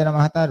සිරිවර්ධන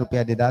මහතා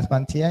රුපියල්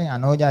 2500යි,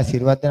 අනෝජා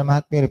සිරිවර්ධන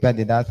මහත්මිය රුපියල්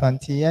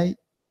 2500යි,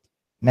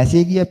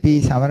 නැසීගිය පී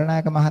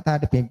සමරනායක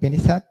මහතාට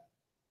පින්පිනිසත්,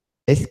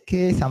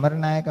 එස්.කේ.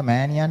 සමරනායක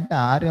මෑණියන්ට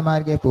ආර්ය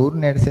මාර්ගයේ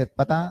පූර්ණයට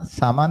සෙත්පතා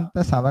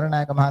සමන්ත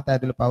සමරනායක මහතා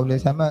ඇතුළු පවුලේ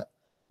සම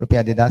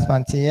රුපියල්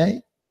 2500යි,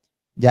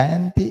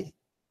 ජයන්ති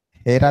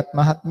හේරත්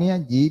මහත්මිය,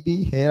 ජී.බී.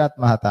 හේරත්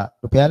මහතා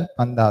රුපියල්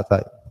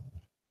 5000යි.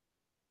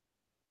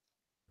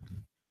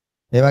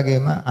 ඒ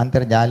වගේම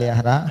අන්තර්ජාලය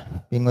හරහා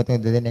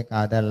පින්වතුන් දෙදෙනෙක්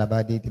ආධාර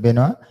ලබා දී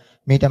තිබෙනවා.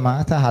 මීට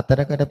මාස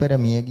 4කට පෙර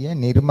මියගිය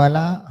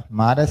නිර්මලා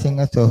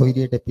මාරසිංහ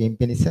සොහොයුරියට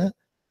පින්පිනිස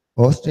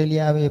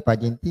ඕස්ට්‍රේලියාවේ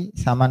පදිංචි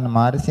සමන්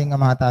මාරසිංහ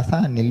මහතා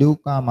සහ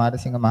නිලූකා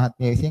මාරසිංහ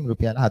මහත්මිය විසින්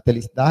රුපියල්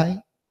 40000යි.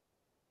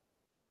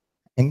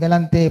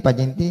 එංගලන්තයේ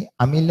පදිංචි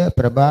අමිල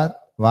ප්‍රභාත්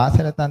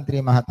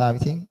වාසලතන්ත්‍රී මහතා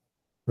විසින්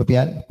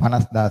රුපියල්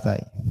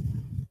 50000යි.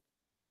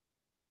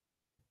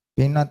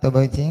 පින්වත් ඔබ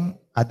විසින්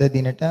අද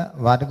දිනට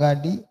වර්ග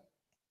අඩි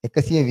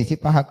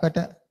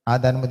 125කට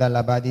ආධාර මුදල්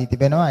ලබා දී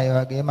තිබෙනවා. ඒ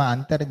වගේම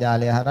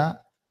අන්තර්ජාලය හරහා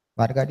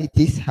වර්ග අඩි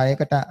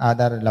 36කට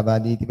ආධාර ලබා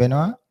දී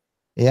තිබෙනවා.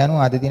 ඒ අනුව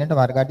අද දිනට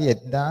වර්ග අඩි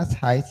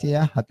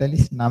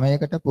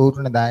 1649කට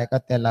පූර්ණ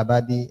දායකත්වය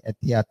ලබා දී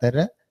ඇති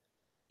අතර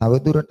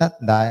තවදුරටත්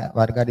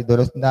වර්ග අඩි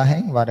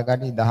 12000න් වර්ග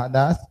අඩි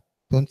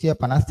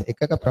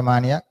 10351ක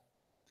ප්‍රමාණයක්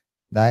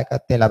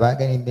දායකත්වය ලබා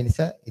ගැනීම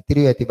පිණිස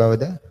ඉතිරි ඇති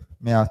බවද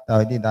මේ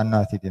අවස්ථාවේදී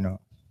දන්වා සිටිනවා.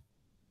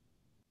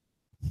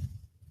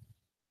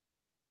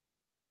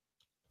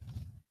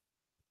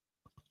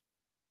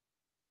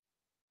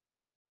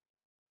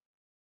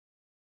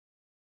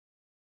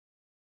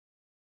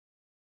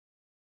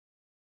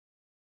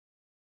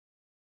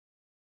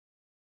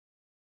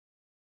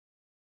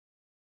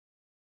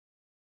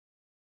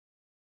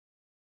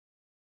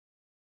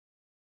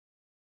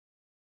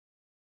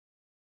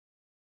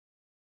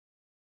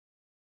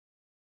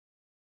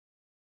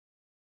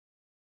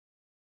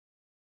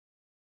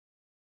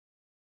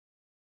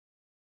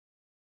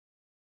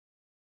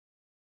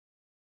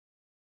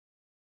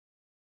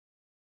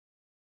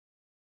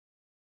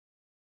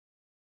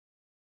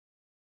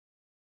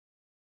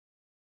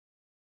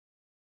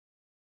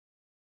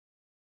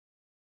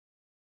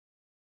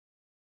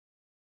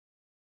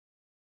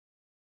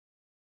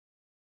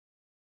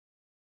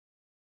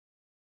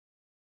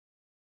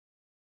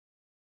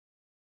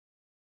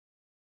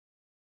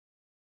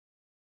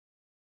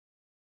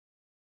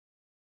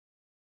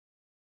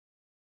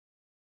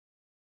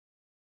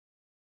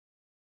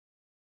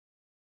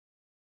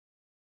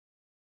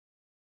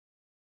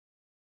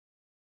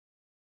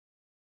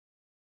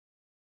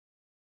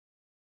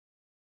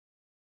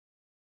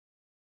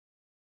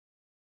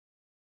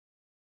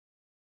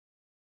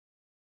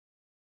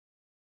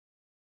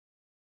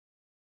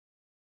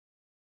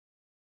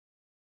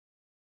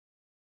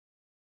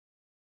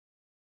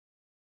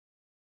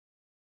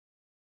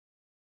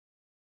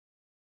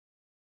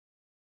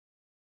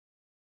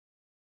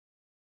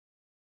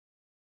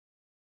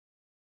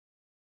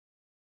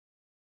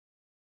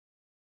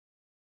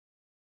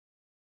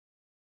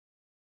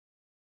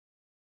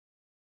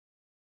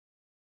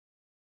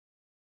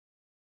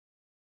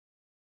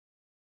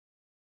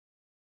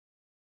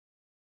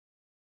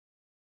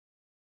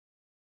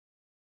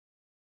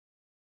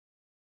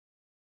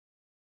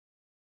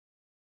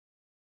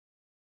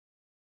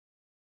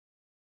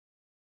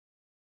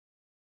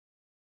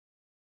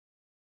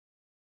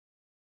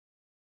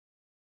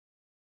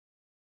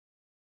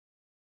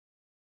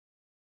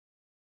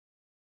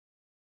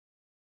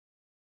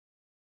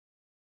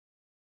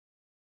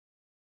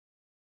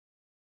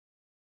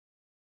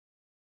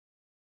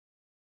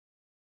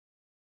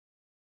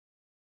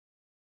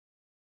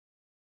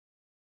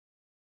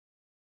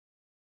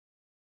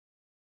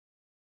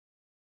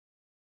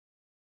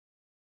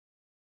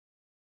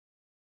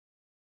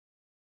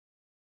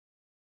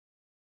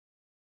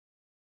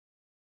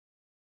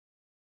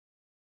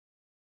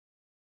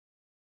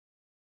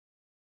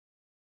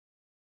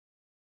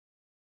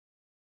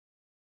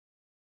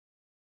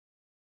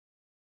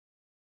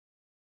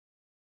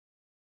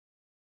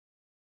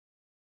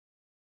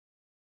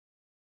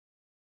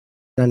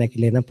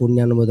 නැකිලෙන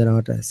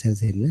පුණ්‍යානුමෝදනාවට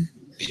සැලසෙන්න.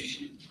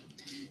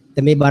 දැන්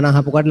මේ බණ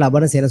අහපුකට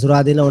ලබන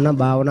සෙනසුරාදා දින ඕන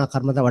භාවනා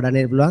කර්මත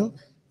වඩන්න පුළුවන්.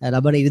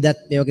 ලබන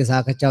ඉරිදත් මේ වගේ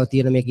සාකච්ඡාවක්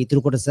තියෙන මේක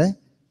ඉතුරු කොටස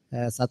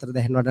සතර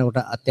දැහැන්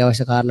වඩනකොට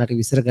අත්‍යවශ්‍ය කාරණා ටික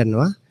විස්තර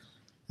කරනවා.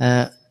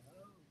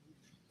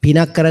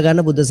 පිනක්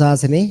කරගන්න බුද්ධ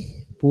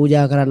ශාසනේ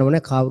පූජා කරන්න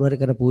ඕනේ. කවුරු හරි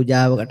කරන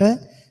පූජාවකට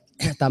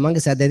තමන්ගේ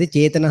සැදැති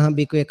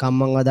චේතනාහම්බිකේ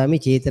කම්මං වදාමි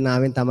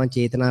චේතනාවෙන් තමන්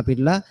චේතනා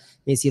පිළිලා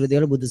මේ සියලු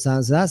දේවල් බුදු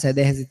සාසනා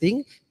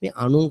සැදැහැසිතින් මේ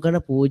අනුන්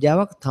කරන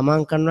පූජාවක්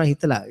තමන් කරනවා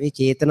හිතලා මේ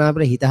චේතනා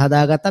අපිට හිත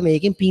හදාගත්තා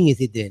මේකෙන් පිං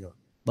සිද්ධ වෙනවා.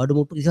 බඩු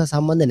මුට්ටු කිසිම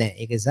සම්බන්ධ නැහැ.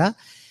 ඒක නිසා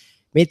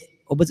මේ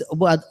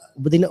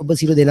ඔබ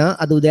සියලු දෙනා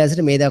අද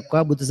උදෑසන මේ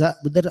දක්වා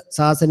බුද්ධ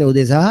ශාසනය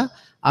උදෙසා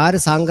ආර්ය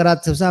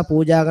සංඝරත්නය සහ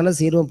පූජා කරන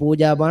සියලුම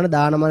පූජා බාන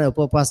දානමාන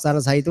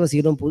උපවස්ථාන සහිතව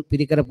සියලුම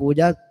පිරිකර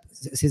පූජා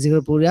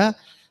සිසිකර පූජා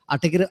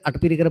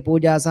අටපිරිකර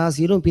පූජා සහ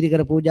සියලුම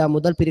පිරිකර පූජා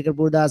මුදල් පිරිකර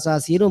පූජා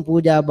සහ සියලුම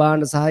පූජා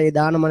බාන සහ ඒ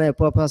දානමාන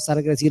උපවස්ථාන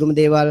කරන සියලුම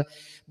දේවල්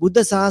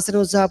බුද්ධ ශාසනය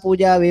උදෙසා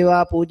පූජා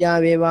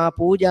වේවා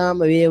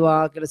පූජාම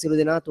වේවා කියලා සියලු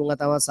දෙනා තුන්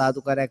අතම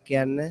සාදුකාරයක්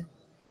කියන්නේ.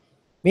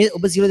 මේ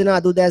ඔබ සියලු දෙනා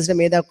අද උදෑසන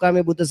මේ දක්වා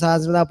මේ බුද්ධ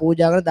ශාසනය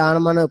පූජා කරන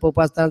දානමාන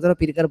උපවස්ථාන කරන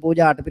පිරිකර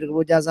පූජා අටපිරිකර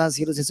පූජා සහ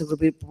සියලු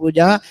සිසිකර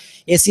පූජා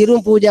ඒ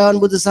සියලුම පූජාවන්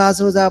බුද්ධ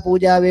ශාසනය උදෙසා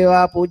පූජා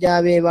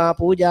වේවා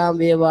පූජාම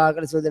වේවා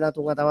කියලා සියලු දෙනා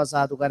තුන් අතම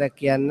සාදුකාරයක්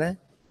කියන්නේ.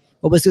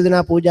 ඔබ සියලු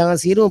දෙනා පූජා කරන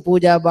සියලුම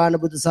පූජා බාන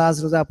බුද්ධ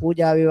ශාසනය උදෙසා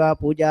පූජා වේවා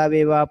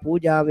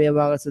පූජාම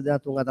වේවා කියලා සියලු දෙනා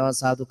තුන් අතම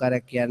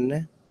සාදුකාරයක්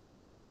කියන්නේ.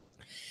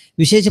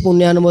 විශේෂ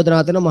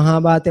පුණ්‍යානුමෝදනා කරන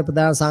මහා භාරතීය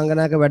ප්‍රධාන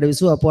සංඝනායක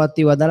වැඩවිසු අපවත්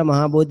වී වදාළ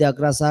මහා බෝධි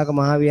අග්‍රාසාක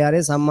මහා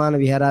විහාරයේ සම්මාන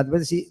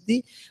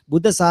විහාරාධිපති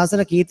බුද්ධ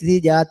ශාසන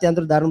කීර්ති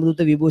ජාත්‍යන්තර ධර්ම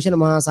දූත විභූෂණ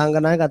මහා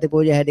සංඝනායක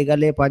අතිපූජ්‍ය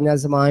හැඩිගල්ලේ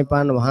පඤ්ඤාස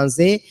මහාහිමිපාණන්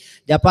වහන්සේ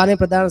ජපානයේ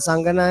ප්‍රධාන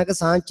සංඝනායක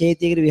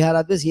සාංචේතිගිරි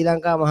විහාරාධිපති ශ්‍රී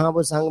ලංකා මහා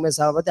බෝධි සංගමයේ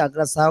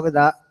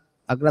සභාපති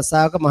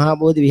අග්‍රාසාක මහා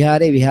බෝධි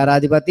විහාරයේ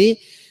විහාරාධිපති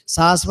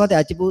ශාස්ත්‍රපති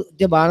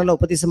අතිපූජ්‍ය බානල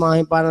උපතිස්ස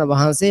මහාහිමිපාණන්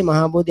වහන්සේ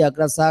මහා බෝධි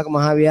අග්‍රාසාක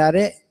මහා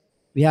විහාරයේ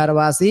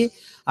විහාරවාසී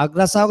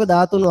අග්‍රසාවක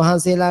ධාතුන්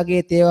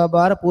වහන්සේලාගේ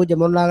තේවාබාර පූජ්‍ය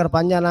මොණ්ණාගර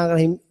පඤ්ඤානාගර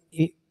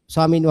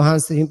ස්වාමීන්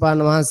වහන්සේ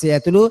හිමිපාණන් වහන්සේ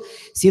ඇතුළු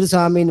සියලු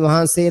ස්වාමීන්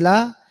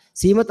වහන්සේලා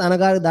සීමත්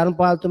අනගාරික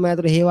ධර්මපාලතුමා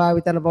ඇතුළු හේවා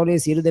විතරන පවුලේ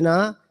සියලු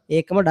දෙනා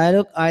ඒකම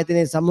ඩයලොග්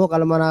ආයතනයේ සමූහ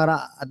කළමනාර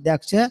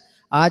අධ්‍යක්ෂ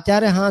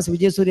ආචාර්ය හාස්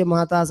විජේසූරිය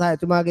මහතා සහ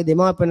එතුමාගේ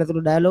දෙමාපියන්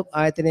ඇතුළු ඩයලොග්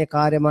ආයතනයේ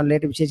කාර්ය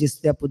මණ්ඩලයට විශේෂ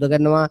ස්තුතියක් පුද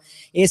කරනවා.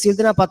 ඒ සියලු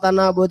දෙනා පතන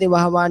අවබෝධයෙන්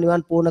වහවා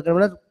නිවන් පූර්ණ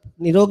කරවන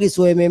නිරෝගී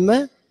සුවය මෙන්ම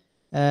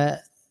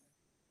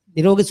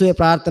නිරෝගී සුවය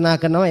ප්‍රාර්ථනා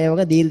කරනවා. ඒ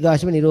වගේ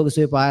දීර්ඝාෂම නිරෝගී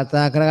සුවය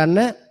ප්‍රාර්ථනා කරගන්න.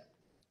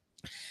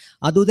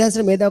 අද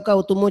උදෑසන මේ දක්වා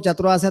උතුම් වූ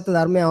චතුරාර්ය සත්‍ය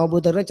ධර්මය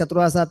අවබෝධ කරගෙන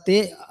චතුරාර්ය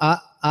සත්‍යයේ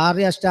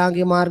ආර්ය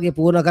අෂ්ටාංගික මාර්ගය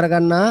පූර්ණ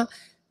කරගන්නා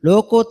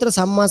ලෝකෝත්තර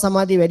සම්මා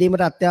සමාධිය වැඩි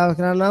වීමට අත්‍යවශ්‍ය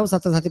කරනා වූ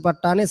සතර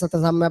සතිපට්ඨානයේ සතර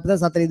සම්මාපද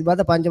සතර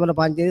ඉදිබාද පංචබල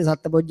පංචේදී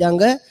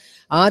සත්බොජ්ජංග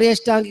ආර්ය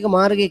අෂ්ටාංගික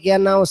මාර්ගය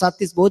කියනා වූ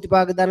සත්‍තිස්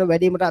බෝධිපාක ධර්ම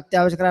වැඩි වීමට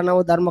අත්‍යවශ්‍ය කරනා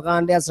වූ ධර්ම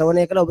කාණ්ඩය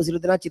ශ්‍රවණය කළ ඔබ සියලු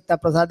දෙනා චිත්ත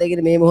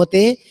ප්‍රසාදයෙන් මේ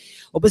මොහොතේ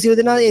ඔබ සියලු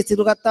දෙනා ඒ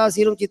සිරුගත්තා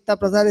සියලු චිත්ත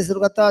ප්‍රසාදයේ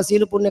සිරුගත්තා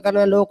සියලු පුණ්‍ය කර්ම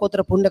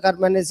ලෝකෝත්තර පුණ්‍ය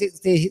කර්මයන්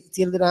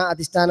සියලු දෙනා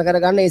අදිෂ්ඨාන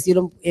කරගන්න ඒ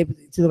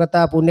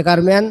සිරුගත්තා පුණ්‍ය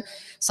කර්මයන්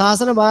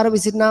ශාසන බාර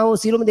විසිරනා වූ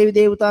සියලුම දෙවි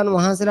දේවතාවුන්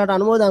වහන්සේලාට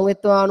අනුමෝදන්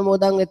වෙත්වා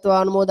අනුමෝදන් වෙත්වා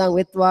අනුමෝදන්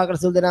වෙත්වා කියලා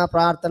සියලු දෙනා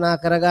ප්‍රාර්ථනා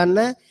කරගන්න.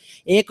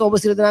 ඒක ඔබ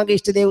සියලු දෙනාගේ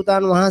ඉෂ්ට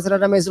දේවතාවුන්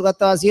වහන්සේලාට මේ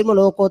සුගතවා සියලුම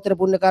ලෝකෝත්තර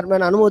පුණ්‍ය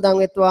කර්මයන් අනුමෝදන්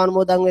වෙත්වා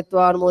අනුමෝදන්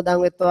වෙත්වා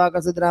අනුමෝදන් වෙත්වා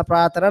කියලා සියලු දෙනා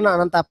ප්‍රාර්ථනා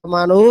අනන්ත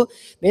අප්‍රමාණ වූ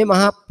මේ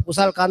මහා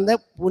කුසල් කන්ද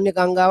පුණ්‍ය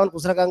ගංගාවන්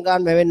කුසල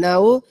ගංගාවන් මෙවෙන්නා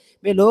වූ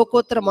මේ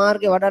ලෝකෝත්තර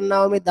මාර්ගය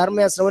වඩන්නා වූ මේ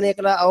ධර්මය ශ්‍රවණය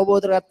කළ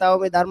අවබෝධ කරගත්තා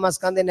වූ මේ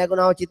ධර්මස්කන්ධය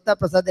නැගුණා වූ චිත්ත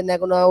ප්‍රසද්දෙන්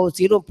නැගුණා වූ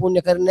සියලුම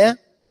පුණ්‍ය කරණය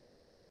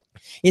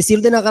ඒ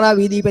සියලු දෙනා කරා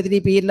වීදී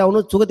පැතිරී පිහිටලා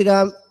වුණු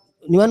සුගතිගාම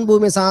නිවන්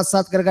භූමිය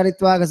සාක්ෂාත්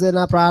කරගනිත්වා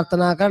කියලා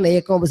ප්‍රාර්ථනා කරන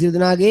ඒකම ඔබ සියලු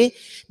දෙනාගේ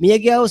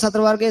මියගියා වූ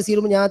සතර වර්ගයේ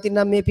සියලුම ඥාතින්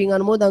නම් මේ පින්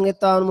අනුමෝදන්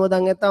වෙත්වා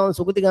අනුමෝදන් වෙත්වා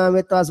සුගතිගාම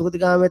වෙත්වා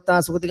සුගතිගාම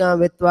වෙත්වා සුගතිගාම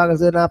වෙත්වා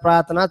කියලා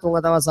ප්‍රාර්ථනා තුන්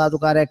තව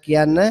සාදුකාරයක්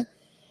කියන්න.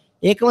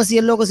 ඒකම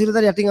සියලු ලෝක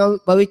සියලුතර යටින්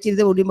භවිච්ච ඉරිද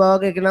උඩින්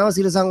භාවකේ කෙනාව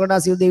සියලු සංගඩා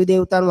සියලු දෙවි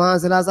දේවතාවුන්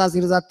වහන්සේලා සහ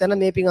සියලු සත්ත්වයන්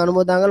මේ පින්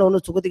අනුමෝදන් කරලා උණු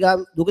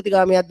සුගතිගාම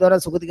දුගතිගාමියත් द्वारा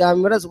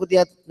සුගතිගාමී වල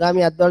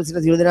සුගතිගාමියත් द्वारा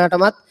සියලු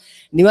දෙනාටමත්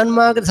නිවන්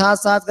මාර්ගය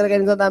සාක්ෂාත් කර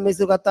ගැනීම සඳහා මේ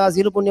සුගතවා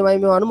සියලු පුණ්‍යමයි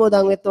මේ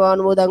අනුමෝදන් වෙත්වා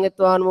අනුමෝදන්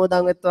වෙත්වා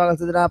අනුමෝදන් වෙත්වා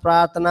කියලා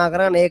ප්‍රාර්ථනා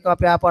කරන ඒක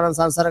අපේ ආපාරණ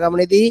සංසාර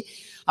ගමනේදී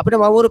අපිට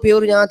මවුරු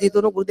පියවරු ඥාති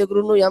තුණු කුරුදේ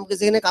ගුරුණු යම්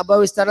කෙනෙක්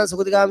අභව ස්ථාන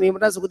සුගතිගාමී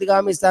වීමට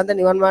සුගතිගාමී ස්ථානට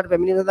නිවන් මාර්ගයට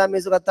පැමිණීම සඳහා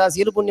මේ සුගතවා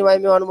සියලු පුණ්‍යමයි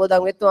මේ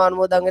අනුමෝදන් වෙත්වා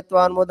අනුමෝදන්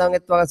වෙත්වා අනුමෝදන්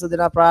වෙත්වා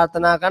කියලා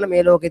ප්‍රාර්ථනා කරන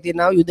මේ ලෝකේ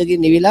තියෙනා වූ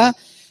යුදගින් නිවිලා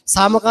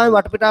සාමකාමී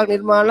වටපිටාවක්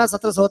නිර්මාණලා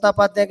සතර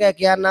සෝතාපට්ඨයක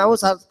කියනා වූ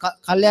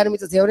කල්යාණ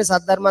මිත්‍ර සේවනයේ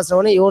සද්ධර්ම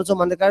ශ්‍රවණේ යෝනිසෝ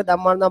මන්දකාරී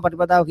ධම්මානුධම්ම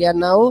පටිපදාව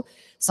කියනා වූ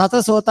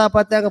සතර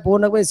සෝතාපට්ඨයක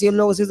පූර්ණකමේ සියලු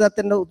ලෝක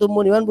සිසුත්ෙන් උතුම්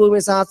වූ නිවන්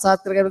භූමියේ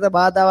සාක්ෂාත් කර ගැනීමට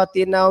බාධාවක්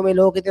තියෙනා වූ මේ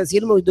ලෝකයේ තියෙන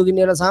සියලුම යුදගින්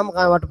නිවල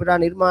සාමකාමී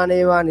වටපිටාව නිර්මාණය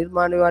වේවා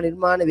නිර්මාණය වේවා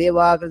නිර්මාණය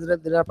වේවා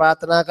කියලා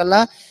ප්‍රාර්ථනා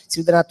කළා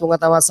සිව්දනා තුන්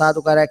තව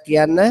සාදුකාරයක්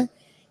කියන්න.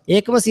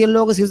 ඒකම සියලු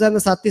ලෝක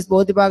සිසුන්ගේ සත්‍තිස්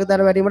බෝධිපාක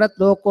ධර්ම වැඩිවීමටත්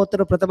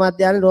ලෝකෝත්තර ප්‍රථම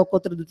අධ්‍යාන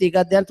ලෝකෝත්තර ද්විතීක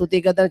අධ්‍යාන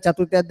තෘතීක අධ්‍යාන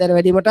චතුර්ථ අධ්‍යාන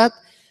වැඩිවීමටත්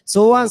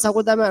සෝවාන්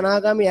සකෘදාමී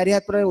අනාගාමී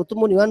අරිහත් පුරේ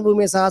උතුම් නිවන්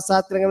භූමියේ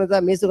සාක්ෂාත් කර ගැනීමට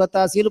මේ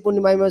සුගතා සීල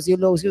පුණ්‍යමයම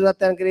සියලු ලෝක සියලු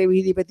සත්‍යයන් කෙරේ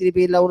විහිදී පැතිරී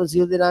පිළිලා වුණු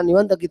සියලු දෙනා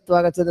නිවන්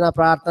දකිත්වා ගත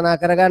ප්‍රාර්ථනා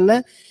කරගන්න.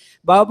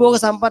 භවභෝග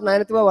සම්පත්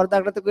නැතිව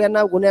වර්ධා කරත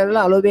කියනා ගුණයන් වල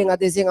අලෝභයෙන්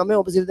ආදේශයෙන් අමේ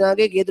ඔබ සියලු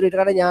දෙනාගේ ගේතුරු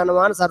ඊටකට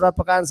ඥානවාන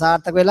සර්වප්‍රකාරන්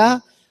සාර්ථක වෙලා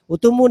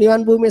උතුම් වූ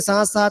නිවන් භූමියේ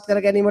සාක්ෂාත් කර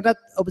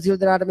ගැනීමටත් ඔබ සියලු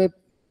දෙනාට මේ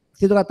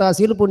සිදුගතා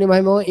සීල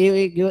පුණ්‍යමයම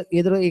ඒ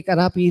ගේතුරු ඒ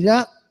කරා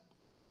පීලා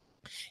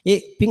ඒ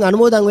පින්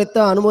අනුමෝදන්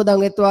වෙත්වා අනුමෝදන්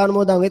වෙත්වා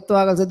අනුමෝදන්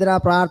වෙත්වා කියලා සිතලා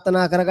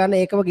ප්‍රාර්ථනා කරගන්න.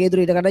 ඒකම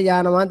ගේදුරු ඊටකට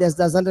යානවා දස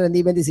දසන්ට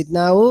රැඳී බැඳී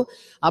සිටනා වූ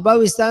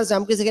අභව ස්ථාන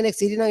සම්කිස කෙනෙක්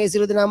සිටිනා ඒ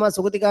සියලු දෙනාම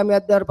සුගතිගාමී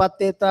අද්වාරපත්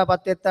වෙත්වා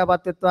පත්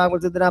වෙත්වා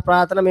කියලා සිතලා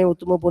ප්‍රාර්ථනා මේ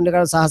උතුම් පුණ්‍ය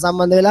කර සහ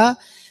සම්බන්ධ වෙලා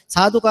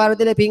සාදුකාර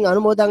දෙලේ පින්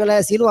අනුමෝදන්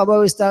වෙලා සියලු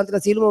අභව ස්ථානතර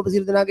සියලුම ඔබ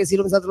සියලු දෙනාගේ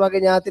සියලුම සතර වර්ගයේ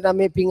ඥාතිලා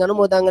මේ පින්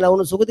අනුමෝදන් වෙලා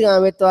වුණු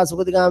සුගතිගාමී වෙත්වා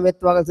සුගතිගාමී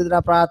වෙත්වා කියලා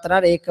සිතලා ප්‍රාර්ථනා.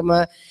 ඒකම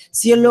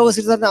සියලු ලෝක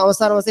සිටින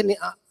අවසාන වශයෙන්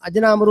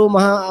අජනාමරු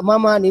මහා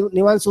අමාමා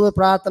නිවන් සුව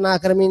ප්‍රාර්ථනා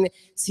කරමින්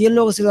සියලු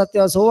ලෝක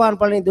සිටින සෝවාන්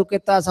ඵලෙන්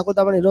දුක්ඛෙත්තා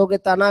සකෝදම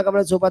නිරෝගෙත්තා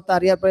අනාගමන සෝපත්ත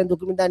අරියත් ඵලෙන්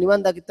දුක් මිදා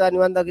නිවන් දකිත්වා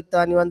නිවන්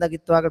දකිත්වා නිවන්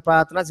දකිත්වා කියලා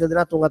ප්‍රාර්ථනා සියලු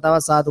දෙනා තුන්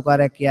වතාවක්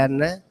සාදුකාරයක් කියන්න.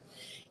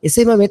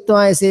 එසේම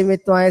වෙත්වා එසේම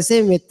වෙත්වා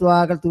එසේම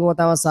වෙත්වා කියලා තුන්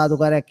වතාවක්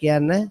සාදුකාරයක්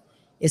කියන්න.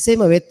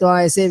 එසේම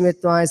වෙත්වා එසේම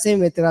වෙත්වා එසේම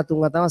වෙත්වා තුන්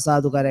වතාවක්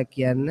සාදුකාරයක්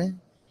කියන්න.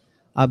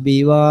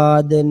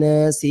 අභිවාදන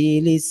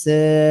සීලිස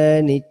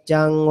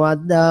නිච්ඡං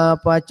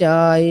වද්දා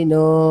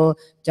පචායිනෝ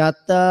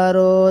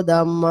චත්තාරෝ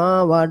ධම්මා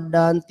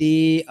වඩ්ඩಂತಿ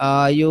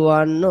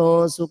ආයුවන්නෝ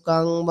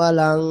සුඛං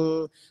බලං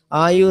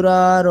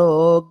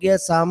ආයුරාෝග්‍ය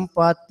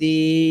සම්පatti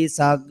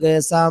සග්ග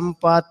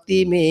සම්පatti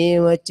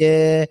මේවච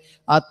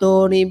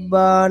අතෝ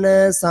නිබ්බාන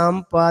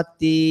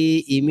සම්පatti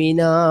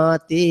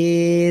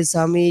ඉමිනාතේ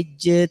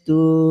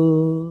සමිජ්ජතු.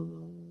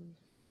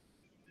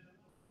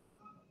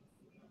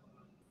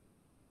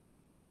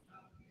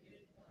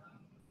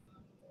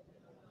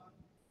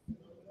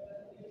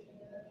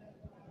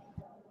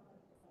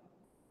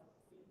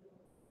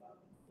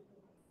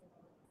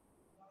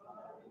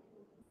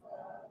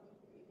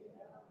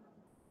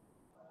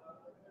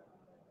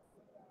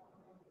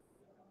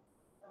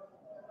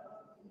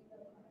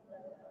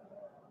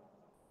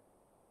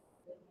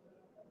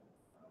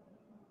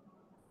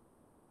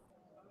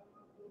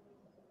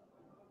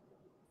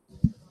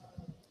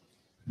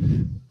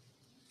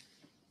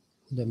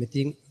 දැන්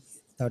මෙතින්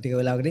තව ටික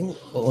වෙලාවකින්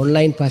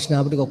ඔන්ලයින් ප්‍රශ්න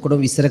අපිට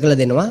ඔක්කොම විස්තර කරලා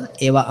දෙනවා.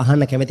 ඒවා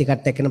අහන්න කැමැති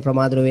කට්ටියක් වෙන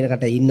ප්‍රමාද වෙන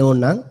කට ඉන්න ඕන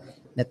නම්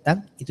නැත්තම්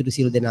ඉතුරු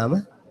සියලු දෙනාම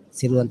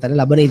සිරුවන් තන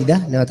ලබන ඉරිදා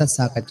නැවතත්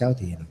සාකච්ඡාව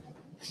තියෙනවා.